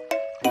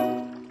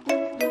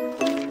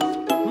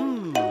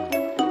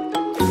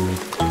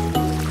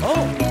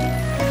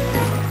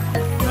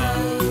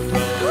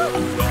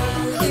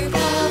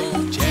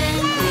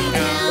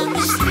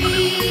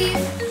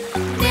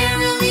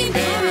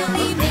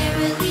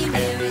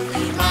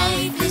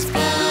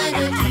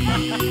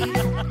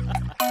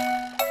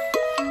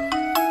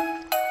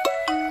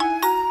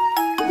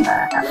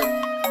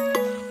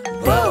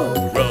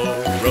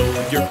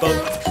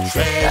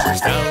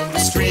 Treasures down the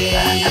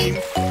stream.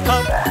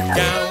 Up,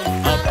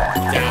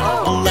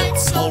 down,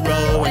 let's all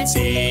row and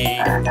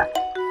sing.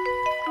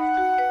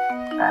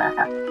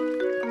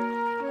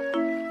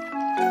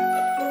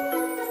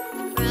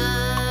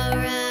 Row,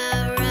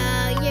 row,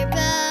 row your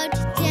boat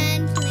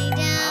gently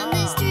down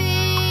the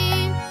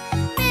stream.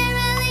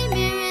 Merrily,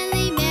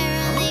 merrily,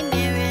 merrily,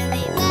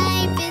 merrily,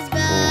 life is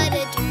but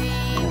a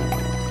dream.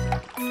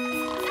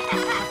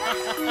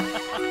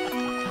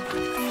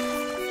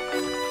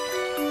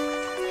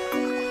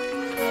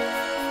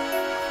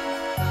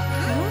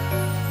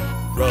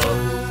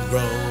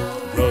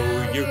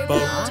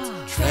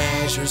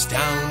 meanders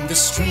down the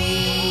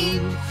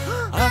stream.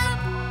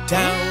 Up,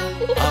 down,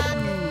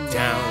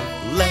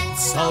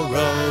 let's all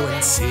row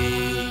and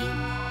sing.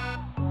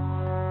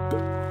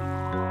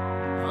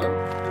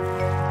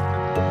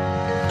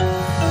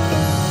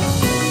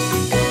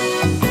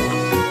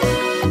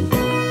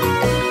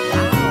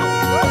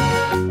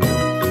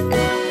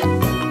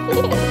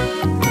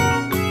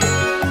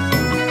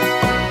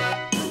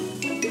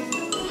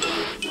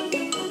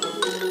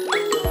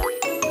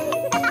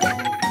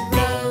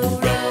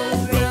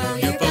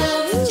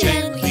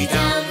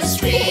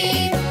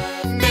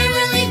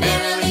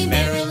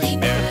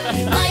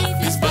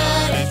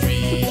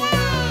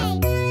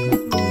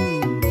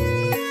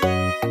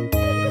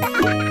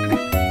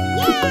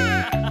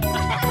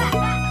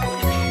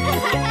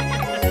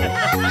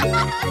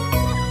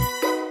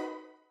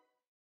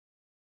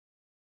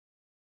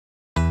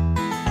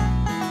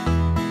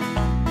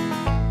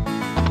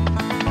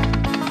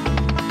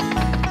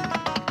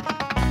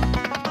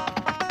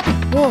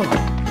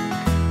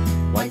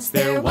 Once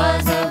there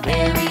was a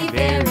very,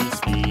 very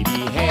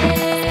speedy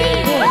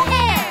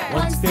hare.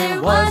 Once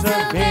there was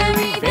a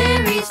very,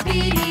 very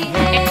speedy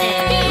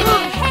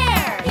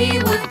hare. He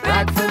would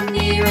brag from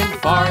near and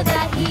far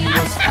that he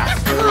was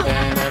faster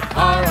than a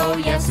car. Oh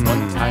yes,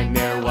 one time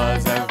there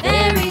was a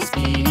very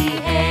speedy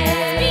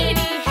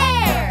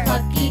hare. The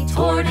plucky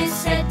tortoise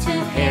said to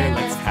hare,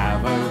 let's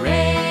have a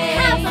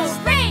race.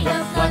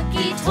 The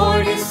plucky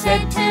tortoise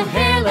said to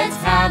hare, let's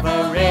have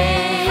a race.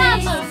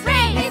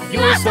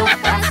 You're so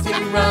fast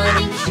in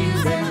running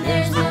shoes, and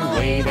there's no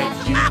way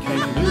that you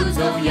can lose.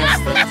 Oh yes,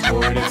 the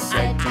tortoise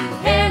said to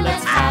hare,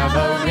 let's have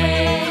a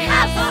race.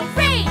 Have a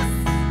race!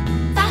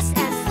 Fast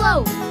and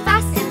slow,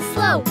 fast and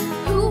slow.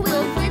 Who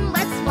will win?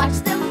 Let's watch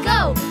them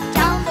go.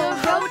 Down the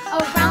road,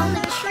 around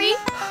the tree.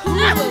 Who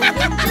will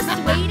win? Just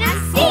wait and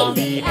see. All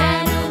the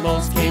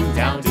animals came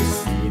down to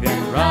see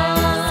them run.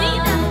 See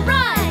them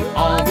run!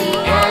 All the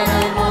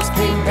animals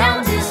came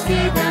down to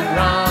see them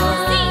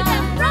run. See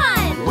them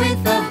run!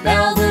 With a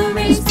bell the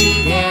race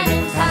began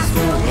and passed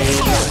away.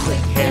 The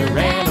quick hare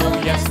ran.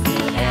 Oh yes, the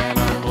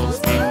animals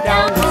came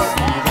down to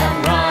see them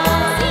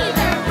run. See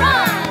them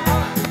run!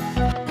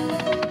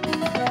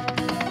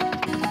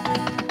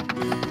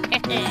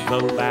 The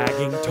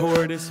lagging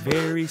tortoise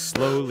very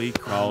slowly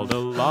crawled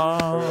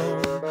along.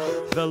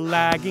 The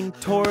lagging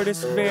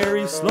tortoise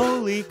very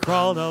slowly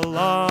crawled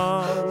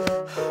along.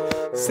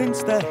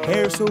 Since the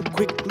hare so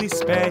quickly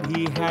sped,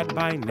 he had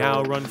by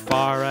now run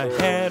far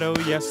ahead. Oh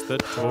yes, the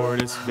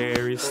tortoise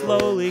very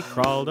slowly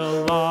crawled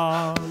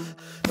along.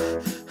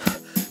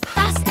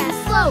 Fast and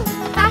slow,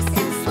 fast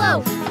and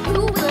slow.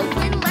 Who will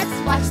win? Let's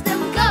watch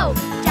them go.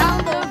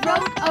 Down the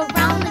road,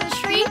 around the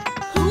tree.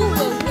 Who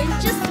will win?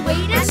 Just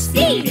wait and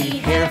see. Speedy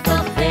hare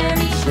felt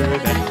very sure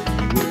that he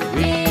would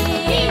win.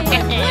 He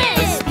would win.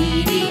 The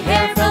speedy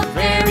hare felt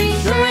very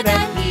sure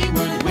that he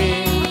would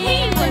win. He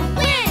would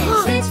win.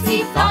 Since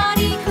he thought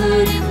he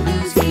couldn't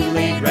lose, he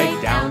laid right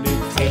down to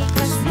take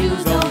the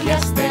snooze. Oh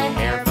yes, the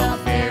hare felt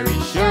very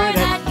sure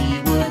that he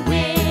would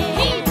win.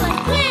 He would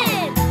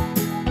win.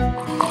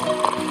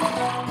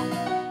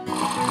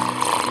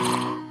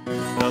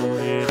 The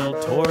little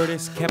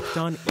tortoise kept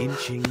on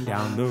inching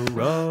down the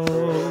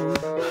road.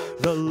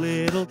 The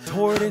little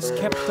tortoise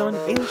kept on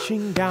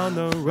inching down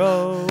the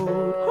road.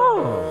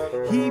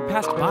 He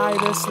passed by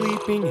the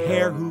sleeping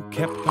hare who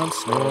kept on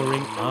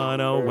snoring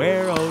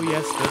unaware. Oh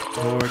yes, the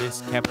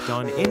tortoise kept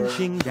on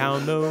inching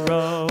down the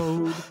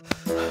road.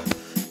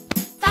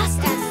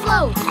 Fast and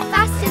slow,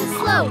 fast and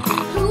slow.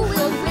 Who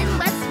will win?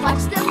 Let's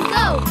watch them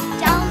go.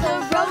 Down the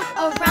road,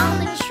 around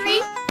the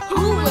tree.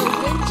 Who will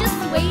win? Just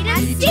wait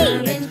and see.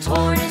 Determined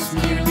tortoise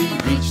nearly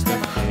reached the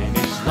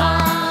finish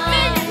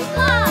line. Finish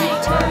line.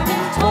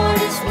 Determined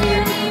tortoise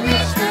nearly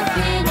reached the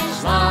finish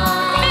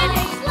line.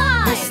 Finish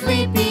line. The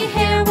sleepy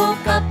hare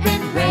woke up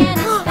and ran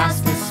as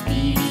fast as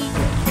speedy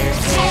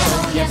hare's tail.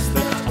 Oh yes,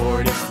 the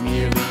tortoise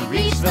nearly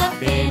reached the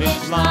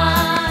finish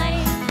line.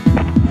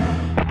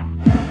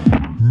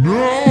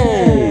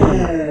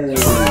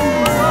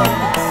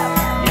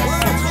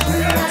 Yes, it's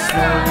true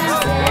that slow and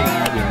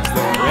steady wins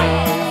the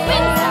race.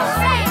 Wins the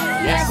race.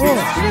 Yes,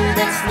 it's true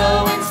that slow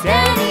and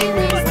steady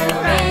wins the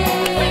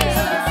race.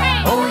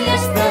 Oh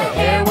yes, the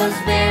hare was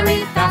very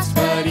fast,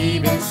 but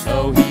even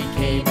so he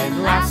came in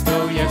last.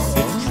 Oh yes,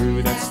 it's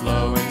true that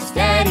slow and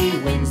steady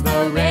wins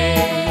the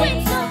race.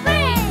 Wins the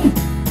race.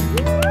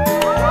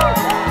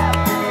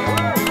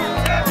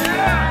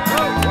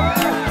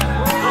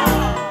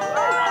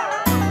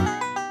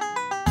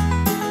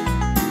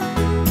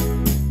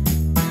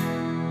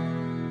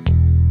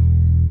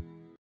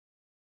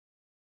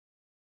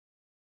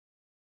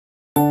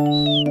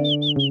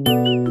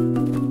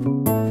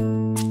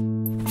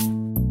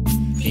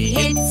 The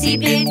itsy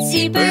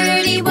bitsy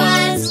birdie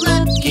was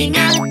looking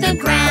at the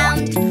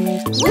ground.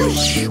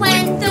 Whoosh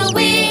went the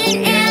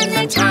wind and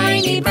the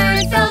tiny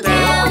bird fell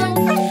down.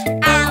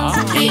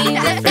 Out came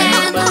the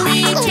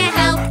family to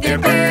help their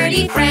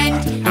birdie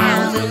friend.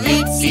 How will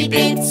itsy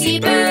bitsy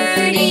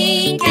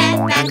birdie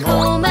get back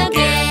home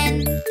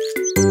again?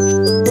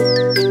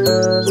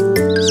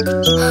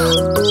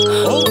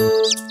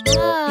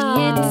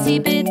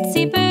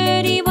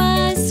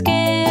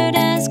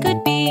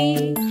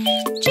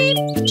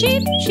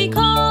 beep, she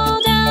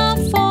called out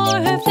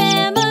for her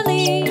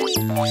family.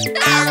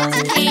 Out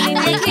came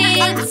the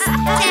kids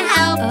to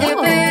help their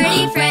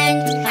birdie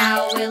friend.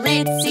 How will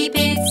itsy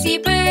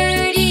bitsy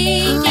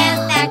birdie get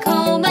back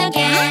home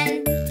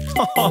again?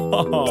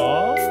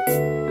 Wow!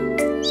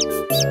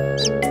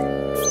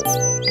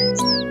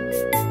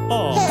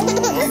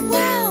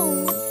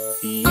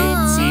 The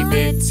itsy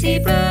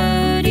bitsy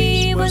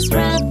birdie was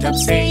wrapped up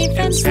safe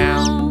and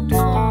sound.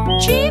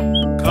 Cheep!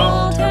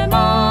 Called her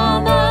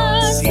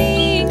mama,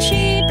 seeing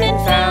she'd been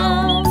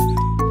found.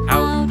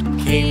 Out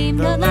came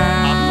the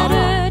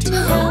ladder to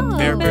help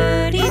their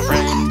birdie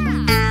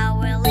friend. How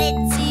will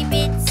itsy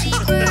bitsy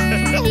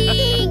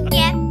birdie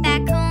get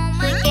back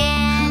home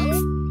again?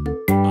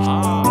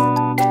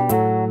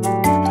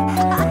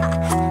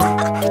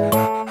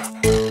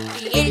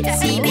 The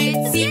itsy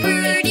bitsy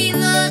birdie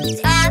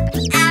looked up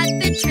at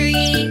the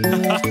tree.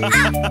 Up,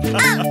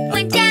 up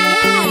went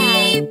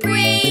Daddy,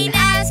 brave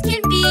as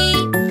can be.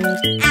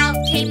 Out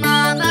came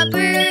Mama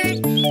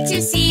Bird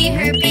to see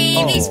her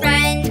baby's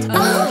friend.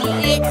 Oh, the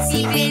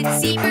itsy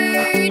bitsy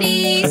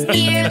birdie's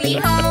nearly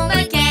home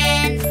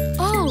again.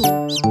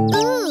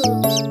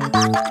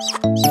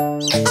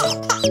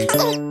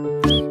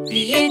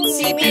 The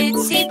itsy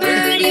bitsy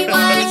birdie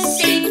was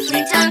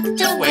safely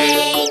tucked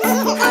away.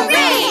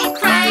 Hooray!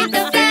 Cried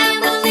the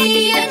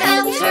family and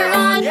helped her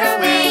on her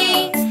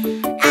way.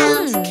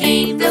 Out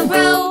came the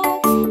row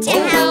to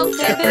help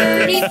their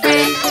birdie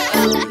friend.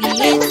 The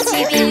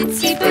itsy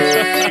bitsy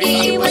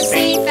birdie was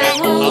safe at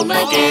home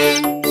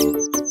again.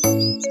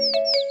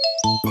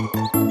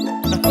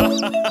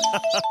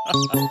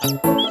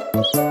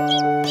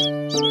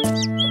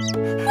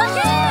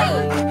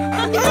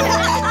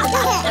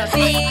 The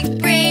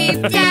big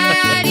brave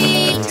Daddy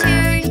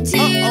turned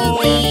to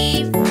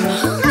leave.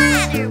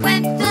 Ladder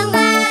went the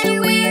ladder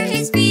where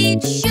his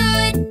feet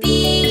should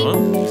be.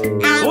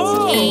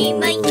 Out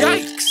came a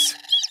Yikes!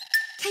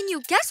 Can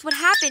you guess what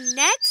happened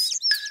next?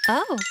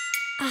 Oh.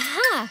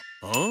 Aha!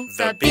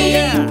 The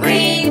big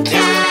brave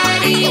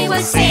Daddy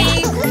was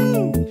safe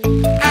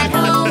at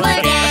home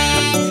again.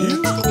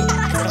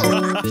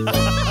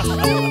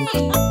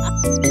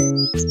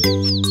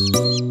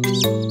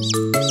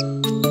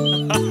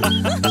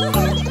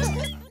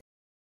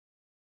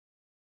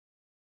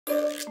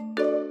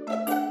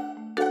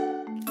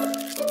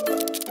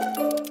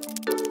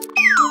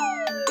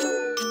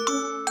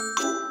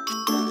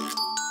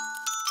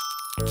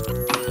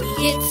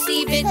 Itsy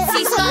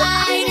bitsy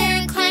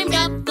spider climbed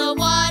up the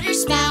water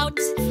spout.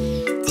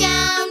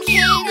 Down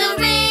came the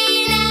rain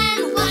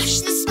and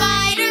washed the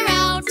spider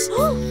out.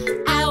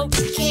 Out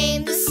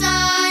came the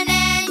sun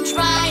and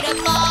dried up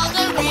all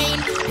the rain.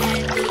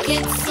 And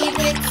the itsy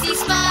bitsy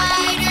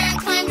spider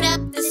climbed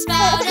up the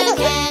spout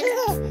again.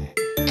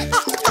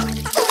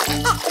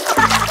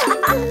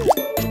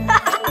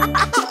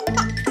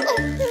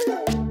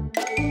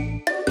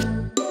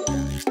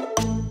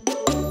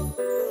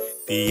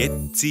 The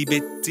itsy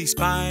bitsy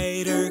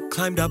spider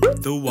climbed up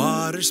the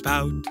water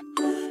spout.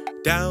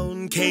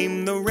 Down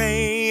came the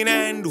rain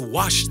and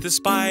washed the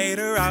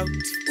spider out.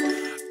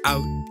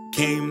 Out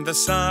came the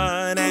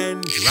sun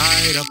and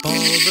dried up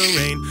all the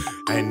rain.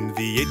 And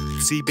the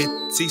itsy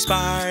bitsy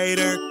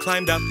spider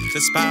climbed up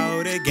the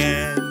spout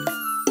again.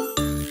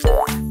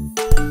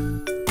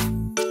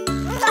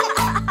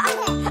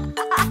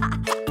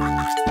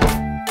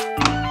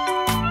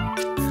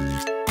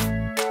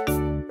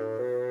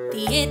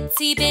 The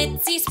itsy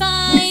bitsy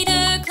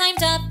spider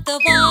climbed up the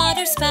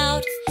water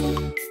spout.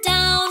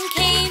 Down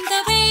came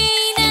the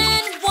rain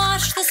and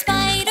washed the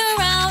spider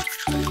out.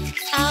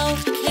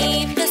 Out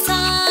came the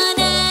sun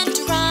and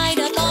dried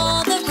up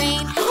all the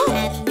rain.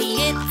 And the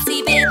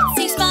itsy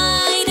bitsy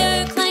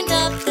spider climbed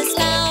up the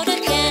spout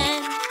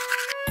again.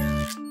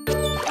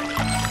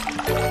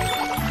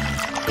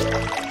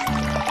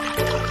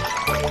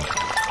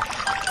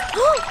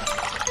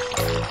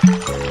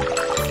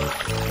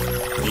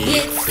 The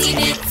itsy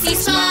bitsy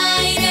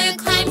spider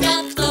climbed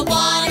up the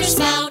water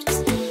spout.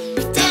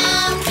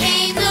 Down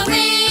came the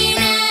rain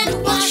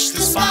and washed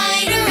the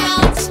spider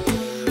out.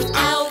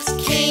 Out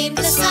came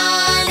the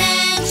sun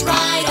and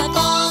dried up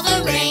all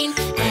the rain.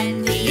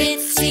 And the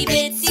itsy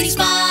bitsy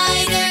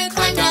spider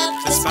climbed up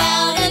the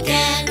spout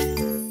again.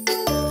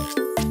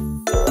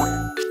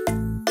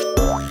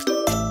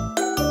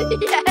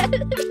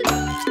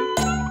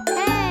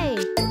 Hey!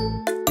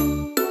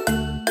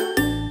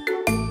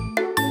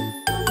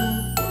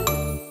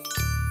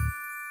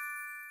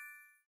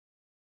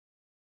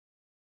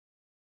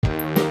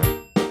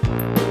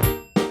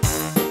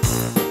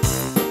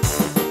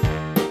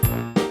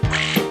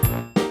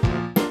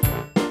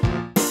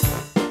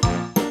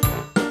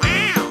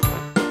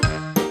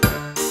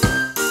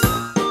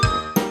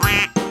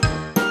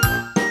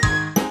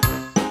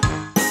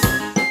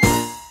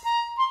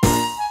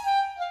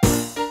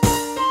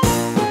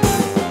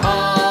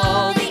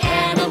 All the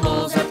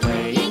animals are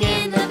playing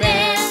in the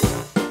band.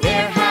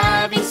 They're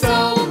having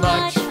so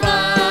much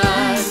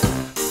fun.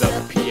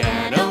 The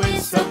piano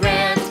is so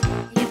grand.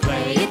 You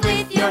play it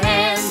with your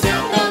hands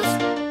and those.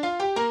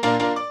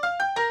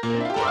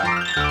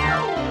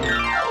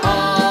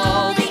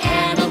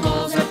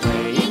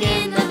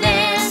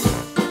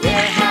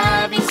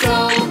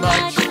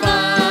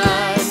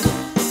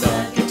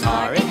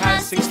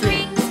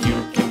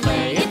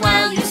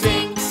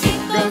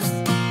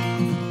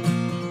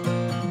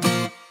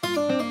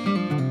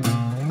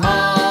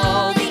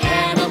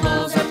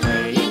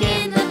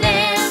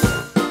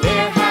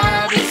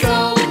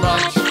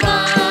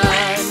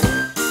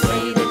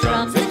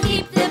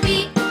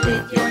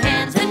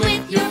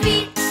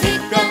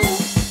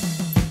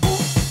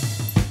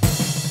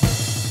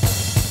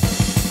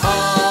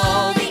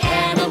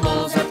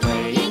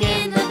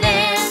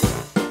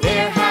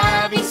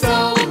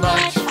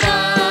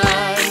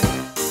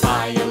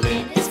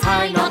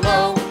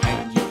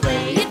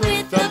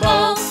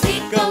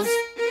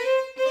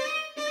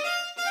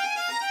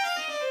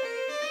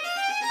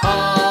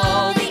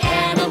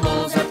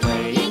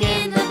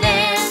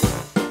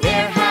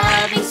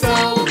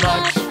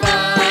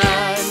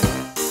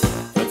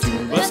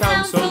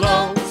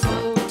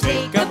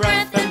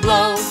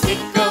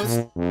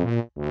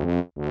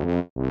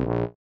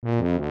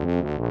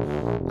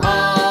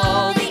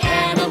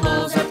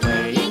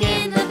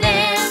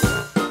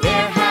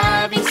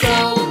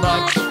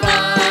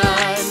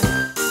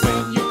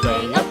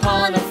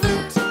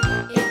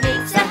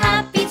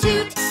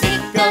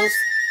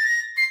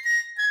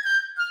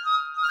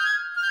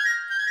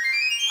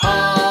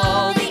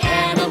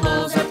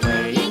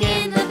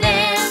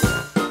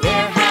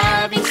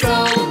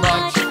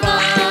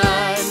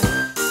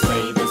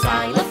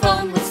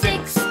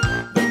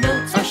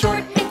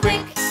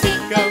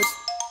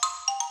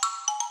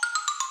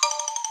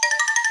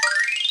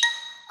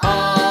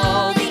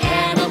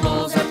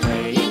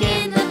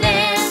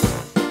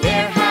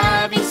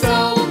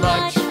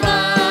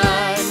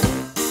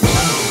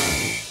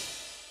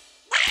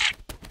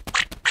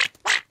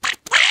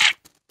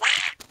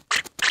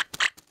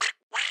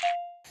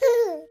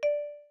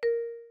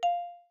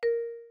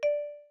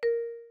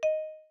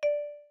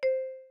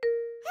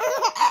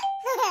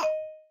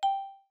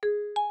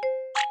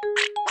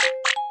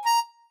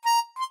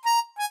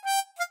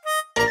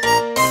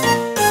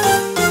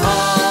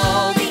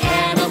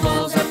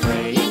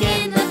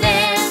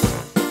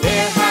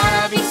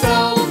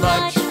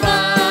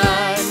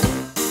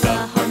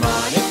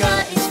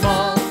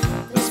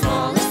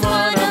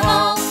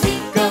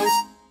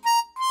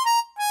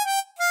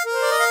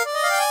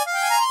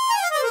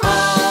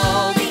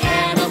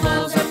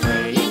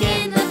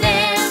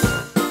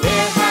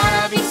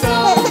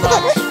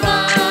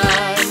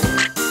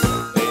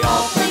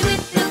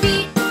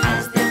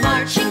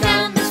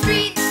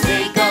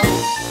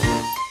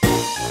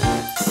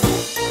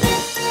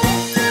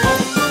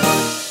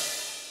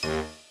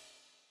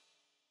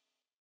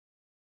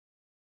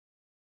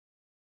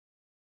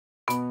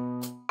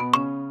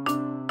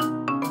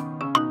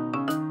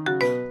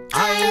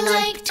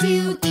 like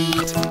to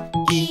eat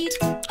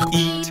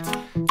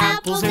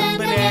apples and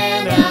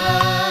bananas.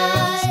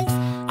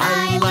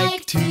 I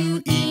like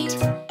to eat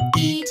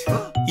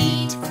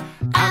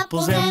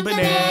apples and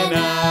bananas.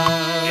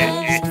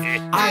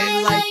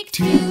 I like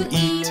to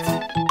eat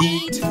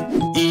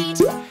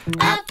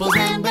apples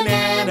and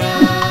bananas.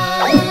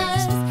 I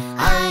like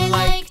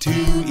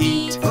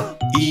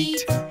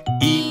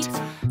to eat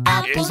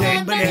apples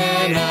and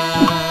bananas.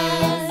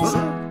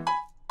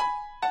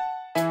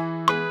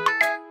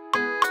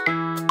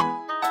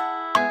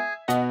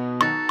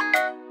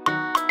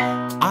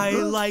 I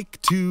like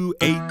to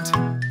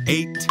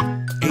eat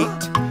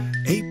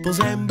apples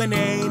and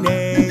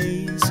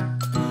bananas.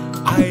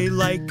 I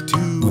like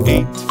to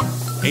eat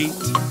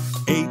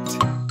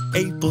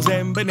apples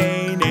and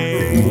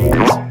bananas.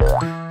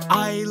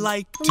 I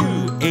like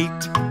to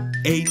eat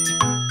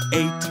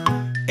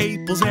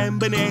apples and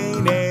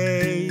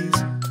bananas.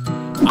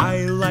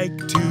 I like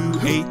to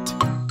eat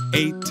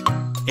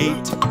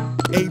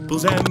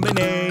apples and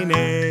bananas.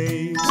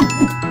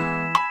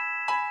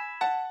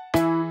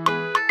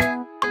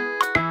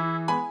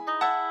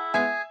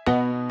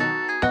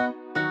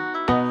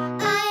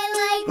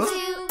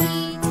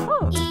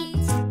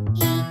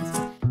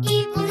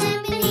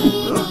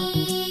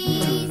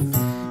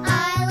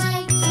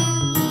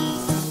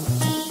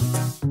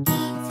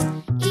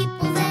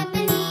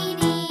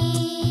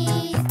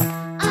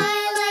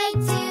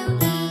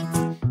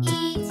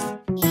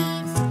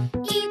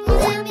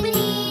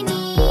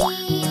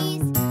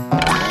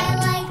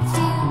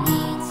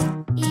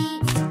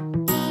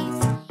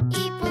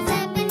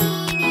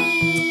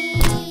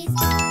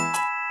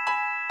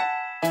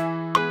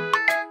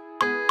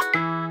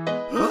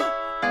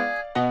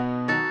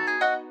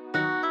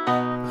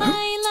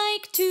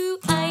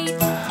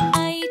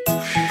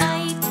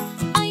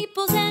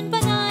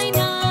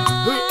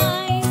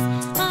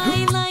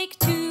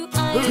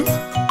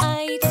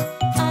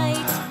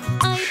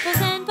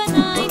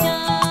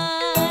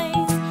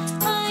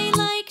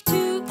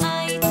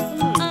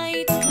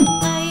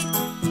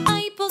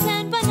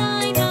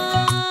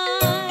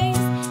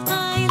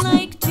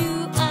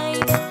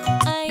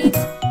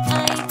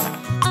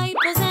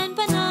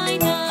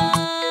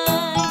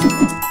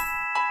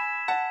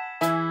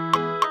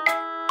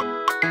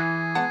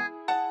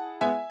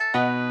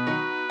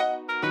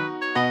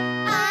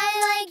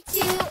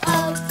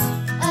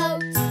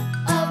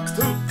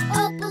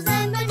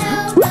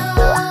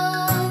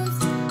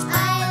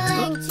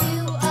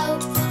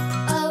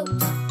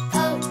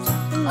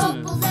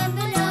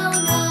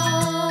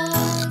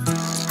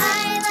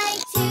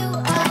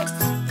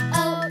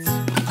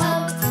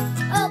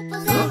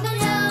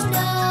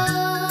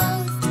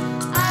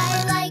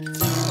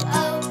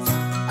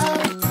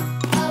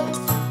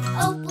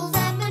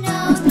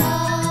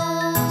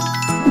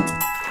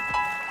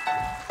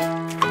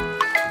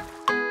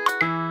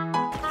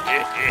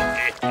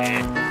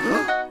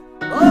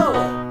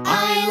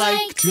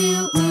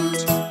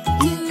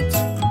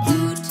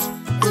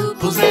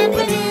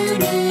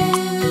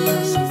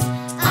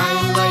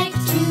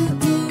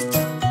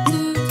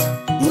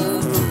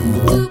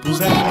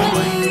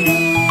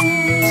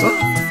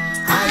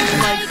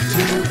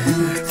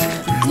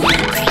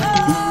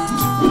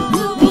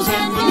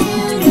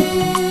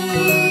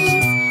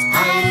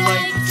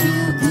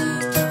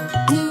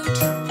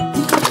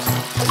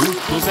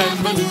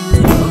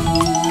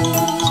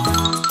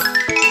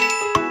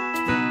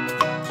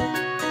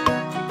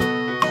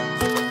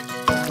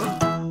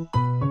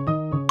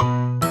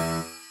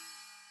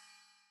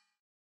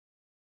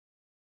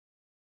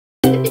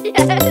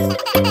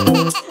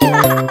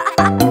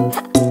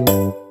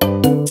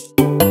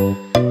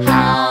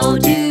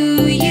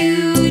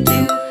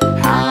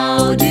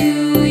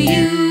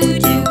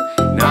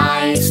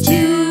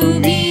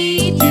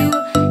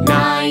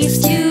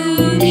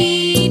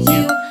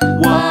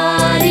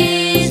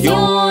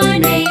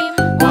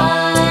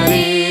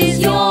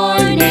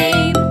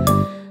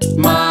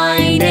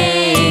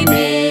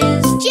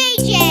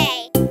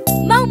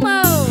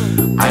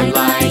 I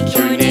like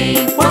your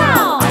name.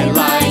 Wow! I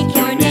like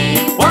your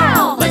name.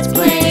 Wow! Let's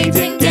play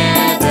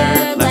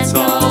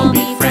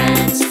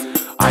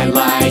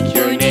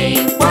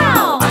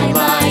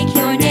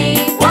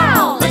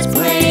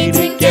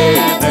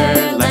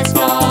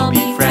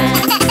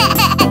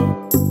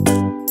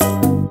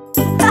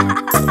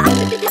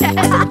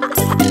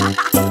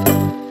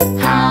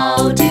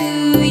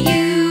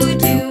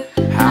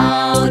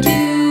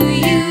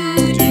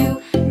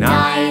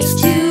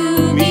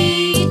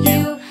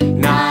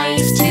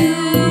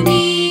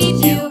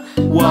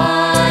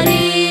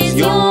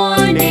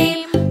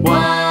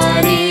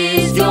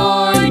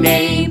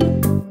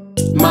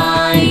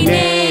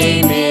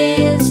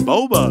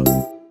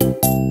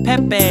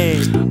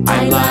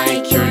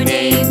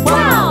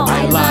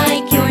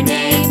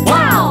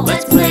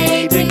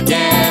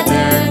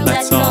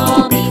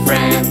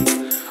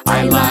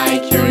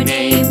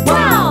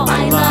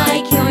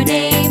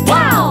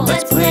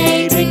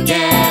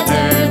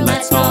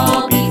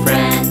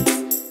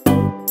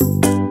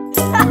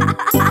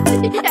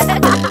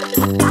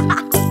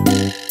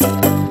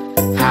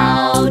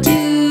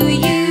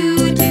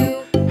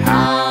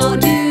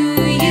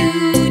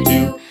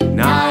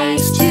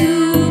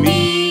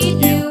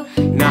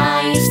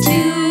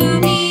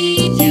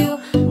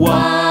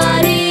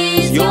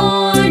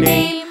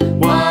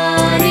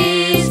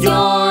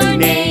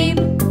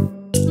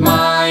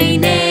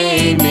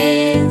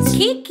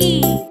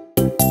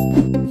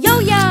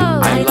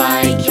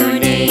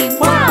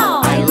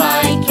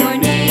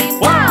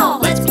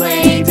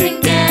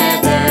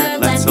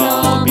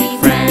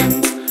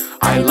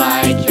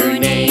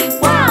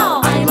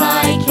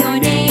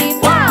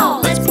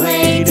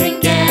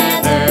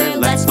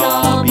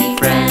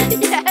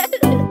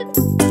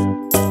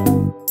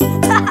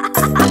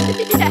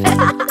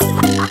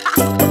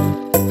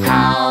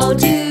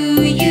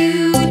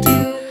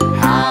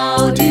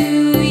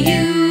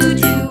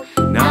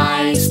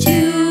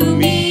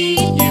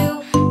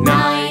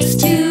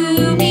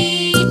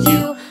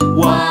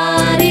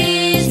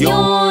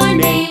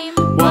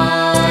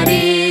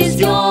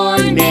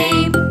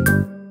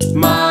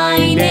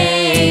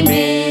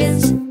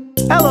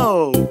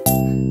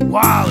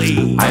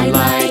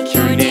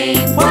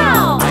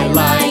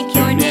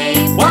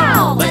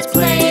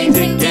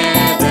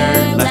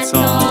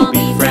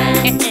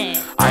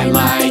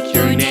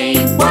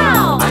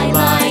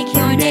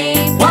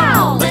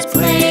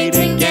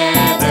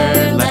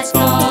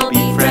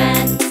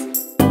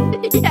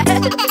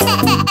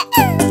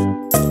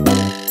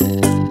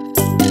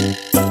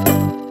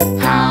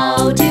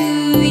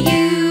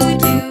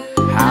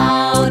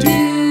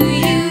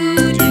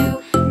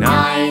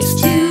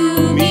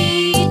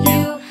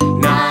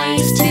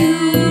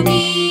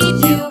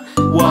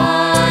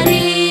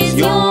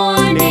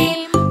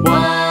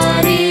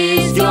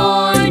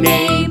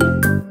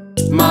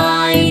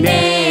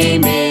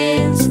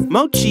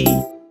Mochi.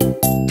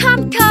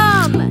 Tum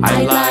Tum.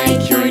 I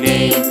like your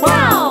name,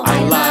 wow!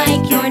 I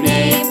like your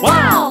name,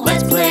 wow!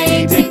 Let's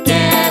play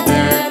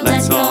together,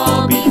 let's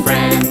all be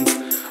friends.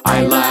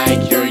 I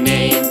like your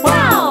name,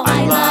 wow!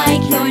 I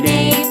like your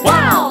name,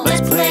 wow!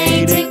 Let's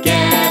play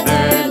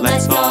together,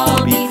 let's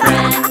all be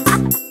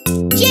friends.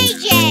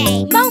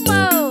 JJ.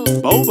 Momo.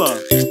 Boba.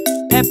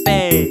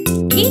 Pepe.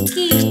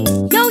 Kiki.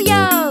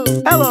 Yo-Yo.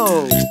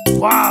 Hello.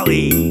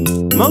 Wally.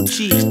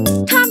 Mochi.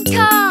 Tum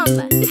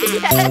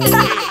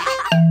Tum.